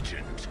a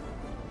legend.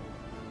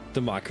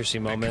 Democracy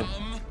moment.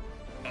 Become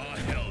a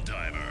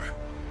Helldiver.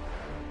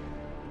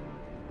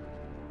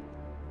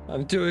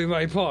 I'm doing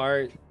my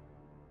part.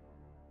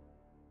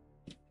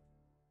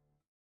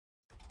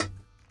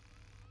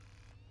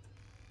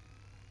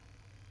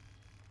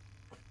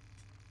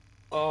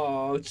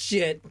 Oh,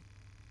 shit.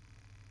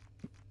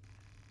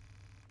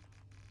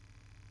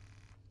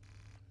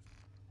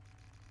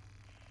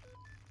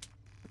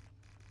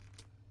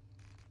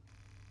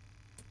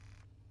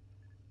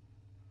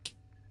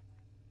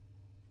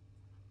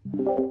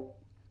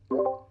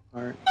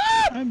 Part.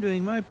 I'm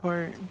doing my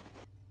part.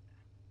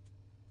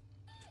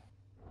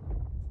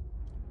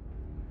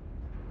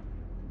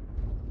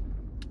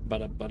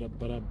 Man, I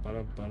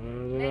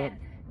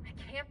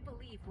can't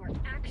believe we're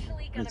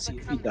actually gonna Let's see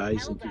if he become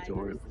dies in Helldivers.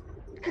 tutorial.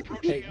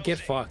 Hey, get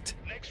fucked.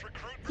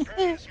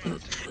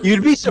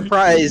 You'd be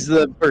surprised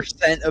the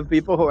percent of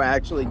people who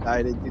actually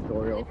died in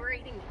tutorial.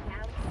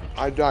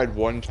 I died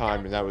one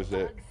time and that was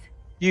it.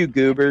 You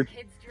goober.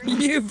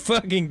 You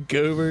fucking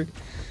goober.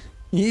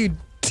 You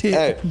did.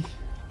 Hey,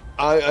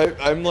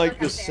 I'm like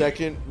the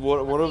second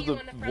one of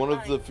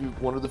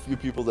the few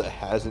people that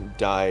hasn't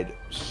died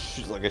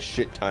like a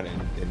shit ton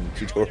in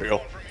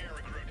tutorial.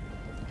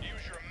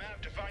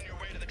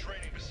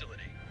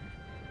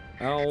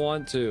 I don't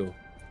want to.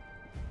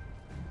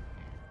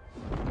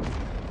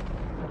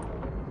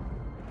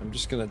 I'm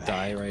just gonna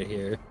die right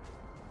here.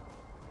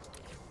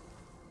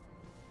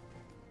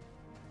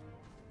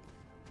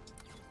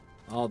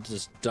 I'll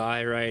just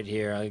die right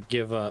here. I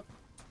give up.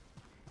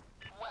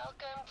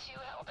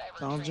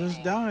 I'll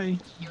just die.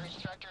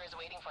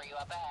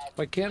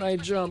 Why can't I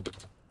jump?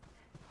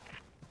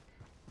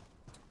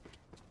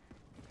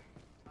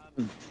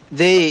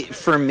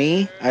 For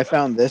me, I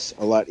found this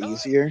a lot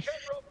easier.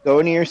 Go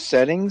into your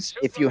settings.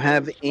 If you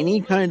have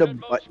any kind of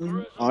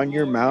button on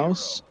your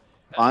mouse,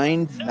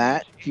 bind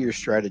that to your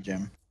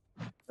stratagem.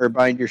 Or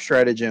bind your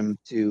stratagem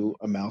to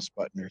a mouse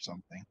button or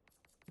something.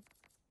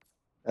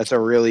 That's a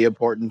really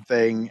important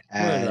thing.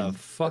 And Where the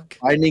fuck?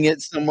 Finding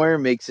it somewhere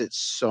makes it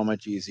so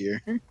much easier.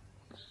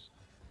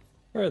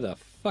 Where the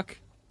fuck?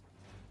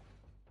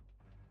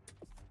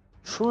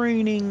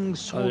 Training Oh,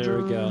 soldier.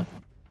 there we go.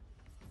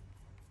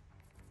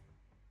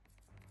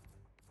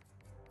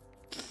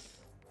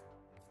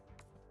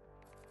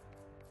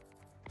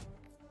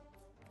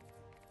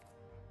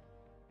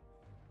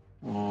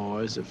 Oh,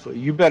 is it?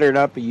 You better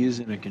not be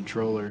using a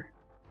controller.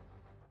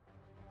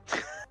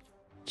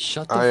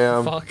 Shut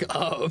the fuck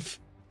up.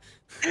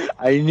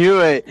 I knew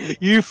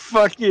it. You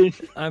fucking.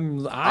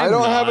 I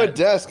don't have a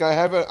desk.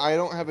 I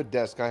don't have a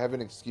desk. I have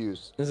an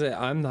excuse.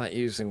 I'm not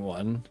using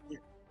one.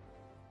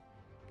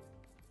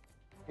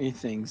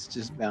 Anything's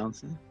just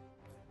bouncing.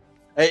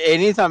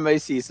 Anytime I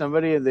see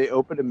somebody and they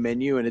open a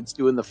menu and it's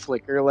doing the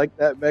flicker like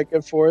that back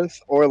and forth,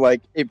 or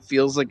like it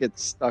feels like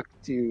it's stuck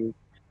to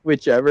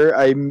whichever,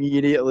 I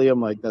immediately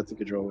am like, that's a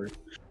controller.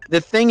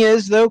 The thing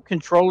is, though,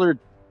 controller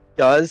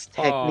does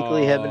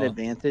technically have an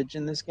advantage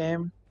in this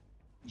game.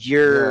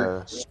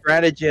 Your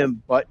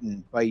stratagem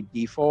button by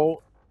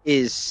default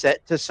is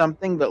set to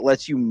something that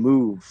lets you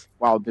move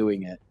while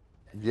doing it.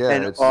 Yeah,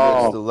 and it's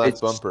the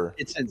left bumper.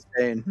 It's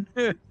insane.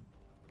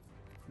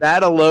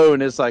 That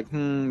alone is like,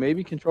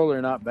 maybe controller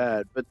not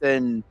bad, but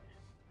then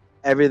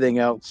everything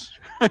else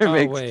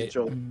makes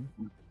controller.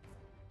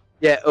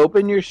 Yeah,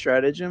 open your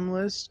stratagem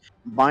list,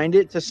 bind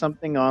it to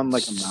something on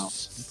like a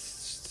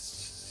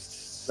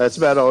mouse. That's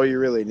about all you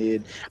really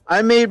need.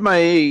 I made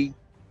my.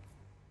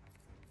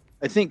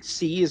 I think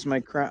C is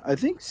my I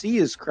think C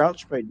is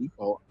crouched by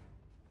default.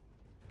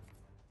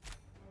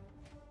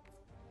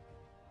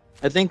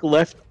 I think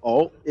left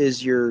alt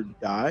is your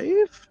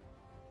dive.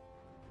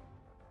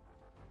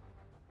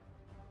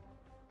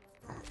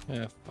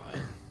 Yeah,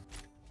 fine.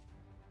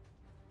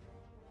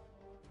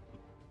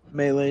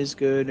 Melee's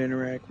good.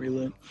 Interact,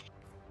 reload.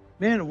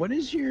 Man, what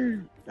is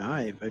your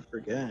dive? I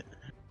forget.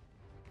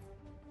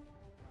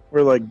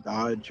 Or like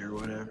dodge or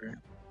whatever.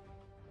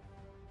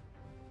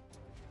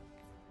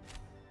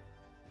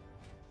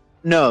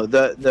 No,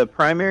 the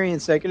primary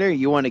and secondary,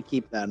 you want to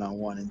keep that on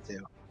 1 and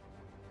 2.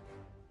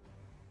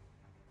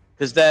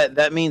 Because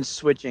that means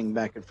switching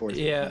back and forth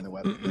between the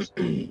weapons.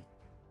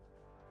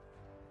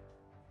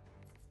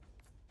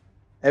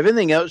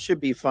 Everything else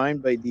should be fine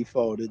by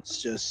default.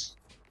 It's just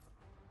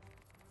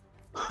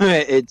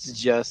it's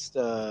just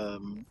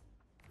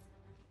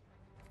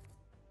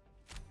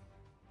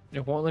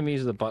It won't let me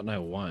use the button I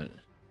want.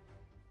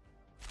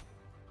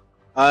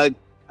 I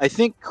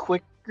think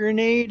quick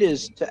grenade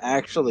is to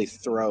actually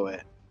throw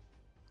it,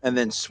 and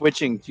then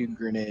switching to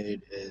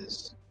grenade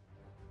is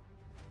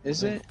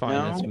it? Fine,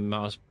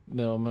 No? that's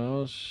middle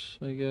mouse,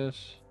 I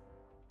guess.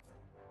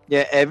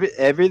 Yeah,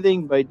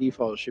 everything by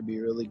default should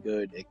be really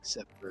good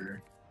except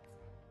for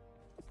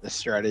the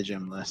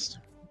stratagem list.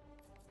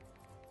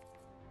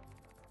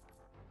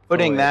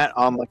 Putting that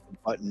on like a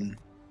button,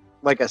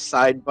 like a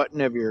side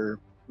button of your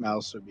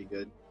mouse would be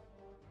good.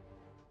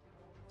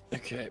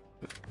 Okay.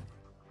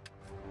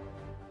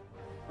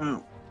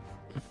 Oh.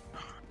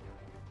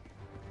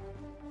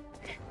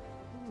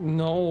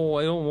 No,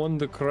 I don't want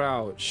to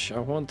crouch. I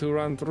want to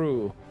run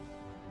through.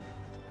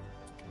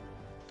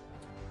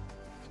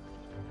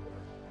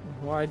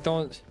 Why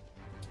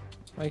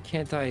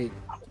can't I?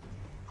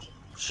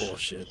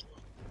 Bullshit.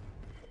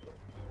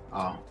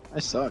 Oh, I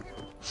suck.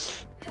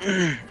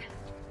 In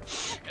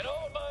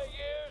all my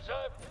years,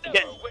 I've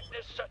never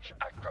witnessed such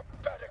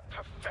acrobatic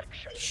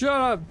perfection. Shut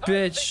up,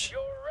 bitch.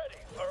 You're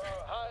ready for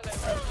our highly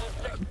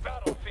realistic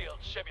battlefield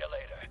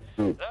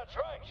simulator. That's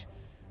right.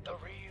 The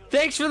real.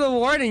 Thanks for the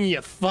warning, you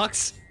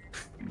fucks.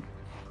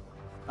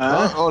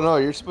 Oh no,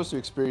 you're supposed to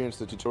experience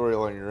the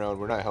tutorial on your own.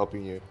 We're not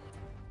helping you.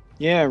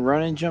 Yeah,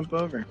 run and jump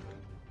over.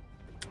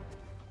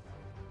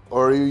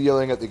 Or are you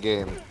yelling at the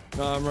game?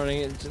 No, I'm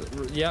running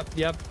it. Yep,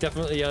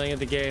 definitely yelling at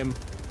the game.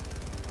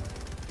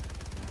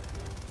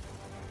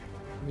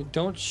 I mean,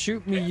 don't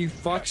shoot me, you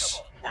fucks.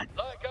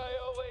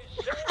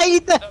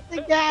 Hate that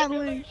the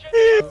Gatling.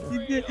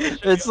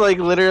 It's like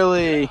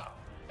literally.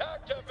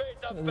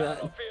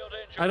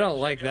 I don't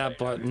like that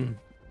button.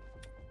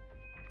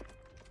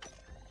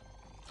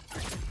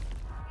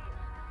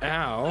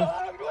 Ow.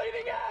 I'm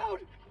bleeding out.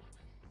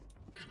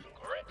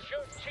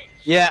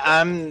 Yeah,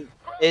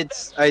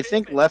 I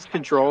think left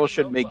control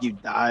should make you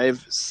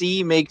dive.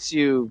 C makes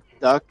you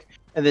duck,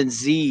 and then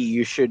Z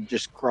you should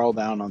just crawl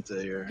down onto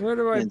your. Where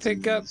do I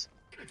pick up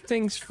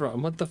things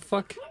from? What the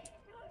fuck?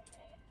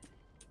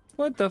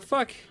 What the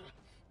fuck?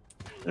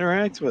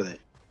 Interact with it.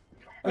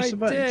 I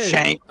did.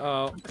 Shank.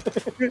 Oh.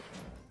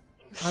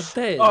 I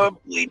did. Oh, I'm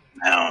bleeding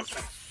out.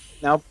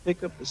 Now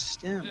pick up a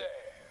stem.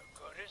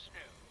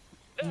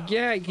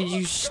 Yeah, cause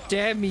you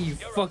stabbed me, you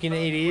fucking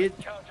idiot.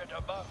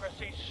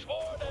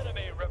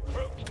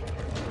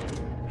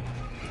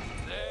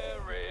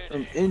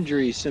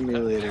 Injury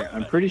simulator.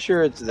 I'm pretty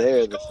sure it's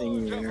there, the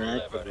thing you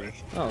interact with.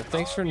 Oh,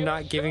 thanks for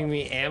not giving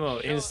me ammo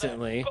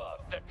instantly.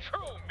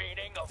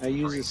 I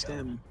use a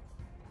stem.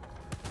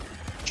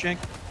 Check.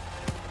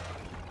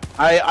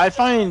 I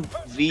find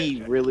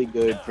V really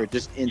good for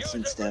just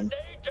instant stem.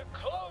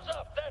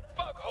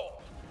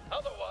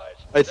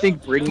 I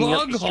think bringing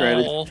up the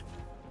strategy.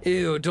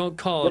 Ew, don't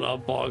call it a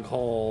bug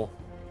hole.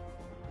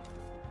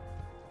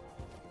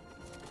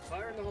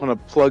 I'm gonna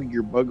plug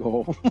your bug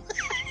hole.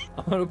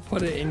 I'm gonna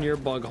put it in your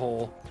bug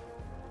hole.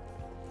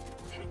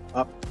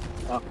 Up,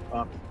 up,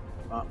 up,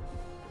 up.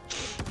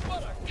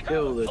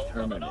 Kill the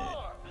Terminator.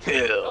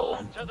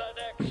 Kill.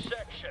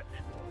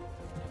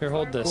 Here,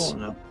 hold this. Cool,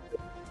 now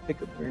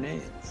pick up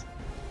grenades.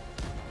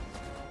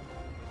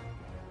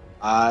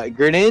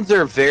 Grenades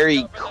are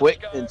very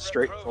quick and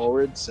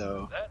straightforward,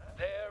 so.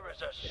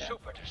 Yeah.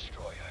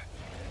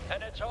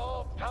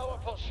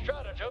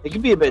 It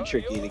can be a bit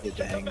tricky to get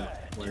the hang of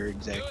where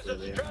exactly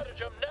they are.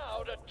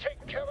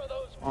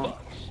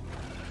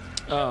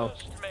 Oh.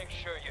 Make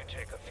sure you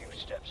take a few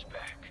steps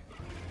back.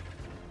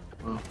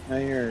 Well, now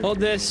you're. Hold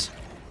this.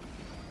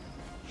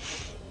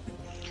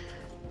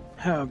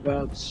 How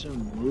about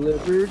some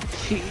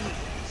liberty?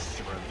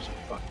 Throw some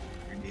fucking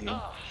grenade.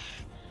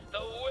 The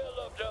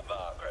will of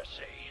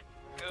democracy.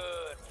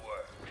 Good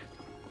work.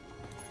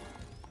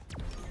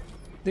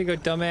 There you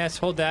go, dumbass.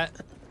 Hold that.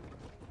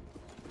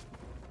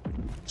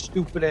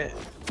 Stupid ass.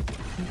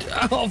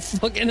 Oh,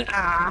 fucking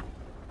ah.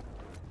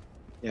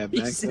 Yeah,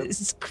 back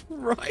Jesus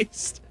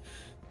Christ.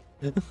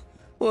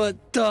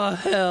 What the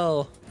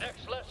hell?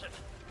 Next lesson.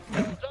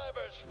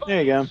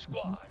 There you go.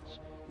 Squads.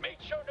 Meet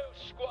your new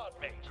squad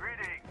mate.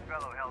 Greetings,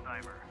 fellow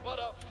Helldiver. What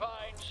a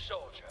fine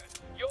soldier.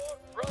 Your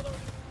brother.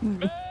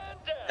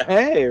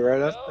 Hey,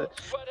 right off the.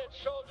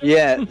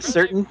 Yeah,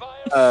 certain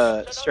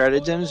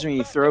stratagems when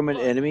you throw them at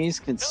enemies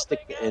can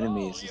stick to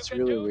enemies. It's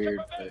really weird,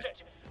 but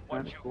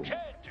kind of cool.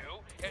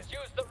 Is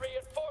use the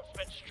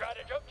reinforcement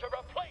stratagem to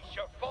replace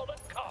your fallen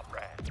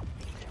comrade.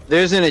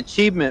 There's an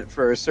achievement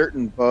for a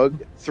certain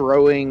bug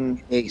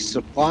throwing a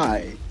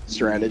supply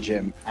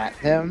stratagem at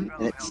him,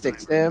 and it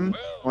sticks to him.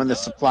 When the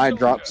supply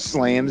drops,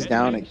 slams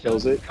down, and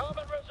kills it.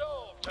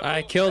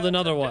 I killed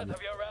another one.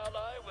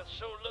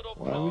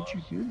 Why would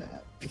you do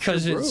that?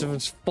 Because it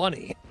was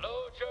funny.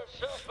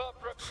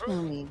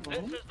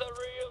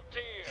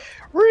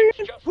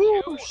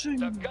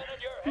 sing. A gun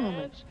in your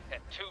hands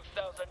and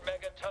 2,000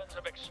 megatons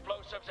of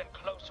explosives in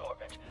close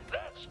orbit.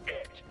 That's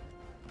it.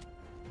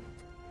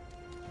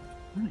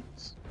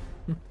 Nice.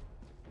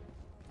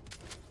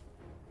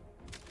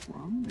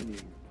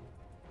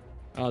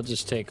 I'll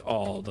just take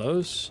all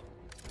those.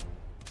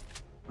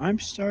 I'm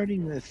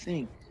starting to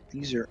think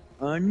these are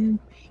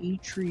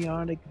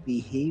unpatriotic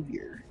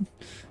behavior.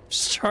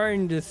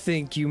 Starting to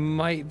think you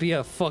might be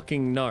a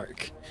fucking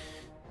narc.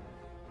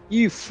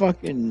 You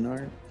fucking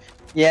narc.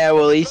 Yeah,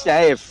 well, at least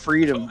I have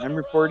freedom. I'm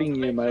reporting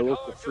you to my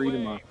local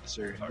freedom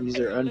officer. These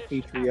are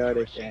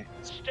unpatriotic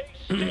acts.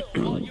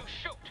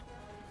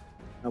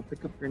 I'll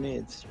pick up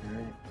grenades. All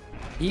right.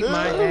 Eat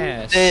my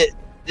ass.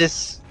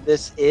 This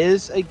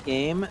is a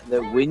game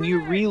that when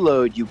you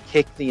reload, you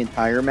kick the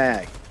entire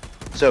mag.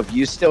 So if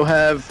you still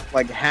have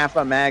like half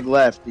a mag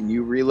left and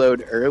you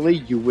reload early,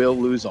 you will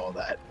lose all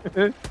that.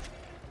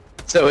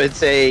 So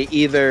it's a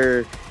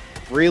either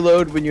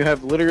reload when you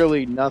have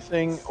literally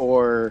nothing,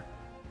 or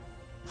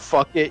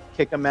fuck it,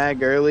 kick a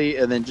mag early,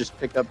 and then just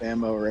pick up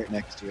ammo right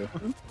next to you.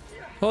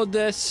 Hold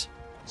this.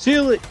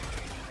 Seal it.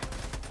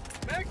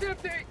 Mag's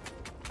empty.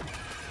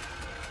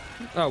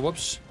 Oh,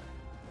 whoops.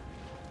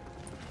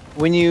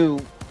 When you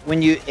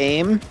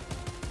aim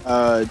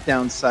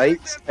down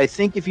sights, I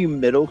think if you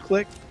middle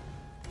click,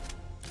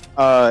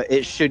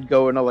 it should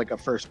go into like a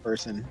first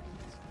person.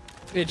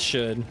 It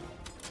should.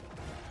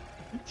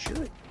 It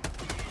should.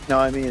 No,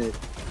 I mean it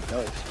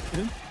does.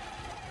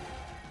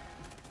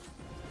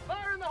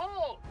 Fire in the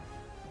hole.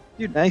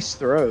 Dude, nice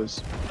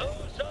throws.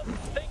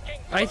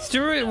 I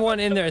threw one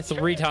in there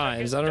 3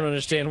 times. I don't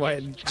understand why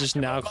it just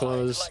now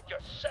closed.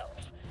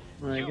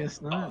 Well, I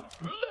guess not.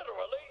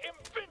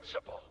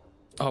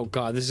 Oh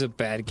god, this is a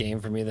bad game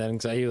for me then,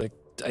 because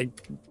I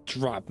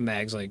drop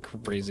mags like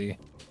crazy.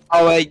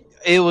 Oh,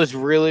 it was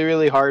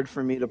really hard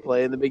for me to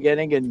play in the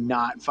beginning and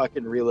not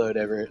fucking reload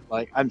ever.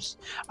 Like I'm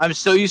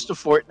so used to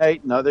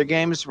Fortnite and other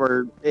games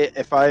where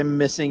if I'm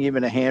missing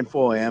even a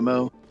handful of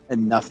ammo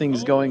and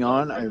nothing's going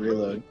on, I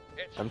reload.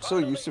 I'm so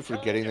used to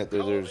forgetting that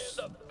there's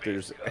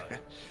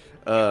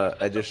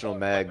additional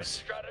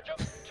mags.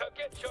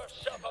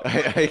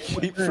 I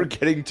keep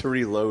forgetting to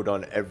reload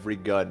on every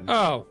gun.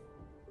 Oh.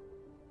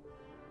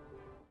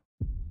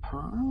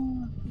 Huh?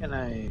 Can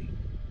I?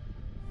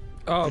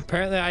 Oh,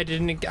 apparently I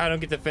don't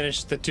get to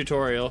finish the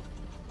tutorial.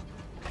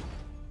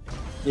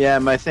 Yeah,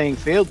 my thing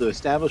failed to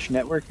establish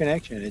network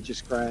connection. It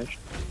just crashed.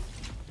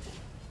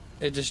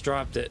 It just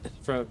dropped it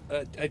from.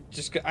 I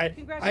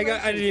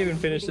didn't even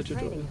finish the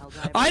tutorial.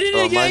 I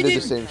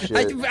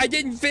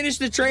didn't finish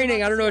the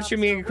training. I don't know what you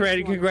mean.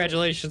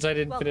 Congratulations, I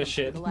didn't finish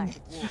it.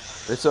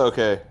 It's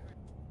okay.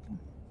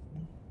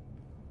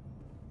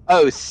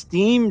 Oh,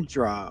 Steam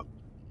drop.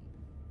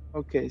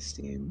 Okay,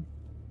 Steam.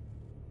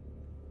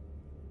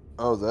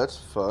 Oh, that's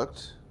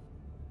fucked.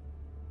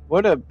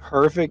 What a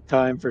perfect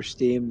time for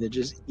Steam to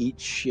just eat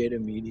shit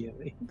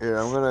immediately. Here,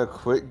 I'm gonna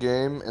quit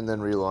game and then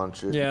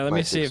relaunch it. Yeah, let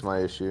me see if my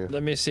issue.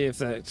 Let me see if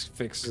that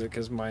fixes it,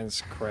 because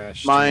mine's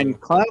crashed. Mine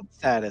cloud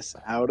status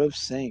out of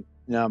sync.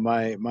 No,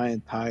 my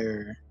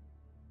entire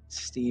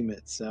Steam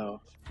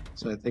itself.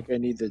 So I think I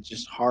need to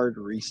just hard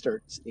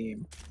restart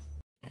Steam.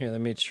 Here,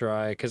 let me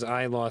try, because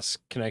I lost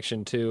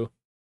connection too.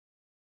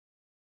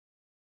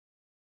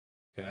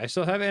 Okay, I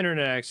still have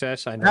internet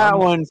access. I know that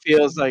one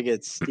feels like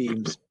it's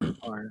Steam's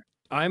part.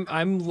 I'm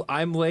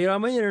late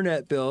on my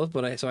internet bill,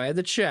 but so I had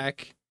to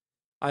check.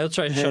 I'll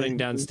try shutting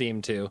down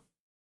Steam too.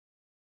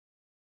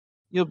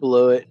 You'll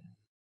blow it.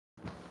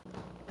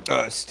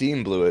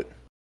 Steam blew it.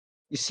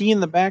 You see in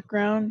the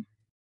background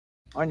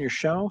on your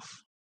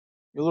shelf,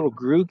 your little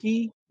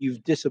Grookey,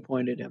 you've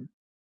disappointed him.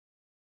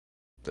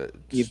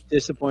 You've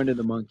disappointed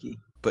the monkey.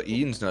 But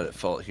Ian's not at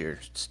fault here.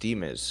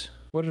 Steam is.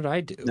 What did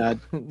I do?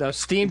 No,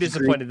 Steam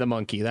disappointed the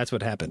monkey. That's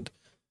what happened.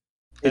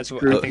 I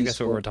think that's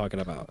what we're talking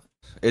about.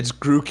 It's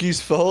Grookey's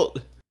fault?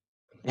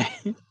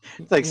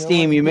 It's like,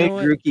 Steam, you made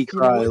Grookey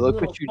cry. Look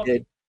what you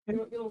did.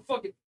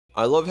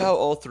 I love how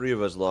all 3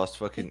 of us lost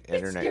fucking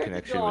internet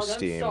connection with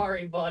Steam. I'm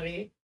sorry,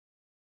 buddy.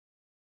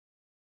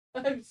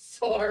 I'm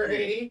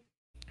sorry.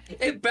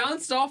 It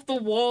bounced off the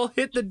wall,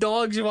 hit the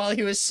dogs while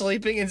he was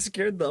sleeping, and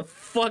scared the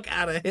fuck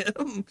out of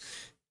him.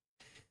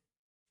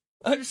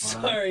 I'm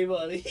sorry,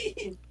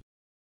 buddy.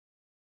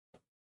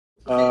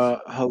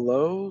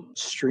 Hello,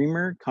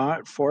 streamer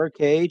caught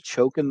 4K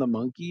choking the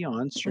monkey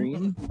on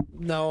stream.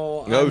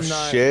 No, no I'm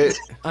not, shit.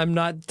 I'm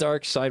not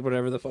Dark Side,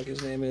 whatever the fuck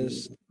his name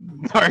is.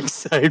 Dark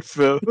Side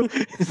Phil.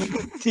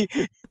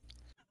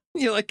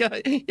 You like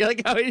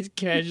how he's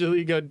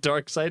casually go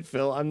Dark Side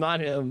Phil. I'm not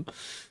him.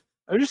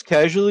 I'm just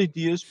casually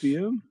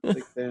DSPM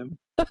like them.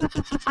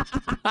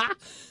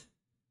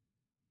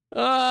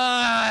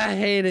 I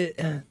hate it.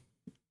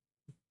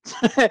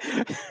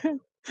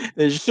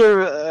 It's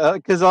sure,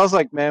 because I was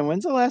like, man,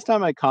 when's the last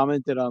time I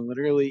commented on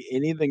literally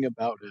anything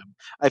about him?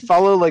 I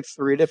follow like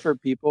 3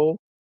 different people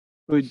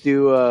who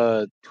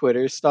do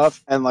Twitter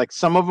stuff, and like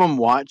some of them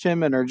watch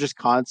him and are just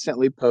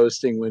constantly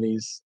posting when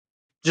he's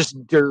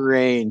just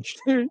deranged.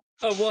 Oh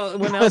well,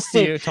 when else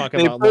do you talk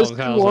about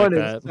locales like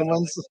that?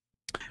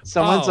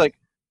 Someone's like,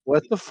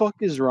 what the fuck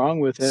is wrong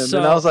with him? So,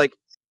 and I was like,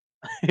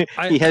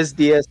 he has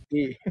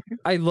DSP.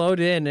 I load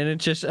in and it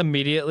just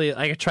immediately,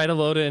 I try to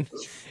load in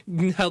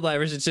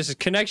Helldivers. It's just a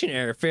connection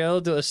error.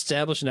 Failed to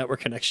establish network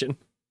connection.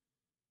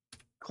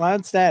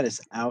 Cloud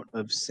status out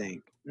of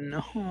sync.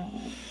 No.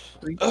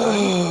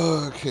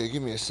 Okay,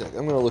 give me a sec.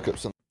 I'm gonna look up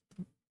something.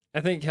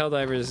 I think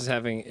Helldivers is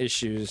having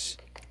issues.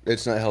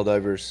 It's not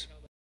Helldivers.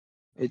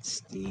 It's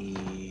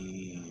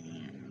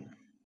Steam.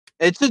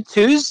 It's a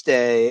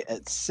Tuesday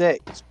at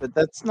 6, but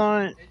that's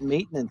not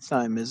maintenance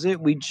time, is it?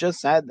 We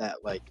just had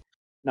that, like,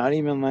 not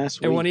even last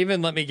week. It won't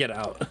even let me get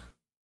out.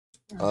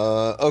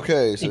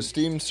 Okay, so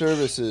Steam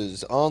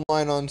services.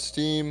 Online on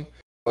Steam,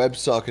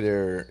 WebSocket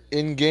error.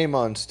 In-game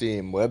on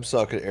Steam,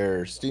 WebSocket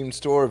error. Steam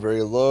Store,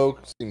 very low.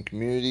 Steam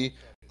Community,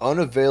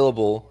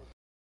 unavailable.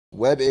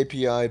 Web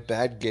API,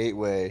 bad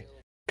gateway.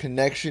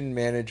 Connection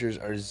managers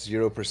are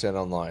 0%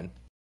 online.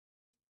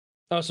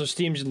 Oh, so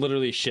Steam's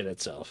literally shit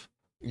itself.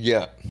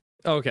 Yeah.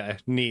 Okay,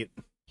 neat.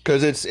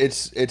 Because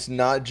it's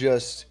not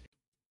just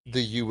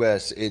the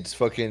US, it's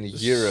fucking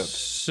Europe.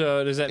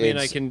 So does that mean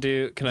I can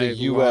do? Can the I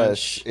US?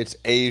 launch? It's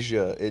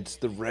Asia. It's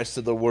the rest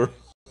of the world.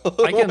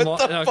 I can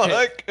What the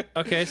fuck?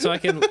 Okay, so I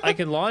can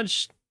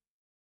launch.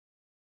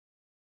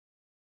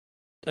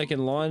 I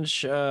can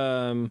launch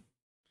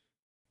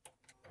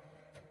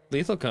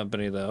Lethal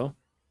Company though.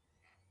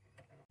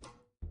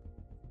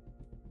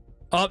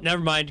 Oh,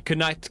 never mind. Could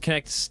not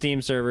connect to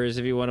Steam servers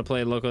if you want to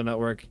play local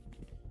network.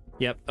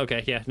 Yep.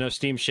 Okay. Yeah. No,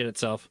 Steam shit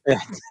itself.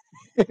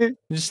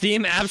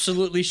 Steam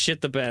absolutely shit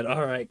the bed.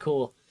 All right.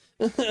 Cool.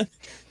 I'm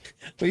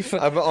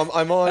on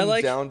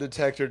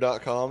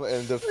downdetector.com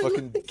and the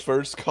fucking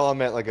first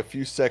comment like a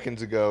few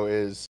seconds ago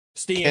is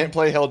Steam. Can't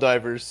play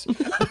Helldivers.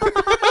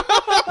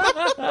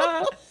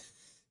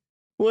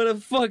 What a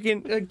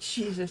fucking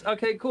Jesus.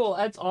 Okay, cool.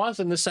 That's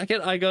awesome. The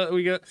second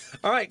we go.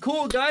 All right,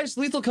 cool guys.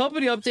 Lethal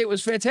Company update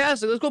was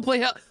fantastic. Let's go play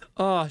Hell.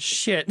 Oh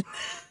shit.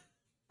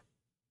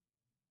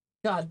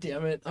 God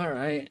damn it. All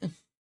right.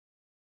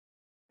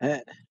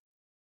 I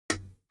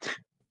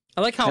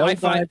like how I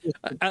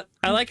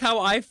like how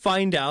I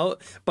find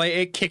out by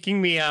it kicking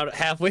me out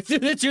halfway through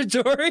the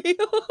tutorial.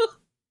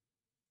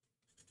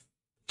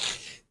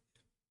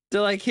 They're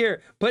like,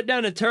 here, put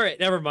down a turret.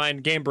 Never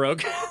mind, game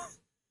broke.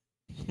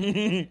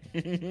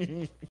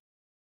 Never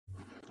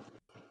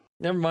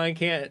mind,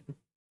 can't.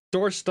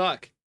 Door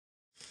stuck.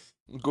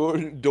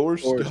 Door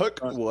stuck?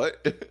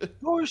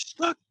 What? Door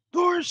stuck.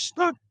 Door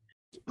stuck.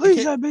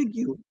 Please, I beg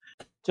you.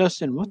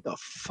 Justin, what the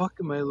fuck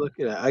am I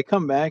looking at? I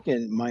come back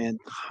and my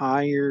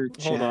entire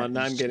chat. Hold on,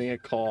 now I'm getting a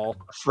call.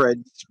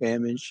 Fred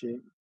spamming shit.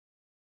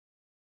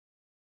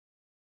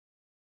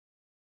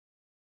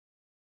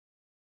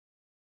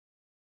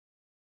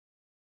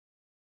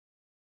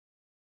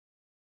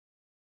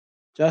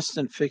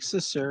 Justin, fix the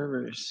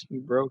servers.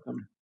 You broke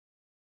them.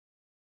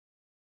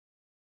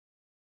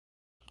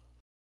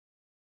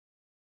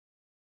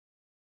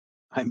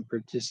 I'm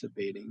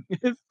participating.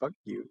 Fuck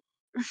you.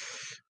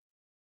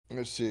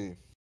 Let's see.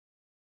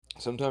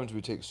 Sometimes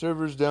we take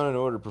servers down in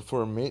order to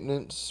perform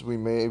maintenance. We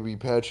may be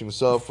patching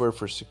software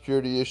for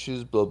security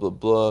issues, blah, blah,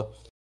 blah.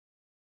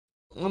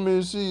 Let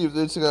me see if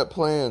it's got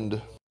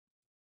planned.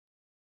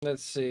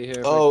 Let's see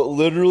here. Oh,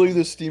 literally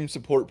the Steam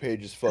support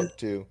page is fucked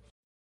too.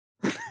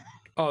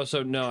 Oh,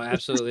 so no,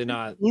 absolutely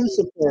not. Steam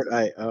support,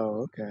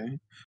 oh, okay.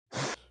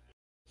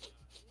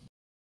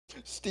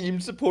 Steam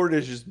support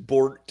is just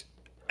borked.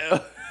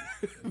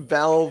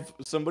 Valve,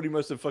 somebody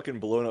must have fucking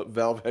blown up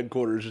Valve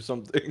headquarters or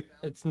something.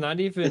 It's not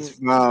even. It's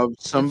Valve.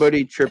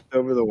 Somebody tripped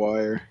over the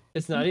wire.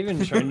 It's not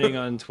even trending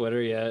on Twitter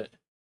yet.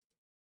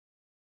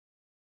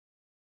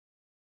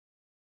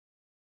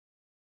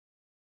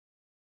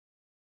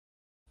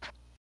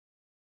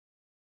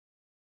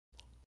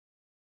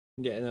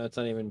 Yeah, no, it's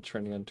not even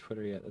trending on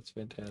Twitter yet. That's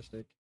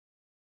fantastic.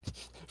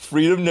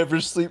 Freedom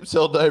never sleeps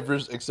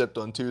Helldivers except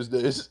on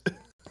Tuesdays.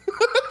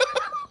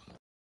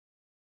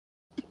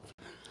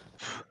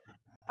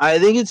 I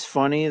think it's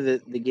funny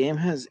that the game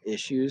has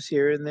issues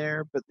here and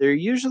there, but they're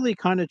usually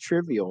kind of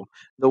trivial.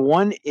 The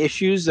one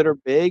issues that are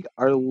big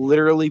are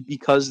literally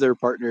because they're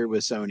partnered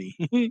with Sony.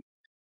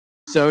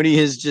 Sony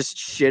has just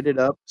shitted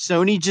up.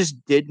 Sony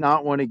just did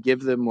not want to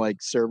give them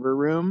like server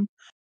room.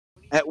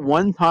 At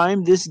one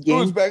time, this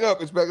game it's back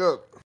up. It's back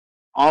up.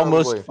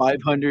 Almost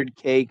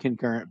 500K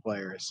concurrent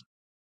players.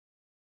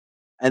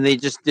 And they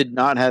just did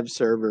not have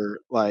server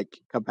like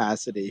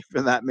capacity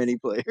for that many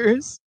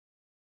players.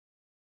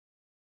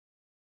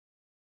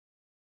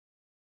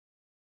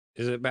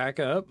 Is it back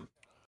up?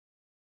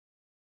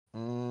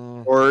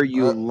 Or are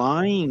you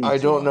lying? I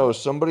don't know.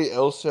 Somebody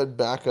else said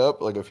back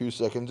up like a few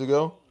seconds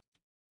ago.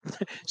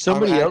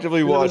 Somebody I'm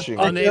actively watching.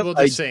 Unable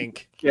to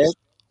sync.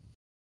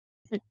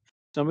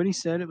 Somebody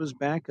said it was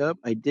back up.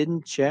 I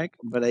didn't check,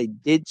 but I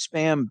did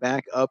spam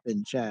back up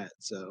in chat.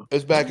 So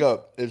it's back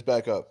up. It's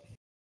back up.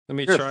 Let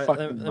me try.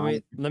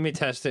 Let me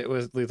test it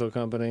with Lethal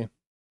Company.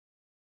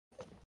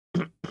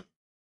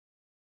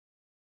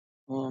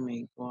 Oh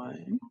my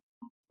god.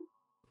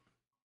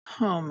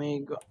 Oh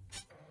my god.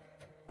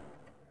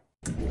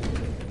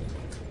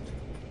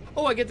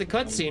 Oh, I get the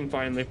cutscene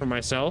finally for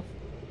myself.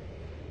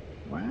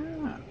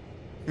 Wow.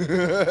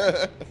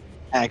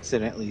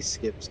 Accidentally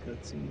skips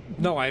cutscene.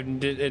 No, it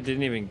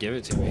didn't even give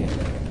it to me.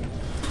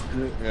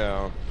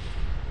 Yeah.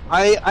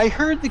 I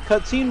heard the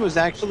cutscene was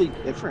actually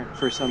different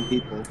for some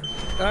people.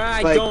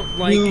 I don't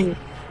like it.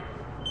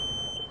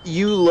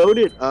 You load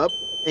it up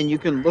and you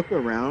can look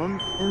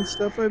around and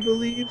stuff, I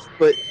believe,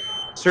 but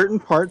certain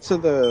parts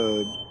of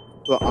the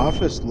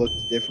office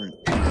looked different.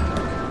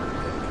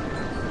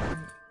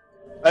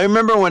 I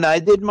remember when I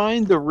did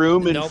mine, the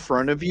room in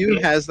front of you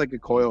has like a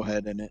coil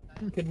head in it.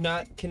 Could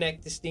not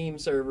connect to Steam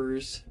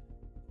servers.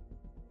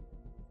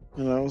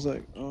 And I was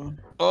like, oh.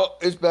 Oh,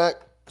 it's back.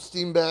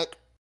 Steam back.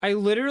 I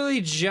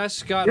literally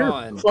just got You're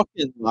on. a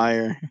fucking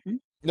liar.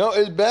 No,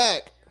 it's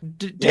back.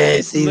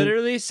 It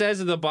literally says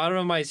at the bottom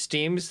of my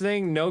Steam's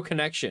thing, no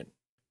connection.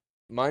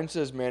 Mine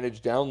says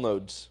manage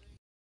downloads.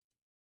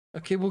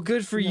 Okay, well,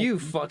 good for you,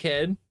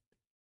 fuckhead.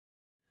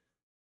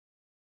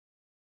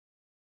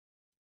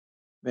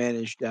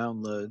 Manage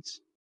downloads,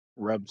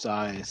 rubs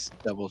eyes,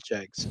 double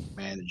checks,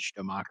 manage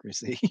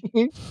democracy.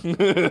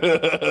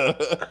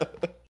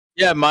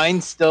 Yeah,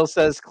 mine still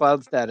says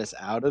cloud status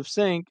out of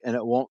sync, and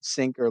it won't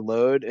sync or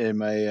load in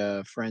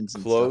my friends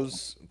and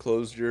Close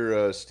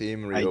your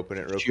Steam, reopen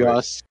it real quick.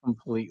 Just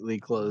completely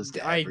closed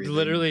everything. I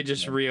literally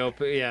just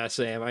reopened. Yeah,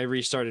 Sam, I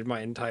restarted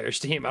my entire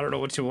Steam. I don't know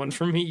what you want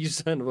from me, you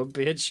son of a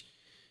bitch.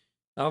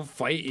 I'll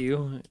fight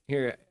you.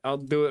 Here, I'll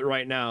do it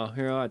right now.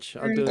 Here, watch.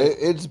 I'll do it.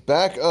 It's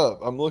back up.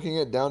 I'm looking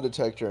at down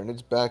detector, and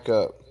it's back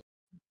up.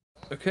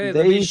 Okay,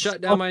 let me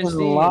shut down my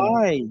Steam.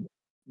 Lied.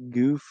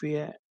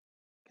 Goofy.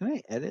 Can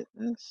I edit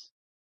this?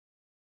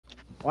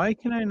 Why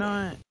can I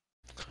not?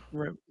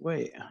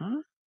 Wait,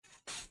 huh?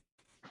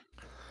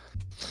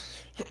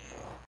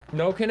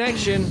 No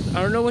connection.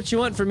 I don't know what you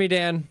want from me,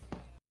 Dan.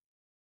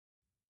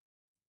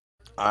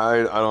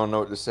 I don't know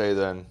what to say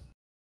then.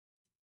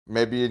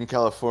 Maybe in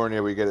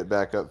California we get it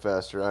back up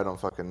faster. I don't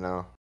fucking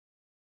know.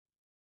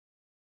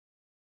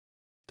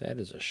 That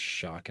is a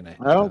shock and a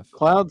half. Oh,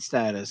 cloud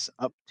status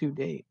up to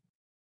date.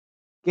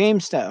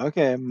 Game stat.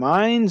 Okay,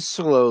 mine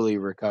slowly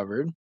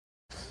recovered.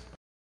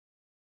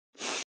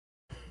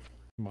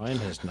 Mine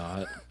has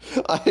not.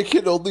 I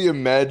can only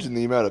imagine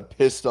the amount of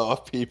pissed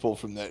off people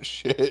from that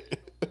shit.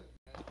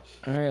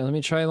 All right, let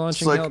me try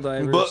launching like,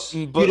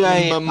 Helldivers. But Dude,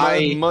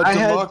 my I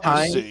had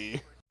democracy.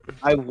 time.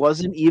 I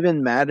wasn't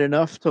even mad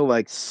enough to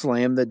like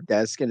slam the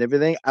desk and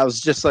everything. I was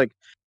just like,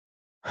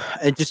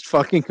 it just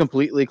fucking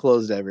completely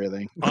closed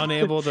everything.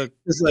 Unable to.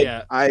 It's like,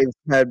 yeah. I've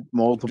had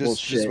multiple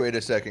shit. Just wait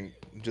a second.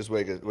 Just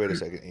wait a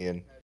second,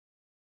 Ian.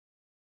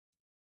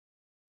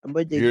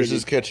 But Yours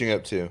is catching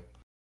up too.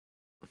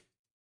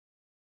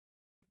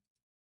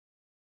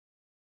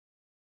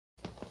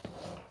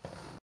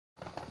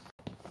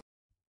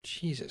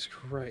 Jesus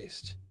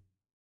Christ.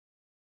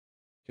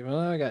 Well,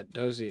 I got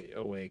Dozy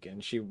awake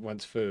and she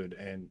wants food,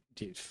 and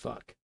dude,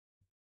 fuck.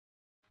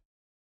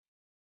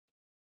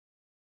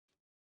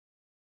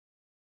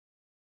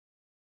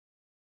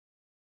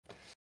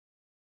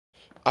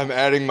 I'm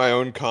adding my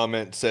own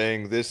comment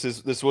saying this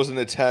was an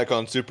attack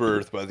on Super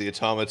Earth by the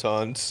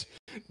automatons.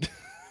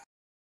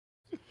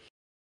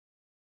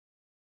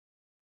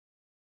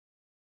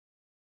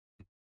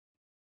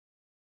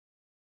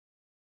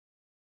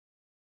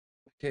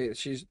 Okay,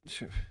 she's.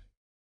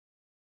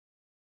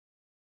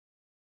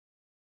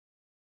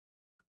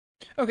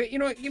 Okay, you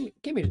know what?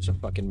 Give me just a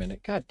fucking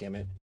minute. God damn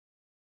it.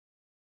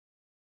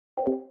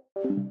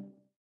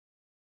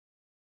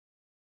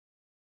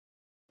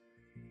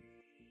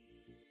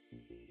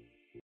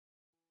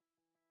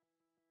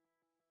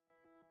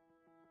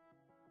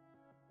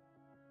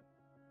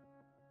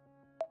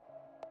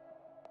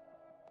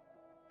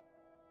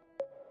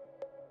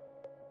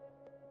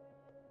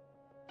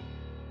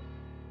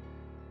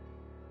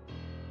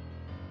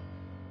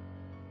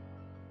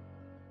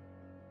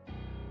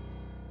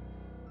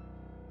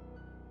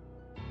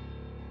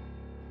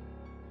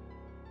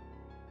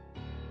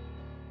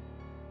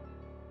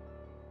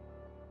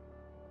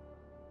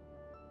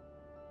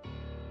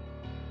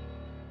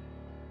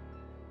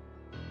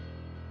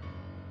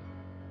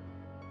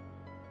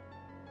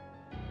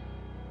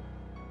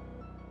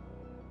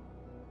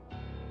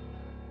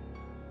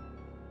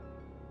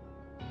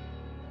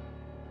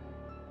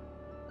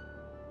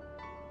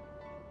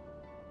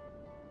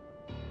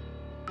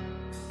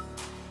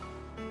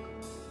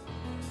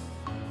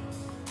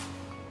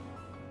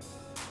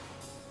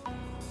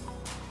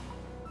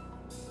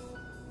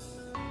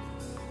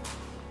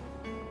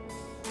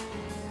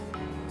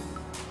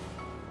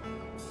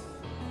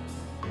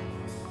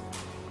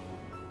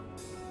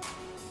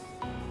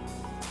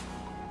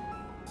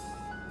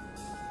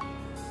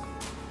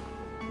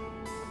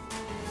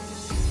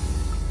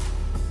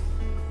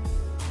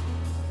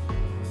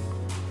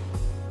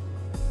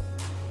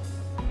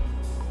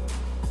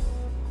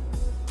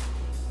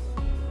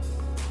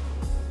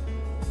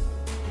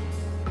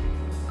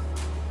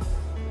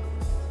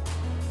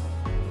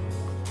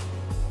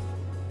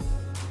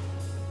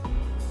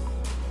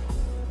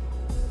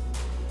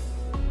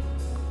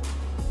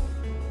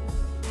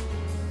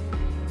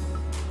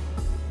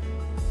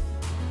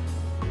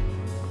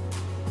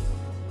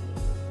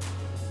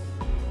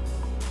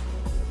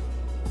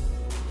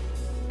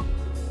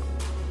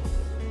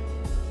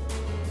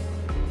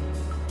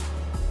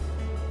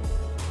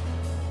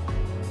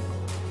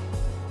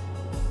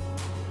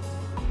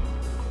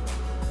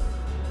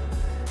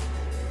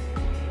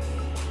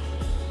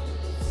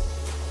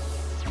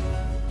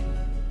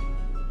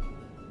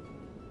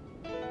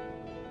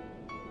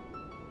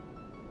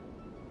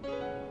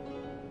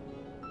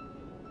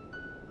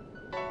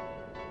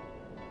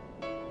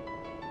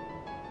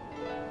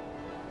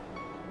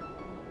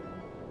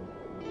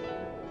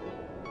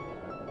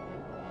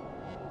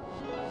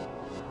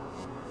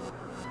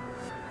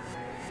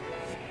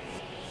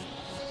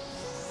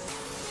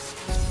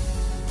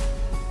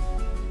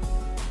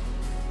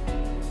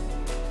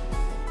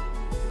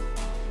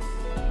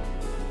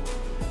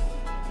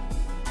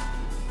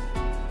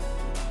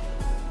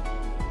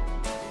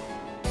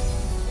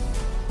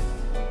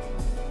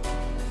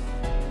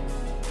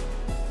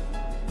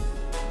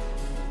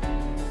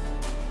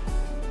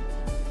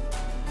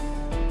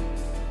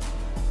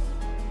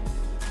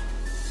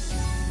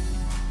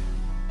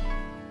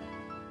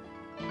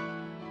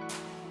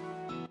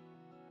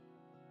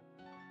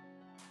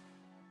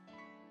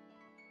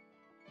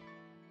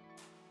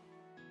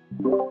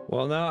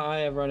 Well, now I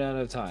have run out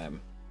of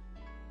time.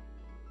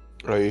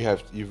 Oh,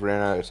 you've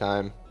ran out of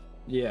time.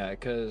 Yeah,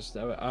 because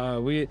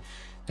we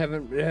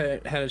haven't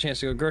had a chance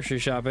to go grocery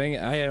shopping.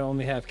 I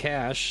only have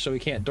cash, so we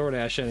can't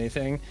DoorDash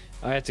anything.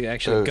 I have to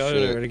actually go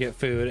there to get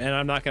food, and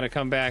I'm not gonna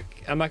come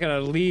back. I'm not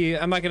gonna leave.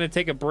 I'm not gonna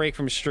take a break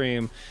from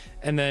stream,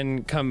 and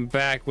then come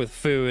back with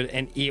food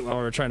and eat while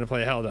we're trying to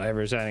play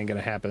Helldivers. That ain't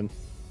gonna happen.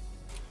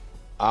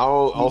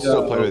 I'll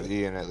still play with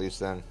Ian at least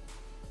then.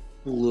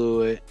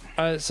 Blew it.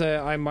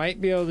 So I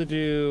might be able to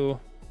do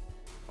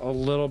a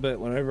little bit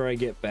whenever I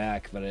get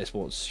back, but I just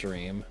won't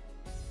stream.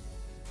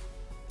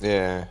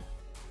 Yeah.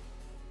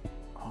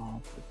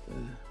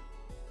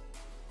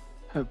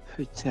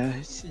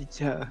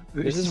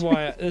 This is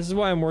why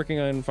I'm working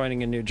on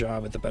finding a new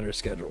job with a better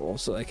schedule,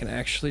 so I can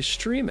actually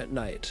stream at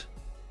night.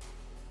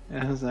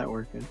 How's that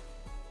working?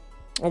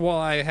 Well,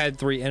 I had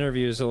 3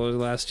 interviews over the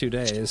last 2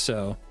 days,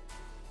 so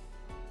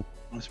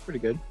that's pretty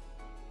good.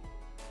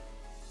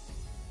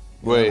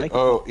 Wait,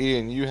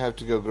 Ian, you have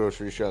to go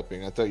grocery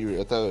shopping. I thought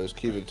it was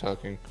Kevin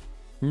talking.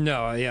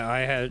 No,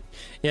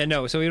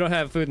 no. So we don't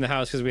have food in the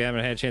house because we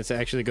haven't had a chance to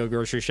actually go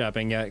grocery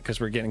shopping yet because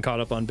we're getting caught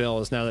up on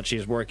bills now that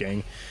she's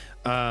working.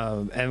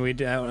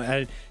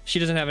 And she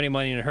doesn't have any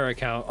money in her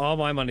account. All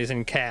my money's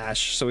in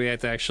cash, so we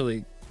have to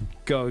actually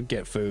go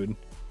get food.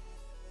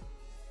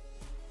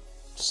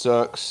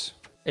 Sucks.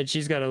 And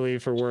she's got to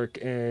leave for work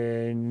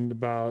in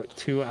about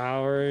 2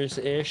 hours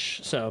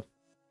ish. So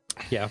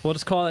yeah, we'll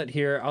just call it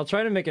here. I'll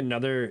try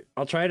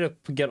to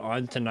get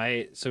on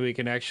tonight so I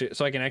can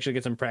actually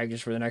get some practice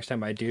for the next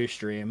time I do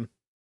stream.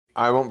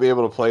 I won't be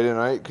able to play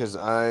tonight because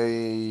I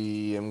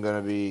am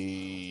gonna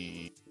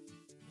be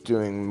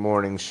doing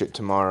morning shit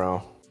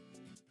tomorrow.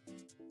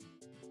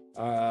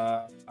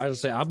 I would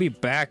say I'll be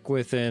back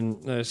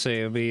within, let's say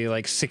it'll be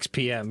like 6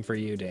 p.m. for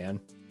you, Dan.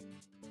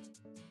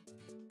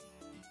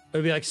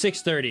 It'll be like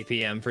 6:30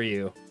 p.m. for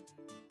you.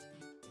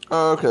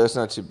 Oh, okay, that's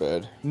not too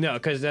bad. No,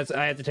 because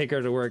I have to take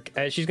her to work.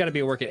 She's got to be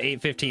at work at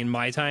 8:15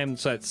 my time,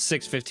 so that's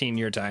 6:15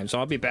 your time. So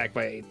I'll be back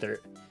by 8:30.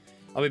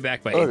 I'll be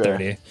back by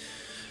 8:30.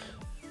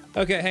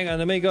 Okay, hang on.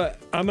 Let me go.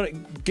 I'm gonna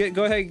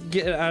go ahead and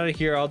get out of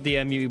here. I'll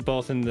DM you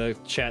both in the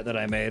chat that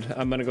I made.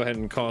 I'm gonna go ahead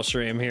and call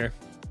stream here.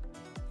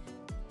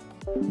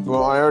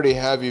 Well, I already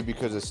have you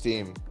because of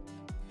Steam.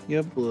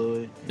 You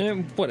blew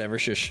it. Whatever,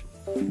 shush.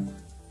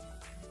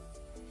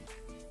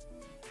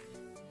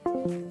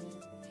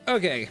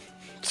 Okay,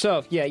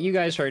 so yeah, you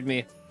guys heard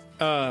me.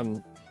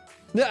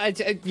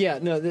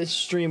 This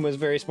stream was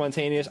very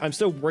spontaneous. I'm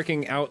still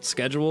working out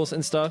schedules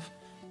and stuff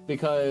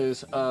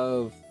because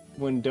of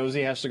when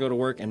Dozy has to go to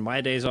work and my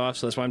days off.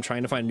 So that's why I'm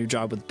trying to find a new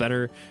job with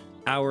better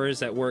hours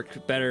that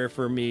work better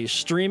for me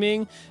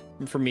streaming,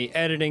 for me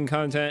editing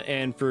content,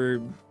 and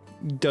for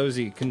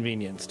Dozy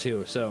convenience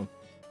too. So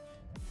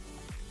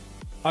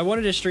I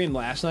wanted to stream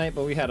last night,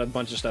 but we had a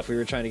bunch of stuff we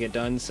were trying to get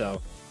done,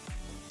 so.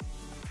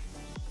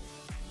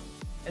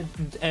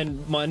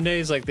 And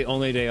Monday's like the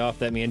only day off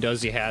that me and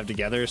Dozy have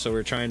together, so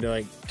we're trying to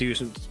like do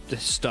some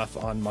stuff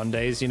on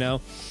Mondays, you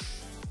know.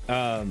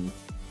 Yeah,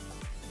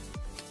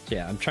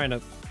 I'm trying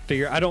to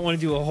figure. I don't want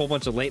to do a whole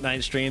bunch of late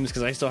night streams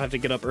because I still have to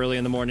get up early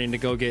in the morning to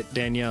go get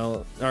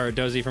Danielle or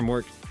Dozy from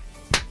work.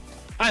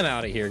 I'm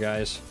out of here,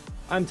 guys.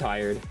 I'm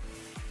tired.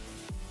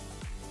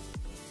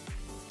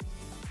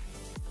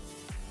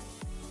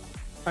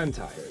 I'm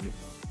tired.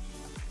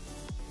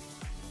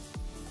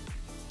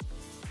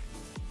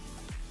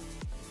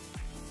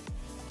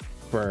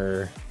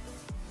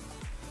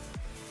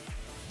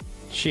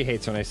 She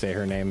hates when I say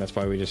her name. That's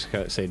why we just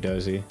say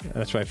Dozy.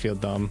 That's why I feel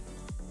dumb.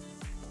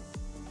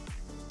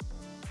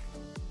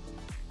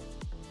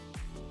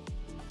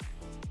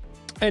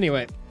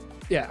 Anyway,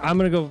 yeah, I'm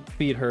gonna go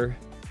beat her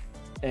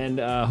and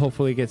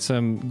hopefully get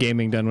some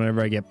gaming done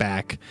whenever I get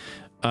back.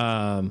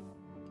 I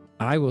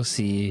will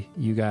see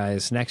you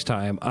guys next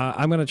time.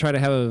 I'm gonna try to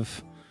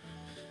have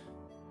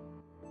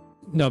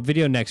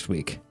video next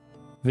week.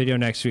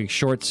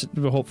 Shorts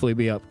will hopefully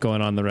be up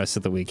going on the rest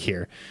of the week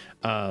here.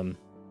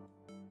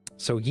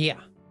 So yeah,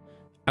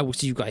 I will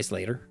see you guys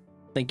later.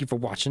 Thank you for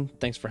watching.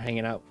 Thanks for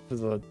hanging out for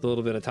the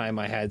little bit of time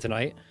I had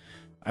tonight.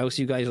 I will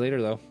see you guys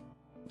later though.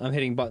 I'm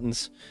hitting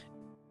buttons.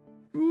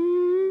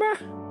 Bye.